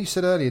 when you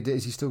said earlier,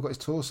 is he still got his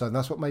torso? And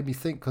that's what made me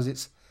think because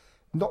it's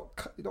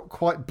not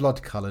quite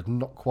blood coloured,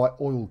 not quite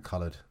oil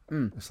coloured.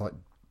 It's like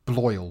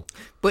bloil.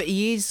 But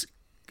he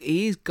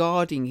is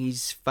guarding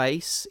his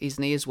face,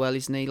 isn't he? As well,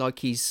 isn't he? Like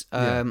he's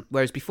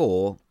whereas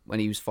before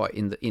when he was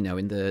fighting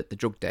in the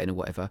drug den or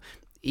whatever.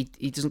 He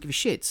doesn't give a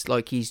shit.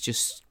 Like he's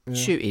just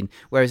shooting.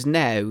 Whereas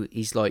now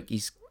he's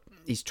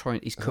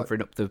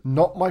covering up the.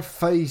 Not my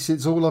face.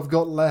 It's all I've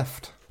got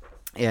left.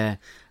 Yeah.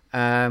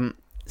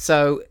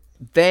 So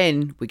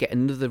then we get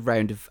another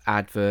round of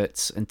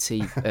adverts and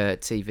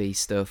TV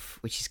stuff,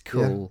 which is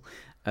cool.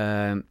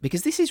 Yeah.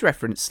 Because this is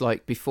referenced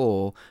like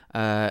before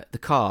the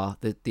car,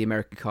 the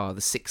American car,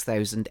 the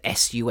 6000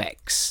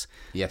 SUX.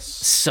 Yes.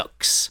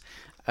 Sucks.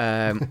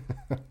 And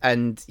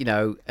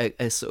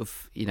a sort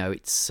of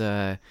it's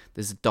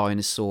there's a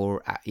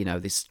dinosaur at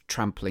this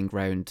trampling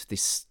round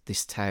this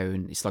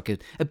town. It's like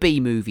a B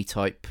movie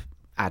type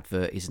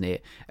advert, isn't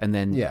it? And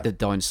then the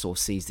dinosaur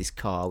sees this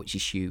car which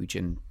is huge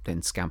and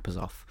then scampers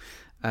off.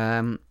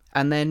 And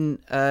then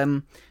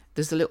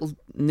there's a little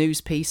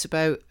news piece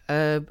about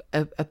a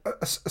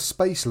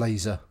space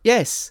laser.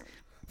 Yes,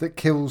 that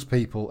kills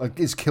people.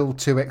 It's killed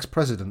 2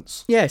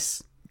 ex-presidents.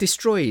 Yes,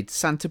 destroyed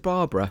Santa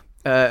Barbara.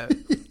 And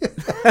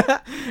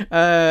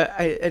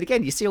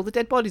again, you see all the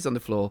dead bodies on the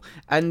floor,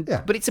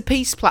 but it's a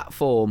peace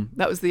platform.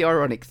 That was the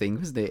ironic thing,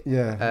 wasn't it?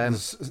 Yeah,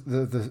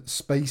 the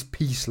space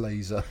peace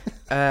laser.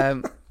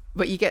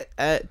 But you get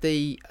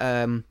the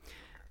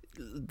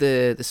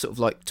sort of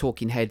like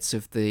talking heads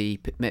of the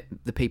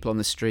people on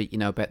the street,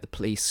 about the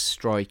police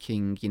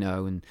striking,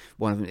 and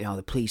one of them,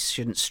 the police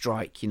shouldn't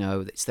strike,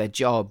 it's their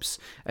jobs.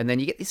 And then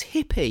you get this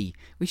hippie,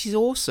 which is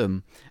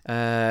awesome,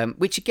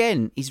 which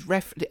again is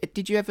were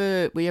you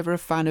ever a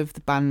fan of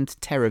the band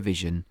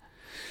TerrorVision?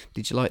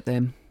 Did you like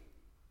them?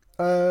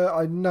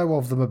 I know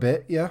of them a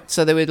bit, yeah.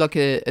 So they were like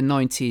a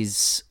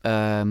 90s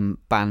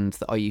band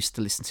that I used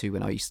to listen to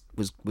when I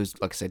was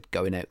like I said,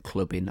 going out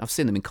clubbing. I've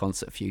seen them in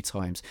concert a few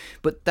times.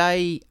 But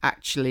they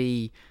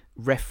actually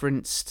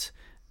referenced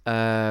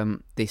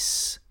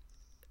this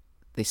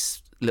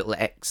little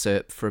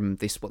excerpt from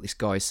what this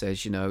guy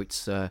says,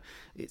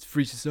 it's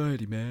free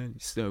society, man.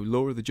 It's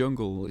law of the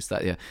jungle. It's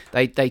that, yeah.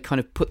 They kind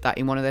of put that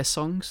in one of their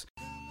songs.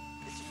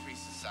 It's a free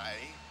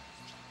society.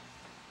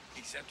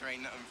 Except there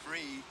ain't nothing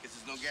free, because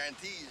there's no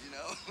guarantees,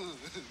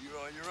 You're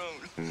on your own.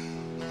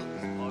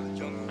 All the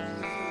jungle.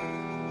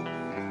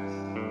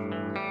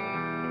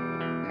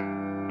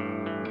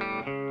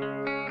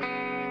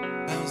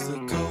 As the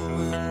cold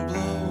wind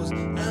blows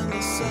and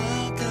the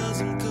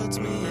sarcasm cuts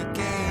me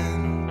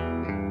again,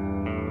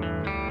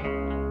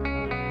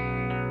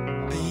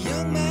 a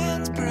young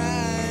man's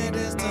pride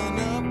is done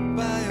up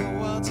by a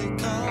waltz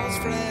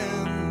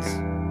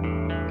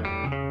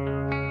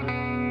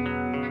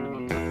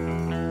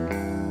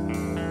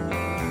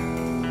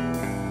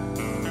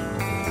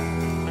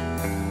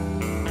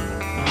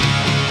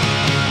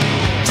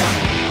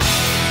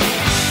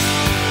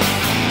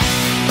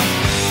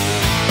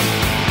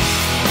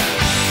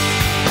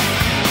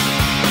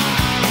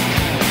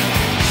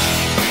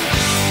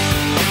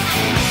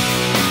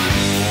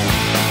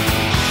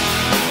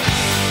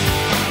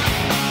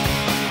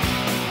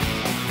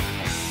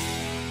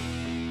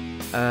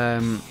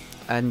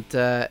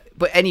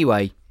But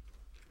anyway,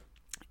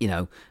 you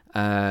know,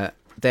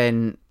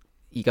 then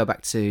you go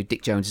back to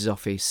Dick Jones's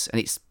office, and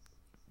it's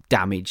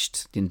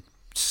damaged and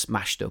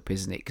smashed up,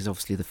 isn't it? Because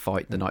obviously the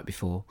fight the night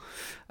before,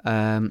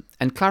 and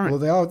Clarence.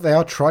 Well, they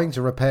are trying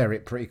to repair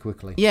it pretty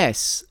quickly.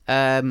 Yes,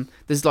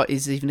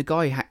 there's even a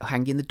guy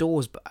hanging the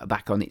doors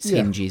back on its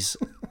hinges.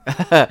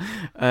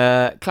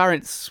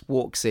 Clarence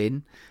walks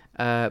in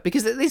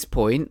because at this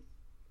point,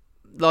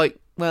 like,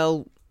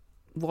 well,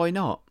 why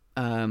not?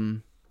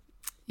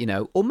 You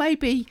know, or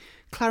maybe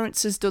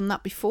Clarence has done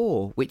that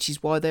before, which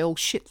is why they all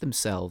shit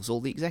themselves,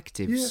 all the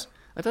executives. Yeah.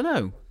 I don't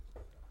know.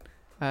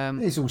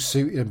 He's all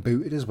suited and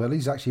booted as well.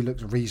 He's actually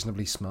looks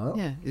reasonably smart.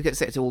 Yeah, he gets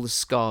to all the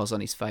scars on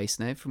his face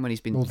now from when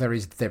he's been. Well, there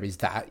is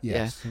that.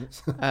 Yes.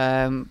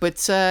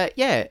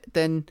 Yeah.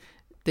 Then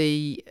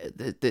they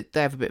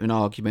have a bit of an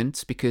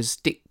argument because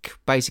Dick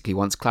basically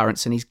wants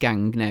Clarence and his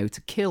gang now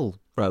to kill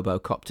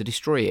RoboCop to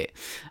destroy it.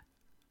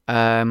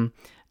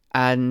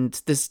 And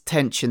there's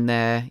tension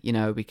there, you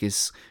know,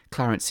 because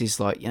Clarence is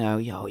like, you know,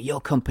 your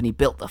company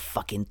built the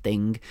fucking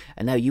thing,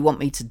 and now you want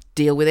me to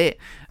deal with it.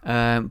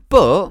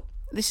 But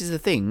this is the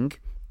thing,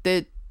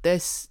 there's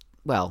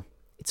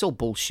it's all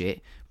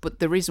bullshit. But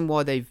the reason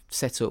why they've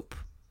set up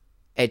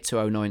Ed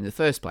 209 in the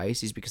first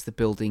place is because they're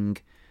building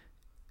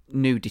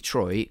New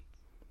Detroit.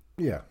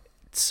 Yeah.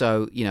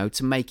 So, you know,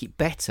 to make it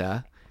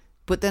better.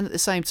 But then at the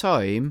same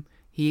time,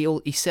 he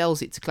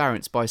sells it to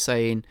Clarence by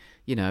saying,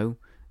 you know,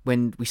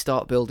 when we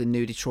start building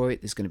New Detroit,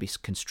 there's going to be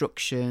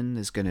construction,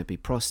 there's going to be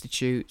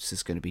prostitutes,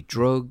 there's going to be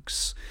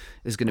drugs,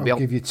 there's going to I'll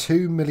give you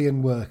 2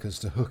 million workers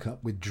to hook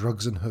up with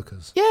drugs and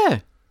hookers.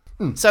 Yeah.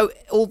 So,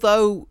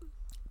 although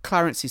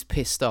Clarence is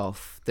pissed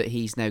off that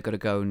he's now got to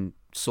go and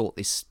sort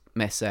this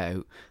mess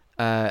out,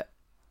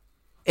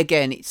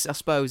 again, I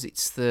suppose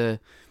it's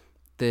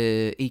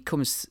he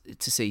comes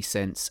to see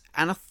sense.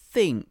 And I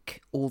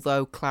think,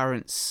 although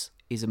Clarence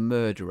is a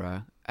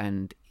murderer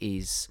and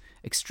is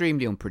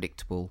extremely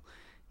unpredictable,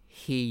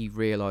 he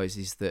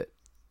realises that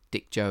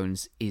Dick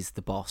Jones is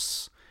the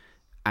boss,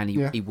 and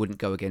he wouldn't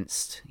go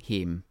against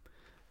him.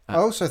 I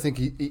also think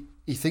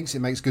he thinks it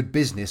makes good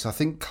business. I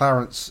think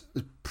Clarence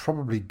has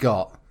probably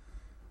got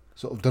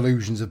sort of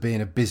delusions of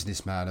being a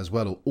businessman as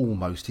well, or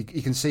almost.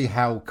 He can see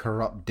how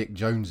corrupt Dick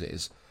Jones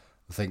is,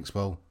 and thinks,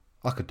 well,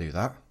 I could do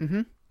that.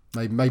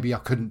 Mm-hmm. Maybe I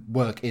couldn't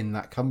work in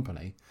that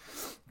company,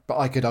 but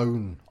I could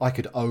own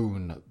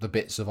the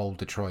bits of old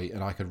Detroit,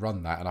 and I could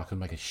run that, and I could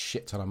make a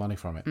shit ton of money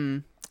from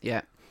it.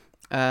 Yeah.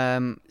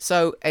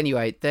 So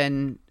anyway,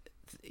 then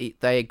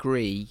they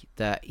agree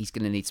that he's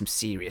going to need some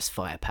serious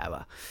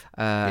firepower.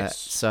 Yes.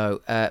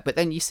 So, but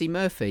then you see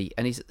Murphy,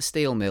 and he's at the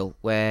steel mill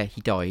where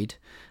he died,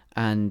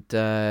 and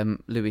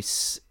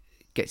Lewis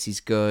gets his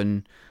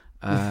gun.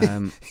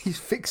 He's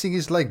fixing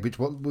his leg, with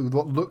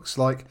what looks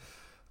like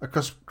a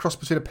cross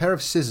between a pair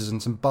of scissors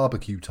and some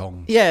barbecue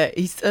tongs. Yeah,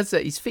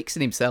 he's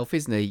fixing himself,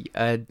 isn't he?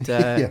 And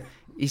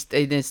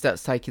he then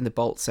starts taking the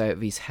bolts out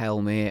of his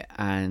helmet,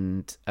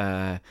 and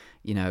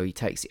you know, he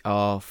takes it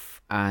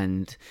off,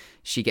 and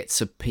she gets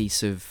a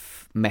piece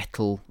of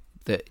metal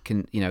that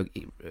can, you know,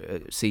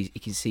 he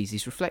can see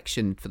his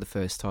reflection for the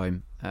first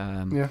time.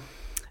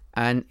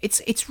 And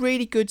it's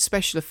really good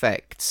special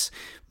effects,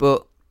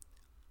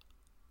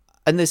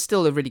 and there's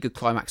still a really good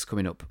climax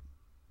coming up.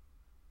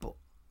 But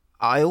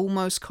I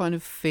almost kind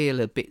of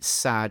feel a bit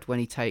sad when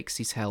he takes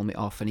his helmet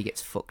off and he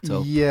gets fucked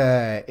up.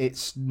 Yeah,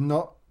 it's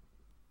not.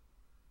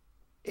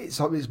 It's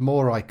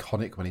more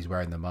iconic when he's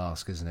wearing the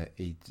mask, isn't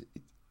it?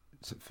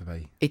 For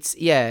me,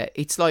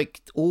 it's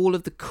like all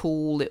of the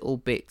cool little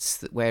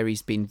bits where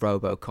he's been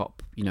RoboCop,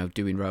 you know,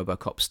 doing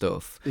RoboCop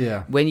stuff.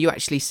 Yeah. When you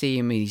actually see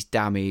him, he's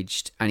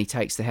damaged, and he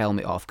takes the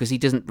helmet off because he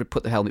doesn't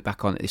put the helmet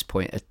back on at this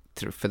point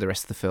for the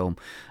rest of the film.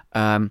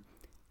 And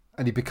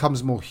he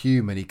becomes more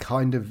human. He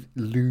kind of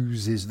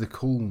loses the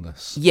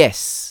coolness.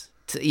 Yes.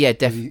 Yeah,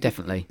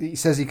 definitely. He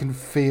says he can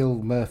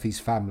feel Murphy's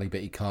family,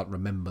 but he can't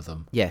remember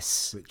them.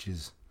 Yes.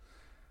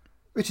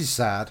 Which is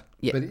sad.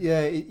 Yeah. But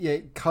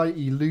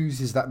he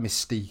loses that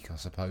mystique, I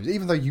suppose.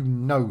 Even though you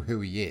know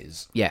who he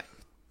is. Yeah.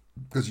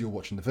 Because you're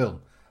watching the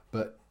film.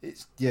 But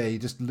he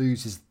just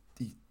loses.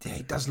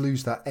 He does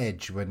lose that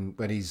edge when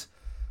he's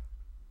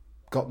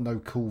got no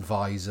cool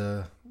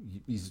visor.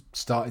 He's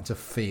starting to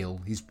feel.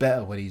 He's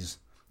better when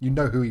you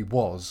know who he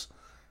was,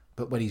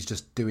 but when he's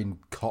just doing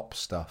cop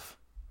stuff.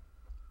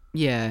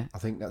 Yeah, I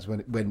think that's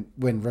when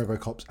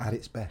RoboCop's at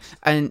its best.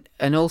 And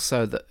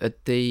also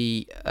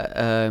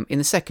in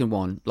the second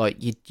one, like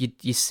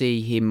you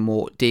see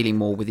him dealing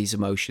more with his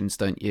emotions,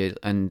 don't you?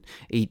 And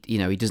he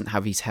doesn't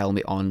have his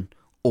helmet on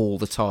all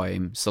the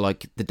time. So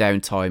like the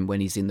downtime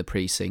when he's in the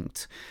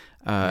precinct,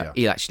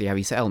 he'll actually have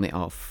his helmet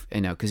off,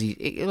 you know, because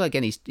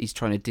he's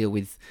trying to deal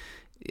with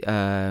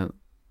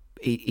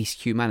his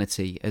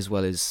humanity as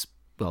well as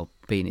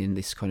being in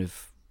this kind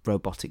of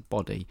robotic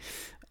body.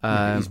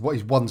 He's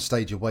one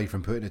stage away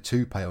from putting a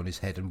toupee on his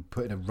head and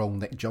putting a roll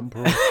neck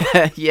jumper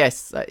on.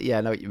 Yes, I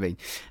know what you mean.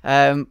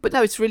 But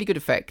no, it's really good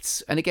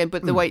effects. And again,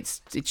 but the way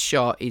it's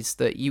shot is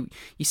that you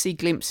see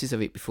glimpses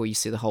of it before you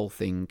see the whole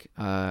thing,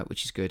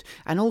 which is good.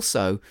 And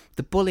also,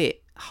 the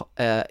bullet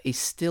is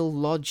still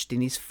lodged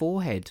in his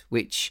forehead,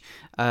 which,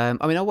 I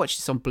mean, I watched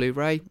this on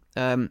Blu-ray.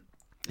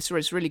 It's a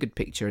really good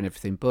picture and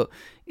everything, but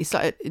it's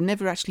like I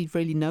never actually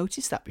really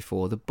noticed that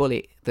before. The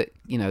bullet that,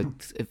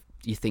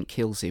 you think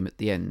kills him at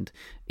the end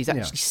is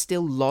actually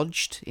still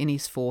lodged in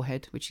his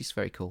forehead, which is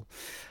very cool.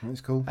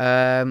 That's cool.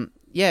 So,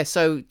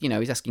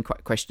 he's asking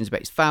questions about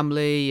his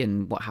family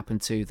and what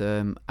happened to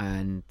them,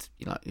 and,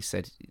 like he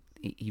said,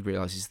 he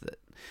realises that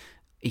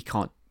he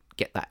can't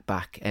get that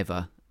back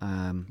ever.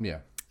 And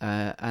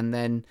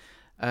then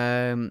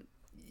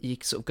you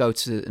sort of go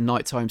to a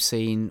nighttime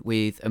scene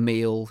with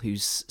Emil,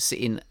 who's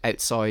sitting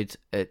outside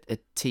a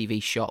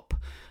TV shop.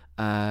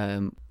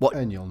 And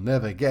you'll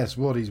never guess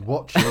what he's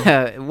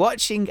watching.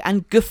 Watching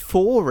and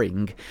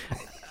guffawing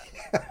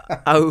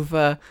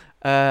over,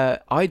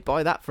 I'd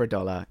buy that for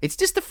 $1. It's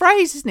just the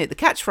phrase, isn't it? The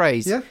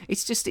catchphrase. Yeah.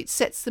 It's just, it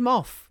sets them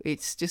off.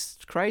 It's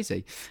just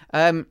crazy.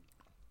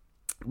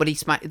 But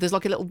there's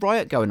like a little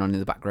riot going on in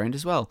the background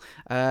as well.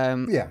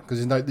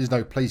 Because there's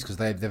no police, because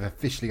they've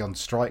officially on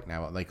strike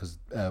now, aren't they? Because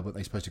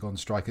they're supposed to go on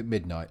strike at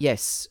midnight.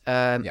 Yes.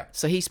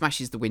 So he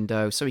smashes the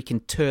window so he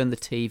can turn the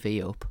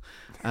TV up.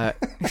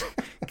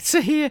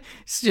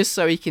 Just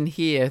so he can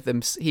hear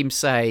him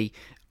say,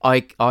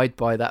 "I'd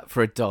buy that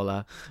for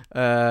 $1."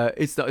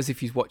 It's not as if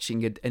he's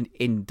watching an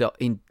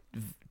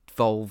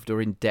involved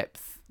or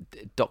in-depth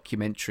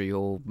documentary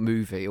or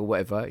movie or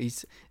whatever.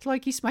 It's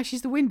like he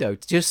smashes the window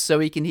just so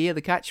he can hear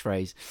the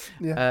catchphrase.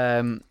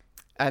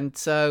 And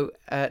so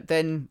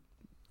then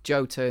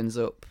Joe turns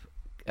up,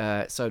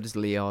 so does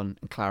Leon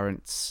and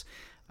Clarence,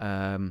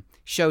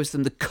 shows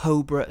them the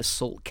Cobra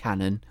assault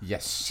cannon.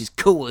 Yes, which is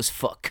cool as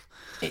fuck.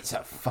 It's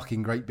a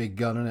fucking great big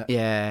gun, isn't it?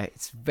 Yeah,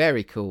 it's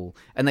very cool.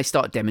 And they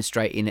start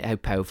demonstrating how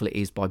powerful it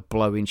is by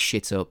blowing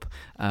shit up,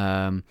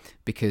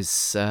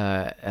 because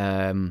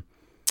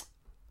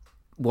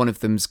one of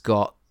them's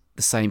got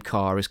the same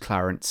car as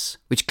Clarence,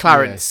 which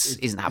Clarence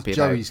isn't happy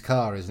about. Joey's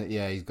car, isn't it?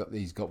 Yeah,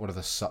 he's got one of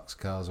the Sucks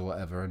cars or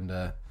whatever,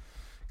 and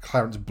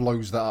Clarence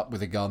blows that up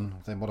with a gun.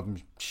 Then one of them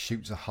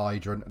shoots a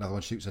hydrant, another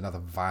one shoots another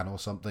van or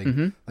something.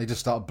 Mm-hmm. They just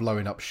start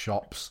blowing up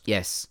shops.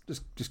 Yes,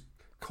 just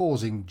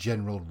causing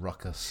general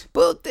ruckus.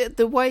 But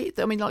the way,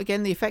 I mean, like,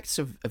 again, the effects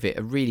of it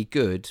are really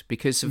good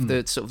because of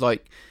the sort of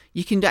like,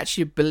 you can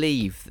actually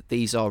believe that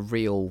these are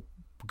real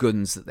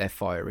guns that they're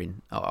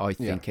firing, I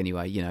think,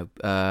 anyway,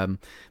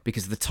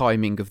 because of the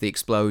timing of the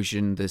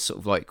explosion, the sort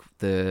of like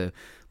the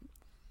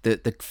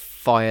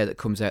fire that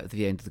comes out at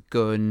the end of the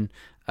gun,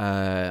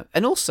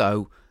 and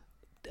also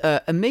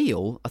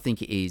Emil, I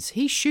think it is,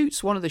 he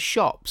shoots one of the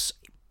shops,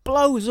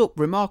 blows up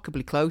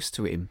remarkably close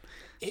to him.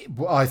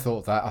 I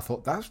thought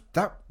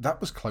that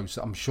was close.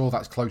 I'm sure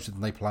that's closer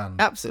than they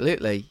planned.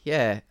 Absolutely,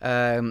 yeah.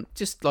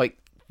 Just like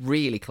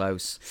really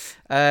close.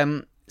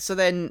 So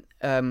then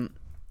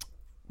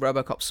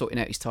RoboCop's sorting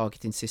out his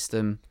targeting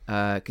system.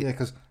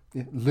 Because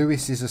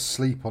Lewis is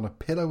asleep on a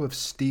pillow of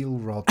steel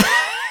rods.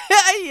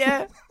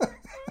 Yeah.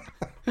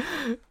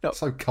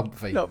 So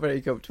comfy. Not very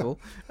comfortable.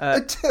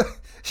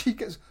 She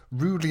gets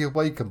rudely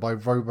awakened by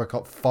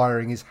RoboCop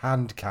firing his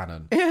hand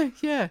cannon.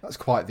 Yeah. That's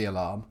quite the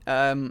alarm.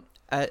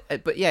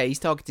 But yeah, his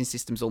targeting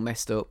system's all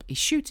messed up. He's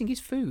shooting his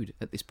food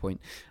at this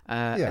point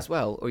as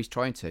well, or he's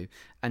trying to.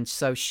 And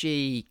so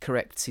she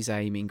corrects his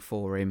aiming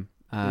for him.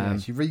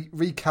 She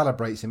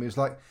recalibrates him. It was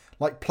like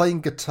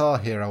playing Guitar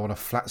Hero on a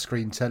flat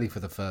screen telly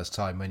for the first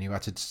time when you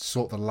had to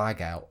sort the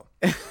lag out.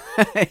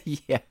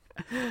 Yeah.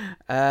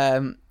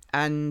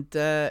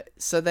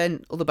 So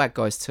then all the bad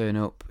guys turn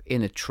up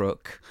in a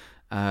truck.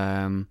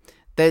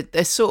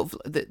 They're sort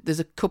of, there's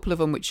a couple of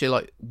them which are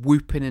like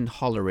whooping and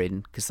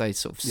hollering because they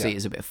sort of see it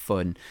as a bit of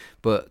fun,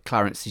 but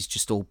Clarence is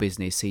just all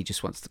business. He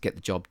just wants to get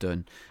the job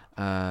done,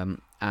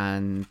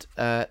 and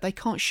they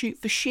can't shoot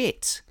for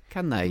shit,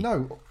 can they?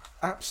 No,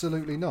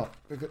 absolutely not.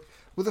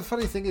 Well, the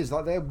funny thing is,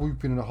 like, they're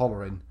whooping and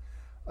hollering.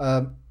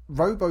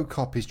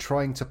 RoboCop is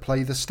trying to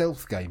play the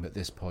stealth game at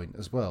this point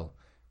as well,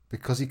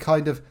 because he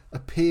kind of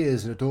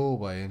appears in a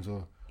doorway and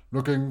sort of,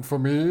 looking for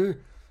me,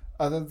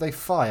 and then they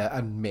fire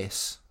and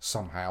miss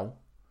somehow.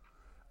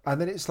 And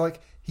then it's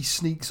like he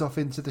sneaks off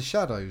into the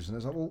shadows. And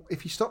it's like, well,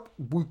 if you stop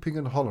whooping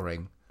and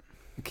hollering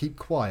and keep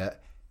quiet,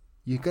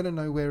 you're going to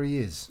know where he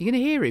is. You're going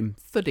to hear him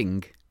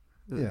thudding,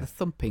 the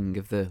thumping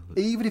of the...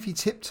 Even if he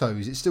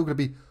tiptoes, it's still going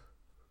to be...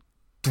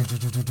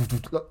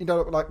 You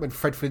know, like when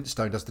Fred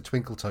Flintstone does the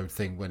Twinkle Toad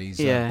thing when he's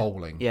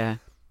bowling. Yeah.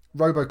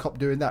 RoboCop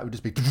doing that would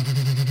just be...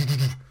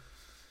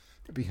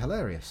 It'd be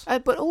hilarious.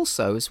 But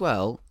also, as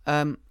well,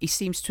 he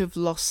seems to have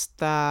lost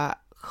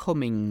that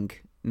humming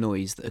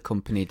noise that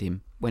accompanied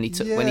him when he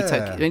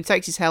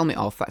takes his helmet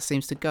off. That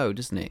seems to go,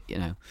 doesn't it? You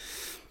know,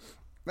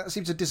 that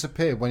seems to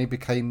disappear when he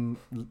became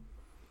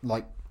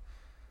like,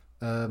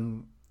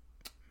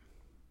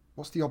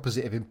 what's the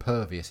opposite of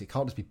impervious? It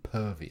can't just be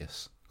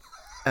pervious.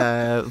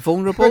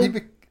 Vulnerable.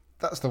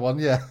 That's the one.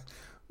 Yeah,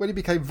 when he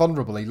became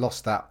vulnerable, he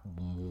lost that.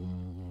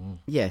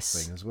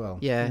 Thing as well.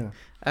 Yeah.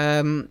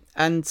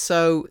 And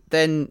so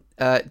then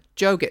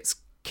Joe gets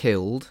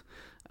killed.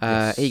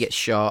 He gets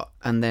shot,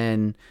 and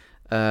then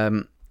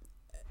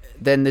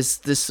then there's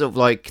sort of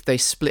like they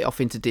split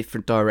off into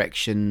different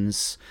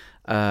directions,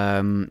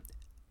 and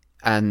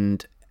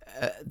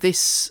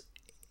this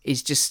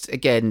is just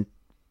again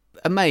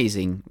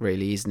amazing,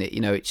 really, isn't it?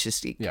 You know, it's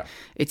just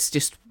it's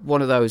just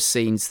one of those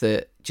scenes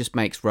that just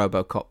makes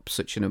RoboCop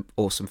such an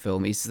awesome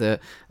film. Is that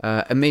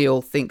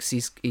Emil thinks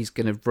he's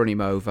going to run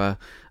him over,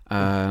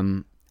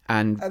 and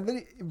then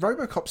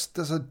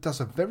RoboCop does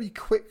a very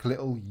quick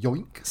little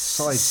yoink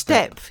side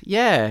step.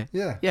 Yeah.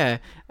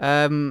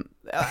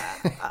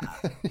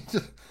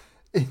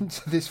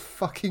 Into this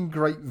fucking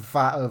great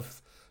vat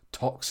of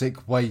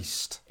toxic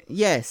waste.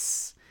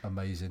 Yes.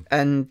 Amazing.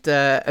 And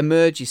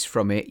emerges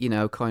from it, you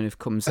know, kind of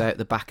comes out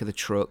the back of the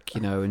truck,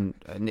 you know, and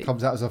it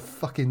comes out as a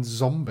fucking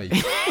zombie.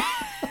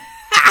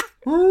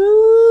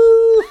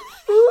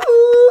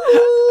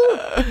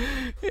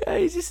 Yeah,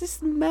 it's just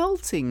this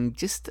melting,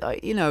 just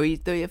you know,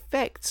 the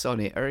effects on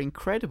it are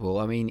incredible.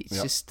 I mean,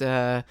 it's just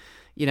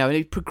you know, and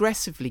it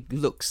progressively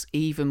looks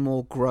even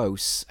more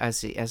gross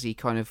as he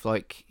kind of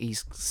like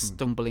he's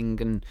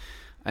stumbling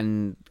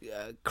and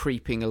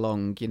creeping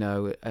along, you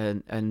know,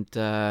 and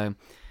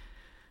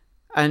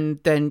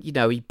then, you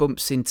know, he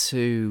bumps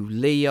into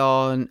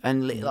Leon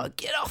and like,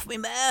 get off me,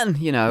 man,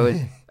 you know.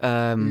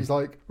 And, he's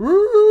like,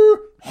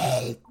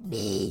 help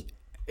me.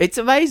 It's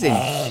amazing.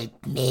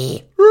 Help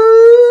me.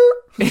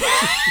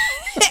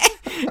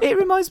 It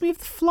reminds me of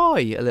The Fly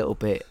a little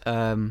bit.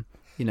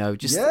 You know,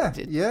 just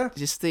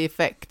just the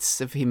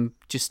effects of him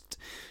just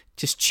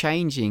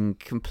changing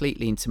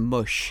completely into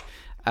mush,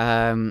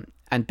 and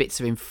bits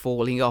of him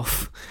falling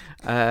off.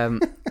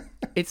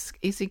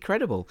 It's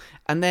incredible.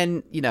 And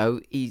then, you know,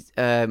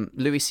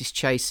 Lewis is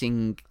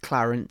chasing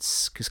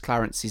Clarence because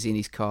Clarence is in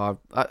his car.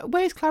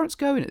 Where's Clarence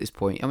going at this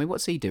point? I mean,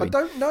 what's he doing? I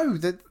don't know.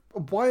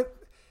 Why?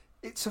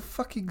 It's a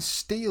fucking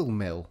steel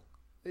mill.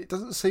 It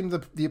doesn't seem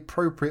the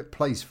appropriate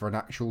place for an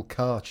actual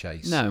car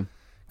chase. No.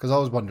 Because I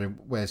was wondering,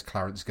 where's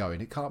Clarence going?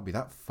 It can't be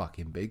that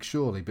fucking big,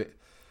 surely. But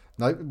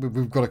no,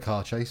 we've got a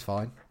car chase,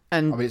 fine.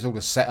 And I mean, it's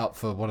all set up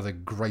for one of the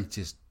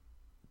greatest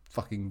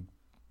fucking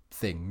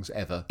things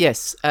ever.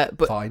 Yes,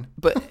 but fine.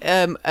 But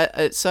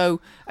so,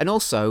 and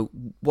also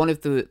one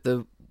of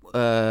the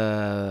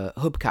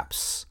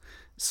hubcaps.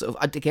 Sort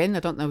of, again, I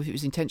don't know if it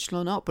was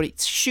intentional or not, but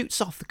it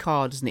shoots off the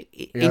car, doesn't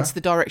it? Into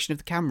the direction of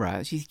the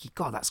camera. So you think,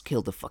 God, that's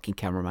killed the fucking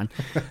cameraman.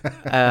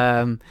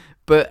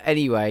 But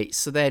anyway,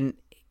 so then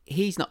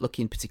he's not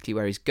looking particularly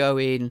where he's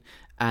going,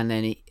 and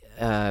then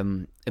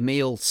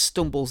Emil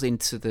stumbles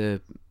into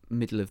the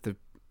middle of the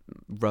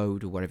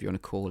road or whatever you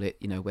want to call it,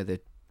 you know, where they're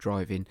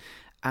driving,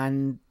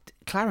 and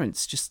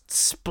Clarence just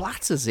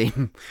splatters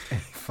him. He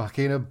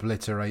fucking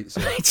obliterates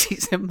him.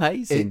 It's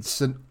amazing.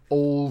 It's an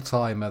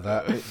all-timer,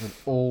 that. It's an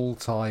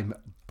all-time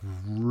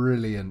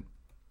brilliant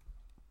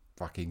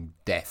fucking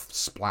death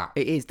splat.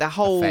 It is. That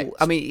whole... effect.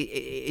 I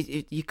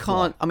mean, you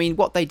can't... I mean,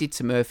 what they did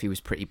to Murphy was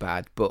pretty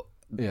bad, but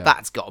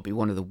that's got to be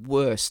one of the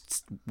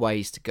worst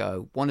ways to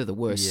go. One of the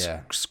worst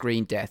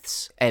screen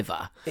deaths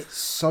ever. It's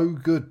so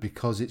good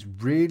because it's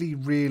really,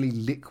 really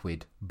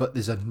liquid, but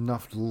there's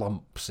enough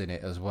lumps in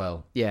it as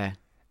well. Yeah.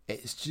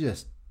 It's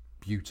just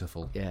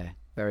beautiful. Yeah,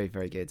 very,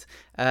 very good.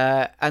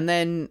 And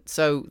then,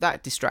 so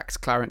that distracts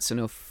Clarence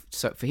enough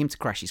so for him to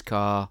crash his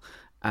car,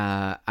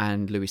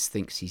 and Lewis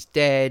thinks he's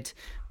dead,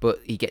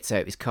 but he gets out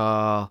of his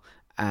car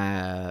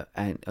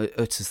and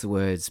utters the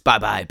words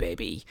 "bye-bye,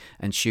 baby,"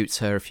 and shoots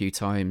her a few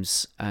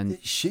times. And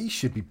she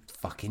should be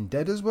fucking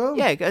dead as well.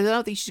 Yeah, I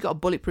don't think she's got a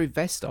bulletproof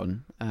vest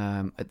on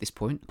at this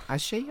point.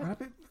 Has she? I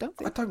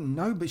don't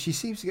know, but she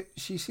seems to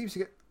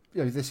get.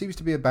 You know, there seems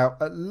to be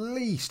about at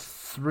least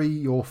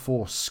 3 or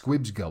 4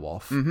 squibs go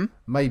off. Mm-hmm.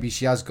 Maybe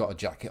she has got a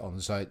jacket on,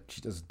 so she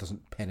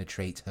doesn't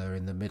penetrate her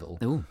in the middle.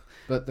 Ooh.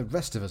 But the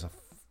rest of us are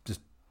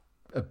just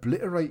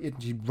obliterated.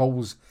 She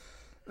rolls.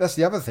 That's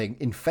the other thing,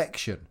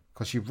 infection,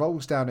 because she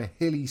rolls down a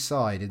hilly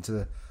side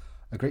into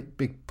a great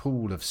big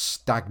pool of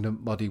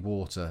stagnant, muddy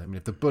water. I mean,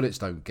 if the bullets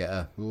don't get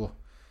her,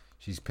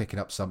 she's picking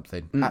up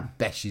something. At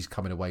best, she's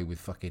coming away with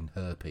fucking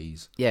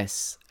herpes.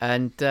 Yes,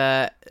 and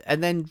then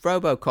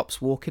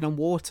RoboCop's walking on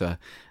water,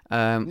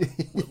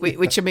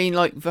 which I mean,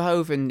 like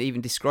Verhoeven even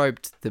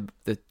described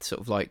the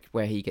sort of like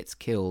where he gets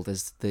killed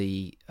as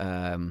the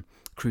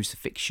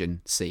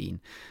crucifixion scene.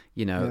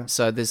 You know,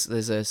 so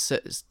there's a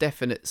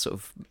definite sort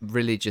of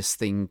religious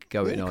thing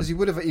going on. Because he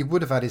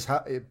would have had his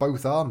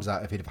both arms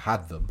out if he'd have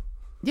had them.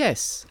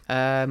 Yes.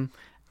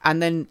 And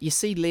then you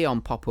see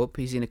Leon pop up.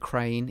 He's in a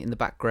crane in the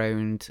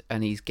background,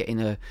 and he's getting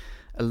a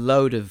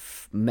load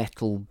of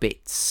metal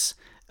bits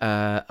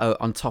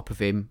on top of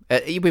him.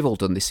 We've all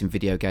done this in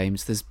video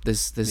games.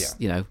 There's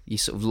you know, you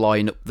sort of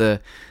line up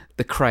the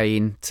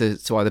crane to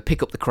either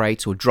pick up the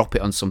crate or drop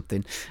it on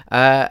something,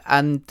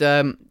 and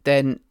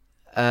then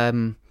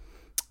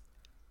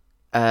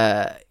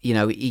you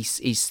know,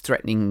 he's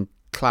threatening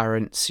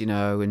Clarence, you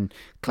know, and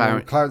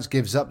Clarence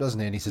gives up,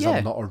 doesn't he? And he says,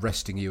 "I'm not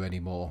arresting you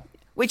anymore."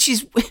 Which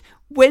is,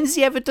 when's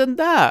he ever done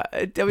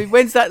that? I mean,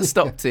 when's that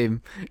stopped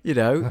him? You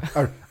know,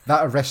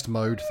 that arrest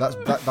mode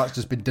that's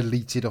just been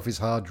deleted off his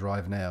hard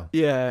drive now.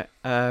 Yeah.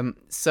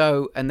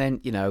 So, and then,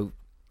 you know,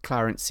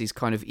 Clarence is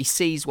kind of, he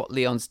sees what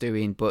Leon's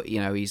doing, but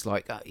he's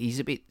like he's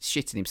a bit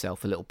shitting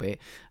himself a little bit,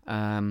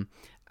 and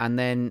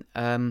then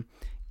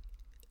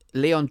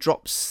Leon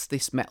drops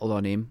this metal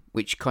on him,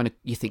 which kind of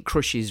you think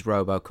crushes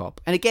RoboCop,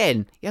 and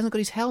again he hasn't got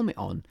his helmet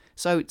on,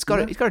 so it's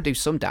got to do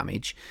some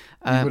damage.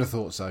 You would have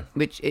thought so.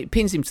 Which it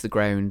pins him to the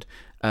ground,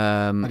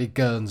 and he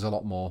gurns a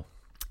lot more.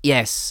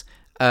 Yes,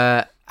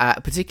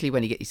 particularly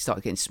when he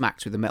starts getting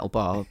smacked with a metal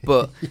bar,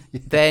 but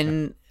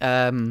then.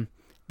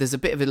 There's a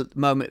bit of a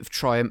moment of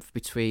triumph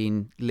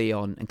between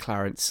Leon and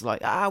Clarence,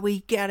 like,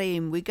 we got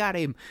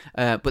him.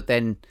 But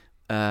then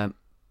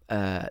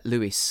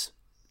Lewis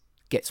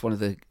gets one of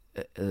the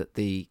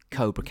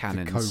Cobra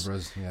cannons. The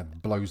Cobras,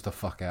 blows the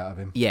fuck out of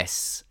him.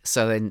 Yes.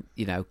 So then,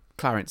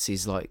 Clarence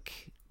is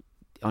like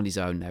on his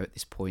own now at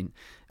this point.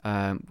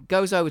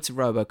 Goes over to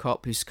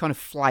RoboCop, who's kind of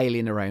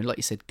flailing around, like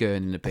you said,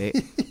 gurning a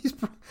bit.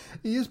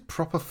 He is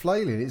proper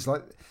flailing. It's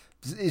like...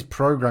 his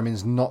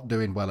programming's not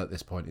doing well at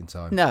this point in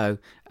time. No.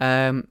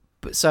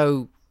 But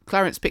so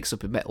Clarence picks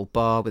up a metal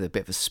bar with a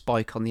bit of a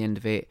spike on the end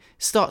of it,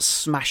 starts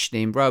smashing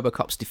him.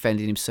 RoboCop's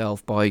defending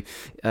himself by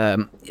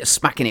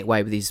smacking it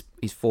away with his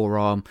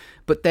forearm.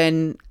 But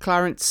then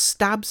Clarence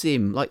stabs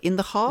him like in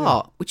the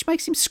heart, which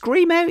makes him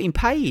scream out in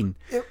pain.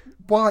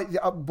 Why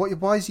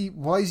is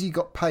he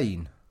got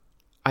pain?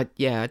 I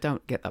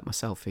don't get that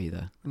myself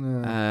either.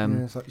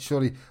 It's like,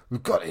 surely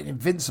we've got an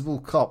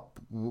invincible cop.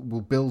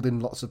 We'll build in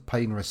lots of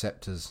pain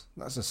receptors.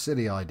 That's a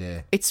silly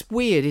idea. It's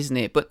weird, isn't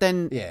it? But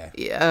then,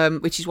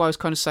 which is why I was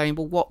kind of saying,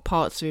 well, what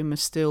parts of him are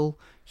still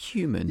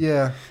human?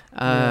 Yeah.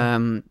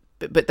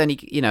 But then he,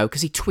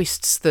 because he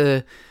twists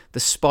the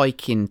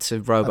spike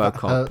into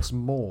RoboCop. That hurts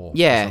more for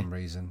some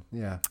reason.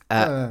 Yeah.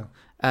 And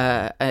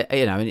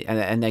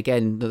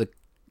again, another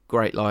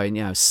great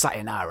line,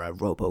 sayonara,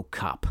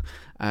 RoboCop.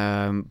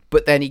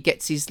 But then he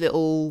gets his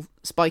little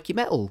spiky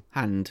metal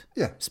hand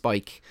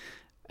spike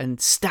and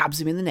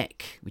stabs him in the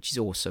neck, which is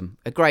awesome.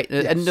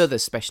 Another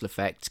special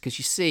effect, because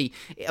you see,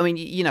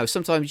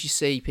 sometimes you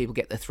see people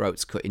get their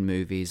throats cut in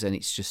movies and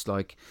it's just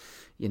like,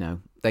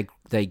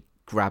 they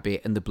grab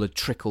it and the blood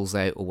trickles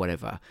out or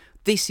whatever.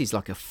 This is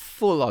like a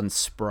full-on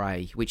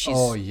spray, which is...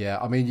 Oh, yeah.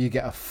 I mean, you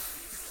get a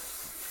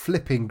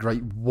flipping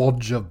great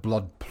wadge of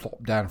blood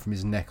plop down from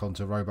his neck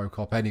onto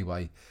RoboCop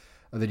anyway.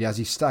 And then as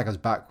he staggers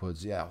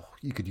backwards,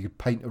 you could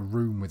paint a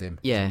room with him.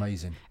 Yeah. It's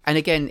amazing. And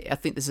again, I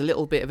think there's a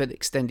little bit of an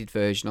extended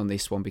version on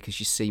this one because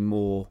you see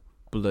more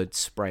blood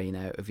spraying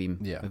out of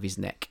him, of his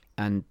neck.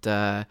 And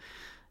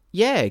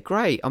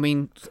great. I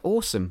mean,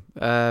 awesome.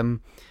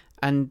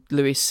 And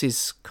Lewis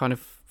is kind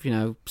of,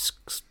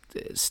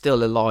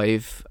 still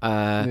alive.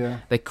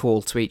 They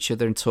call to each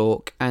other and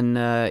talk. And,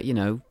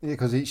 Yeah,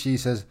 because she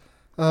says,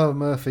 "Oh,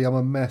 Murphy, I'm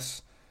a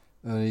mess."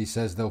 And he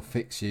says they'll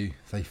fix you.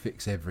 They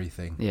fix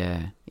everything.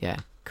 Yeah,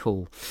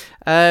 cool.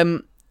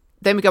 Then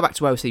we go back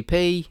to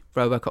OCP.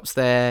 RoboCop's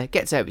there,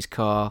 gets out of his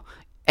car.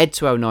 Ed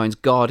 209's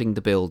guarding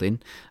the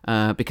building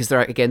because they're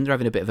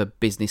having a bit of a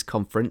business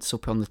conference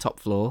up on the top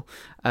floor.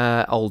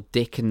 Old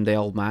Dick and the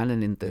old man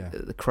and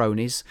the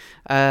cronies.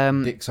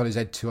 Dick's on his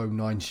Ed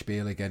 209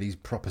 spiel again. He's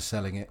proper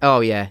selling it. Oh,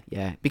 yeah.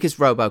 Because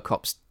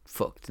RoboCop's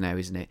fucked now,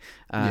 isn't it?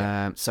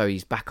 So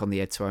he's back on the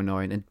Ed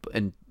 209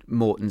 and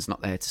Morton's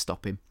not there to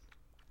stop him.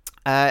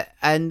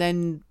 And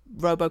then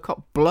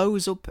RoboCop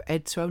blows up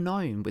Ed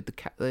 209 with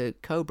the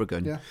Cobra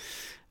gun. Yeah.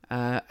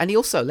 And he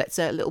also lets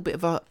out a little bit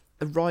of a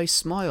wry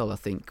smile, I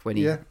think, when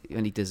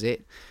he does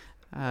it.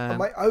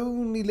 My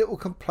only little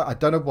complaint, I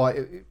don't know why,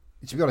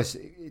 to be honest,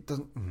 it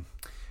doesn't...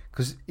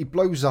 Because he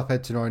blows up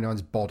Ed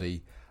 209's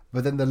body,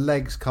 but then the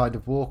legs kind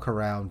of walk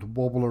around,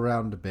 wobble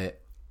around a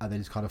bit, and then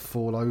just kind of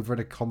fall over in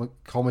a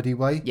comedy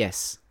way.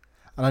 Yes.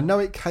 And I know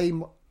it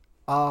came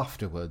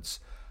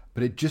afterwards...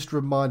 But it just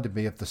reminded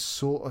me of the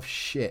sort of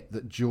shit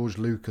that George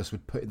Lucas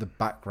would put in the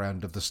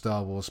background of the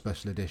Star Wars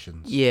special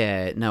editions.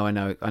 Yeah, no, I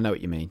know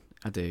what you mean.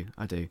 I do.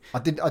 I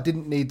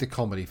didn't need the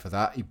comedy for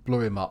that. He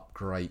blew him up,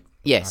 great.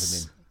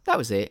 Yes, that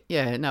was it.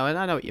 Yeah, no,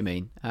 I know what you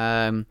mean.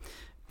 So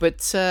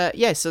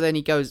then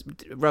he goes.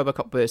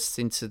 RoboCop bursts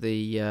into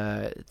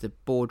the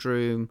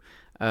boardroom.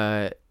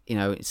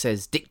 It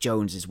says Dick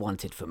Jones is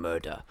wanted for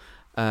murder,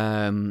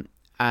 and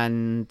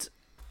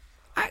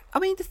I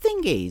mean the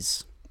thing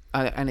is.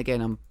 And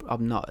again,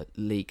 I'm not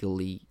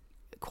legally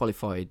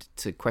qualified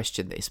to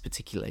question this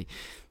particularly,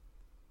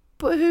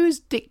 but who has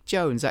Dick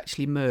Jones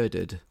actually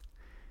murdered?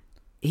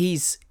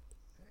 He's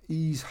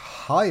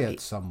hired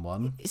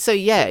someone. So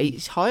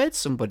he's hired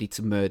somebody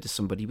to murder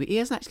somebody, but he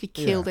hasn't actually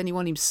killed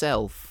anyone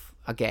himself,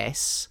 I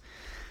guess.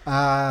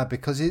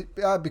 Because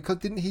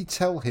didn't he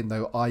tell him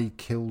though I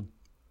killed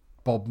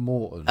Bob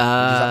Morton, which is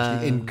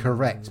actually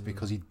incorrect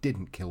because he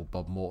didn't kill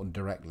Bob Morton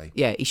directly.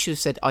 Yeah, he should have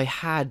said, I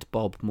had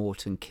Bob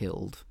Morton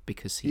killed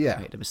because he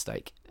made a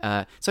mistake.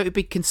 So it would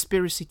be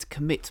conspiracy to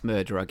commit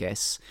murder, I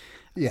guess,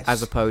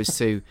 as opposed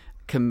to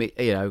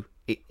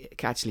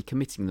actually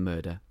committing the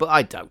murder. But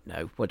I don't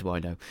know. What do I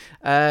know?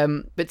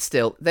 But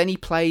still, then he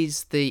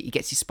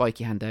gets his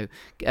spiky hand out.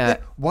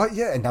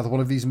 Another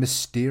one of these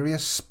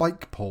mysterious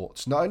spike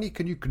ports. Not only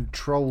can you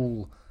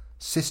control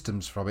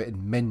systems from it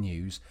in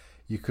menus,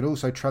 You could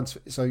also transfer,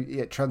 so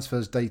it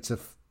transfers data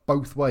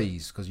both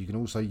ways because you can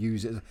also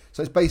use it.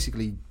 So it's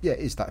basically,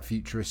 it's that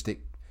futuristic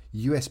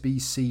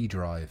USB-C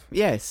drive.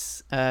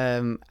 Yes,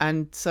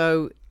 and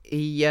so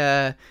he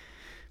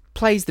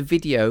plays the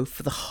video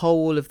for the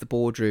whole of the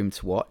boardroom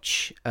to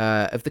watch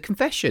of the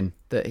confession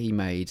that he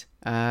made.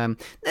 Now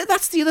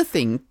that's the other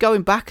thing,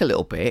 going back a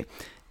little bit.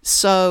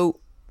 So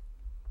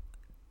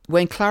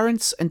when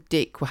Clarence and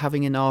Dick were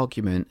having an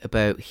argument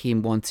about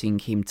him wanting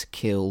him to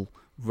kill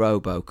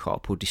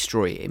RoboCop or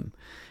destroy him,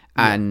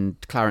 and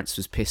Clarence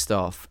was pissed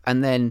off,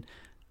 and then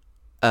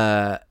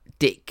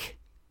Dick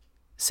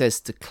says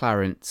to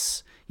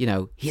Clarence,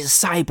 he's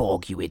a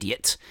cyborg, you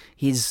idiot.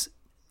 His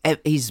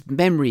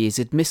memory is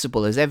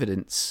admissible as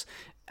evidence.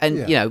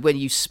 And, when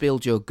you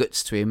spilled your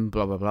guts to him,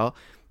 blah, blah, blah.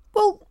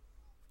 Well,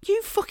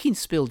 you fucking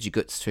spilled your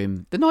guts to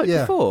him the night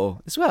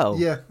before as well.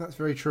 Yeah, that's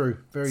very true.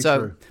 Very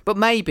true. But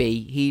maybe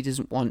he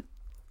doesn't want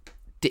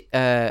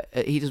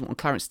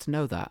Clarence to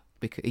know that,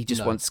 because he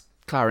just wants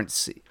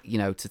Clarence,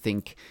 to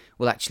think,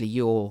 well, actually,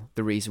 you're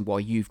the reason why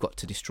you've got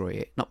to destroy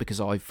it. Not because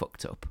I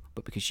fucked up,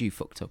 but because you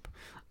fucked up.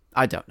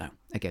 I don't know.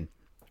 Again.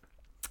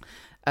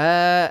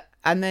 And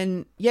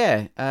then,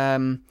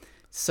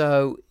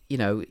 so,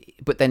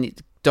 but then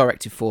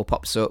Directive 4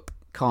 pops up,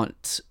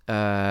 can't,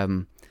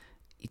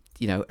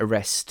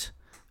 arrest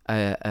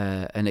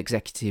an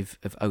executive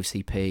of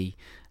OCP,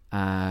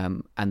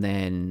 and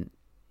then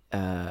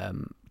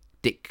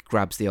Dick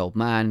grabs the old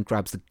man,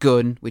 grabs the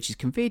gun, which is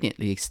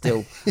conveniently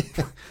still...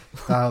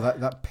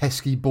 that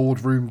pesky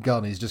boardroom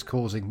gun is just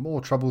causing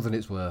more trouble than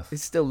it's worth.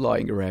 It's still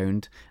lying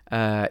around,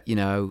 and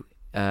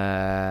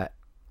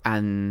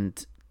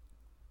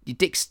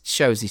Dick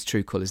shows his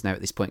true colours now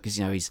at this point,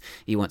 because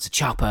he wants a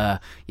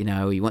chopper, he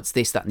wants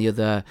this, that, and the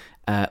other.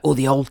 Or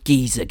the old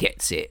geezer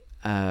gets it,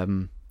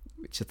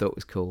 which I thought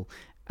was cool.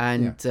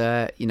 And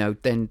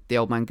then the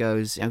old man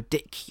goes,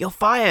 Dick, you're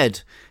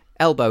fired.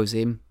 Elbows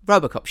him.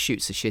 RoboCop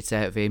shoots the shit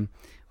out of him.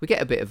 We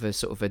get a bit of a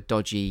sort of a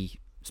dodgy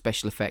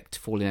special effect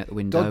falling out the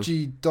window.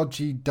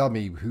 Dodgy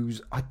dummy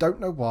who's, I don't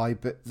know why,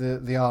 but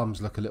the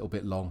arms look a little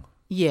bit long.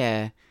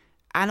 Yeah,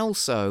 and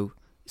also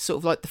sort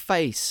of like the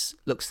face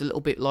looks a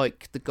little bit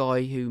like the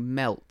guy who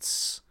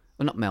melts.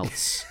 Well, not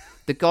melts.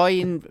 The guy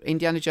in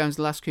Indiana Jones: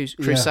 The Last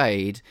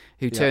Crusade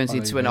who turns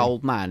into an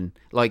old man.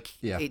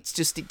 It's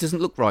just, it doesn't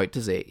look right,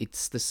 does it?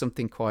 There's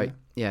something quite,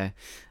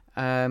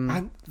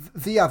 And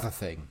the other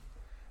thing,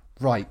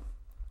 right,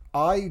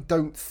 I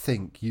don't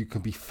think you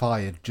can be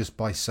fired just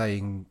by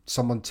saying,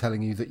 someone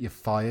telling you that you're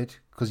fired,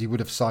 because you would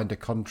have signed a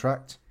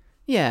contract.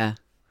 Yeah.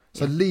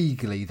 So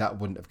legally, that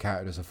wouldn't have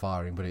counted as a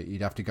firing, would it?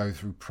 You'd have to go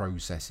through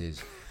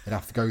processes. You'd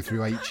have to go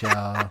through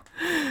HR,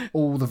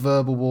 all the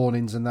verbal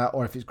warnings and that,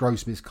 or if it's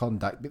gross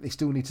misconduct. But they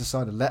still need to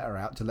sign a letter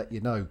out to let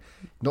you know,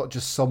 not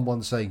just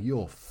someone saying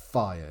you're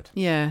fired.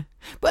 Yeah.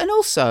 But, and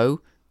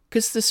also,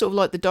 because there's sort of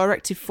like the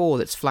Directive 4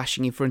 that's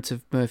flashing in front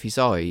of Murphy's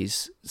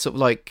eyes, sort of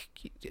like,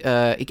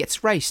 it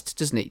gets erased,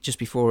 doesn't it? Just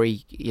before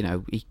he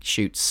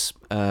shoots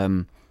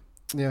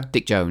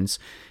Dick Jones.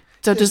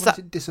 So does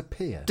that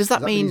disappear? Does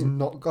that mean he's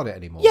not got it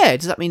anymore? Yeah.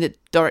 Does that mean that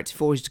Directive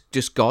 4 is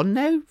just gone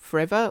now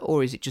forever,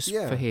 or is it just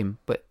for him?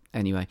 But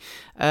anyway,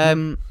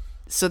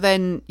 so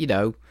then he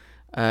does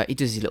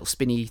his little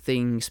spinny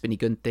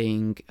gun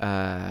thing.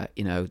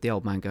 The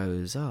old man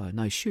goes, "Oh,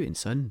 nice shooting,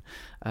 son.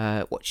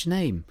 What's your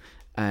name?"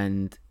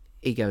 And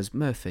he goes,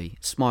 "Murphy."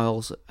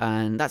 Smiles,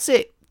 and that's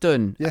it.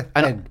 Done. Yeah.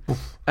 And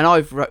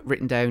I've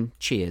written down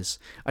cheers.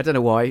 I don't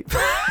know why.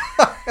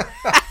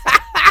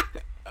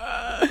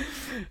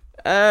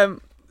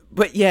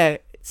 But yeah,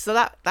 so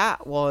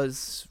that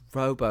was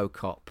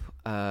RoboCop.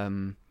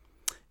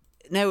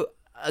 Now,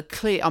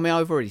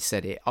 I've already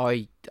said it.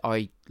 I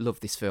love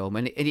this film,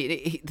 and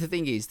the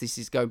thing is, this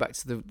is going back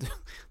to the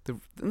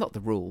not the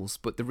rules,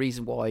 but the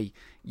reason why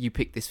you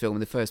picked this film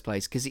in the first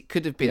place, because it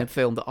could have been a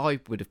film that I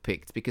would have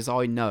picked, because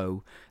I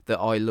know that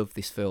I love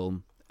this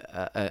film,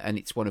 and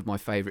it's one of my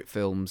favourite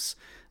films,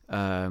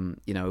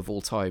 of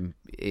all time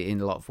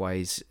in a lot of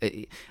ways.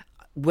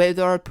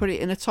 Whether I'd put it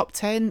in a top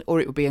 10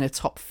 or it would be in a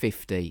top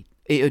 50,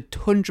 it would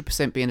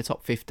 100% be in a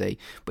top 50.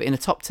 But in a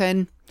top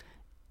 10,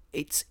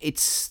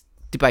 it's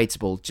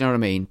debatable. Do you know what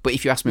I mean? But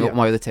if you ask me what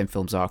my other 10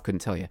 films are, I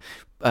couldn't tell you.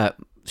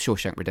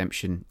 Shawshank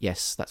Redemption,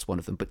 yes, that's one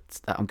of them. But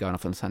I'm going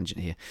off on a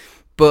tangent here.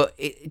 But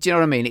do you know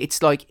what I mean?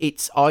 It's like,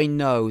 I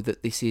know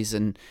that this is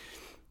an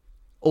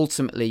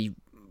ultimately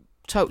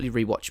totally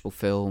rewatchable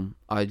film.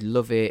 I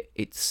love it.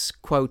 It's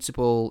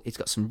quotable. It's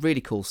got some really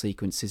cool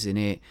sequences in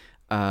it.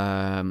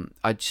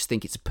 I just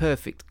think it's a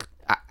perfect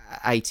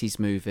 80s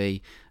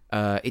movie.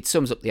 It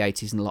sums up the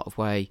 80s in a lot of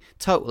way.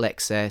 Total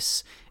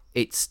excess.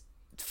 It's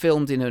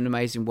filmed in an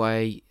amazing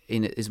way,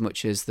 in as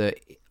much as that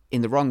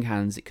in the wrong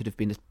hands it could have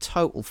been a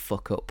total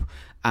fuck up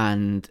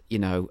and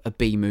a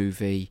B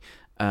movie.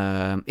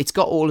 It's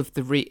got all of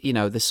the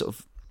the sort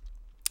of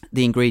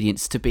the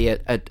ingredients to be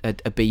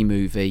a B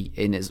movie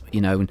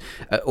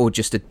or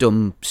just a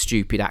dumb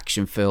stupid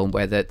action film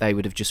where they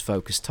would have just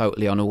focused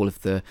totally on all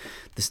of the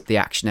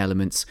action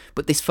elements.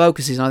 But this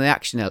focuses on the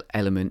action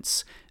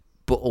elements,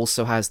 but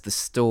also has the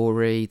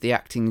story. The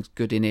acting's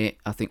good in it.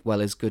 I think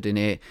Weller's good in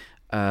it.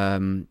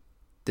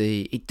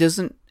 It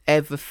doesn't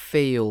ever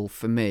feel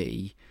for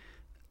me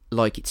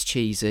like it's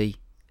cheesy.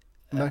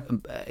 No.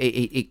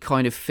 It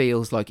kind of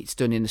feels like it's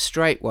done in a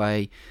straight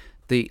way.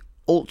 The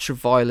ultra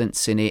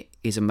violence in it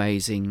is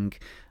amazing.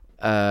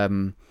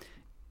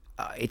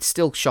 It's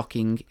still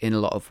shocking in a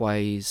lot of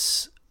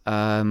ways,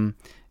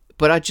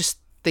 but I just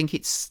think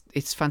it's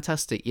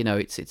fantastic. You know,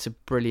 it's a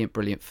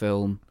brilliant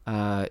film.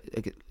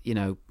 You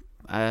know,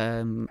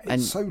 and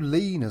it's so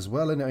lean as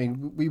well. And I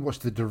mean, we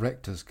watched the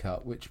director's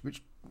cut, which you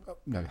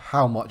know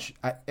how much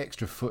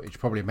extra footage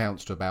probably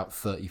amounts to about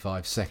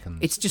 35 seconds.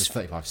 It's just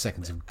 35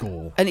 seconds of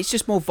gore, and it's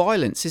just more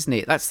violence, isn't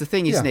it? That's the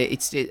thing, isn't it?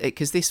 It's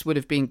because this would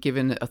have been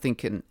given, I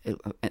think, an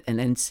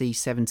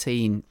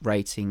NC-17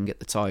 rating at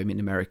the time in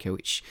America,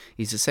 which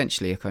is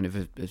essentially a kind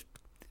of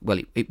well,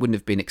 it wouldn't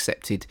have been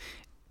accepted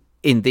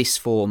in this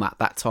form at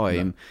that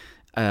time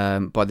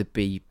by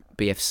the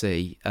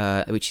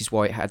BFC, which is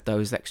why it had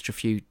those extra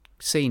few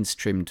scenes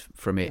trimmed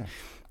from it. Yeah.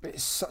 But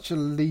it's such a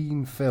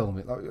lean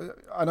film.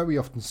 I know we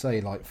often say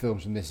like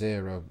films from this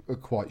era are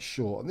quite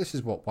short, and this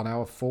is what 1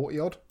 hour 40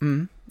 odd.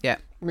 Yeah,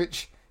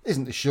 which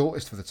isn't the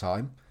shortest for the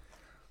time,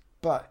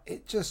 but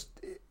it just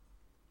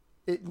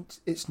it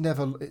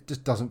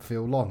just doesn't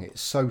feel long. It's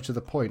so to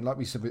the point. Like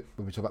we said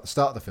when we talk about the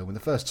start of the film, in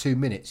the first 2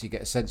 minutes, you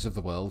get a sense of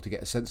the world, you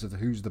get a sense of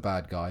who's the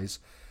bad guys,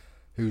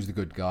 who's the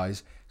good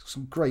guys.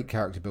 Some great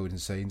character building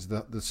scenes.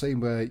 The scene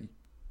where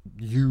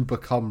you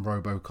become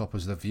RoboCop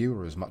as the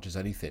viewer as much as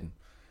anything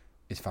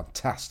is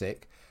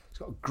fantastic. He's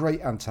got a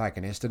great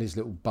antagonist and his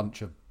little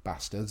bunch of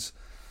bastards.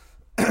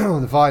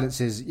 The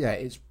violence is,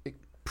 it's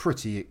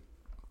pretty.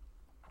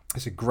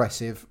 It's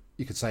aggressive.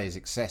 You could say it's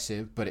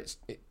excessive, but it's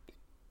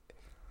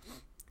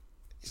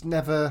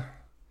never.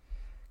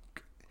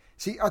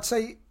 See, I'd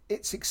say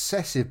it's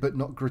excessive, but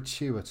not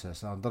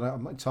gratuitous. I don't know.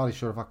 I'm not entirely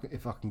sure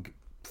if I can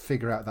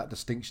figure out that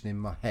distinction in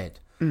my head.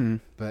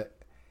 But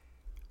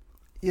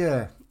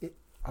yeah.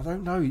 I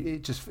don't know.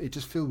 It just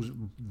feels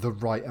the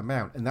right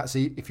amount, and that's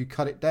if you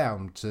cut it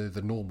down to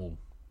the normal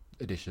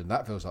edition,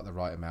 that feels like the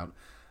right amount.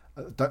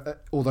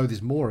 Although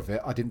there's more of it,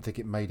 I didn't think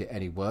it made it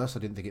any worse. I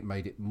didn't think it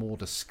made it more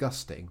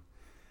disgusting,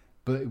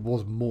 but it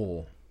was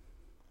more.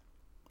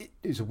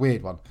 It's a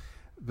weird one,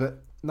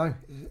 but no,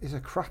 it's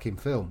a cracking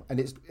film, and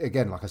it's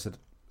again, like I said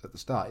at the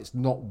start, it's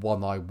not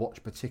one I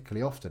watch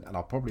particularly often, and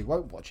I probably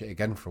won't watch it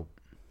again for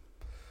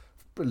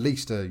at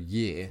least a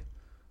year,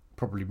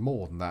 probably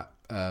more than that.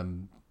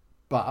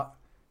 But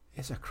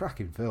it's a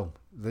cracking film.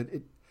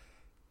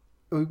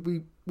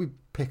 We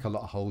pick a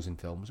lot of holes in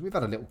films. We've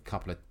had a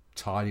couple of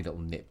tiny little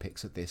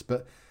nitpicks at this,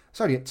 but it's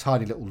only at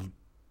tiny little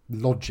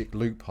logic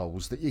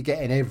loopholes that you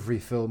get in every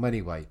film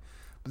anyway.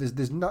 But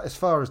there's not, as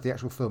far as the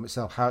actual film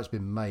itself, how it's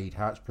been made,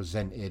 how it's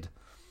presented,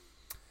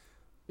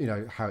 you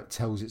know, how it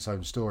tells its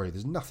own story.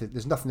 There's nothing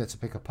there to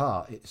pick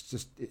apart. It's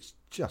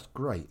just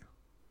great.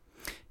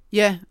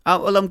 Yeah,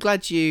 well, I'm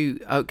glad you,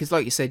 because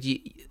like you said,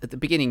 at the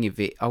beginning of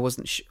it, I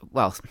wasn't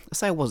well, I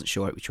say I wasn't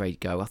sure which way you'd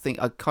go. I think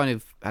I kind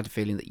of had a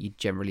feeling that you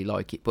generally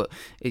like it, but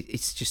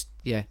it's just,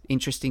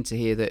 interesting to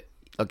hear that,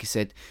 like you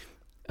said,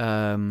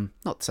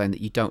 not saying that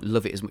you don't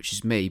love it as much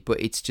as me,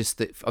 but it's just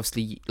that,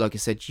 obviously, like I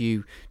said,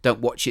 you don't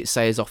watch it,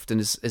 say, as often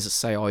as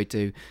say I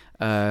do.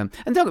 And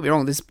don't get me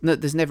wrong,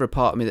 there's never a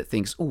part of me that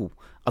thinks, oh,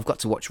 I've got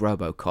to watch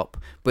RoboCop,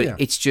 but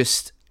it's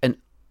just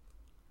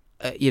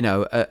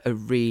a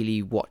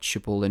really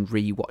watchable and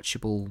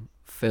rewatchable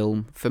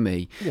film for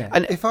me. Yeah.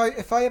 And if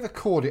I ever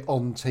caught it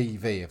on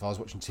TV, if I was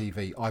watching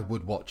TV, I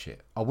would watch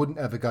it. I wouldn't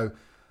ever go,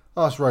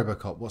 oh, it's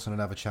RoboCop, what's on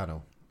another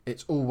channel?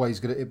 It's always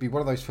it'd be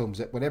one of those films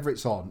that whenever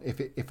it's on,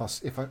 if I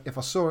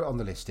saw it on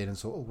the listing and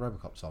saw, oh,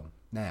 RoboCop's on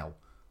now,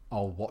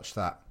 I'll watch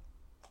that.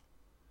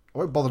 I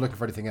won't bother looking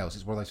for anything else.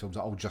 It's one of those films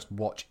that I'll just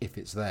watch if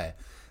it's there.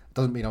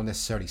 Doesn't mean I'll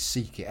necessarily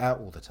seek it out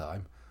all the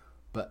time.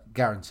 But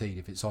guaranteed,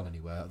 if it's on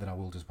anywhere, then I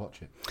will just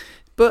watch it.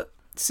 But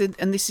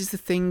and this is the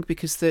thing,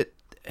 because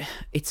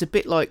it's a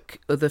bit like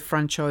other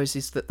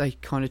franchises that they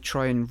kind of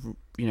try and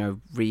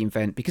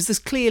reinvent, because there's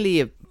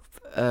clearly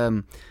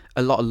a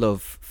lot of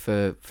love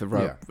for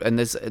and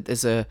there's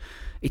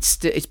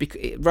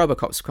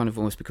RoboCop's kind of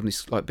almost become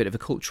this like bit of a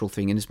cultural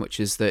thing, in as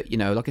much as that,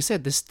 like I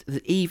said,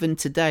 even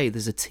today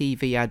there's a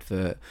TV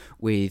advert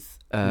with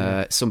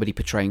somebody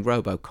portraying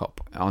RoboCop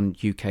on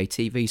UK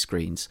TV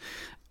screens.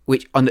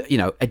 Which, on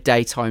a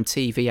daytime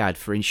TV ad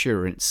for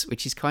insurance,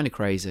 which is kind of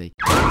crazy.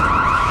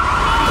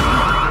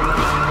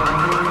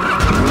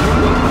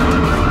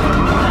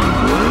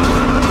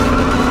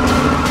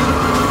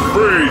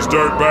 Freeze,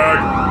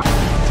 dirtbag!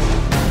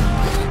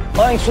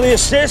 Thanks for the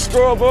assist,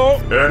 Robo.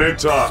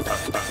 Anytime.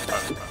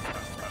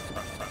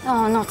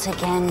 Oh, not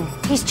again.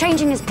 He's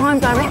changing his prime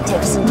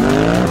directives.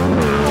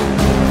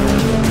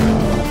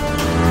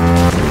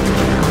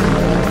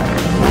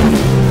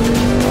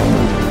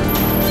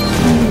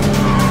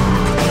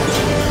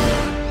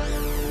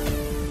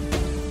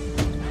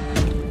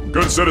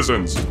 Good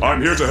citizens,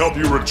 I'm here to help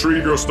you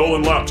retrieve your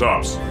stolen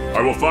laptops.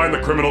 I will find the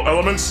criminal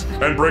elements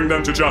and bring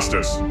them to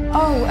justice.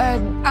 Oh,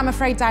 I'm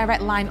afraid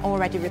Direct Line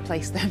already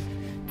replaced them.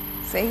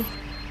 Ralphie.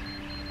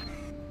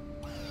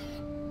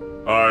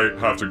 I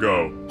have to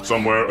go.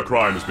 Somewhere a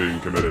crime is being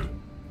committed.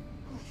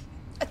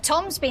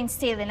 Tom's been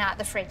stealing out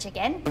the fridge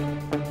again.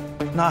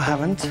 No, I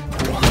haven't.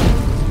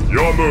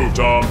 Your move,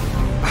 Tom.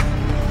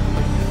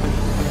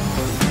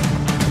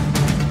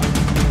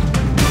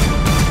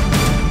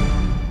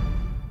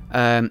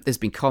 There's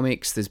been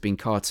comics, there's been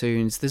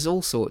cartoons, there's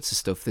all sorts of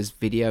stuff. There's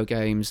video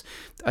games.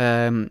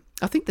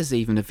 I think there's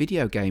even a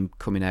video game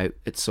coming out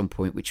at some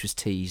point, which was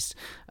teased,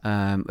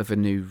 of a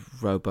new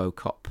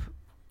RoboCop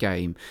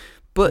game.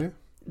 But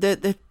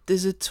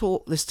there's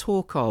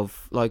talk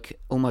of like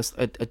almost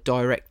a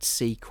direct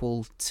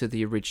sequel to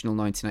the original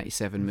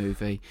 1987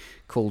 movie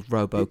called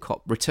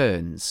RoboCop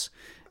Returns.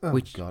 Oh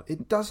God,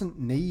 it doesn't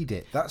need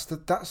it. That's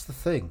the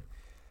thing.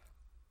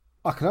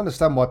 I can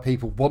understand why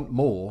people want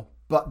more,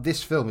 but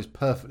this film is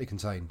perfectly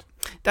contained.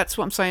 That's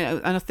what I'm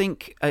saying, and I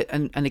think,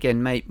 and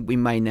again, we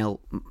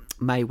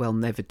may well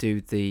never do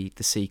the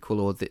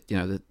sequel or the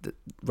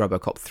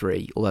RoboCop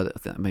 3, although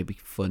that may be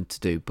fun to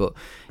do. But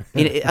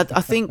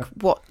I think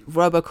what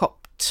RoboCop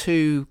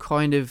 2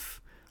 kind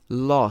of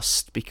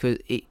lost, because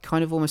it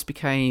kind of almost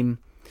became,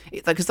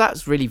 because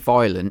that's really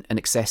violent and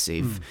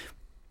excessive,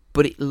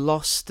 but it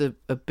lost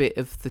a bit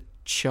of the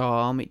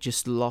charm. It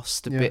just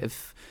lost a bit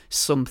of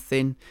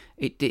something.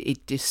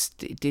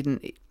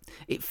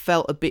 It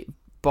felt a bit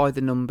by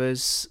the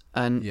numbers,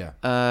 and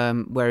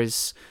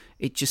whereas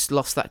it just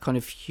lost that kind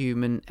of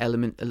human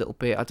element a little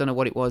bit. I don't know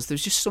what it was. There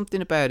was just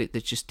something about it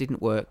that just didn't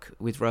work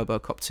with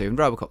RoboCop 2, and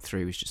RoboCop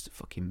 3 was just a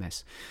fucking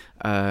mess.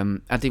 I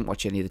didn't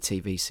watch any of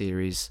the TV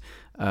series,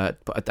 but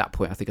at that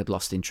point I think I'd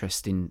lost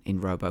interest in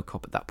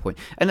RoboCop at that point.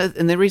 And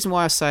the reason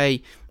why I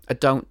say I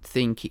don't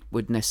think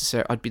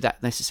I'd be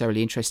that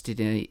necessarily interested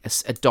in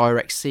a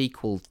direct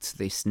sequel to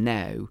this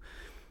now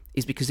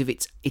is because of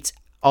it's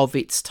of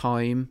its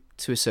time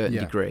to a certain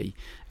degree.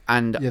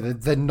 And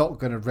they're not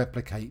going to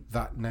replicate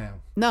that now.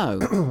 No.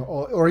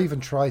 or even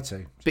try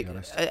to be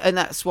honest. And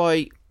that's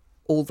why,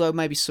 although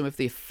maybe some of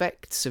the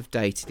effects have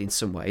dated in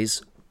some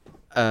ways,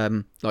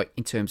 like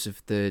in terms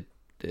of the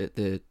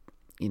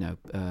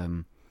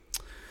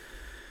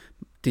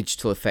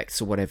digital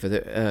effects or whatever,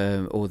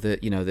 or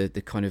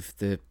the kind of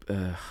the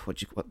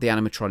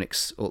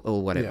animatronics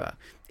or whatever.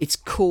 It's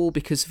cool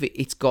because of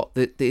it's got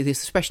the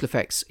special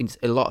effects in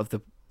a lot of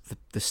the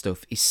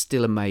stuff is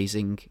still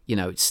amazing.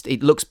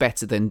 It looks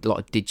better than a lot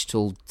of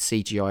digital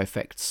CGI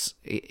effects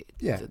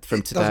from today.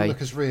 It doesn't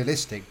look as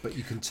realistic, but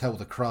you can tell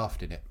the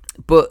craft in it.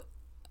 But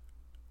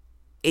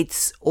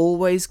it's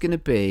always going to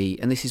be,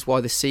 and this is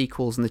why the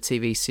sequels and the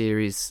TV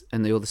series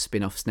and the other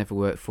spin-offs never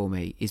work for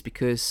me, is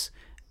because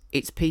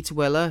it's Peter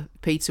Weller.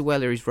 Peter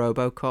Weller is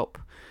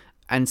RoboCop,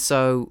 and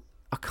so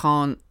I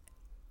can't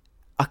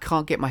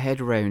get my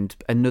head around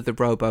another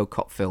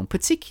RoboCop film,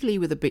 particularly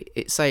with a bit.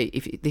 Say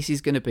if this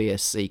is going to be a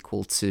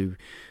sequel to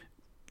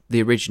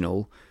the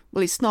original,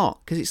 well, it's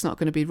not, because it's not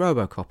going to be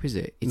RoboCop, is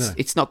it?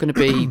 It's not going to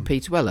be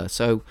Peter Weller,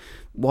 so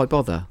why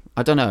bother?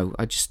 I don't know.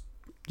 I just,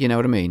 you know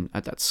what I mean.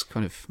 That's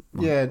kind of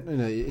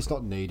it's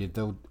not needed.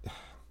 They'll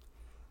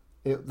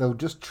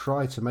just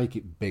try to make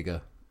it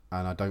bigger,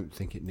 and I don't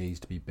think it needs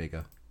to be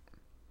bigger.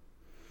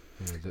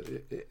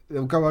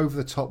 They'll go over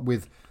the top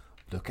with,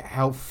 look at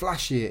how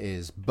flashy it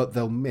is, but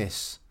they'll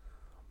miss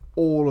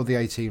all of the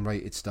 18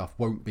 rated stuff.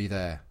 Won't be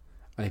there.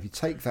 And if you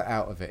take that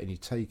out of it and you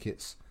take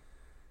its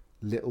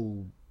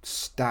little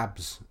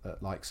stabs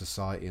at like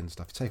society and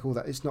stuff, take all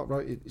that, it's not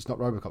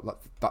RoboCop.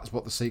 That's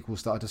what the sequel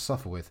started to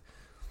suffer with,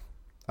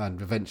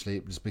 and eventually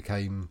it just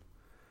became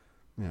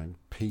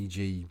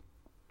PG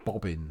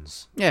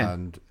bobbins.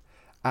 And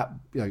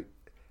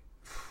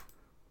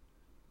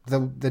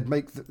they'd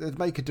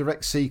make a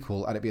direct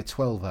sequel and it'd be a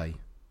 12A.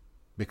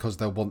 Because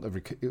they'll want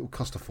it'll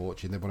cost a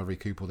fortune. They want to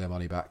recoup all their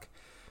money back.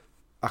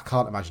 I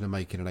can't imagine them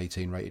making an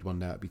 18-rated one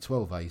now. It'd be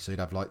 12A, so you'd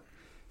have like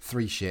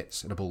 3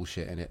 shits and a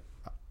bullshit in it.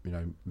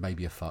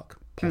 Maybe a fuck,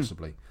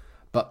 possibly,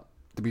 but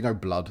there'd be no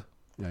blood.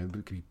 There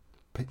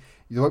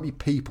won't be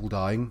people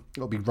dying.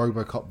 It'll be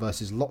RoboCop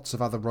versus lots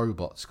of other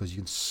robots, because you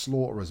can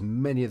slaughter as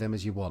many of them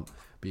as you want,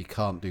 but you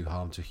can't do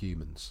harm to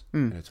humans.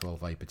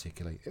 12A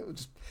particularly,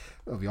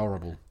 it'll be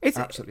horrible. It's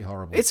absolutely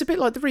horrible. It's a bit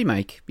like the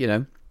remake,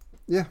 Yeah.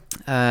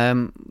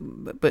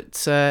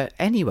 But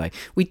anyway,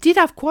 we did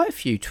have quite a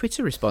few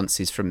Twitter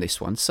responses from this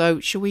one.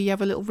 So shall we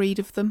have a little read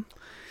of them?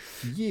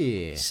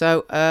 Yeah.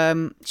 So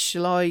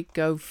shall I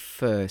go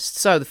first?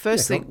 So the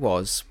first thing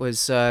was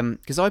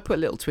because I put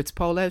a little Twitter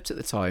poll out at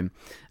the time,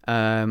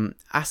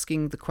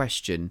 asking the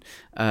question,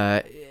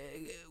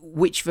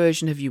 which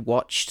version have you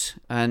watched?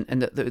 And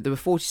there were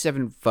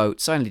 47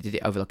 votes. I only did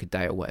it over like a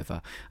day or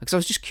whatever, because I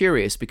was just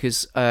curious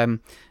because.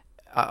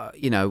 Like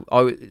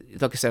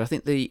I said, I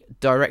think the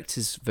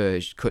director's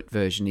cut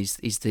version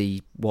is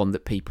the one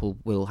that people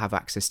will have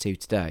access to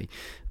today.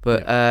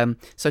 But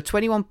so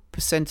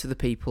 21% of the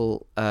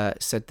people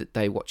said that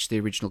they watched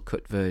the original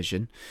cut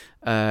version.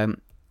 The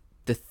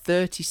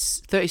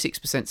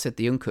 36% said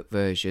the uncut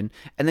version,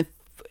 and then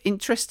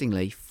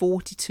interestingly,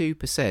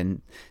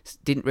 42%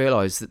 didn't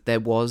realise that there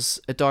was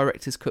a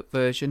director's cut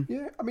version.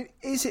 Yeah, I mean,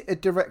 is it a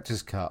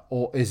director's cut,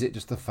 or is it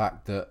just the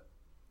fact that,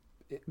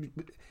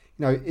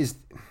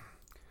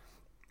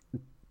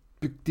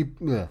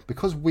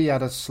 because we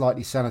had a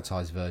slightly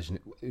sanitised version,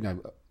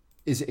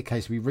 is it a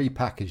case we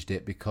repackaged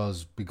it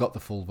because we got the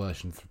full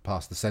version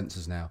past the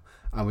censors now,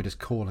 and we're just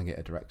calling it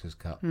a director's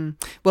cut?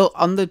 Well,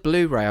 on the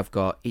Blu-ray I've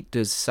got, it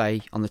does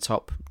say on the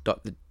top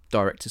the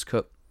director's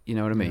cut. You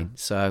know what I mean? Yeah.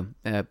 So,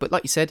 but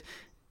like you said,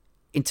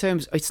 in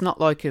terms, it's not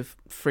like a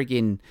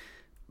friggin'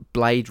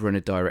 Blade Runner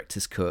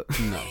director's cut.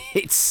 No,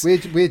 it's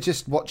we're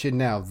just watching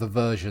now the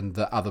version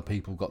that other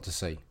people got to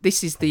see.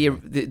 This is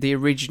the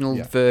original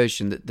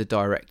version that the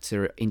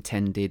director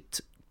intended,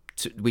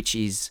 which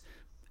is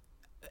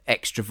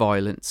extra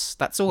violence.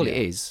 That's all it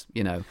is.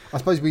 I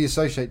suppose we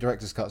associate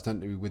director's cuts,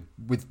 don't we,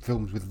 with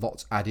films with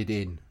lots added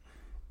in.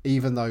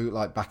 Even though,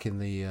 like back in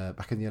the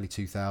early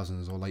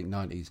 2000s or late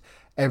 90s,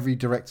 every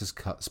director's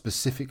cut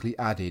specifically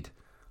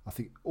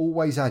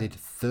always added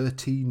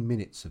 13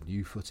 minutes of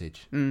new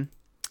footage. It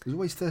was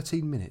always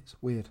 13 minutes.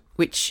 Weird.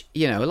 Which,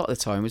 a lot of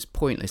the time was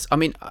pointless. I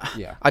mean,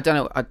 I don't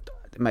know.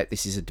 Mate,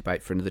 this is a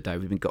debate for another day.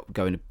 We've been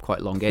going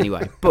quite long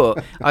anyway.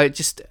 But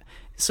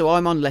so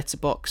I'm on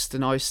Letterboxd,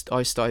 and I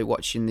started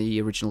watching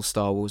the original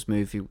Star Wars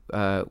movie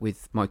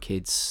with my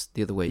kids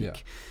the other week. Yeah.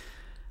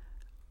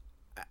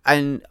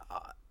 And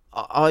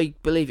I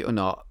believe it or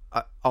not,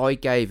 I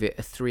gave it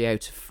a 3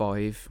 out of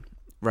 5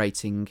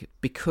 rating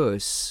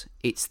because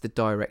it's the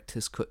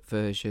director's cut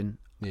version.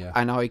 Yeah.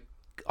 And I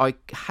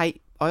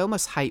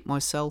almost hate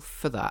myself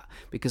for that,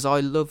 because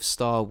I love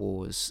Star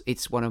Wars.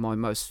 It's one of my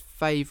most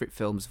favourite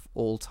films of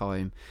all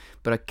time,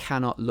 but I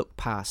cannot look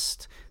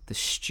past the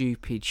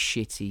stupid,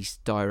 shitty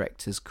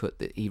director's cut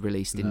that he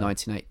released in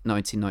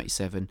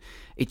 1997.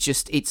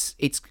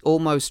 It's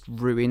almost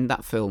ruined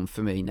that film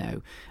for me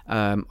now.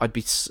 I'd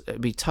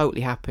be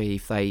totally happy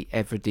if they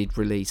ever did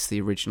release the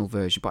original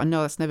version, but I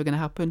know that's never going to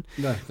happen.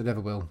 No, they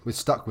never will. We're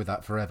stuck with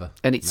that forever.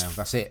 And it's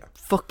that's it.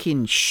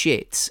 Fucking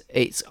shit.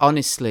 It's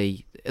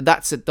honestly,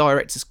 that's a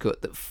director's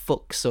cut that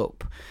fucks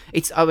up.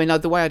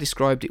 The way I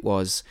described it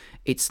was,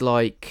 it's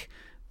like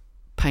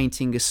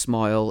painting a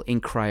smile in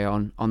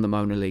crayon on the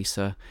Mona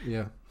Lisa.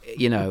 Yeah.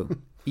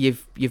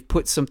 You've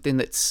got something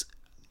that's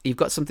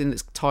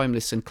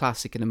timeless and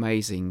classic and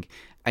amazing,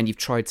 and you've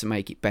tried to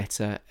make it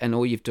better, and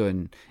all you've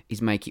done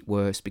is make it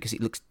worse because it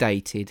looks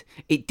dated.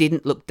 It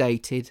didn't look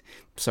dated.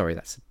 Sorry,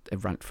 that's a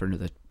rant for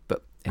another.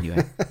 But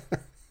anyway.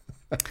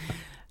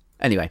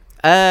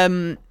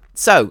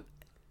 So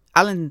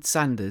Alan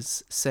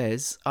Sanders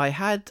says, I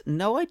had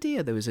no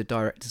idea there was a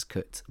director's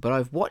cut, but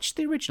I've watched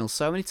the original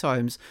so many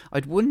times,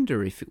 I'd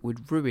wonder if it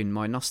would ruin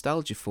my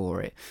nostalgia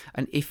for it,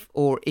 and if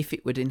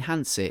it would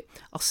enhance it.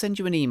 I'll send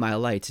you an email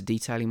later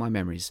detailing my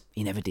memories.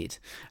 He never did.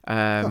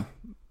 But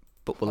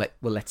we'll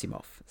let him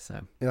off.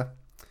 So yeah.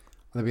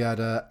 And then we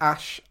had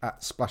Ash at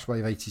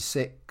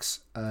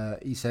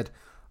Splashwave86. He said,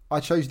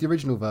 I chose the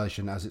original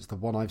version as it's the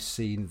one I've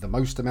seen the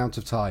most amount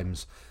of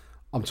times.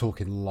 I'm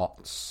talking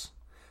lots.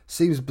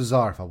 Seems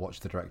bizarre if I watch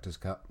the director's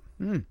cut.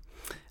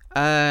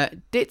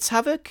 Ditz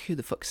Havoc, who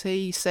the fuck's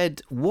he,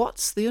 said,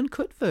 what's the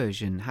uncut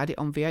version? Had it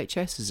on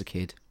VHS as a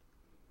kid.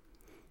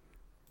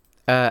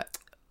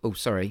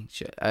 Sorry.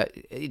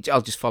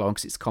 I'll just follow on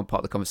because it's part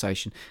of the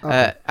conversation.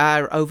 Okay.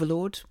 Our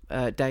overlord,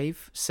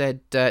 Dave, said,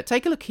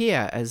 take a look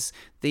here, as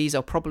these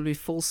are probably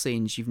full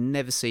scenes you've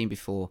never seen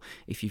before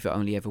if you've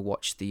only ever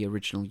watched the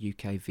original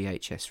UK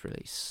VHS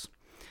release.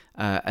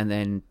 And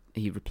then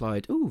he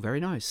replied, ooh, very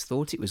nice.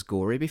 Thought it was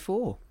gory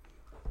before.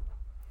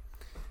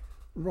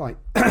 Right.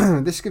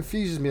 This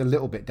confuses me a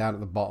little bit down at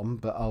the bottom,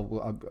 but I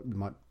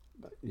might...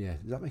 Yeah,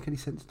 does that make any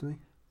sense to me?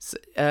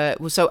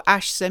 So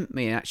Ash sent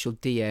me an actual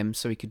DM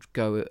so he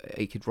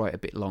could write a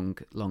bit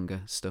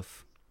longer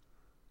stuff.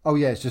 Oh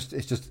yeah, it's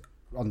just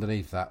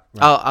underneath that.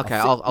 Right. Oh, okay,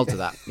 I'll do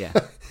that. Yeah.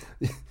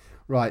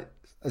 Right.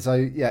 So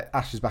yeah,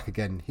 Ash is back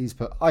again. He's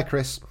put, hi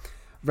Chris,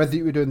 read that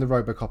you were doing the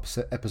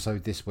RoboCop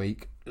episode this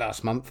week,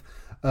 last month.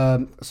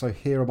 So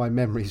here are my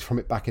memories from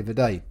it back in the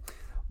day.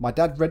 My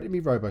dad rented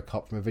me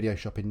RoboCop from a video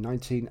shop in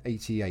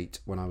 1988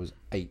 when I was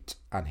 8,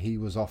 and he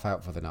was off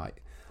out for the night.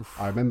 Oof.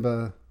 I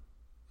remember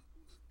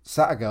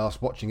sat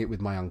aghast watching it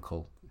with my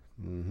uncle.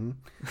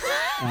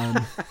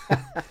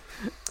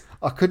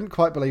 I couldn't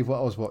quite believe what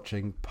I was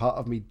watching. Part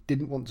of me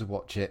didn't want to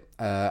watch it,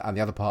 and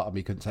the other part of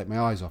me couldn't take my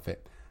eyes off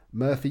it.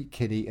 Murphy,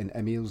 Kinney and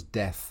Emil's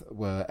death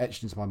were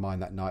etched into my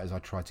mind that night as I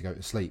tried to go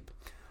to sleep.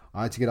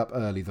 I had to get up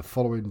early the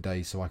following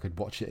day so I could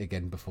watch it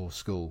again before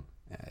school.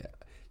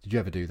 Did you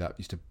ever do that?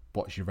 Used to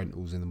watch your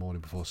rentals in the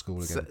morning before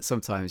school again?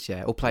 Sometimes,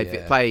 yeah. Or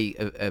play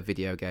a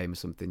video game or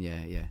something,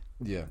 yeah.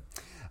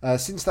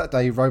 Since that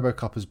day,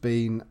 RoboCop has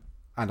been,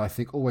 and I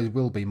think always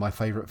will be, my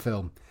favourite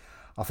film.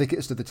 I think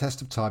it stood the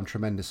test of time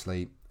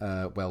tremendously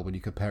well when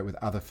you compare it with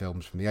other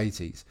films from the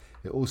 80s.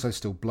 It also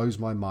still blows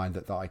my mind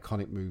that the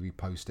iconic movie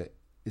poster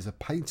is a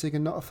painting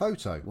and not a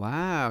photo.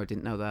 Wow, I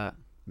didn't know that.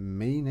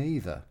 Me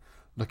neither.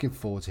 Looking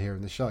forward to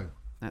hearing the show.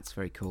 That's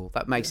very cool.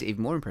 That makes it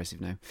even more impressive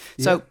now.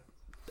 So,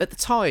 at the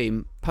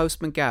time,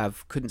 Postman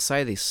Gav couldn't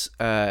say this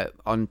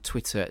on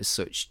Twitter as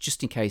such,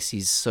 just in case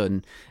his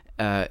son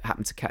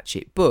happened to catch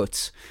it.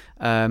 But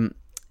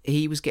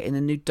he was getting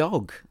a new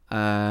dog.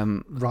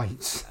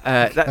 Right.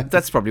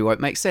 That's probably why it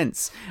makes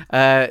sense.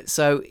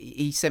 So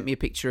he sent me a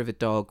picture of a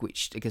dog,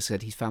 which, like I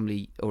said, his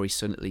family, or his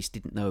son at least,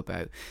 didn't know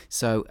about.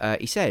 So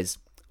he says,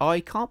 I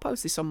can't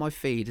post this on my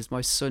feed as my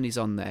son is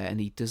on there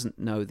and he doesn't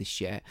know this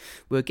yet.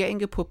 We're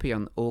getting a puppy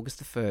on August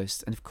the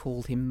 1st and have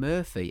called him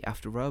Murphy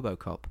after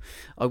RoboCop.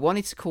 I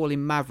wanted to call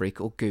him Maverick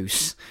or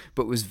Goose,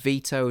 but was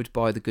vetoed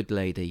by the good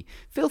lady.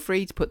 Feel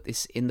free to put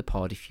this in the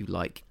pod if you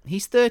like.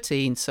 He's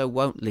 13, so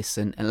won't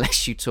listen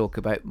unless you talk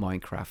about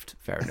Minecraft.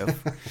 Fair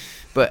enough.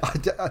 But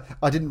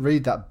I didn't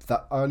read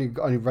that. I only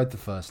read the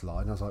first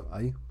line. I was like,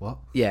 hey, what?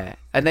 Yeah,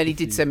 and then he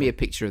did send me a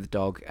picture of the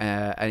dog,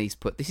 and he's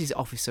put, this is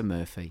Officer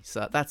Murphy.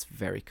 So that's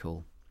very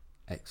cool.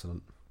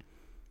 Excellent.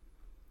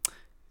 Do you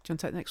want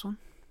to take the next one?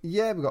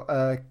 Yeah, we've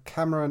got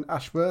Cameron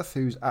Ashworth,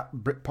 who's at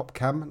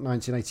BritPopCam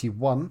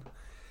 1981.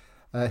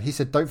 He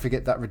said, don't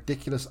forget that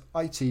ridiculous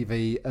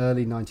ITV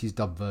early 90s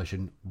dub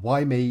version.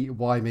 Why me,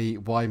 why me,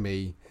 why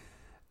me?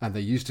 And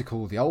they used to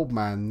call the old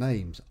man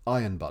names.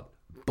 Ironbutt,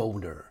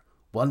 Boner.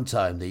 One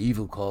time they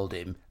even called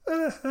him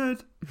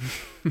Airhead.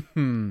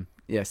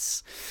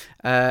 Yes.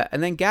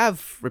 And then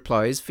Gav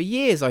replies, for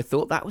years I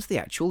thought that was the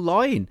actual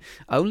line.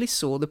 Only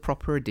saw the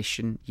proper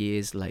edition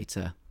years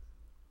later.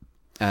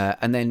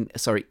 And then,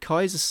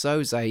 Kaiser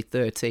Soze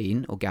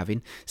 13, or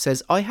Gavin,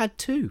 says, I had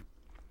two.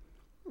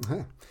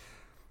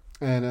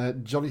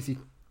 And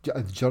Jonathan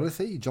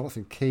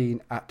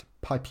Keane at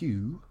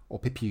Pipew, or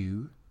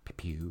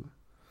Pipew.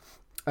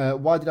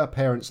 Why did our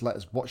parents let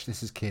us watch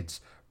this as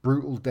kids?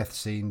 Brutal death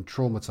scene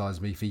traumatised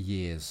me for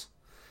years.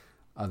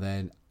 And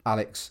then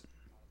Alex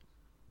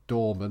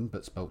Dorman,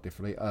 but spelt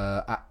differently,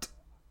 at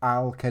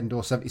Al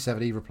Kendor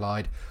 77, he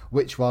replied,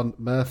 which one?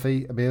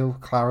 Murphy, Emil,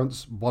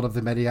 Clarence, one of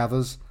the many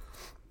others?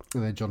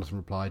 And then Jonathan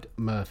replied,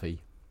 Murphy,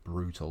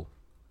 brutal.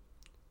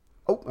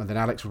 Oh, and then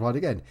Alex replied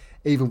again,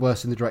 even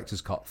worse than the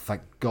director's cut.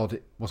 Thank God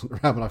it wasn't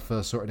around when I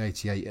first saw it in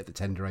 88 at the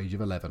tender age of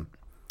 11.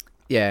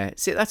 Yeah,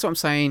 see, that's what I'm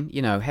saying.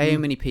 You know, how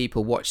many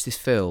people watch this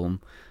film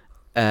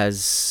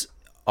as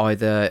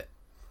either,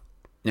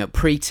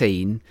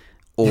 pre-teen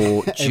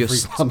or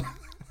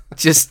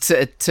just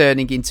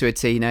turning into a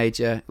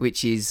teenager,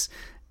 which is,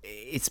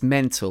 it's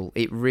mental.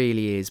 It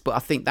really is. But I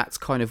think that's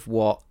kind of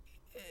what,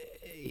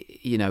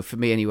 for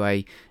me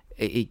anyway,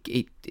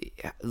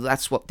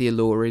 that's what the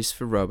allure is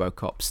for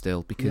RoboCop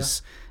still,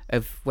 because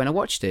of when I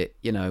watched it,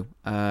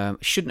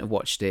 shouldn't have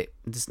watched it.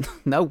 There's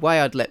no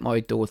way I'd let my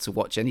daughter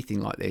watch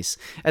anything like this.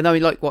 And I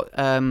mean, like what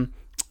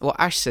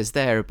Ash says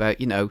there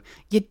about,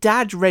 your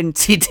dad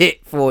rented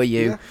it for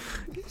you. Yeah,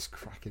 it's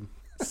cracking.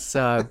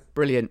 So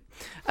brilliant.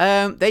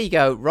 There you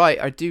go. Right,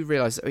 I do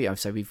realise.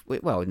 So we've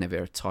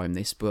never timed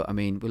this, but I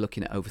mean, we're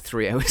looking at over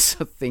 3 hours,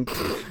 I think.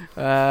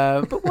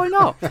 But why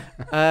not?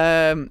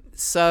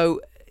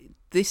 So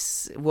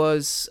this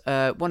was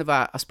one of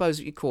our, I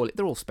suppose you call it,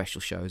 they're all special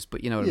shows,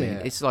 but you know what I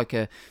mean? It's like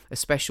a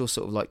special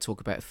sort of like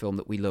talk about a film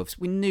that we love. So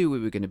we knew we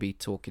were going to be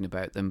talking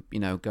about them,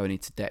 going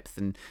into depth,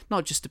 and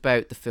not just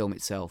about the film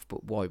itself,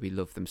 but why we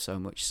love them so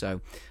much.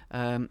 So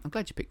I'm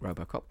glad you picked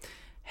RoboCop.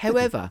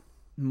 However,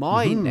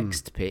 my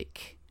next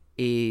pick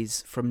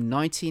is from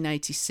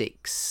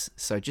 1986,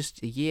 so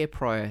just a year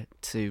prior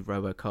to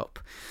RoboCop.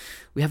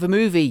 We have a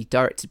movie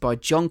directed by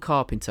John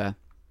Carpenter,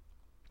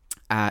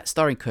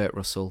 starring Kurt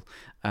Russell,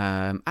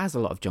 as a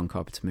lot of John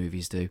Carpenter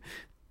movies do,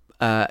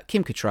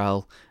 Kim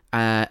Cattrall,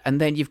 and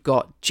then you've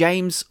got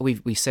James.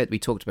 We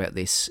talked about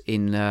this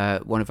in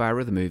one of our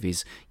other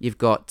movies. You've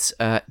got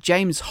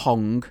James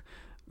Hong,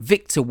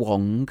 Victor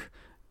Wong,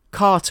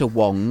 Carter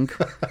Wong,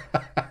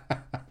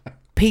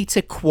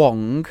 Peter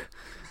Kwong,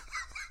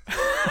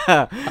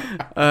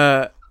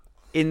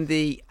 in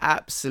the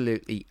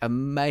absolutely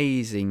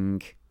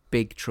amazing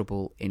Big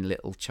Trouble in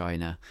Little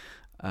China.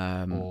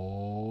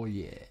 Oh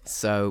yeah.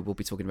 So we'll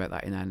be talking about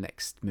that in our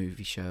next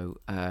movie show,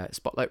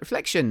 Spotlight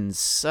Reflections.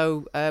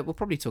 So we'll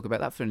probably talk about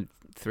that for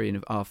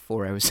 3.5,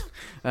 4 hours.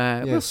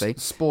 We'll see.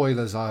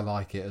 Spoilers, I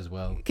like it as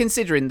well.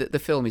 Considering that the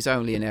film is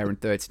only an hour and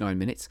 39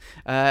 minutes,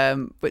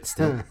 but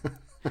still.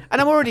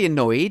 And I'm already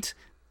annoyed.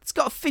 It's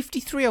got a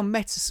 53 on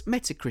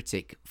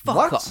Metacritic.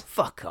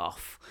 Fuck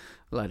off.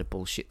 A load of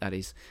bullshit that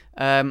is.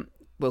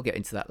 We'll get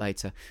into that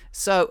later.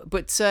 So,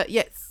 but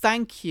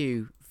thank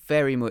you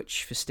very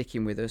much for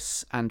sticking with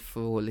us and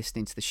for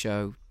listening to the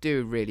show.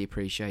 Do really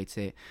appreciate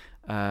it.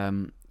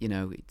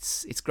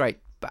 It's great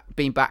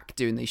being back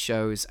doing these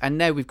shows, and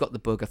now we've got the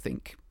bug. I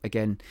think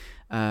again,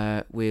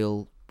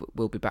 we'll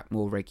be back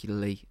more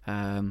regularly.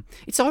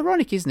 It's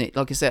ironic, isn't it?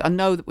 Like I said, I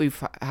know that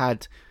we've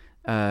had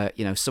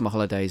summer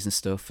holidays and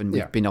stuff, and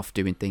we've been off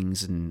doing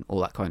things and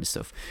all that kind of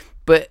stuff.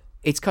 But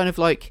it's kind of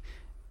like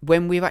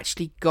when we've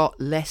actually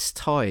got less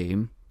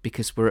time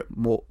because we're at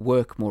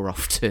work more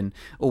often,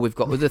 or we've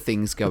got other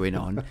things going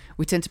on,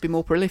 we tend to be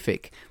more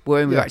prolific.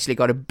 When we've actually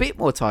got a bit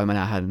more time on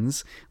our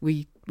hands,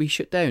 we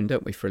shut down,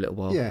 don't we, for a little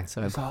while? Yeah.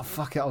 So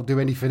fuck it, I'll do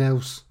anything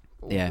else.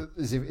 Yeah.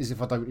 As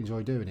if I don't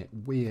enjoy doing it.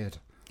 Weird.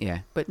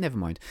 Yeah, but never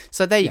mind.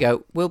 So there you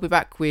go. We'll be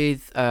back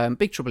with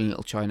Big Trouble in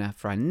Little China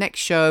for our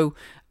next show,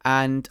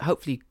 and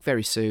hopefully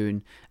very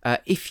soon.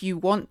 If you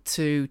want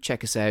to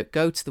check us out,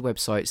 go to the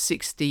website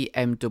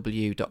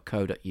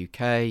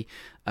 60mw.co.uk.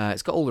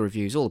 It's got all the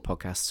reviews, all the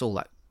podcasts, all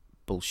that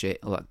bullshit,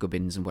 all that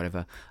gubbins and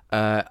whatever.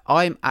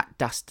 I'm at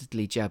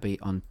Dastardly Jabby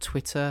on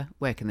Twitter.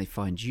 Where can they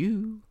find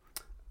you?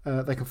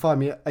 They can find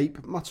me at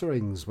Ape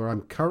Mutterings, where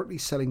I'm currently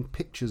selling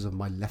pictures of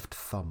my left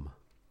thumb.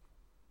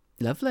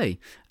 Lovely.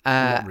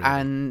 Not really.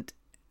 And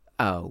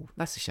oh,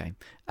 that's a shame.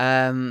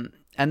 And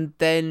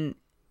then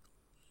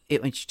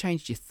when you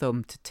changed your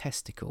thumb to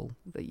testicle,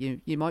 that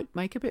you might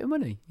make a bit of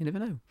money. You never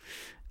know.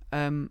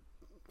 I've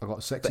got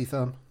a sexy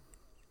thumb.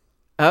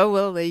 Oh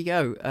well, there you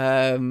go. Put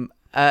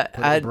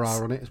a bra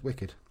on it. It's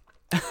wicked.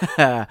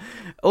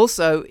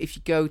 Also, if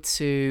you go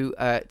to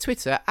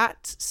Twitter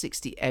at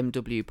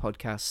 60mw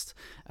podcast,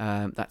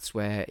 that's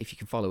where, if you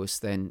can follow us,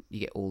 then you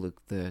get all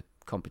the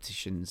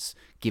competitions,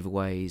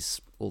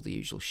 giveaways, all the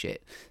usual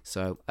shit.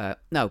 So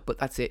no, but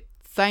that's it.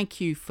 Thank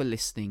you for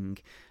listening.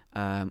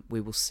 We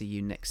will see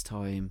you next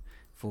time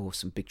for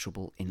some Big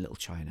Trouble in Little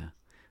China.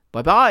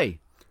 Bye bye.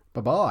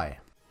 Bye bye.